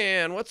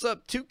Toucan. What's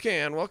up,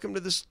 Toucan? Welcome to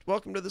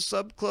the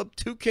sub club,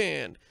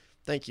 Toucan.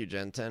 Thank you,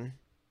 Gen 10.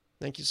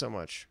 Thank you so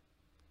much.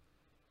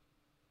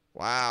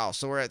 Wow,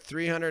 so we're at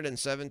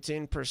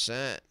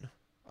 317%.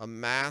 A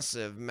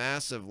massive,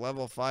 massive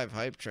level 5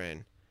 hype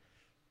train.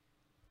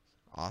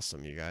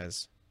 Awesome, you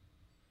guys.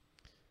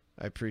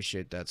 I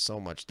appreciate that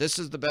so much. This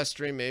is the best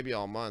stream maybe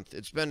all month.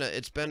 It's been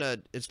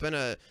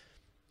a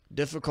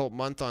difficult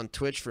month on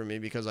Twitch for me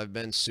because I've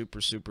been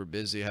super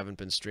busy. Haven't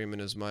been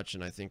streaming as much,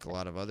 and I think a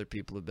lot of other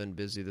people have been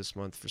busy this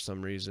month for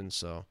some reason.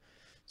 So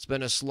it's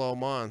been a slow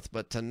month,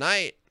 but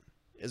tonight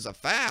is a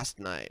fast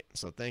night.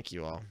 So thank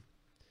you all.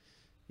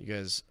 You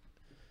guys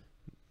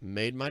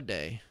made my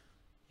day.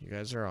 You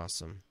guys are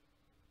awesome.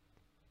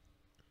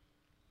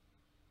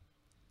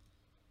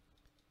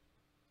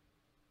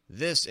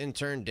 This, in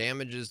turn,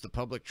 damages the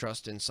public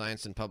trust in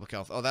science and public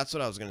health. Oh, that's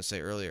what I was going to say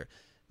earlier.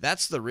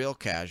 That's the real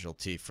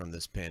casualty from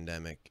this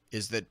pandemic,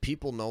 is that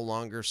people no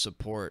longer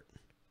support.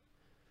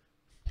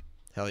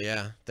 Hell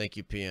yeah. Thank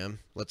you, PM.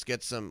 Let's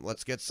get some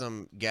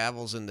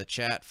gavels in the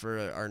chat for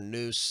our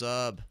new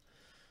sub.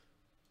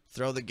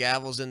 Throw the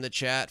gavels in the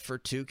chat for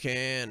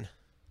Toucan.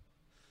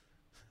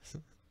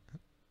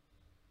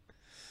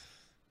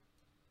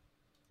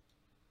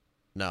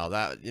 No,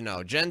 that, you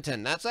know, Gen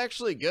 10, that's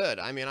actually good.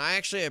 I mean, I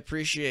actually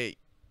appreciate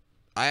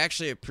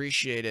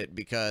it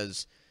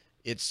because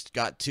it's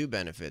got 2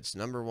 benefits.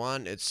 Number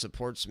 1, it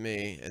supports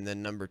me, and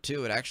then number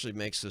 2, it actually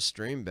makes the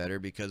stream better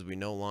because we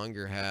no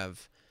longer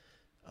have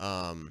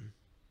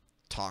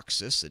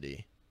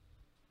toxicity.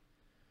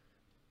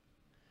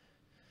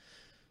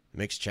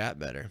 Makes chat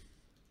better.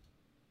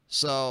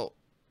 So,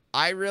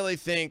 I really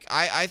think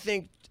I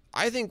think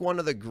one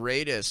of the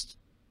greatest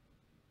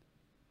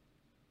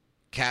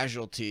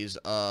casualties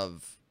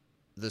of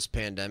this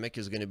pandemic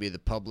is going to be the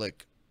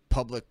public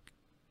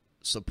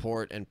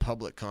support and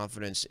public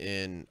confidence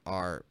in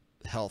our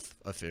health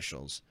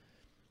officials.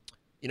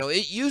 You know,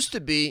 it used to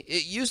be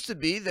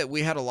that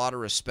we had a lot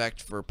of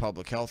respect for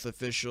public health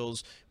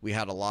officials. We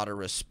had a lot of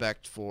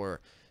respect for,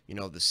 you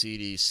know, the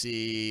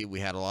CDC. We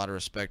had a lot of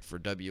respect for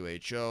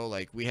WHO.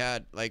 Like, we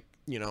had, like,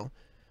 you know,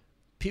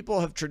 people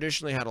have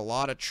traditionally had a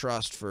lot of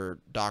trust for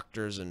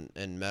doctors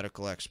and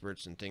medical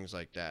experts and things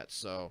like that.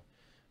 So,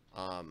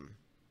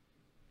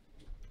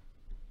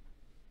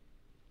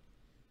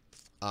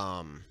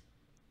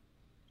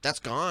 that's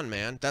gone,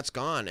 man. That's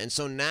gone. And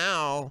so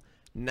now,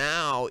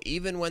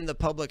 even when the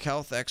public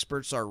health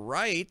experts are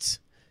right,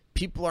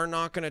 people are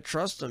not going to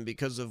trust them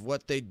because of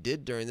what they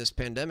did during this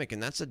pandemic.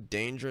 And that's a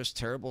dangerous,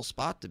 terrible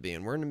spot to be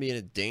in. We're going to be in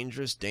a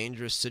dangerous,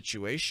 dangerous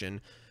situation,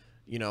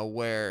 you know,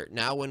 where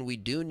now when we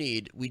do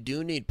need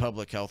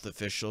public health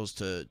officials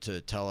to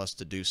tell us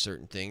to do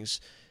certain things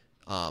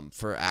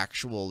for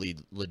actually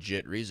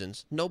legit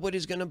reasons,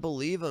 nobody's going to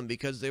believe them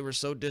because they were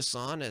so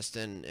dishonest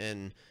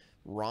and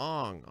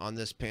wrong on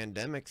this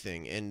pandemic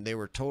thing, and they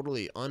were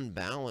totally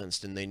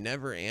unbalanced, and they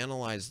never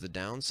analyzed the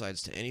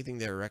downsides to anything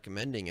they were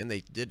recommending, and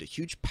they did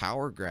huge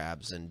power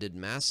grabs and did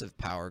massive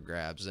power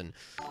grabs, and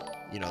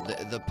you know,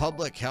 the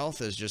public health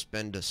has just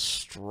been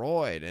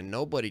destroyed, and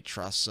nobody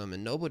trusts them,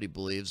 and nobody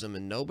believes them,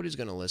 and nobody's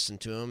going to listen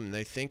to them, and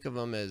they think of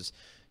them as,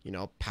 you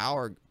know,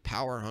 power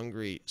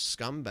hungry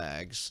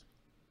scumbags.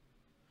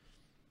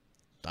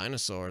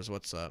 Dinosaurs,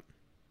 what's up?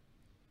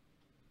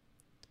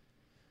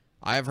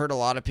 I have heard a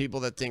lot of people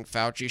that think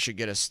Fauci should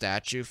get a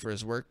statue for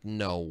his work.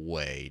 No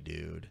way,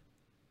 dude.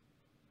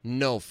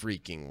 No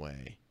freaking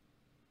way.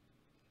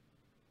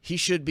 He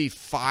should be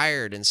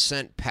fired and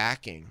sent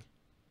packing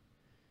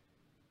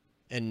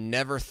and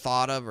never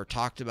thought of or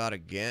talked about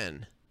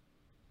again.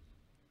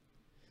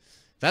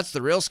 That's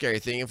the real scary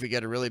thing. If we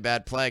get a really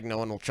bad plague, no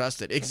one will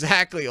trust it.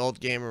 Exactly,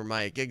 Old Gamer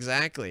Mike.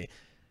 Exactly.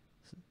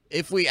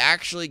 If we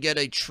actually get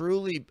a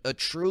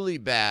truly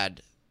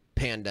bad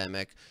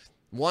pandemic,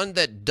 one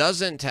that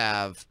doesn't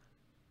have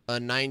a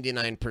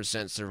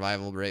 99%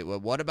 survival rate, well,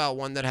 what about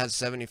one that has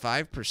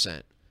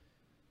 75%?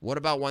 What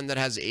about one that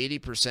has 80%,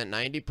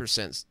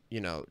 90%?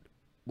 You know,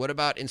 what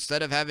about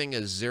instead of having a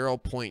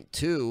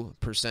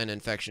 0.2%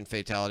 infection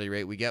fatality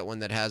rate, we get one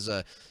that has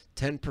a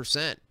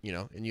 10%, you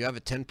know, and you have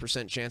a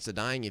 10% chance of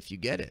dying if you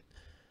get it.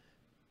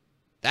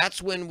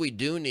 That's when we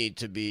do need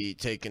to be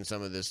taking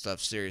some of this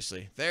stuff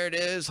seriously. There it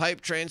is.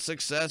 Hype train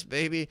success,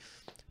 baby.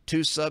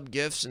 2 sub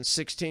gifts and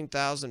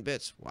 16,000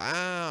 bits.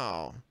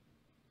 Wow.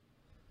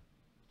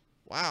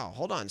 Wow.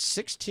 Hold on.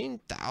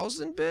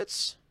 16,000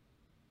 bits?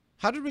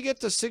 How did we get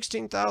to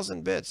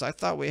 16,000 bits? I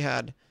thought we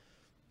had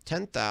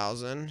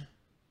 10,000.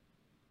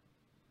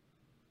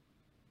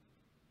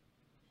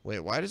 Wait,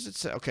 why does it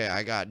say? Okay,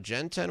 I got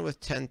Gen 10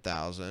 with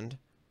 10,000.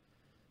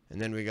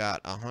 And then we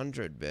got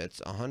 100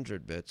 bits,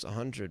 100 bits,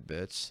 100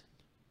 bits.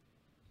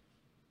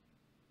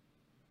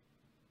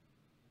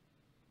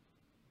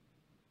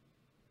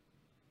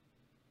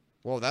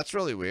 Whoa, that's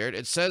really weird.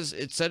 It said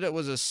it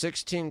was a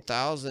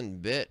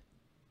 16,000 bit.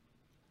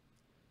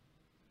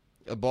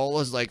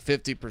 Ebola's like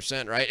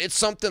 50%, right? It's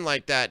something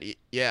like that.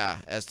 Yeah,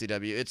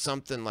 SDW. It's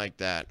something like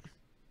that.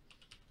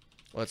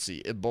 Let's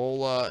see.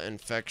 Ebola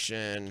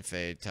infection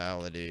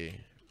fatality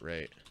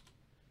rate.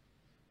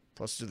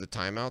 Let's do the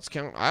timeouts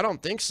count. I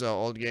don't think so,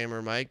 Old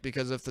Gamer Mike,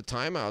 because if the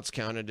timeouts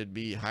counted, it'd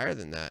be higher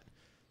than that.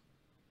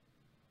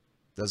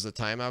 Does the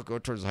timeout go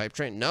towards the hype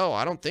train? No,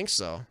 I don't think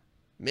so.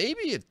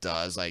 Maybe it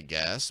does, I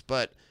guess,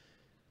 but...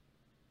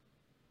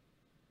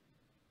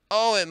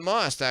 Oh, it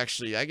must,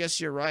 actually. I guess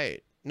you're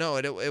right. No,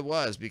 it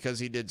was, because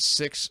he did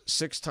six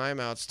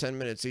timeouts, 10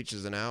 minutes each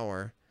is an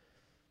hour.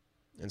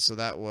 And so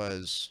that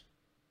was...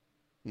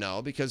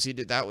 No, because he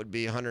did... That would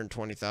be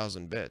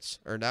 120,000 bits.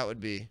 Or that would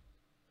be...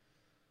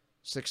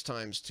 6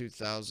 times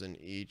 2,000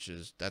 each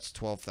is... That's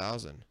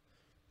 12,000.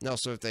 No,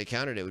 so if they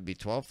counted, it would be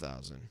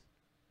 12,000.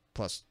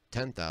 Plus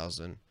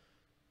 10,000.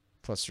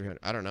 Plus 300.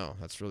 I don't know.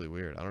 That's really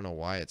weird. I don't know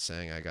why it's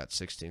saying I got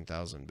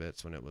 16,000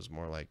 bits when it was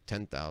more like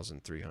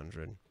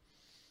 10,300.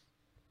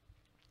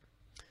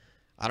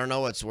 I don't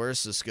know what's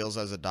worse, his skills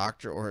as a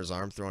doctor or his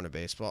arm throwing a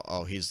baseball.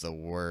 Oh, he's the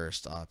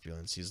worst,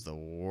 Opulence. He's the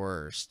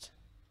worst.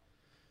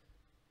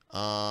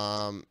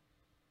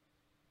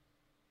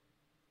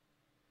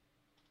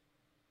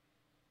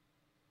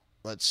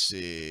 Let's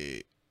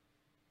see.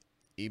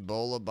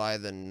 Ebola by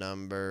the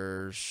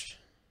numbers.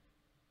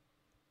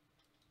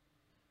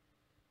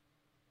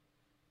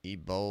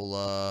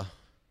 Ebola.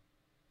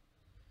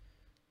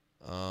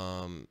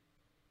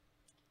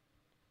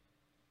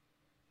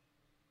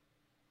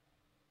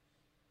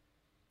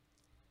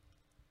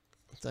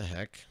 What the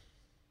heck?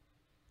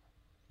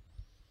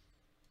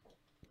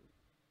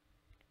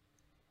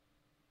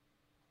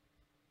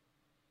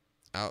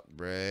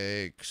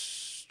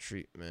 Outbreaks,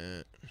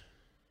 treatment.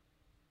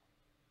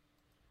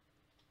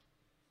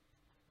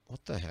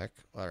 What the heck?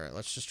 All right,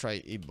 let's just try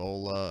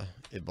Ebola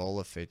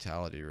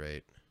fatality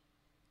rate.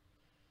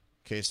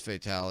 Case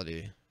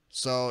fatality.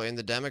 So in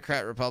the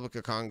Democratic Republic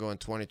of Congo in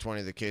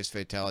 2020, the case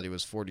fatality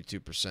was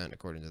 42%,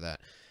 according to that.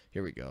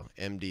 Here we go.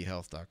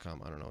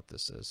 mdhealth.com. I don't know what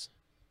this is.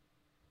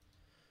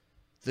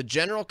 The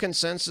general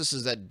consensus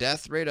is that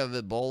death rate of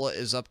Ebola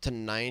is up to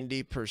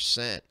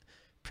 90%.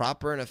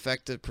 Proper and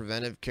effective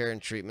preventive care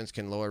and treatments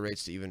can lower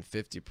rates to even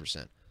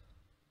 50%.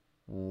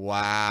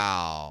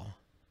 Wow.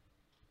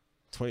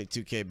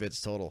 22K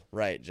bits total.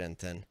 Right, Gen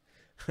 10.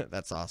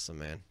 That's awesome,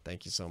 man.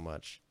 Thank you so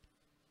much.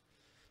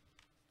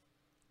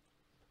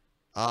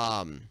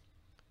 90%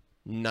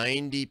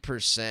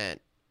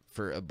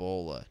 for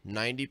Ebola.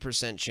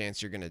 90%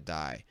 chance you're gonna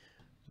die.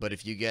 But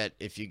if you get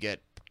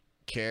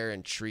care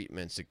and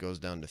treatments, it goes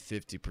down to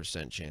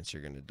 50% chance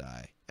you're gonna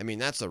die. I mean,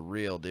 that's a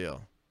real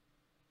deal.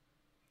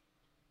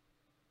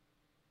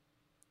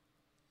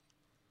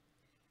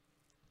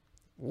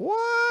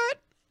 What?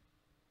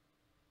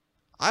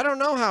 I don't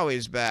know how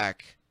he's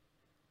back.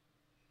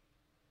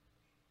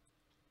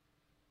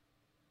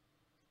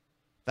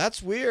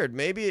 That's weird.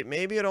 Maybe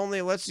it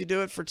only lets you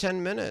do it for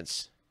 10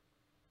 minutes.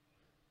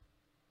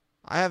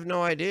 I have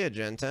no idea,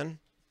 Gen 10.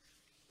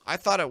 I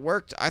thought it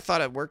worked. I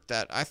thought it worked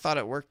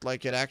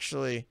like it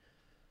actually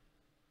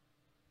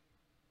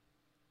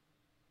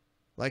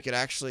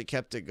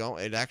kept it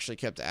going. It actually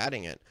kept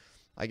adding it.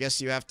 I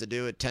guess you have to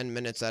do it 10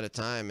 minutes at a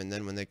time, and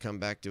then when they come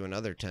back, do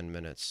another 10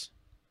 minutes.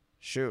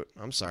 Shoot,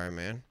 I'm sorry,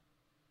 man.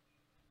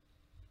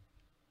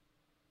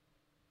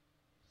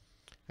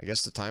 I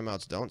guess the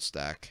timeouts don't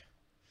stack.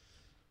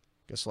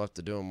 Guess we'll have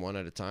to do them one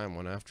at a time,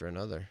 one after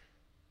another.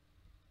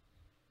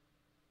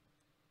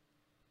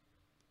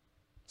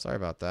 Sorry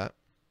about that.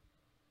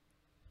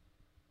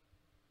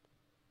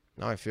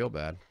 Now I feel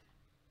bad.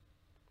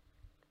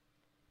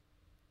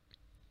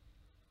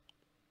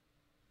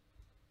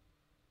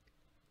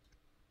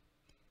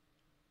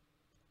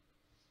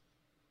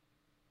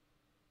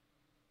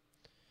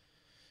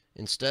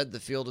 Instead, the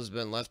field has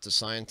been left to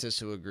scientists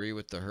who agree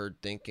with the herd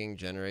thinking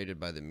generated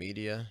by the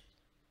media.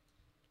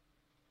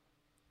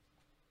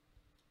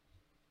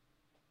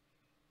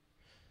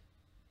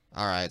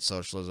 All right,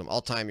 socialism.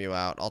 I'll time you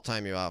out. I'll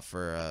time you out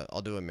for,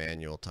 I'll do a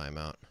manual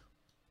timeout.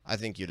 I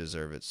think you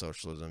deserve it,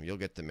 socialism. You'll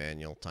get the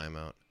manual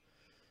timeout.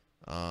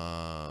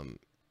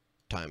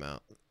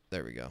 Timeout.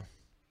 There we go.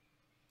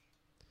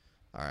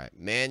 All right,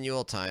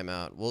 manual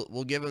timeout.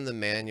 We'll give him the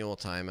manual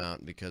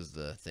timeout because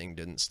the thing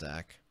didn't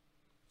stack.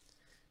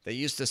 They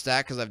used to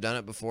stack because I've done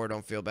it before.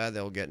 Don't feel bad.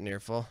 They'll get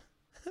near full.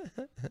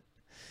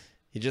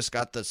 He just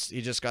got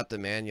the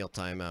manual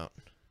timeout.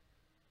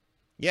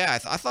 Yeah,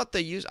 I thought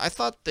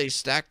they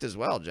stacked as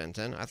well, Gen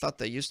 10. I thought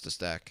they used to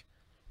stack.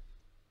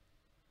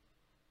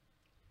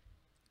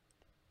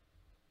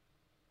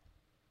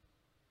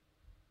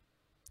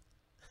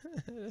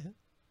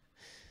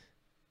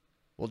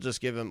 We'll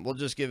just give him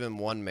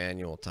one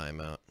manual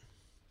timeout.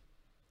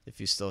 If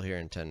he's still here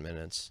in 10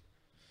 minutes.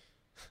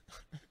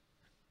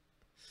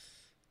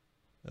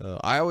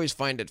 I always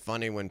find it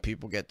funny when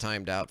people get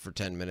timed out for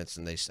 10 minutes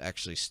and they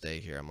actually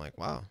stay here. I'm like,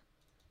 wow.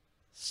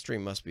 This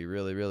stream must be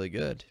really, really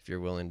good if you're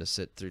willing to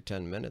sit through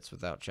 10 minutes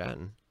without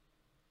chatting.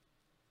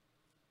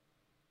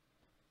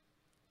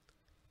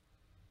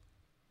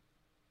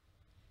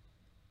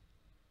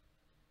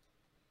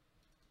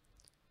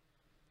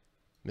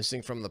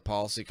 Missing from the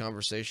policy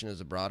conversation is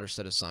a broader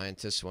set of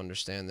scientists who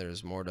understand there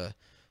is more to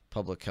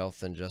public health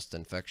than just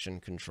infection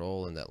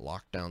control, and that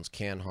lockdowns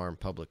can harm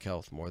public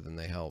health more than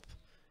they help.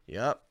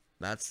 Yep,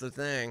 that's the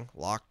thing.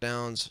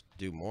 Lockdowns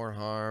do more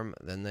harm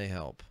than they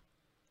help.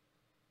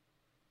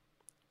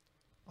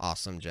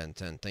 Awesome, Gen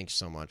 10. Thank you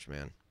so much,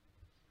 man.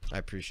 I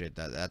appreciate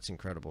that. That's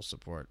incredible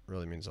support.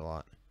 Really means a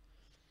lot.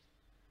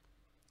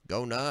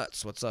 Go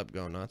Nuts. What's up,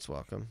 Go Nuts?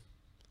 Welcome.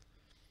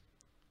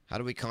 How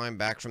do we climb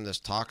back from this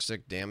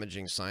toxic,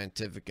 damaging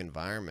scientific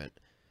environment?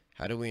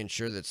 How do we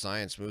ensure that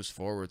science moves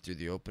forward through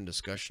the open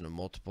discussion of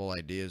multiple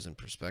ideas and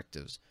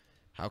perspectives?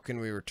 How can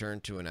we return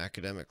to an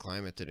academic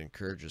climate that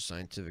encourages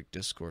scientific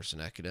discourse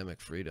and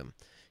academic freedom?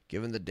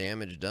 Given the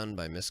damage done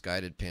by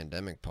misguided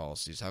pandemic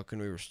policies, how can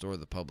we restore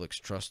the public's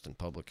trust in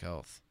public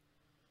health?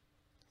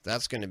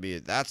 That's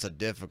a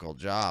difficult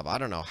job. I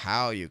don't know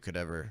how you could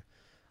ever...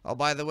 Oh,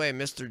 by the way,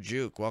 Mr.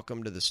 Juke,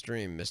 welcome to the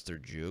stream,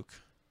 Mr. Juke.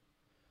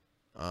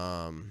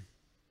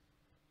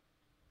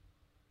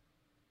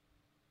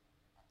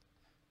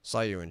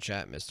 Saw you in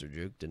chat, Mr.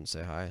 Juke. Didn't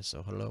say hi,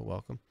 so hello,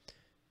 welcome.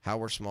 How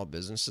were small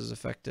businesses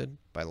affected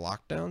by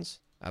lockdowns?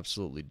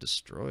 Absolutely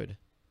destroyed.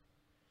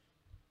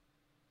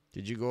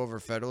 Did you go over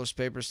Federalist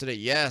Papers today?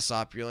 Yes,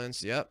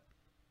 Opulence. Yep,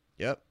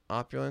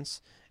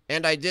 Opulence.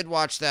 And I did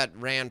watch that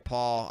Rand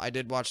Paul. I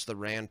did watch the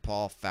Rand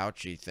Paul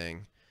Fauci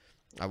thing.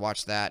 I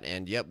watched that,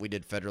 and yep, we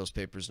did Federalist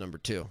Papers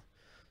 #2.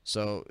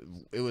 So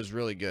it was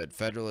really good.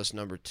 Federalist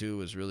 #2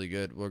 was really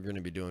good. We're going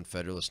to be doing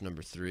Federalist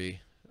 #3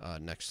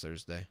 next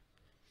Thursday.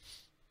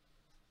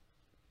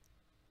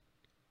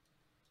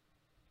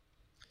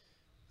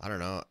 I don't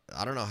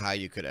know how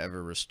you could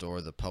ever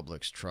restore the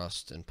public's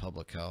trust in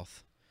public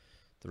health.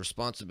 The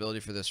responsibility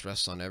for this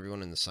rests on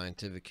everyone in the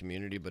scientific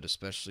community, but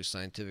especially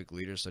scientific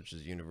leaders such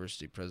as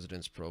university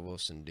presidents,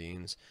 provosts, and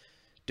deans.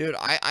 Dude,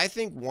 I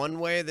think one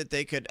way that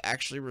they could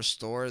actually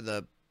restore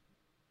the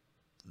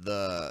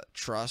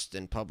trust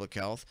in public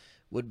health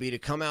would be to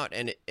come out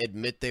and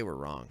admit they were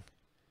wrong.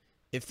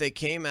 If they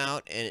came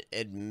out and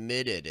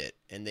admitted it,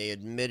 and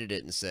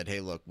said,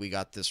 hey, look, we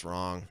got this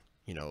wrong.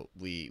 You know,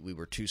 we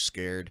were too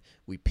scared.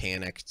 We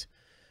panicked.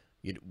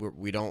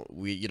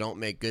 You don't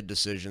make good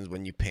decisions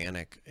when you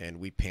panic,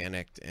 and we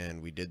panicked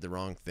and we did the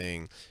wrong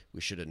thing.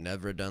 We should have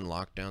never done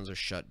lockdowns or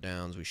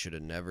shutdowns. We should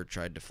have never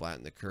tried to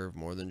flatten the curve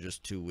more than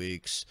just 2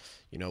 weeks.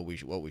 You know,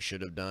 what we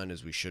should have done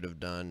is we should have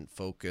done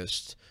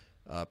focused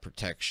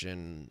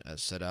protection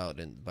as set out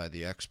by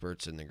the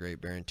experts in the Great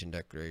Barrington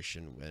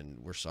Declaration. And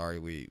we're sorry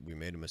we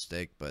made a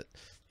mistake, but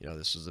you know,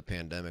 this is a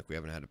pandemic. We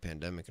haven't had a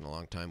pandemic in a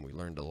long time. We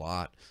learned a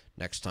lot.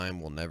 Next time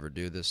we'll never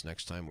do this.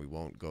 Next time we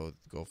won't go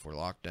for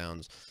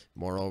lockdowns.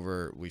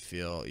 Moreover, we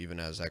feel, even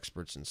as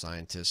experts and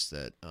scientists,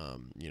 that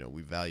you know,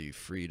 we value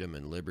freedom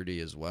and liberty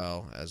as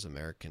well as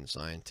American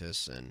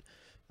scientists and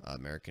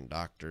American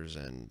doctors.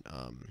 And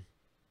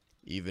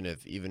even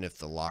if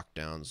the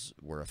lockdowns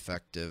were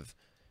effective,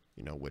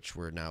 you know, which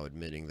we're now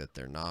admitting that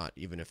they're not,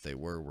 even if they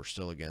were, we're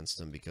still against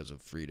them because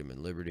of freedom and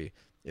liberty.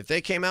 If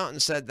they came out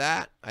and said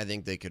that, I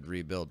think they could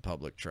rebuild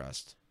public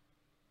trust.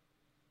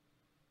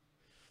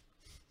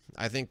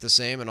 I think the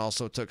same, and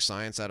also took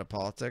science out of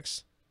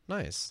politics.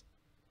 Nice.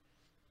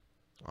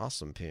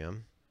 Awesome,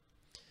 PM.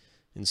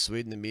 In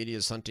Sweden, the media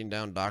is hunting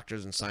down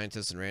doctors and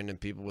scientists and random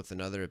people with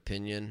another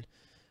opinion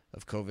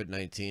of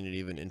COVID-19, and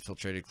even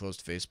infiltrated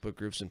closed Facebook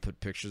groups and put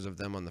pictures of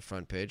them on the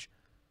front page.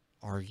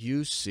 Are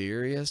you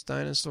serious,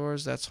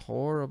 dinosaurs? That's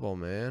horrible,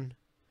 man.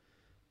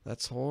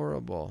 That's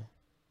horrible.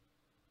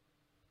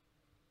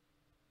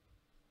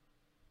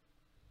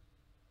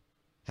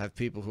 Have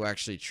people who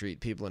actually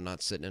treat people and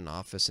not sit in an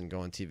office and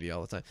go on TV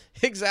all the time.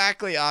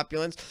 Exactly,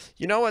 Opulence.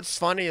 You know what's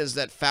funny is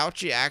that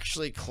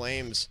Fauci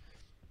claims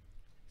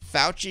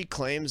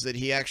that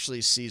he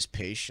actually sees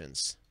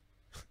patients.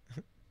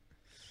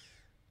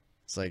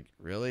 It's like,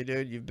 really,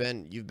 dude? You've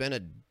been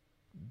a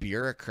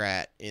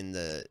bureaucrat in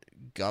the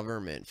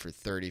government for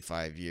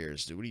 35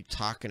 years. Dude, what are you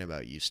talking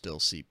about? You still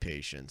see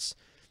patients.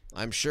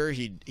 I'm sure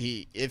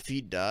if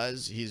he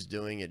does, he's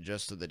doing it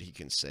just so that he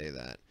can say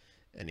that.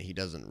 And he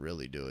doesn't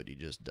really do it. He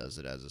just does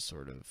it as a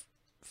sort of,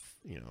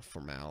 you know,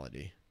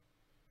 formality.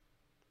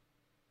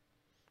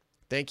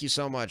 Thank you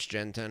so much,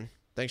 Gen 10.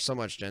 Thanks so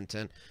much, Gen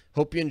 10.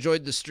 Hope you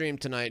enjoyed the stream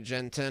tonight,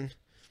 Gen 10.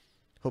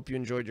 Hope you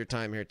enjoyed your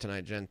time here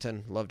tonight, Gen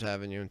 10. Loved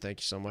having you, and thank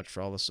you so much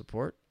for all the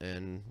support.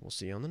 And we'll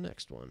see you on the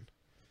next one.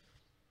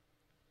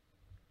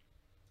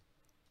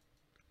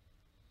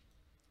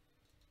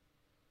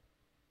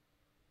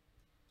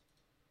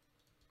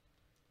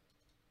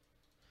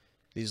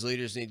 These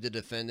leaders need to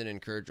defend and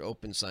encourage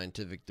open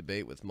scientific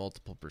debate with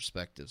multiple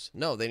perspectives.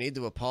 No, they need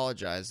to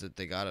apologize that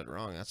they got it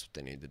wrong. That's what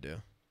they need to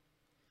do.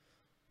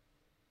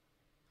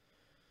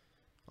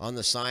 On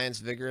the science,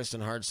 vigorous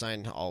and hard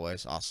science,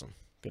 always. Awesome.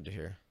 Good to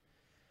hear.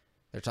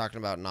 They're talking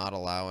about not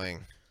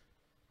allowing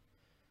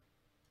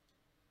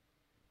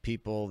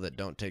people that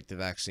don't take the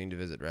vaccine to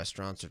visit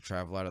restaurants or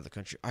travel out of the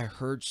country. I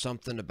heard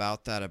something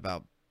about that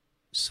about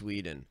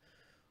Sweden.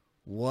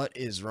 What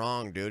is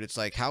wrong, dude? It's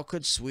like, how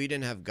could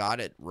Sweden have got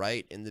it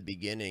right in the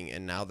beginning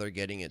and now they're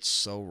getting it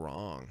so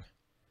wrong?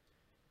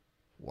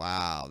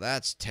 Wow,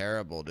 that's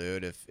terrible,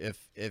 dude.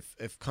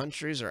 If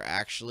countries are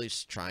actually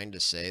trying to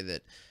say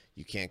that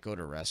you can't go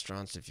to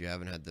restaurants if you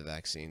haven't had the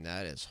vaccine,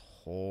 that is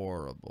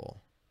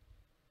horrible.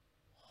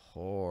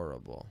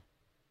 Horrible.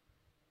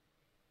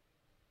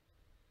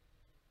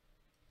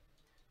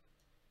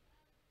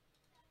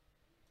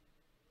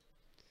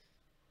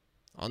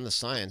 On the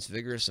science,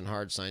 vigorous and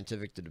hard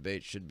scientific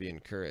debate should be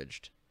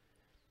encouraged.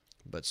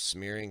 But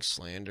smearing,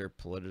 slander,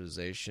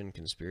 politicization,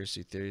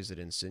 conspiracy theories that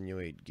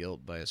insinuate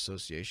guilt by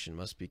association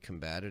must be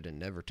combated and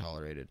never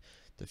tolerated.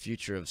 The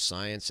future of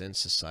science and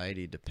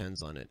society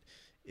depends on it.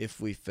 If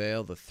we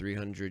fail, the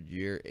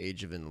 300-year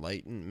age of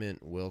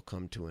enlightenment will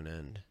come to an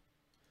end.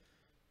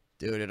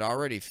 Dude, it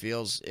already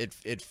feels,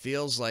 it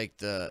feels like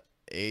the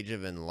age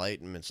of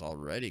enlightenment's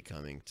already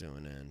coming to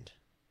an end.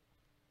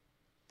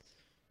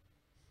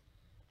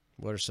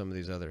 What are some of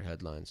these other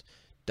headlines?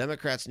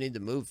 Democrats need to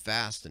move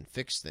fast and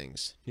fix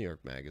things. New York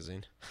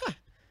Magazine.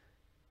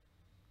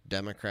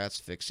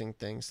 Democrats fixing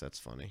things? That's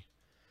funny.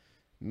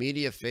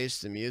 Media face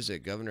the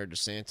music. Governor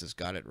DeSantis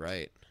got it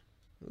right.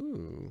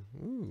 Ooh.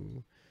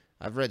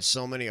 I've read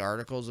so many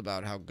articles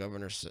about how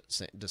Governor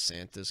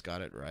DeSantis got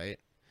it right.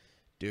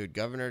 Dude,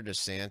 Governor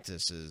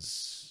DeSantis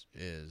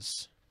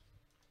is...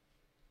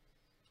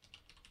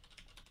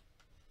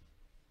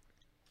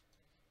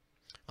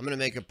 I'm going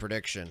to make a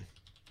prediction.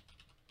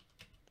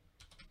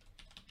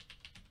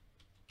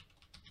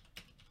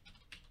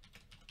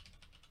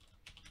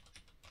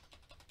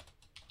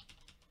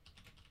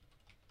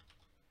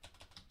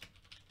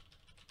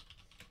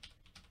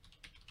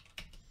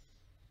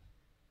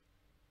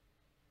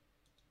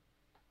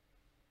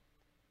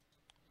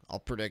 I'll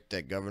predict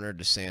that Governor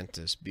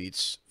DeSantis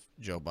beats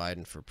Joe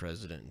Biden for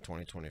president in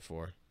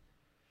 2024.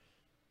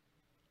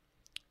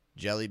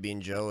 Jelly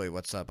Bean Joey,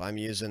 what's up? I'm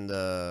using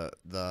the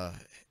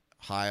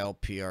Heil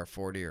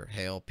PR40 or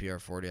Hale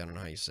PR40. I don't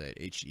know how you say it.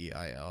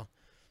 H-E-I-L.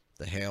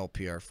 The Hale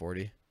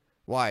PR40.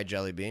 Why,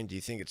 Jelly Bean? Do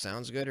you think it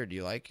sounds good, or do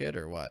you like it,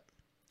 or what?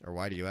 Or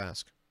why do you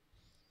ask?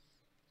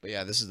 But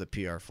yeah, this is the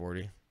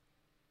PR40.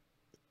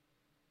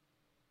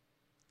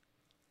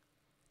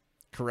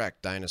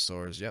 Correct,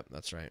 dinosaurs. Yep,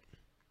 that's right.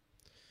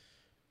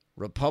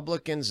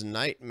 Republicans'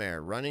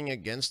 nightmare running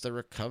against the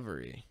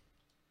recovery.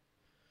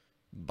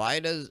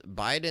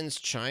 Biden's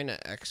China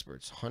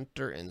experts,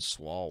 Hunter and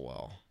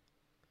Swalwell.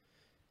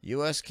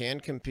 U.S.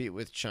 can compete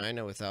with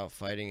China without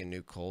fighting a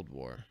new Cold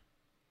War.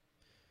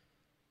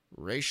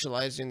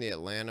 Racializing the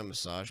Atlanta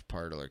massage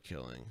parlor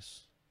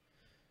killings.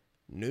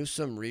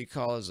 Newsom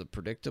recall is a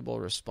predictable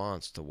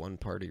response to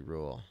one-party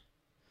rule.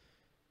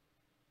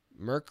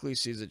 Merkley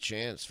sees a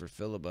chance for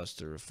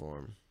filibuster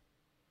reform.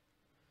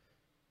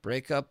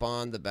 Break up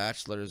on The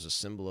Bachelor is a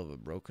symbol of a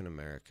broken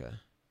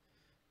America.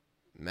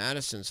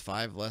 Madison's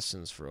 5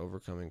 lessons for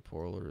overcoming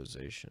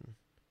polarization.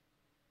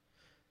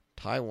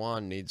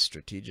 Taiwan needs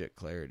strategic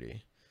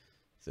clarity.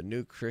 The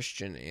new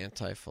Christian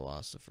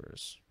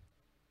anti-philosophers.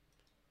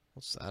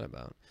 What's that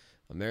about?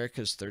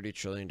 America's $30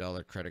 trillion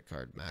credit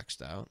card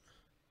maxed out.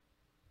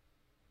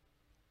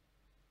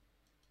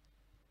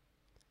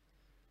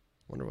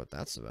 Wonder what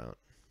that's about.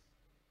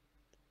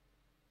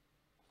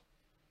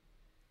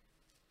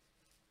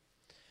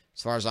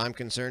 As far as I'm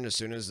concerned, as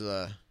soon as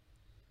the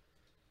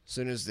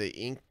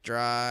ink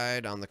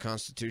dried on the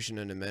Constitution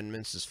and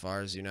amendments as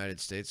far as the United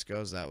States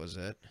goes, that was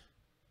it.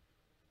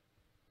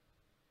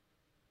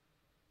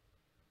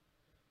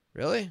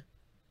 Really?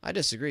 I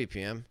disagree,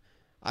 PM.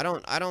 I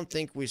don't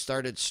think we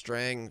started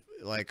straying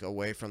like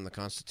away from the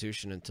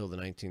Constitution until the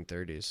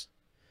 1930s.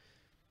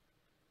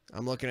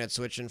 I'm looking at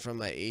switching from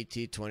my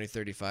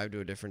AT2035 to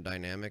a different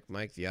dynamic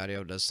mic. The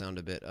audio does sound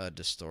a bit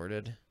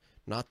distorted.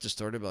 Not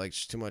distorted, but like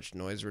just too much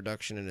noise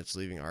reduction, and it's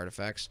leaving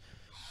artifacts.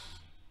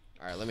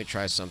 All right, let me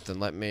try something.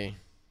 Let me...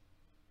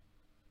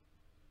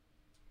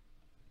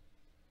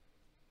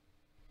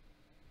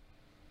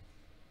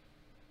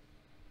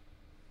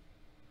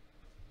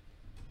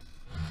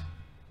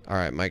 All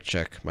right, mic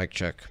check, mic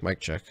check, mic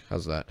check.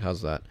 How's that?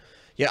 How's that?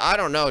 Yeah, I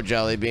don't know,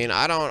 Jelly Bean.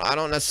 I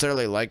don't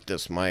necessarily like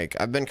this mic.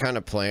 I've been kind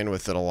of playing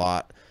with it a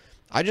lot.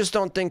 I just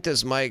don't think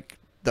this mic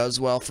does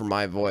well for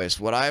my voice.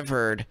 What I've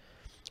heard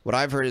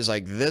is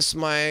like this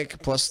mic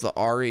plus the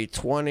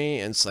RE20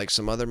 and it's like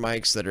some other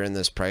mics that are in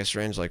this price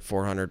range, like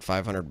 400,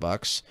 500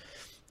 bucks.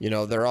 You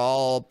know, they're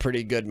all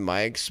pretty good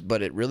mics,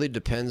 but it really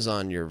depends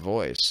on your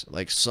voice.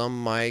 Like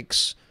some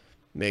mics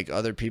make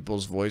other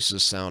people's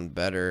voices sound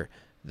better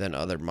than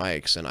other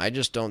mics, and I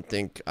don't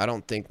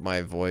think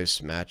my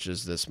voice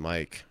matches this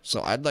mic.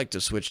 So I'd like to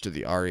switch to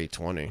the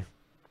RE20.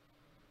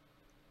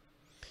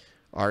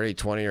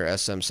 RE20 or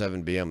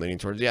SM7B I'm leaning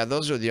towards. Yeah,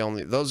 those are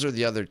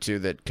the other two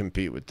that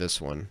compete with this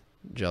one,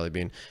 Jelly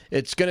Bean.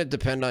 It's going to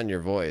depend on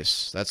your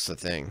voice. That's the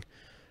thing.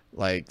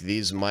 Like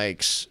these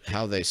mics,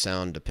 how they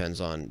sound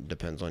depends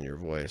on your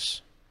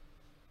voice.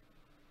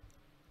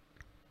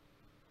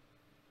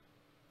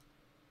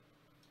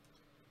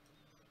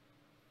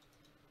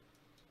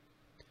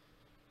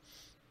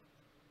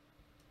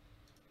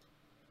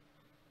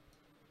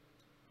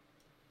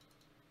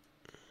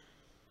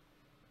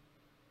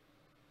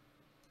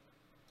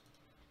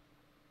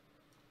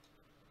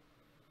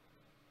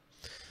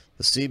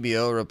 The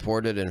CBO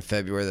reported in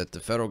February that the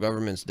federal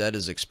government's debt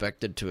is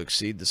expected to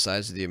exceed the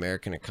size of the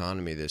American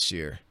economy this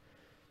year.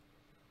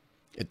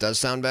 It does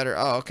sound better?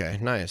 Oh, okay,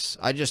 nice.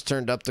 I just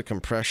turned up the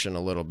compression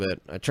a little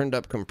bit. I turned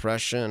up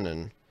compression,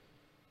 and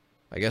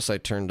I guess I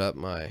turned up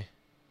my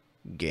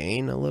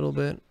gain a little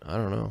bit. I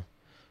don't know.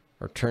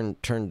 Or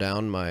turned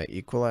down my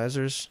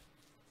equalizers.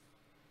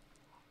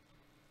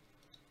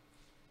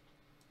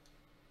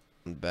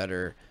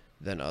 Better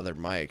than other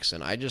mics,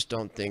 and I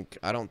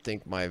don't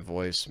think my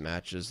voice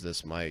matches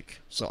this mic.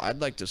 So I'd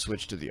like to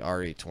switch to the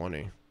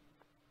RE20.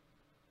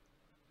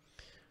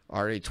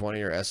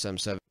 RE20 or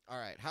SM7. All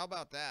right, how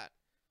about that?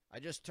 I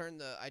turned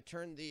the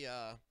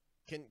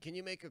can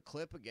you make a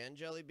clip again,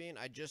 Jelly Bean?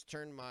 I just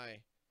turned my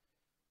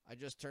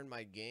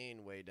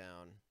gain way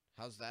down.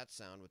 How's that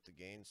sound with the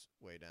gains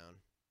way down?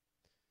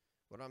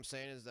 What I'm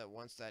saying is that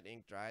once that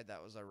ink dried,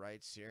 that was our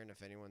rights here, and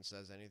if anyone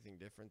says anything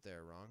different,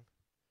 they're wrong.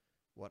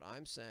 What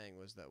I'm saying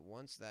was that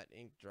once that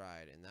ink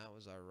dried, and that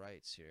was our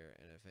rights here,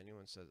 and if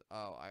anyone says,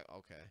 oh,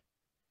 okay.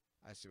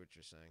 I see what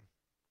you're saying.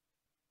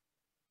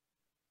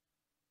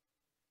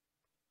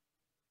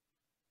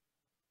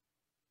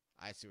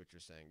 I see what you're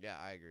saying. Yeah,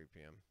 I agree,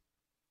 PM.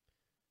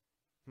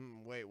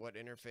 Wait, what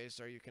interface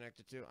are you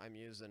connected to? I'm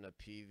using a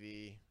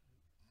PV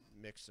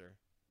mixer.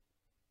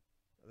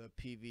 The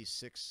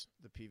PV6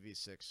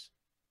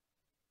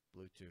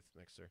 Bluetooth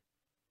mixer.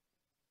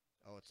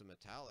 Oh, it's a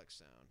metallic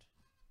sound.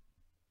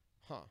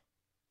 Huh.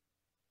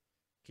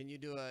 Can you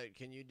do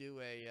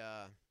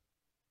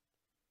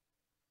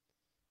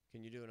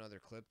another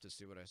clip to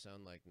see what I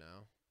sound like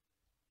now?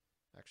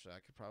 Actually,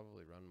 I could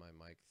probably run my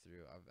mic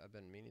through. I've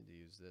been meaning to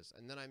use this.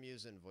 And then I'm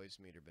using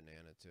Voicemeeter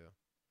Banana too.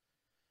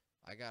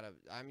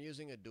 I'm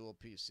using a dual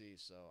PC,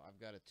 so I've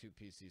got a 2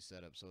 PC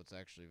setup, so it's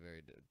actually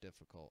very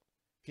difficult.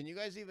 Can you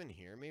guys even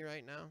hear me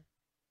right now?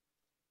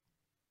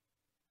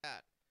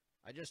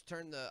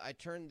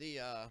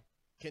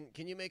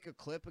 Can you make a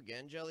clip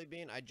again, Jelly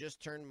Bean? I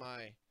just turned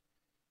my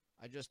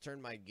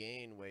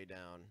gain way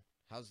down.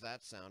 How's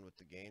that sound with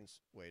the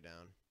gains way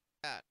down?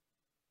 I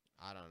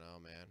don't know,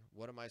 man.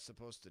 What am I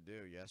supposed to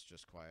do? Yes,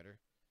 just quieter.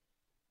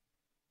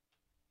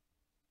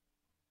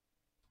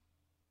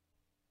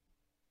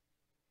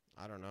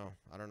 I don't know.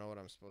 I don't know what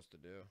I'm supposed to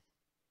do.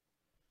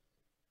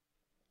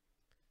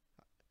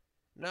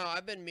 No,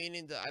 I've been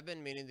meaning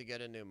to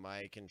get a new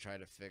mic and try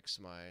to fix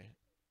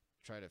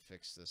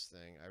this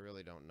thing. I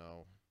really don't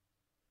know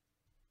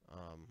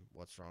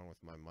what's wrong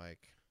with my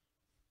mic.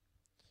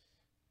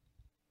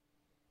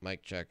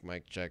 Mic check,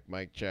 mic check,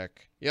 mic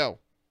check. Yo.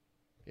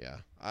 Yeah,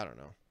 I don't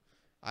know.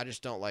 I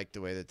just don't like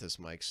the way that this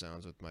mic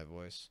sounds with my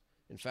voice.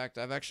 In fact,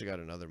 I've actually got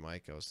another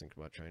mic I was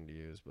thinking about trying to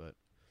use, but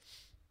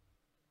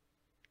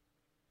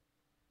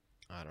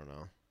I don't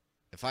know.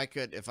 If I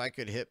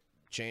could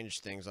change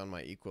things on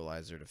my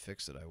equalizer to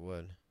fix it, I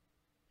would.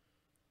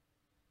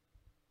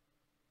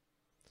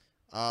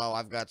 Oh,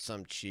 I've got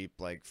some cheap,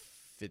 like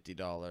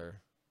 $50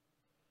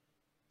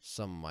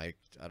 some mic.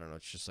 I don't know.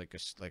 It's just like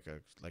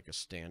a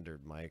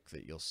standard mic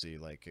that you'll see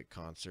like at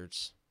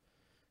concerts,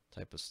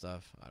 type of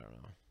stuff. I don't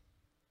know.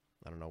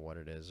 I don't know what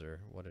it is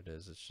or what it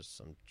is. It's just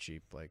some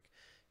cheap like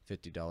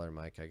 $50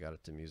 mic I got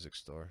at the music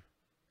store.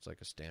 It's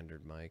like a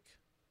standard mic.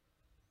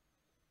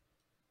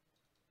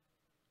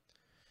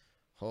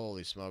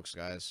 Holy smokes,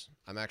 guys.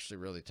 I'm actually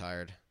really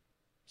tired.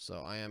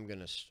 So I'm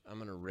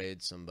gonna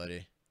raid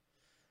somebody.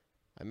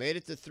 I made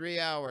it to 3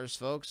 hours,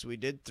 folks. We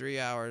did 3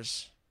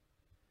 hours.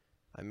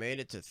 I made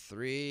it to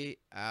 3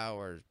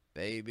 hours,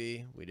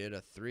 baby. We did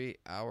a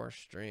 3-hour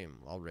stream.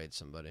 I'll raid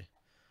somebody.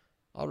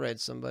 I'll raid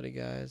somebody,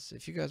 guys.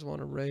 If you guys want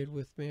to raid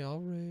with me, I'll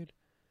raid.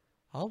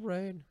 I'll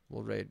raid.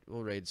 We'll raid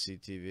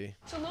CTV.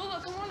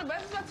 Tallulah, come on, the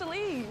bus is about to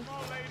leave. Come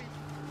on, lady.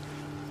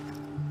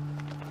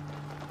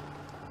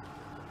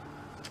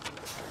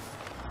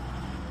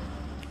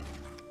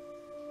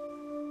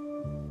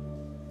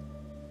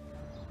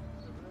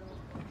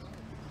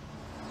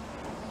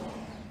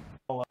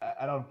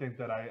 I don't think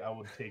that I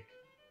would take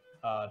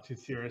too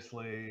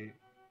seriously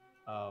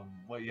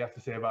what you have to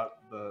say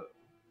about the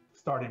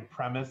starting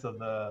premise of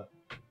the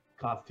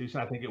Constitution.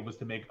 I think it was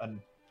to make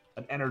an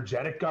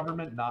energetic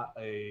government, not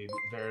a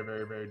very,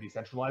 very, very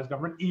decentralized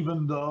government,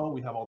 even though we have all